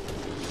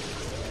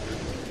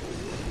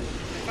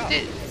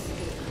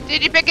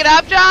 Did you pick it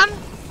up, John?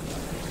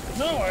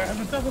 No, I have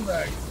a duffel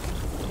bag.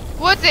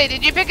 Woodsy,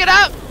 did you pick it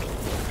up?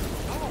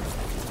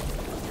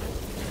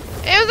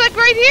 It was like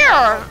right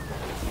here.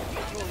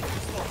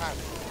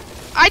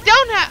 I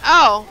don't have,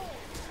 oh.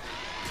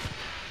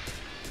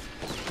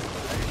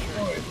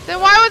 Then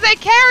why was I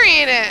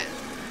carrying it?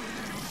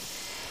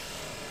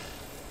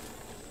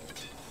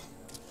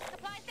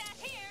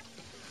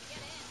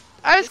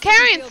 I was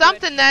carrying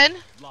something then.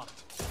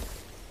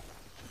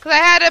 Because I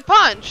had a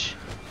punch.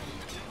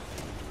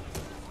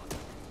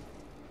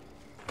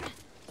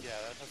 Yeah,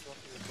 that has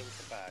nothing to do with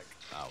the bag.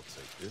 I'll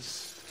take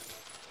this.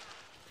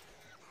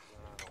 I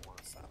don't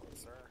want a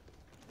silencer.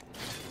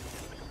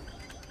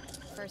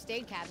 First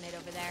aid cabinet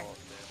over there.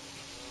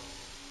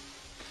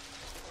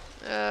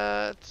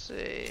 Let's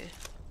see.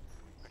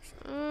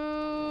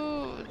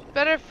 Ooh,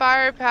 better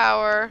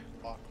firepower.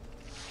 A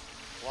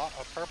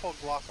purple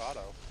Glock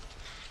auto.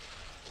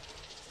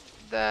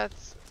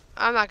 That's.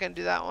 I'm not gonna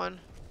do that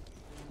one.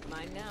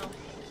 Mine now.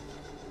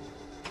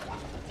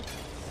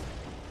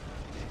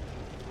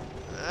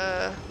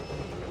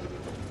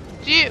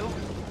 Do you?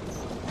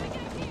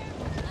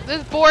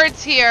 There's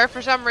boards here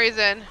for some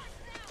reason.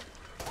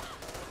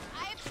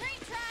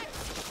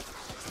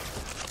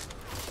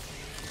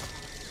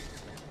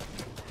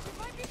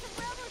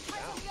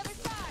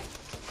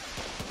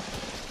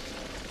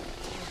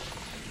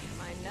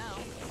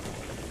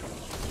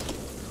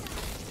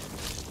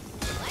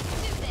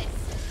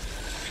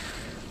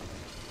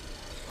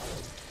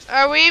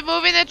 Are we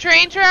moving the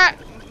train track?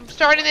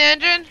 Starting the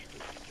engine?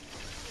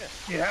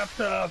 You have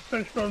to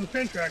finish building the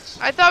train tracks.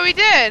 I thought we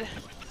did.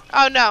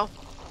 Oh no.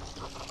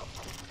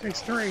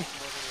 Takes 3.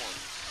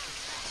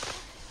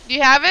 Do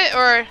you have it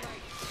or?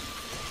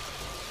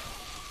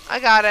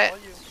 I got it.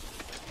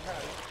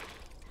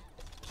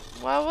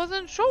 Well, I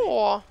wasn't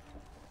sure.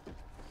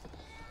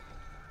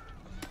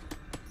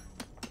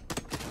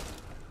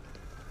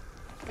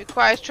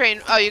 Requires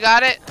train. Oh, you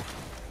got it?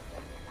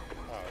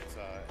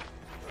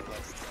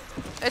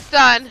 It's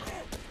done.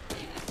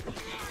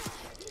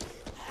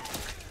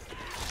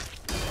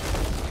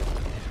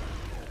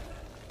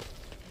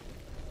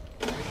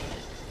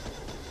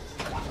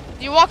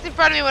 You walked in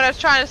front of me when I was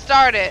trying to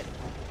start it.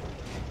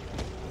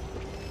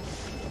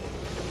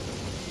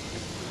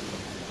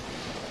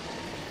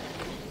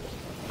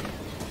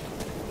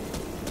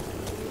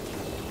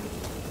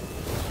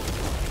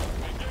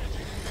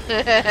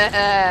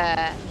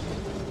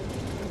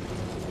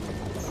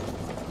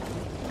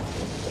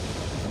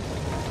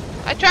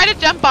 I tried to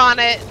jump on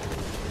it.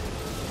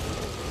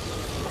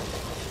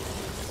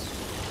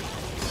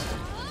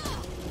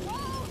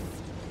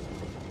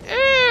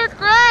 Ew,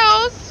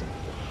 gross.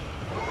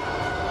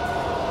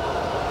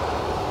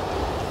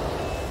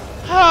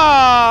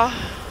 Oh.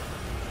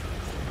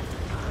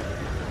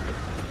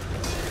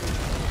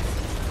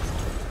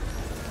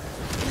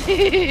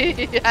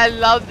 I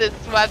love this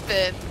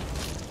weapon.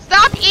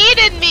 Stop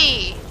eating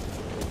me.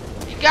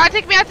 You gotta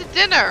take me out to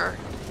dinner.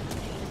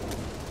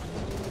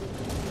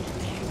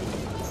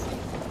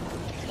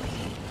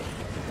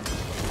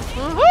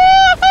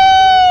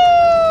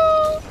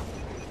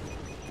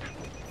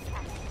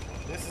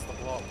 This is the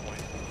blow up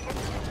point.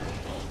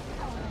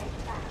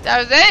 That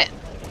was it?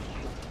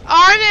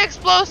 Armed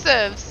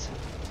explosives.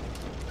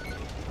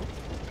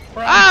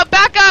 Oh,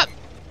 back up.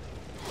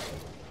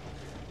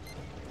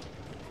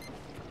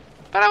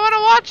 But I want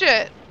to watch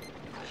it.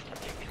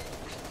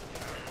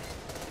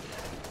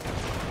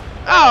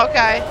 Oh,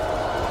 okay.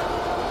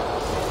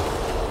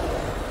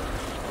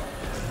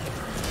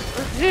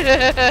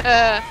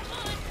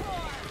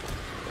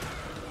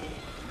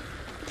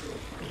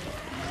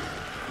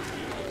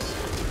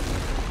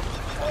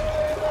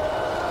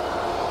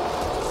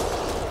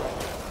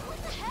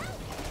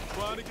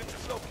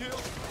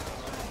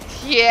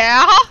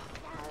 Yeah.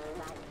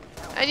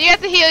 And you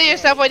have to heal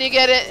yourself when you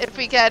get it if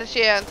we get a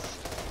chance.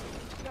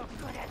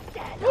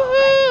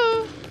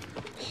 Woohoo!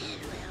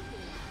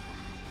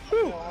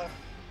 You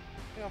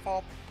have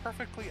all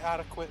perfectly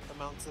adequate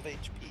amounts of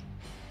HP.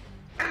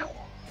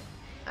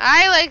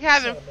 I like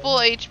having full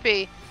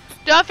HP.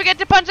 Don't forget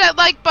to punch that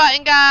like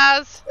button,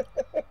 guys.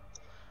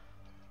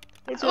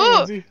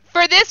 Ooh,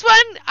 for this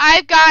one,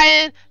 I've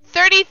gotten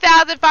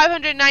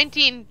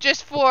 30,519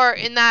 just for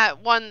in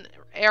that one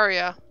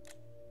area.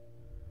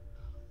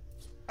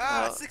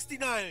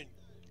 69.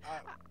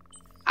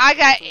 I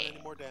got any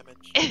more damage.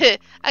 I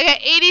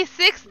got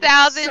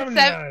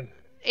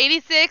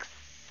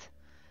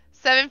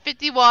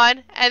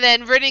 86,751, and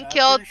then Ridden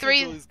killed 3.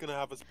 Julie's gonna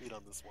have a speed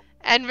on this one.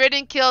 And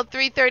Ridden killed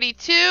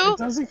 332. It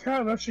doesn't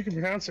count unless you can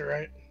pronounce it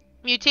right.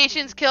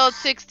 Mutations killed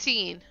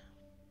 16.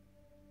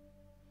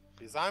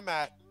 Because I'm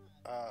at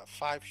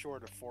 5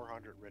 short of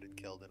 400 Ridden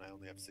killed, and I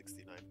only have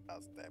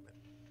 69,000 damage.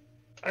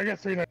 I got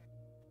 390.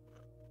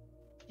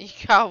 You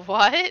got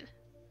what?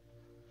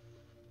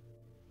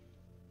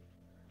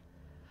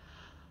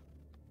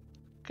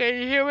 Can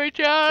you hear me,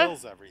 John?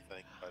 Kills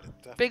everything, but it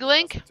definitely Big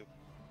Link? doesn't do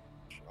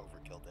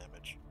overkill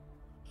damage.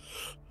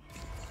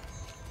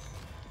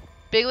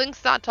 Big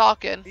Link's not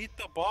talking. Beat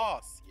the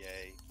boss!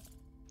 Yay.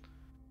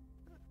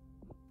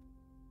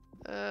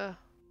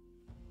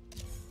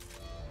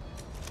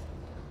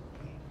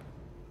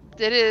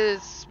 Did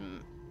his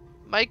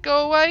mic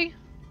go away?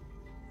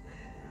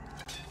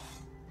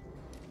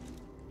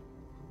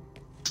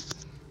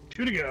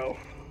 Two to go.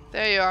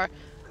 There you are.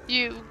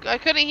 I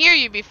couldn't hear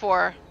you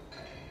before.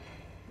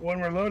 When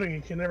we're loading,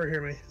 you can never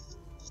hear me.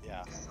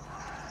 Yeah.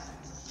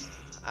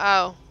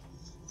 Oh.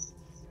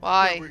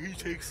 Why? Yeah, he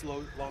takes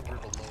longer to load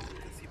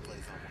because he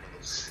plays on one of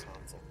those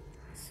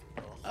consoles.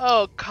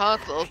 Oh,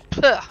 consoles.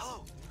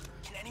 Hello?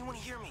 Can anyone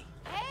hear me?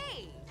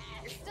 Hey!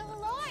 You're still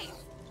alive!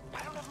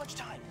 I don't have much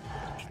time.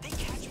 If they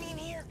catch me in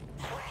here...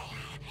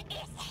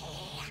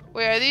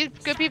 Wait, are these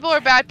good people or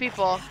bad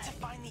people? I need to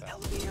find the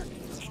elevator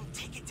and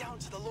take it down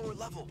to the lower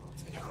level.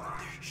 There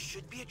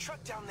should be a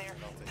truck down there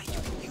that you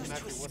can use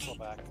to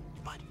escape.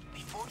 But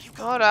before you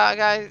go... Hold on, I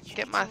gotta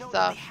get my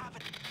stuff.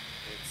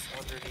 It's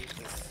underneath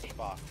this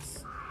box.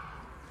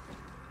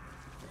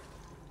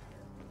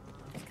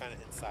 It's kind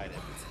of inside it.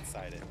 It's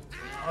inside it.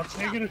 I'll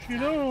take it if you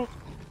don't.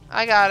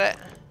 I got it.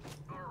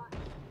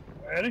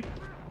 Ready? Just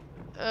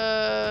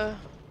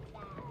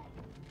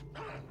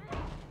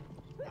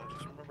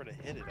remember to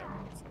hit it every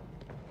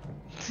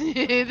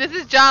once. This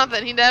is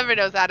Jonathan. He never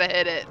knows how to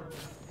hit it.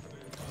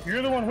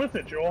 You're the one with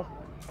it, Joel.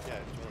 Yeah,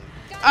 it's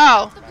really...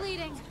 Oh. The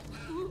bleeding.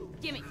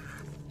 Gimme.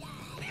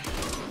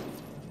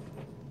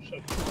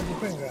 Shut your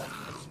finger out.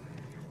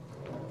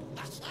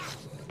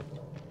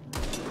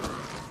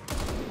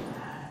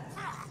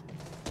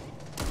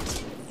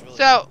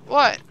 So,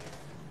 what?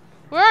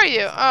 Where are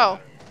you? Oh.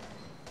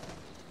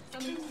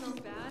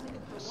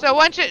 So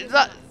once you...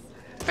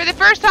 For the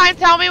first time,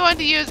 tell me when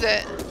to use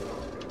it.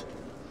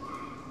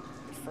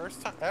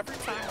 First time... Every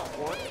time a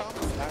horde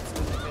comes, that's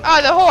when you...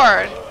 Oh, the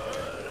horde.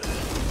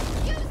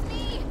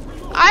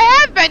 I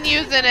have been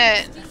using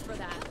it.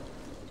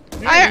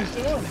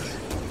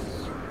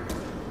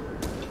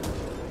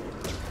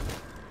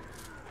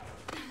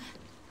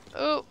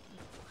 Ooh.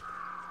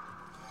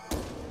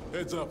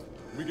 Heads up.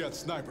 We got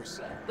snipers.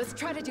 Let's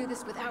try to do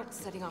this without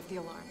setting off the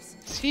alarms.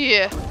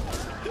 Yeah.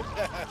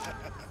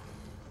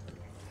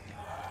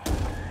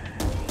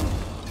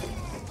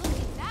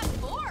 That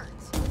fort!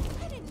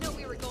 I didn't know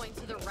we were going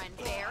to the Ren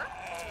Fair.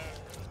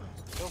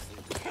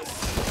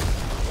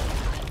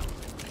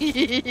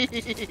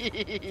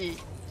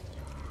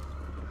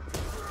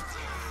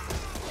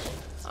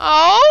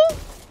 Oh!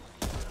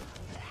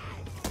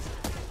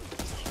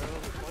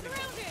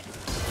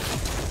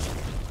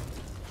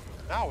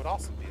 Now would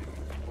also be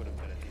would have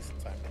been a decent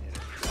time to hit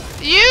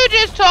it. You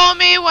just told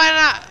me when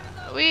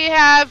we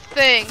have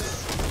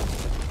things,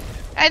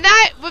 and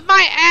that with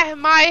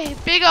my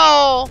big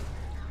ol'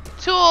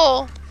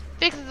 tool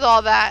fixes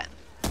all that.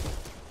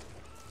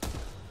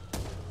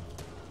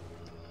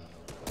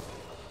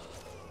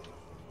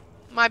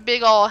 My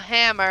big ol'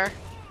 hammer.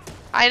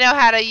 I know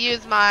how to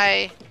use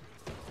my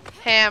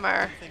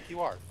hammer. Who do you think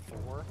you are,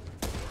 Thor?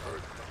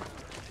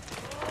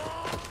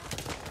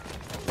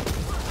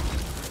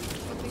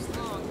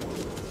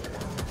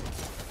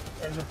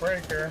 There's a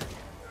breaker.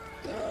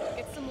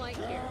 Get some light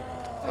here.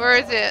 Where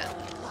is it?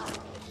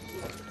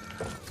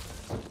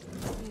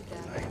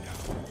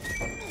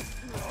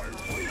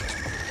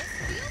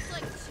 Feels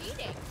like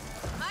cheating.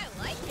 I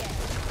like it.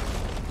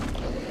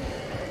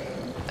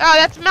 Oh,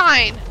 that's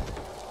mine.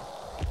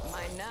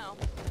 Mine now.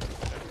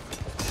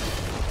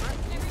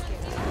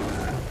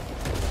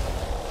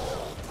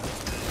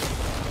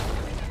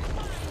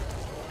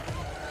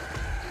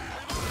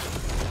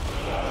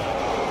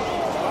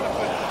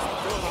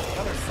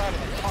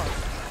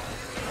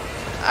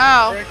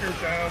 Oh.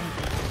 Breaker's down.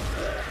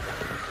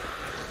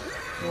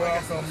 You're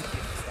welcome.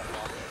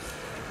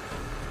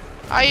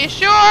 Are you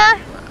sure?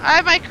 I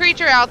have my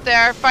creature out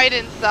there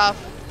fighting stuff.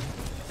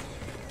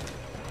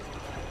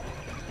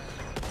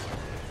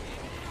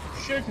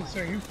 Shit,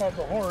 considering you fought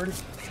the horde.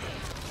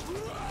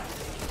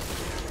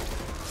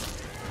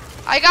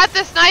 I got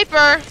the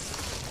sniper.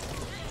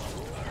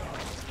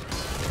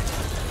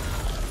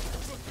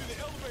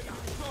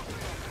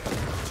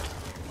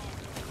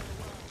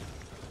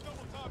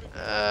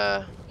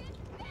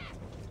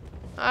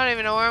 I don't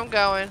even know where I'm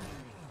going.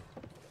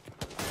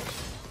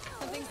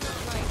 Something's not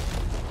right.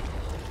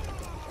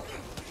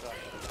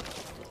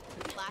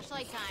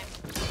 Flashlight time.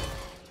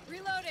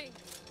 Reloading.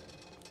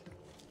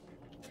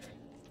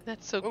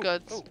 That's so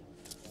good. Ooh,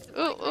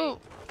 ooh.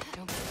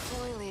 Don't be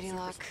silly, Lady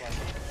Luck.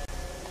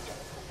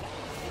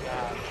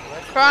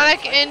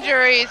 Chronic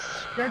injuries.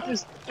 Get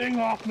this thing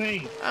off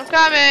me. I'm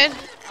coming.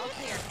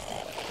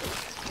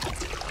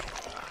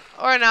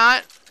 Or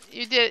not.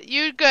 You did.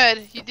 You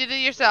good. You did it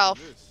yourself.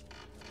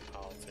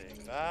 I'll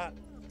take that.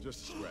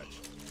 Just a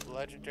scratch.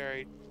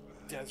 Legendary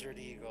Desert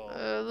Eagle.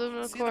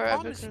 Aluminum See, core. the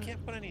problem is you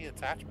can't put any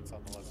attachments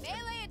on the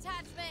Melee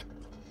attachment.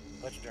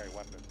 legendary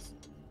weapons.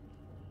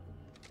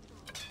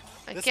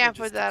 I This can't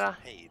one put just that gets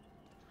on. paid.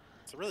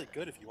 It's really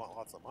good if you want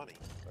lots of money.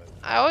 But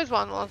I always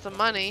want lots of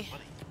money.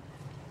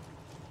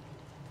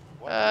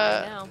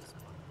 Now.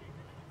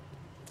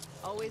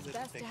 Always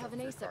best to have an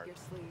ace up your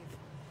sleeve.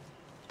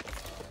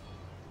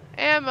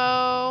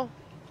 Ammo.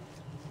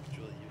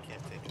 Julie, you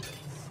can't take it.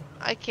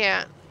 I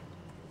can't.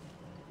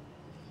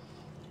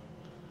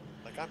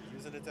 Like, I'm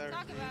using it there.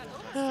 I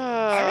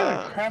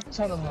got a crap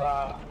ton of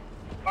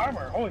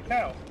armor. Holy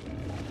cow.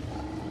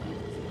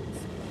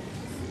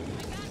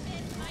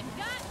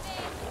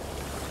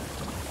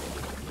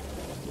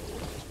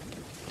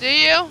 Do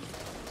you?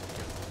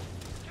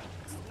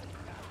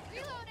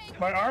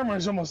 My armor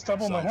is almost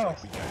double my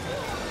health.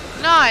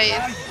 Nice.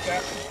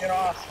 Get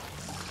off.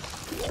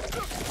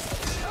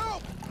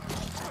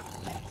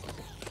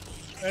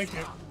 Thank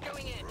you.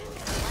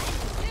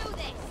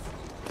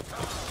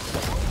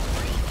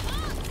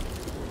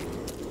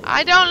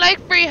 I don't like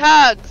free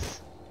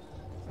hugs.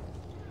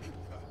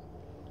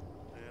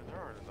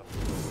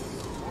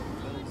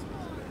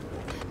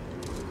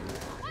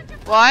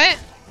 What?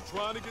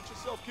 Trying to get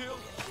yourself killed?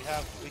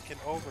 We can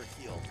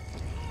overheal.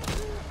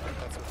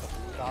 That's what the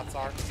blue dots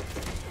are.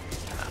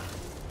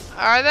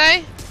 Are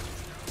they?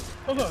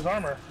 Oh, those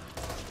armor.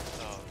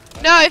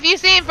 No, if you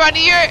see in front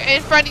of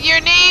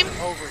your name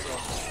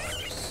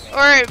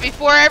or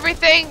before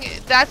everything,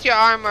 that's your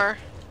armor.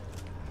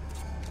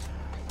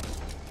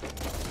 And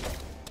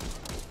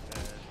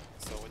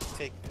so when you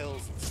take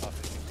pills and stuff,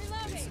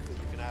 basically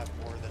you can have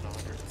more than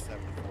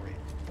 170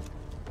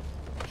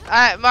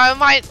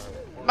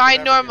 for My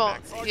normal,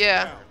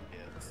 yeah.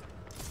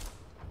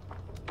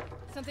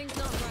 Something's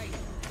not right.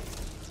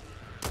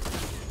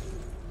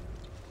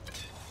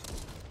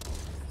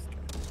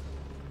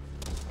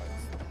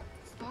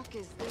 Fuck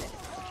is this?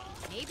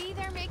 Maybe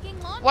they're making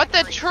laundry. What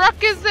the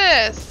truck is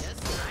this?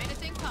 Just trying to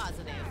think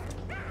positive.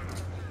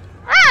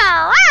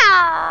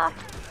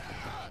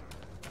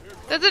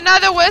 There's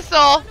another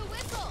whistle.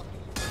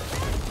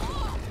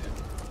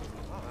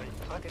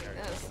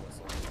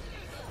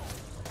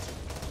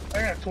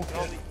 I got two.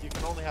 You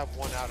can only have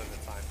one out at a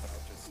time,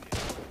 though. Just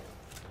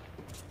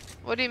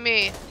What do you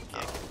mean? You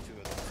can't get two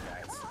of those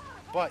guys,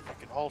 but you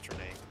can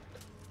alternate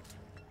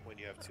when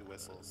you have two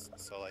whistles.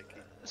 So like.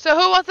 So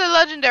who wants the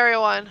legendary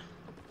one?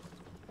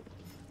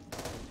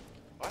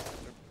 What?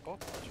 They're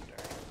both legendary.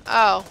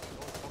 Oh.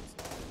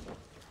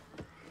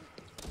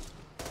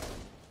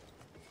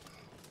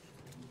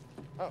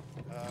 Oh,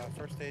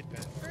 first aid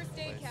bin. First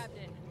aid,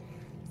 Captain.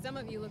 Some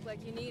of you look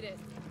like you need it.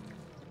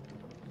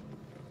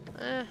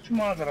 And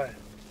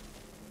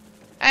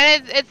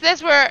it's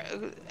this where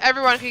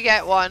everyone could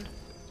get one.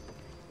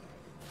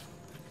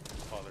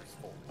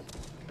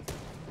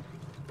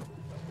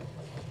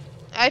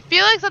 I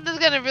feel like something's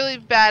gonna really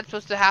bad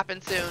supposed to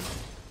happen soon.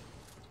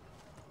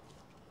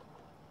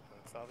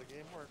 That's how the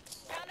game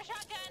works. Found a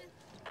shotgun.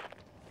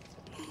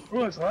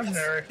 Ooh, it's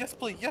legendary. Yes,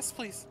 please. Yes,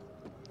 please.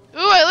 Ooh,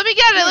 let me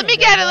get it. Let me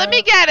get it. Let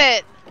me get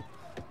it.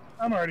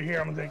 I'm already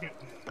here. I'm gonna take it.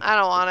 I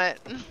don't want it.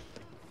 I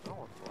don't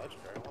want the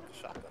legendary. I want the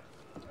shotgun.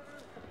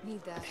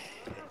 Need that.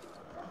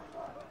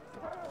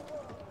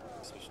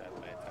 Just wish I had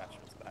my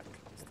attachments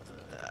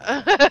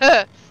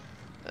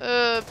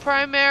back.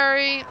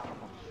 Primary,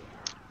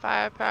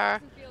 firepower,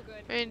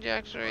 range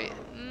actually.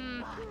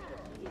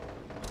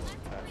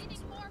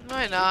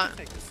 Why not?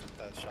 Take this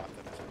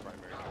shotgun as your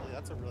primary.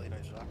 That's a really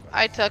nice shotgun.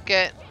 I took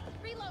it.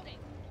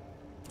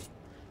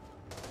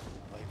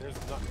 Like, there's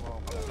nothing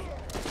wrong with that.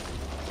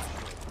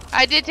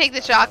 I did take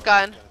the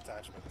shotgun.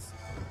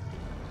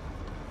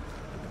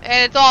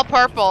 And it's all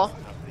purple.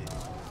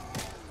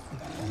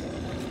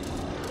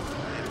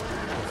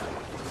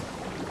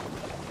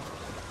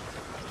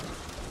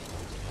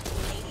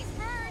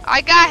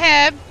 I got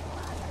him.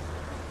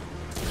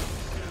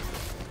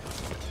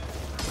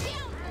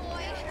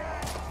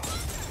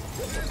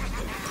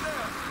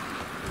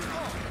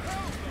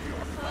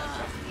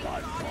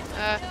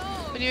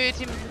 When your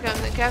team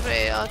becomes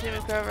incapacitated, all team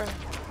recover.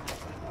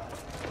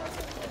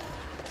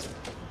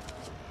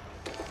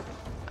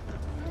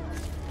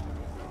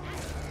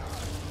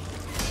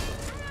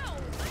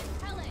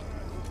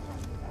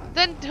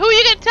 Then who are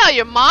you gonna tell?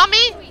 Your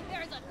mommy?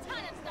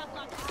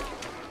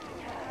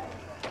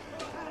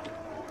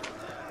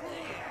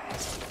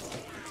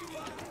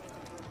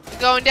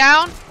 Going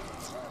down?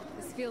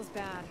 This feels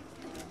bad.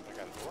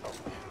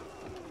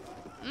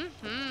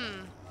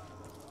 Mm-hmm.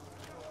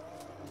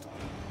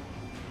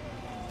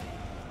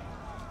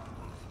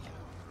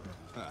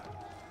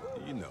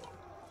 You know.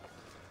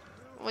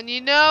 When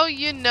you know,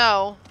 you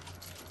know.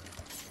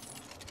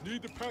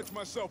 Need to patch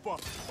myself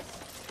up.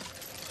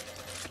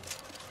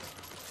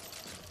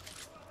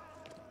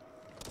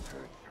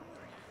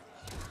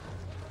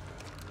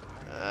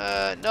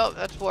 Nope,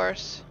 that's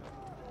worse.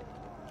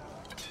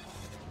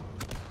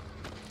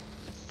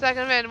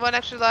 Second man, 1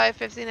 extra life,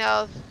 15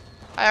 health.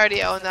 I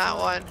already own that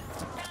one.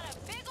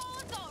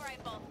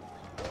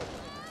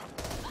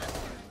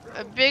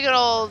 A big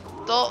old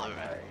adult.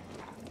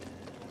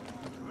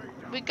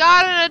 We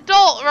got an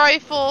adult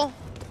rifle.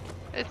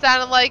 It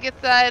sounded like it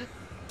said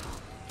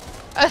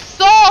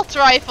assault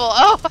rifle.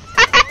 Oh,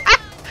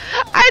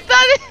 I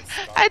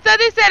thought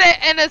they said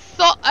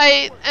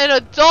an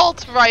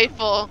adult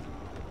rifle.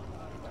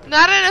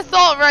 Not an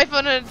assault rifle,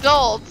 an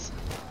adult.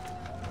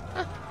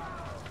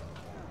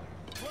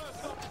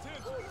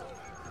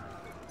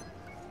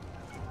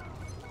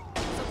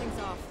 Something's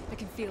off. I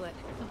can feel it.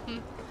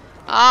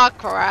 Ah,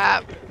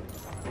 crap.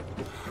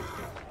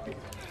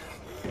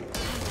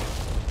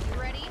 You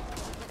ready?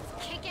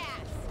 Let's kick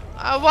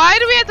ass. Why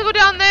do we have to go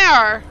down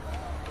there?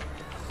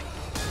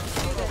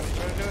 We're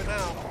gonna do it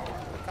now.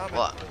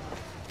 Well,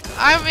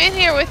 I'm in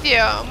here with you.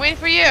 I'm waiting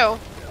for you.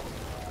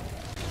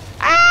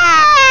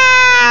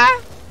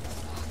 Ah!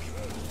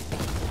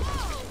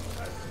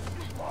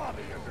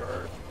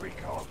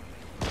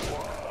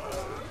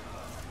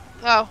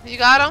 Oh, you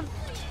got him?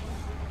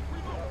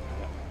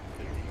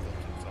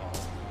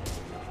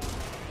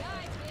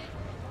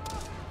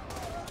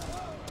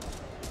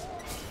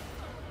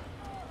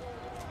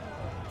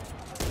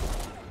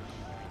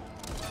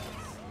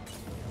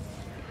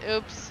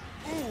 Oops.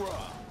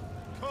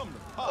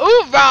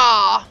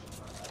 Hoorah!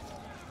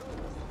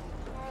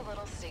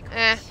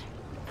 Eh.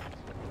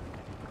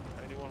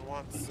 Anyone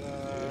wants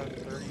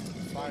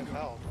 35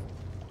 health?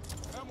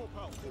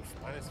 Oops,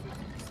 minus 50%.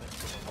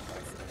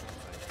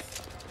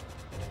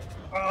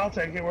 I'll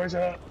take it. Where's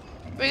that?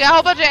 We got a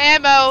whole bunch of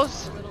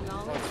ammos.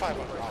 Oh, it's $500.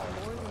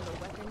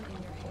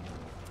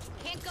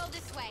 Can't go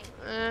this way.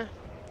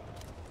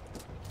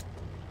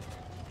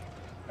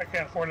 I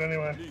can't afford it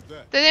anyway.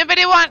 Does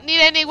anybody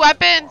need any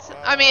weapons?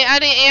 I mean,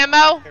 any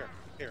ammo?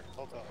 Here,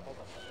 hold on.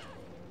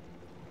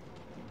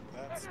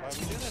 That's why we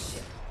do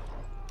this.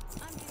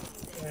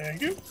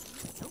 Thank you.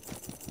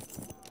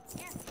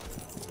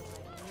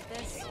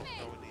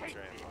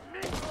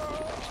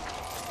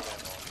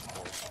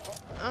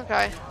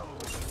 Okay.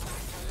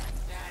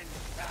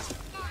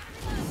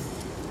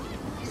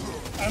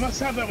 I must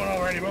have that one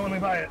already, but let me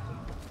buy it.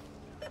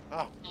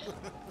 Oh.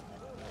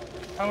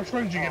 How much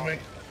money did you give me?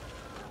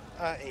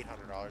 $800,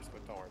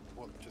 but don't worry.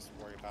 We'll just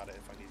worry about it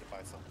if I need to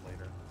buy something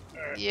later.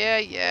 Right.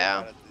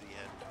 Yeah. At the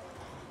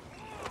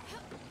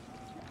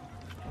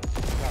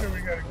end. Here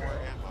we go. More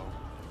ammo.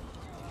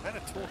 I had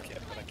a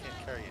toolkit, but I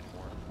can't carry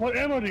anymore. What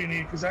ammo do you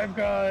need? Because I've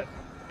got...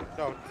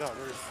 No,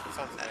 there's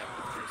tons of ammo.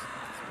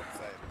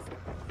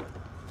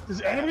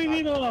 Does anybody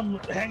need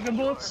handgun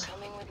bullets?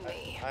 I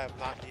have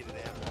not needed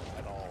ammo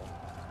at all.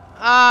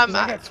 I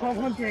got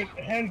 1,200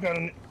 handgun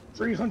and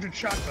 300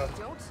 shotgun.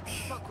 Don't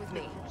fuck with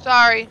me.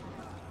 Sorry.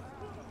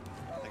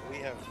 Like, we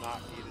have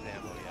not needed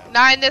ammo yet.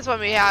 Not in this one,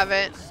 we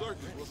haven't.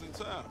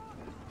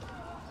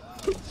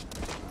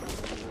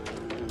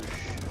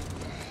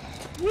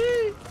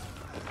 Woo!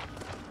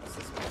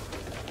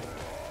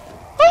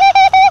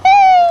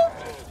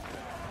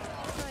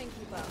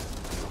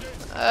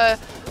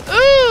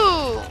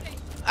 Ooh!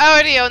 I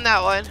already own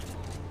that one.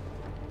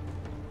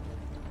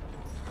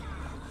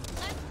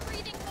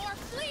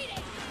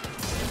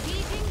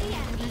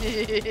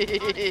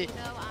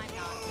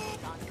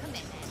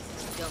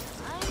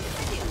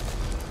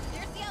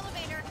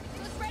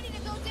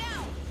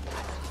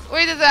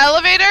 Wait, there's an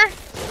elevator?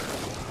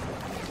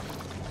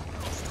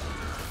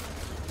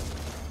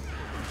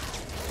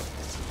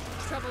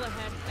 Trouble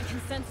ahead. I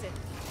can sense it.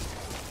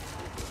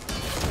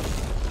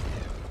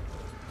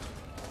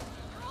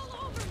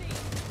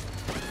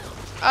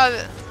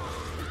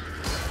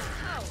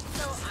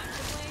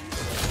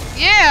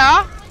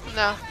 Yeah.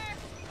 No.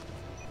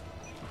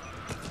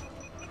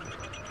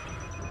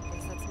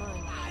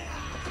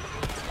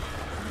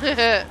 We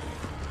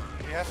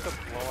have to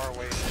blow our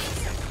way.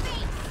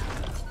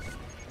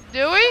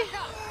 Do we?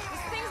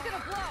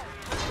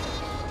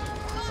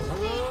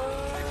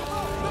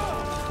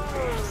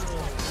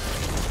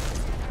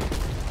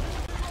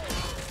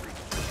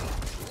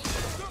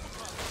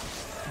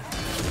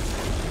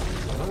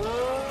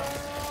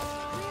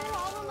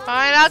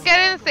 Fine, I'll get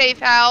in the safe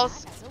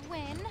house.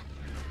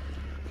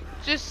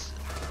 Just...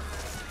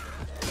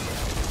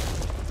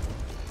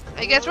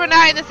 I guess we're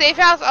not in the safe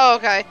house? Oh,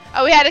 okay.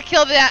 Oh, we had to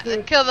kill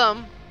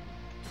them.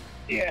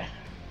 Yeah.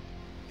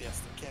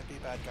 Yes, there can't be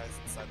bad guys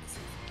inside the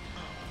safe.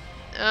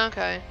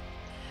 Okay.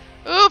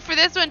 Ooh, for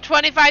this one,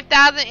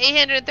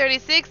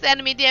 25,836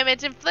 enemy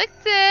damage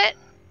inflicted.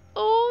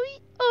 Ooh,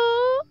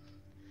 ooh.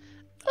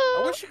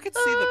 I wish you could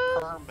see the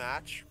per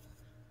match.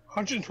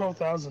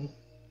 112,000.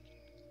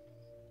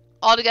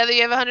 Altogether,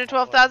 you have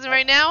 112,000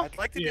 right now? I'd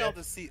like to be able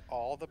to see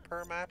all the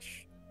per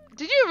match.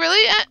 Did you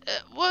really?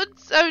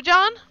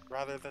 John?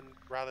 Rather than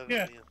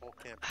Yeah. the whole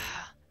campaign.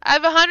 I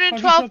have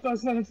 112.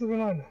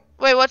 112,939.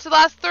 Wait, what's the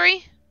last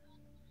three?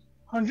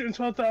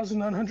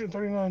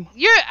 112,939.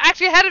 You're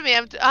actually ahead of me.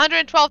 I'm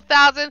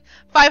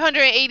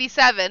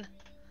 112,587.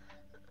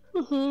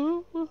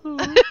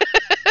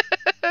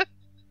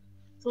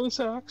 Julie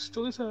Sachs.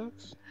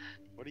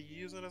 What are you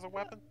using as a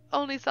weapon?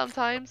 Only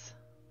sometimes.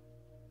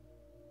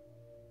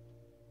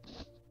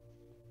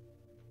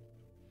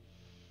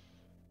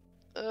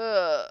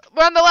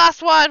 We're on the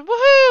last one.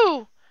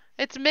 Woohoo!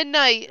 It's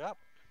midnight. Yep.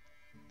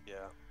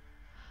 Yeah.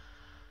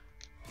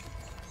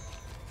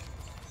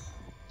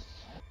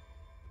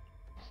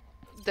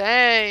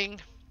 Dang.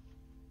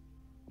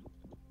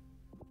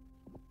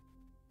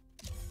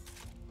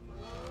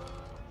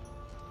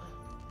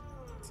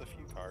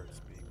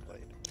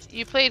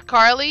 You played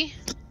Carly?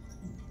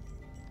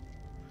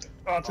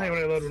 I'll tell you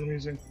what I load when I'm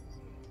using.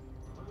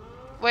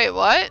 Wait,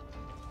 what?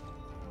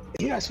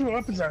 Yeah, I see what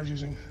weapons I was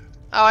using.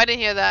 Oh, I didn't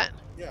hear that.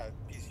 Yeah,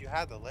 because you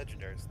had the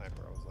legendary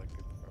sniper. I was like,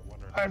 I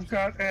wonder. I've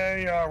got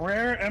a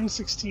rare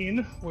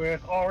M16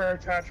 with all rare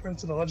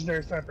attachments and a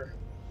legendary sniper.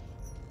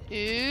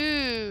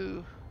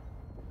 Ooh.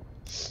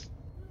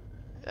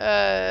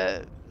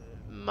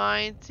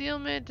 Mine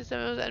sealment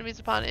dismantles enemies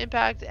upon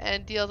impact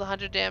and deals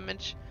 100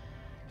 damage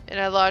in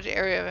a large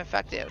area of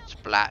infected.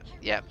 Splat.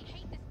 Yep.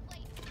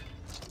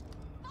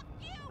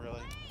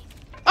 Really?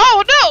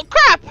 Oh no!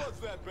 Crap! What's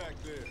that back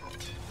there?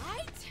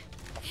 Right?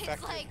 It's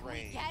Effective like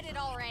range. we get it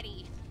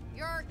already.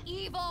 You're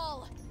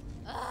evil.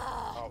 Ugh.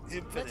 Oh,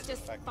 infinite Let's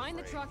just effective find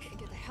the range. truck and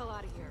get the hell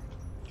out of here.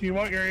 Do you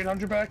want your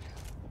 800 back?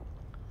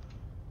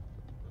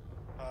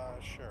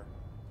 Sure.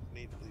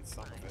 Need at least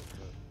some of it.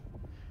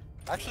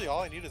 But... Actually,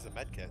 all I need is a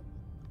med kit.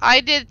 I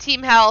did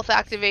Team Health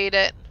activate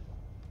it.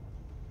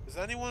 Does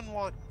anyone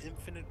want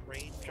infinite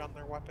range on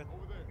their weapon?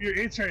 Your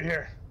 8's right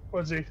here.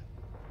 What's he?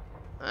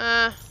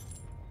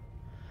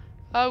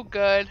 Oh,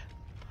 good.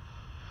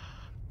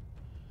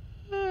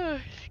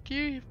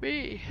 Excuse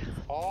me.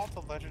 All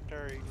the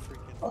legendary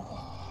freaking.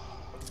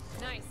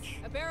 Nice.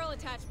 A barrel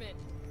attachment.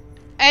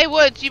 Hey,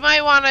 Woods, you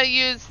might want to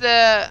use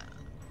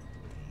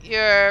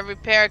your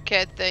repair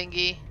kit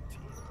thingy.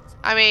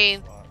 I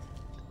mean,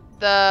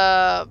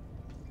 the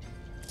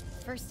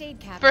first aid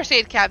cabinet. First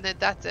aid cabinet.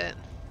 That's it.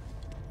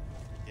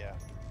 Yeah.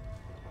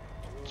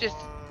 Just.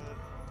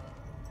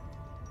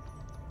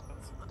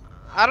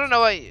 I don't know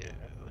what you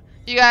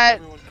got.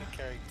 Everyone can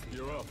carry.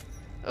 You're up.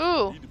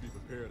 Ooh. You need to be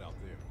prepared out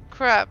there.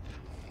 Crap.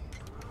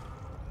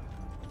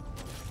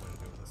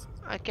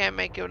 I can't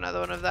make you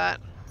another one of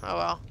that. Oh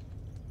well.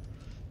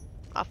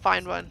 I'll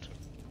find one.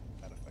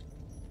 Everybody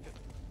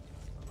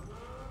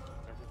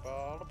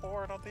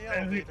aboard on the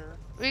elevator.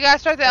 We gotta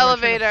start the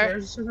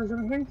elevator.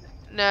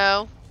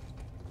 No.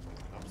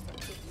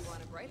 If you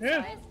want a bright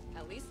Yeah. side,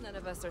 at least none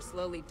of us are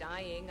slowly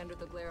dying under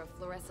the glare of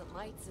fluorescent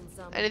lights in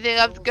some. Anything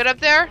up good up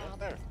there?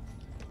 There.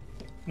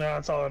 No,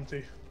 it's all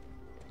empty.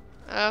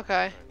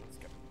 Okay.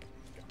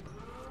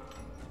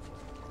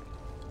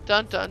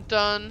 Dun dun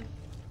dun.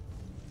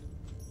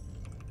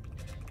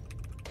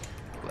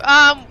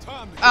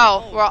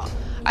 Oh, well,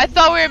 I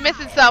thought we were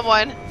missing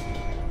someone.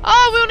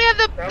 Oh, we only have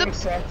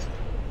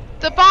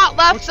the bot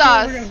left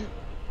us.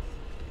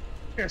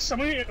 Here,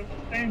 somebody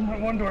aim at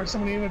one door,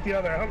 somebody aim at the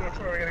other. I don't know which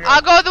way we're gonna go.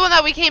 I'll go with the one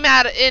that we came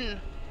in.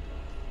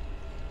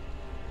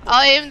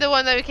 I'll aim the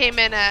one that we came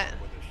in at.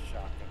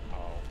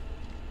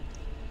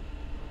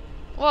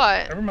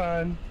 What? Never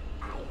mind.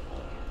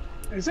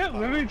 Is that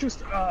literally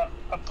just a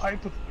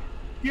pipe with...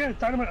 Yeah,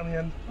 dynamite on the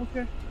end.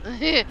 Okay.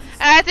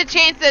 I have to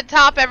change the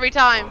top every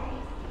time.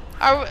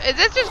 Is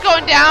this just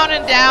going down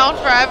and down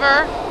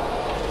forever?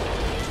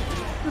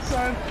 This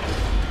side.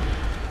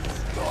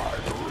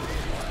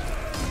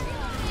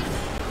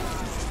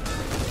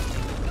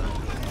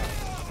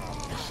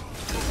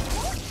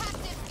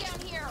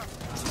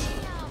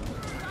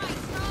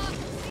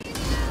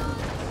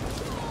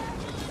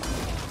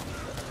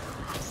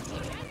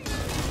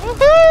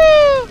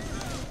 Woohoo!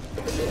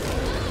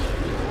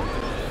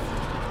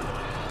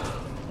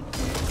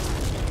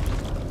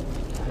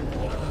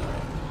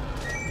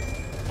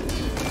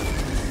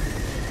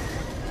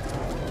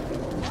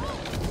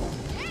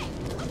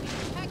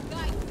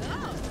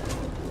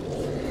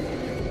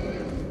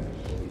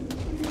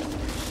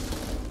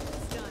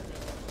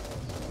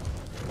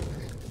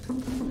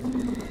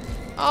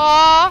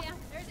 Aww.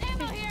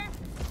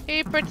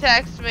 He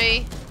protects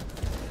me.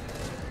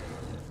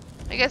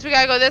 I guess we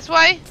gotta go this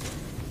way.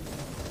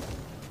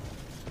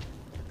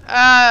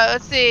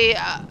 Let's see.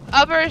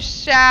 Upper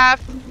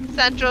shaft,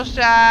 central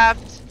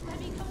shaft,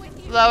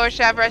 lower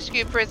shaft,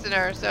 rescue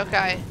prisoners.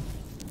 Okay.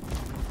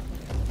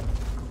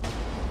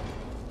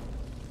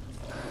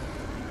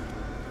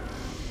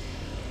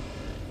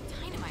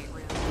 Dynamite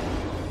room.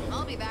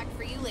 I'll be back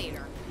for you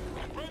later.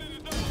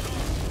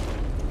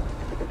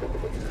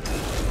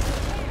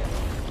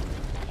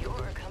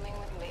 You're coming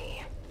with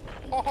me.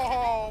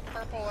 Oh,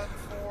 purple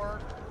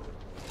M4.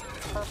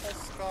 Purple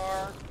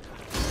scar.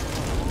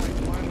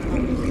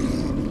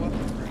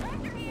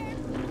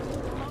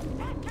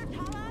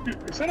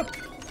 Dude, is that a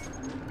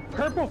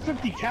purple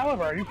 50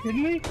 caliber? Are you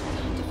kidding me?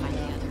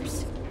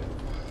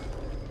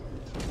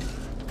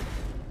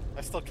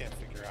 I still can't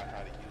figure out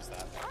how to use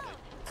that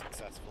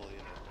successfully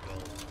in a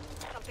build.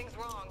 Something's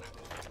wrong.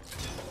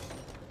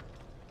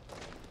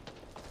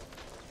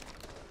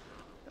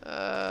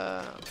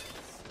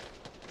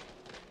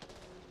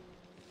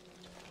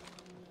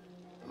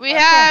 We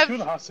have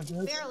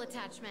barrel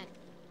attachment.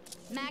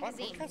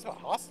 Magazine. What kinds of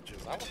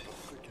hostages? I want the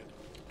freaking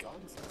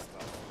guns and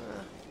stuff.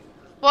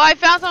 Well, I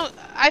found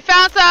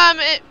some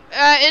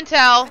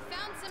intel.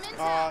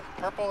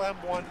 Purple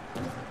M1,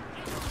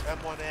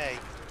 M1A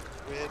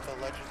with a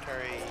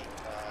legendary.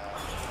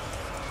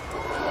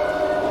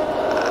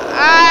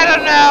 I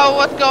don't know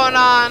what's going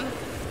on.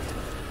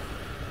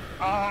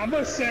 I'm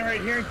gonna stand right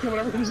here and kill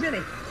whatever comes near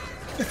me.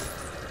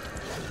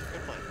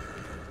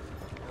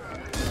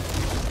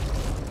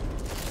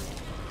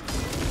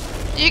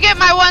 You get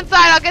my one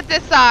side, I'll get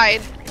this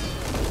side.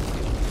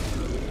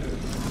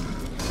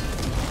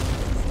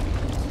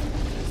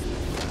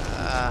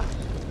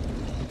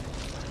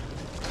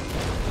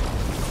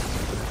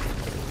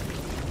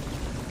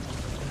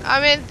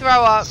 I'm in throw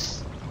up.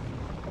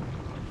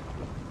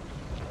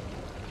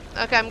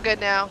 Okay, I'm good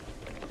now.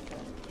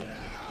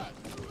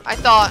 I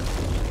thought.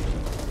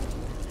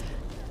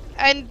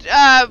 And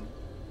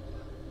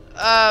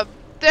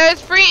there's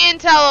free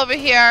intel over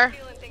here.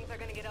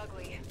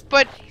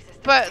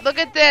 But look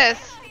at this.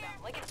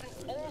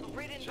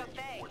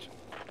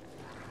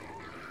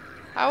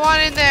 I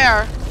want in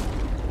there.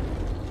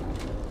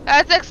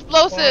 That's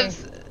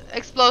explosives.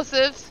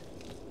 Explosives.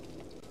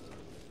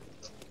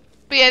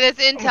 But yeah, there's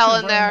intel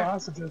in there.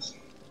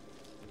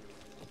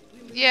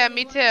 Yeah,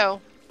 me too.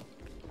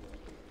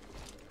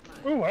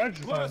 Ooh,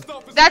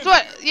 that's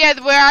what, yeah,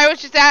 where I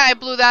was just at, I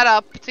blew that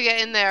up to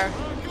get in there.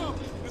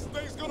 This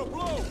thing's gonna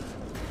blow.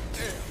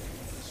 Damn,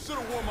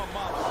 should've worn my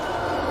mouth.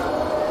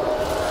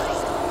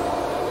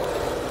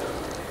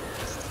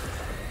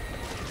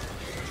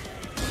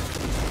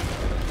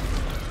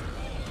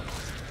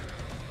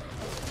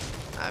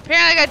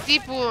 Apparently I got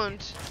deep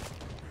wound.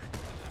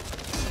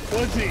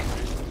 Woodsy.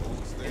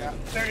 Yeah.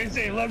 There is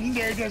a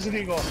legendary Desert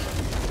Eagle.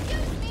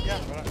 Yeah,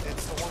 but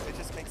it's the one that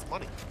just makes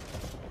money.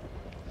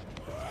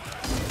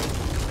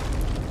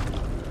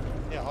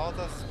 Yeah, all it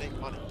does is make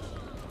money.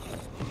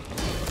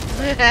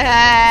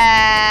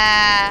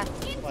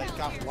 Like,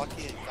 got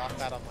lucky and got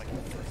that on like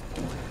the first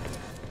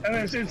one. And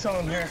there's intel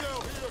in here.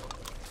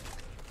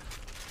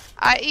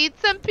 I eat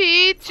some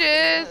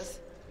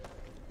peaches.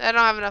 I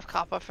don't have enough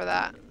copper for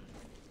that.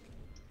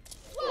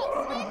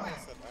 I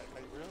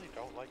really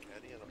don't like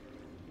any of them.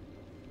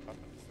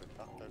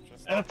 They're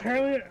just And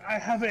apparently I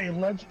have a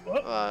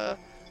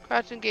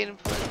crouch and gain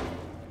influence.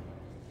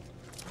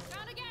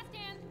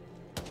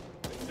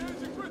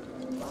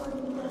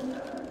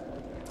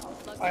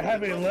 I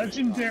have a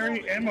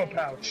legendary ammo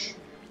pouch.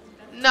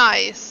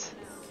 Nice.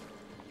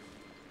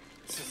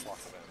 It's just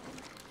lots of ammo.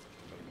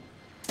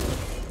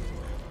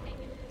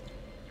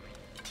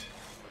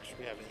 Which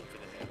we have an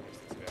infinite ammo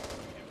since we have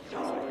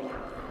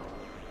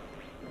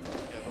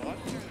yeah, the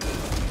legendary.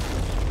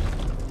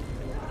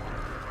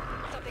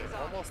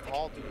 Almost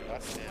all do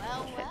less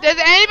damage. Does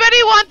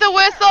anybody want the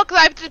whistle? Cause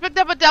I've just picked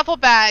up a duffel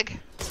bag.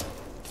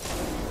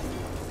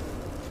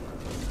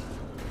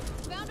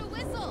 Found a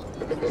whistle.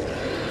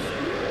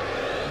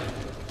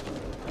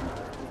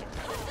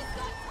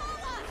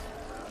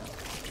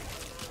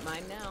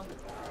 Mine now.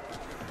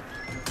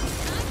 I'm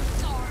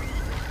sorry.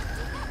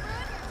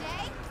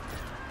 Day?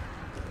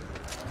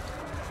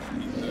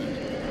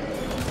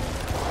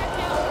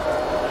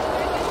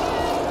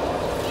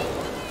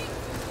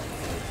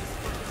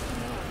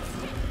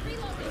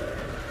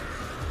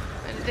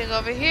 Anything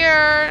over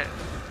here?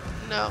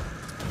 No.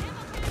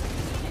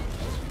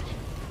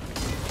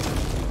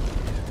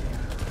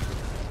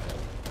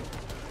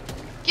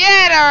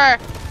 Get her!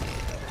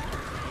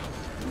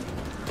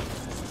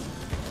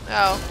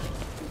 Oh.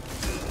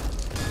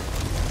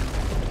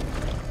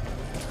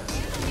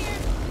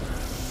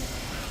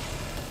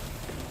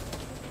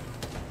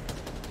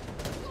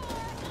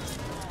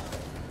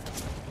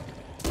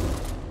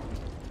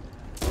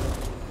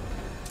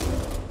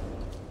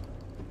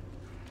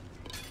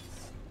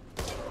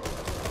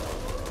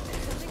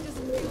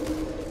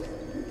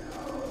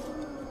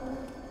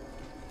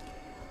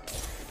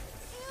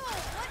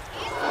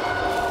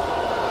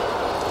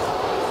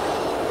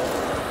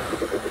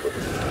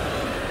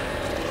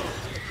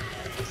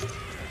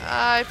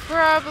 I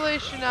probably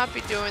should not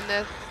be doing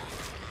this.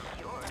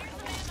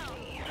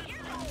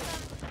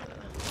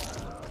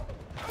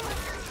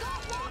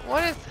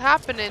 What is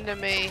happening to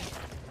me?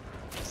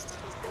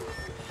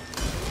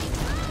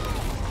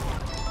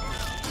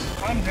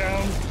 I'm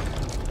down.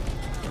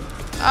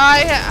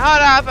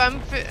 Hold up.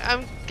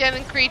 I'm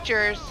getting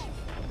creatures.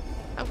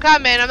 I'm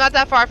coming. I'm not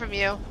that far from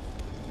you.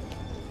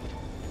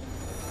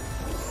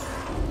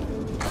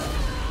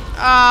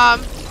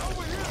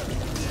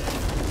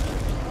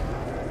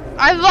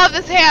 I love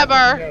this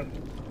hammer.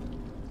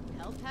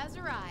 Help has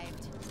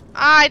arrived.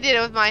 I did it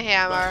with my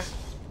hammer.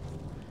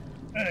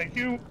 Thank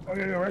you. I'm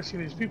gonna go rescue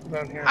these people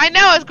down here. I know.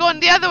 I was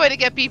going the other way to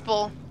get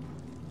people.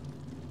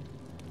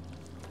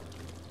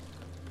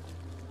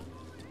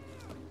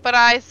 But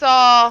I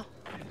saw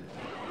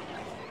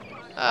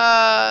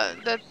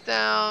that's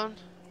down.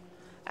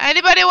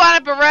 Anybody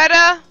want a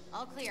Beretta?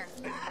 All clear.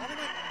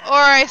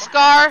 Or a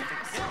Scar?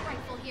 Assault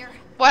rifle here.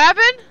 What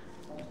happened?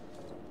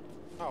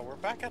 Oh, we're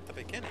back at the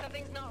beginning.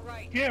 Something's not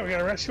right. Yeah, we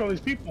gotta rescue all these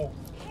people.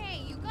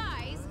 Hey, you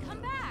guys,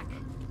 come back.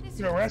 This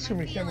You gotta rescue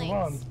me, can't move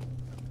on.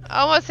 I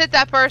almost hit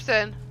that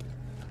person.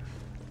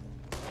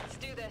 Let's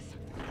do this.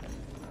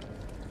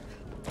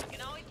 You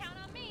can always count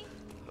on me.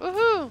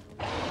 Woohoo!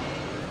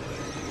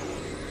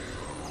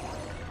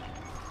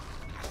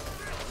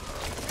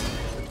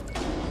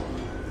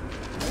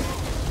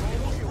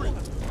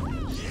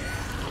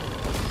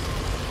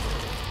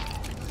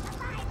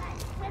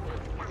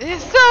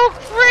 It's so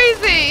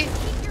crazy!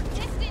 Keep your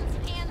distance,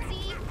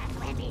 pansy.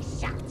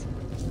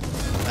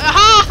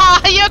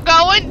 Ha! You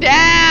going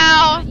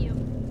down.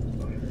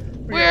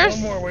 We got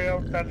one more way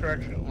out that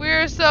direction.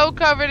 We're so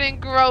covered in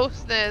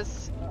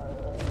grossness.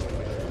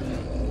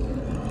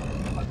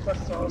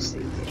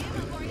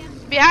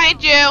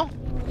 Behind you.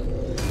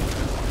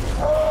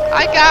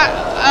 I got.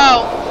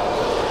 Oh.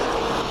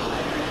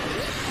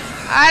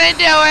 I didn't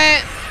do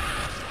it.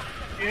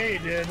 Yeah, you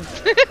did.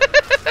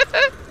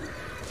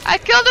 I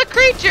killed a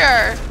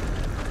creature.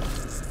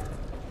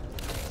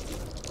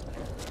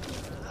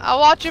 I'll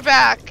watch your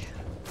back.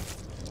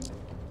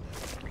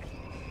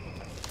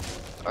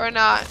 Or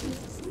not.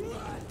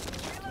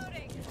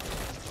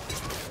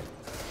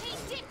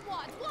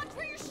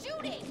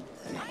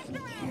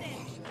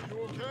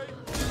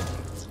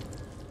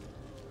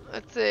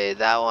 Let's see,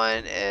 that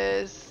one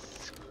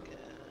is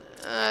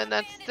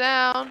that's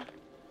down.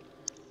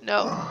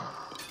 No.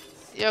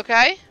 You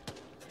okay?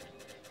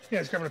 Yeah,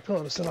 it's grabbing a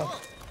pillow to sit on.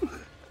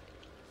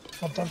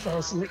 I'm done for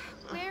asleep.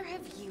 Where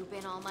have you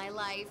been all my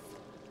life?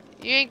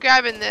 You ain't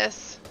grabbing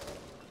this.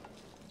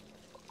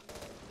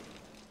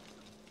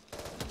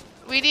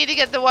 We need to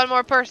get the one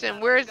more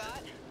person. Where's...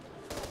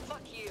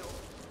 Fuck you.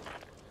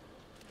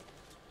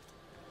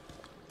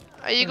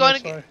 Are you going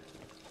to get...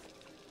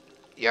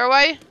 Your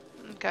way?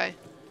 Okay.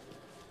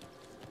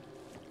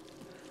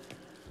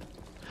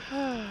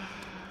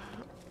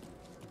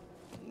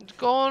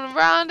 Going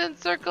around in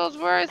circles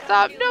where I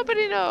stop,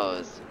 nobody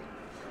knows.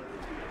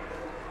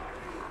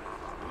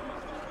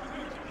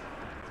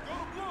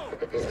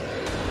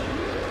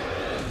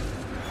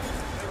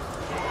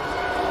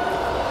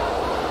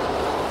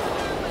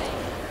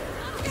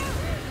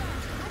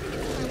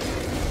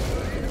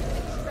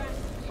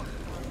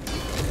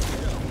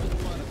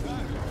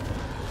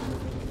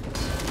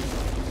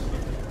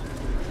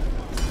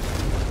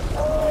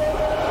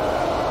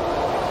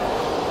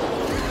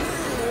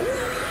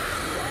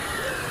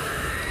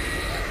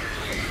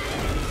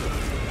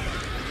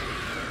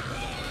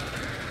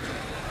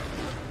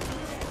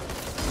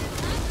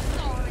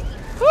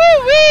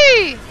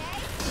 Woo-wee!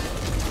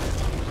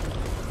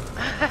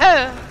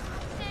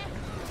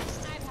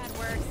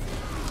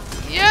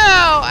 Yo,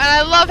 and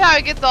I love how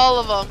he gets all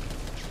of them.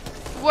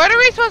 What are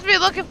we supposed to be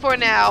looking for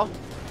now?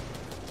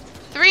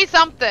 3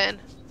 something.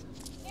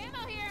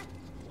 Ammo here.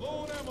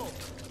 Low on ammo.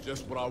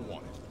 Just what I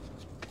wanted.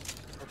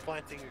 We're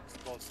planting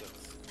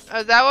explosives.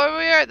 Oh, is that what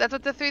we are? That's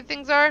what the 3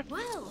 things are?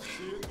 Well,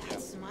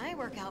 that's my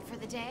workout for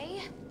the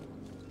day.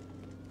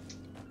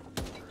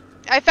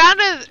 I found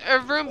a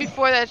room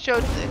before that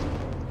showed...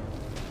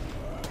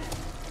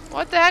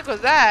 What the heck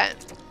was that?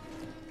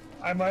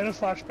 I might have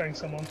flashbanged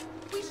someone.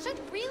 We should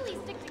really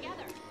stick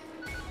together.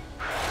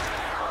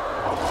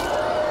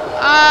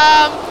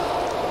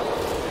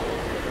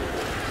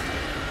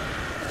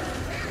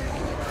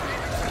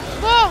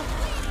 Whoa!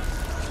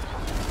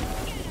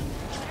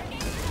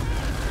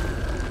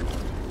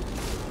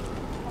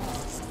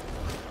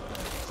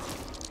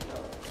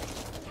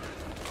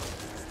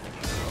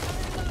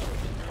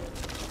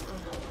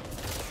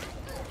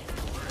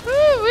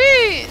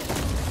 Woo-wee!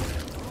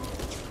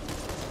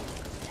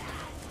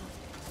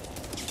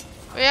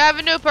 We have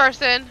a new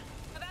person.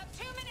 About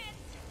 2 minutes.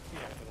 Yeah,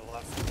 for the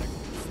last 2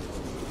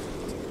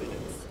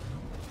 minutes.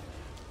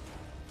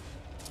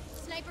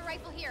 Sniper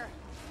rifle here.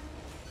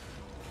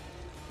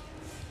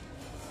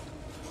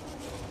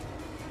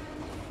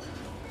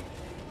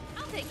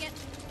 I'll take it.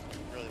 I'm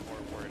really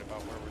more worried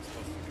about where we're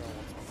supposed to go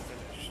once we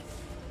finish.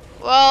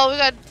 Well, we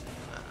got...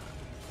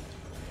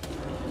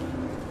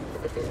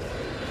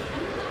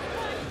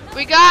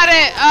 We got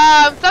it.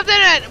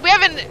 Something. We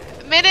have a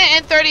minute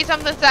and 30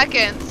 something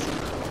seconds.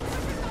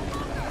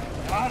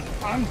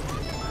 I'm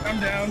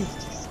down.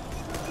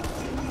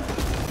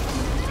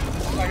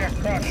 I got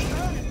crushed.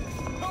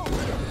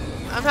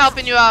 I'm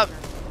helping you up.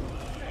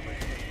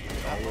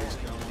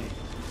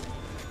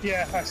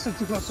 Yeah, I stood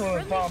too close to one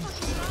of the bombs.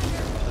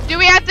 Do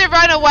we have to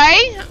run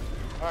away?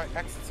 Alright,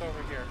 exit's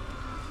over here.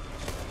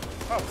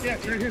 Oh, yeah,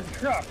 it's right here, the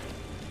truck.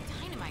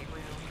 Dynamite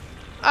room.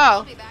 Oh.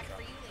 I'll be back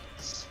for you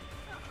later.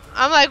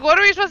 I'm like, what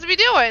are we supposed to be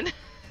doing?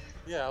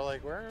 Yeah,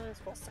 like, where are we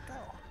supposed to go?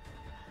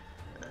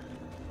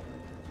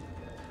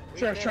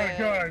 Sure, I was trying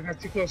to go, I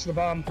got too close to the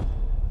bomb.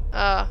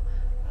 I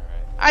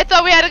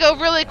thought we had to go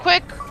really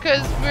quick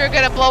because we were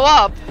gonna blow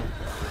up.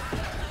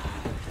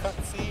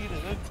 Cutscene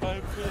and then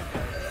time for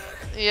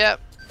the...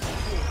 Yep.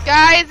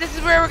 Guys, this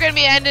is where we're gonna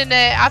be ending it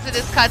after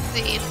this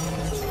cutscene.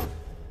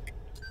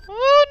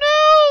 Oh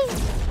no!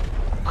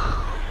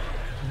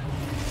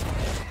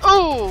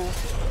 Oh!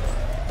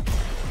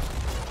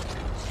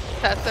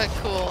 That's so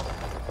cool.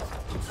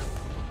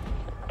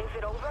 Is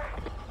it over?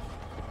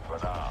 For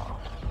now.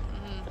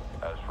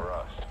 As for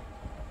us,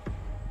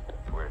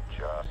 we're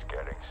just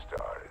getting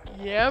started.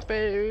 Yeah,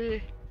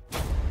 baby.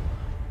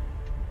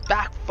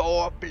 Back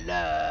for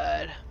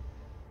blood.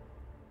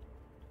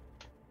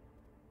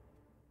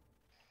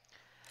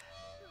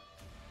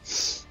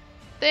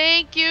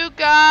 Thank you,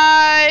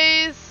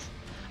 guys.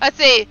 Let's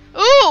see.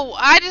 Ooh,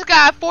 I just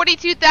got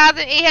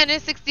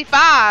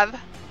 42,865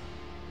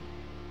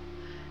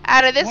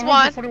 out of this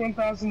one.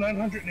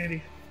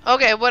 41,980.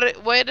 Okay, what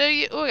are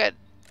you? Oh, we got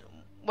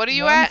What are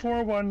you at?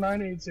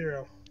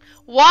 141,980.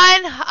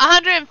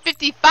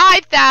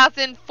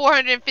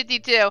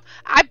 155,452.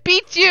 I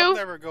beat you. I'm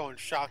never going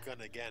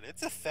shotgun again.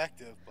 It's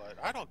effective, but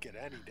I don't get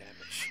any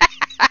damage.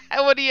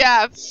 What do you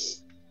have?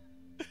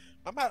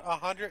 I'm at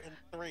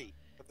 103.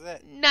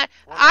 That's it. No,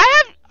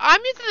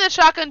 I'm using the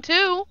shotgun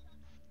too.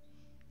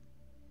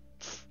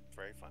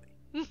 Very funny.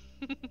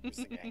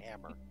 Using a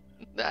hammer.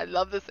 I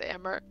love this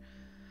hammer.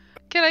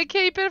 Can I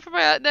keep it for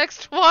my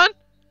next one?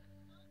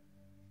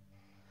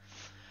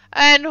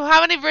 And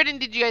how many Ridden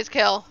did you guys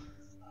kill?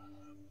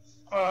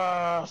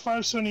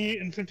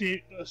 578 and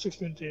 58,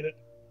 658.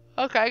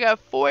 Okay, I got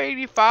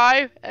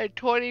 485 and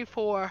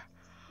 24.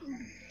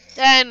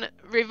 Then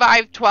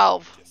revive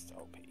 12. Just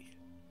OP.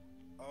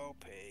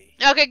 OP.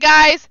 Okay,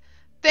 guys,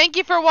 thank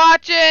you for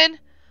watching.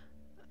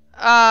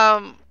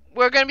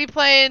 We're gonna be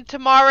playing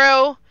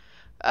tomorrow,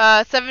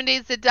 7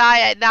 Days to Die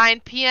at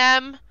 9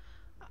 p.m.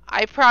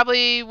 I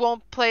probably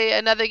won't play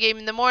another game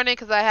in the morning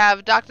because I have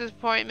a doctor's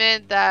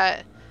appointment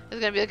that is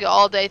gonna be like an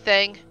all-day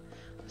thing,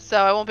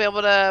 so I won't be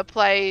able to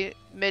play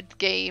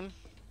mid-game.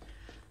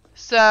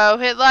 So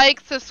hit like,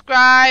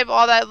 subscribe,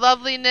 all that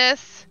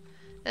loveliness.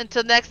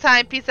 Until next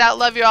time, peace out,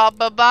 love you all,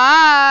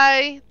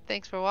 bye-bye.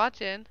 Thanks for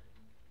watching.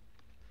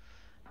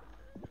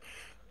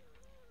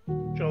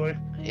 Jolie.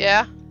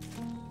 Yeah?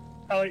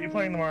 How late are you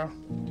playing tomorrow?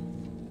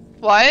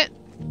 What?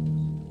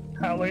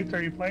 How late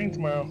are you playing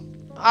tomorrow?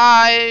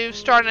 I'm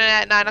starting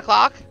at 9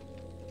 o'clock.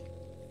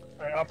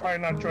 Alright, I'll probably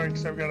not join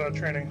because I've got a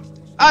training.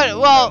 Oh,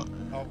 well...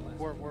 Oh,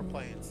 we're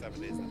playing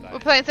 7 Days to Die. We're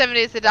playing 7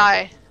 Days to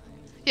Die.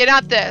 Yeah,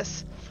 not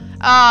this.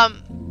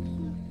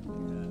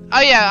 Oh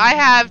yeah, I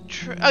have...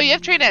 oh, you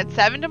have training at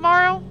 7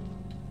 tomorrow?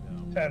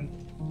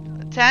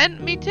 10.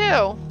 10? Me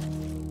too.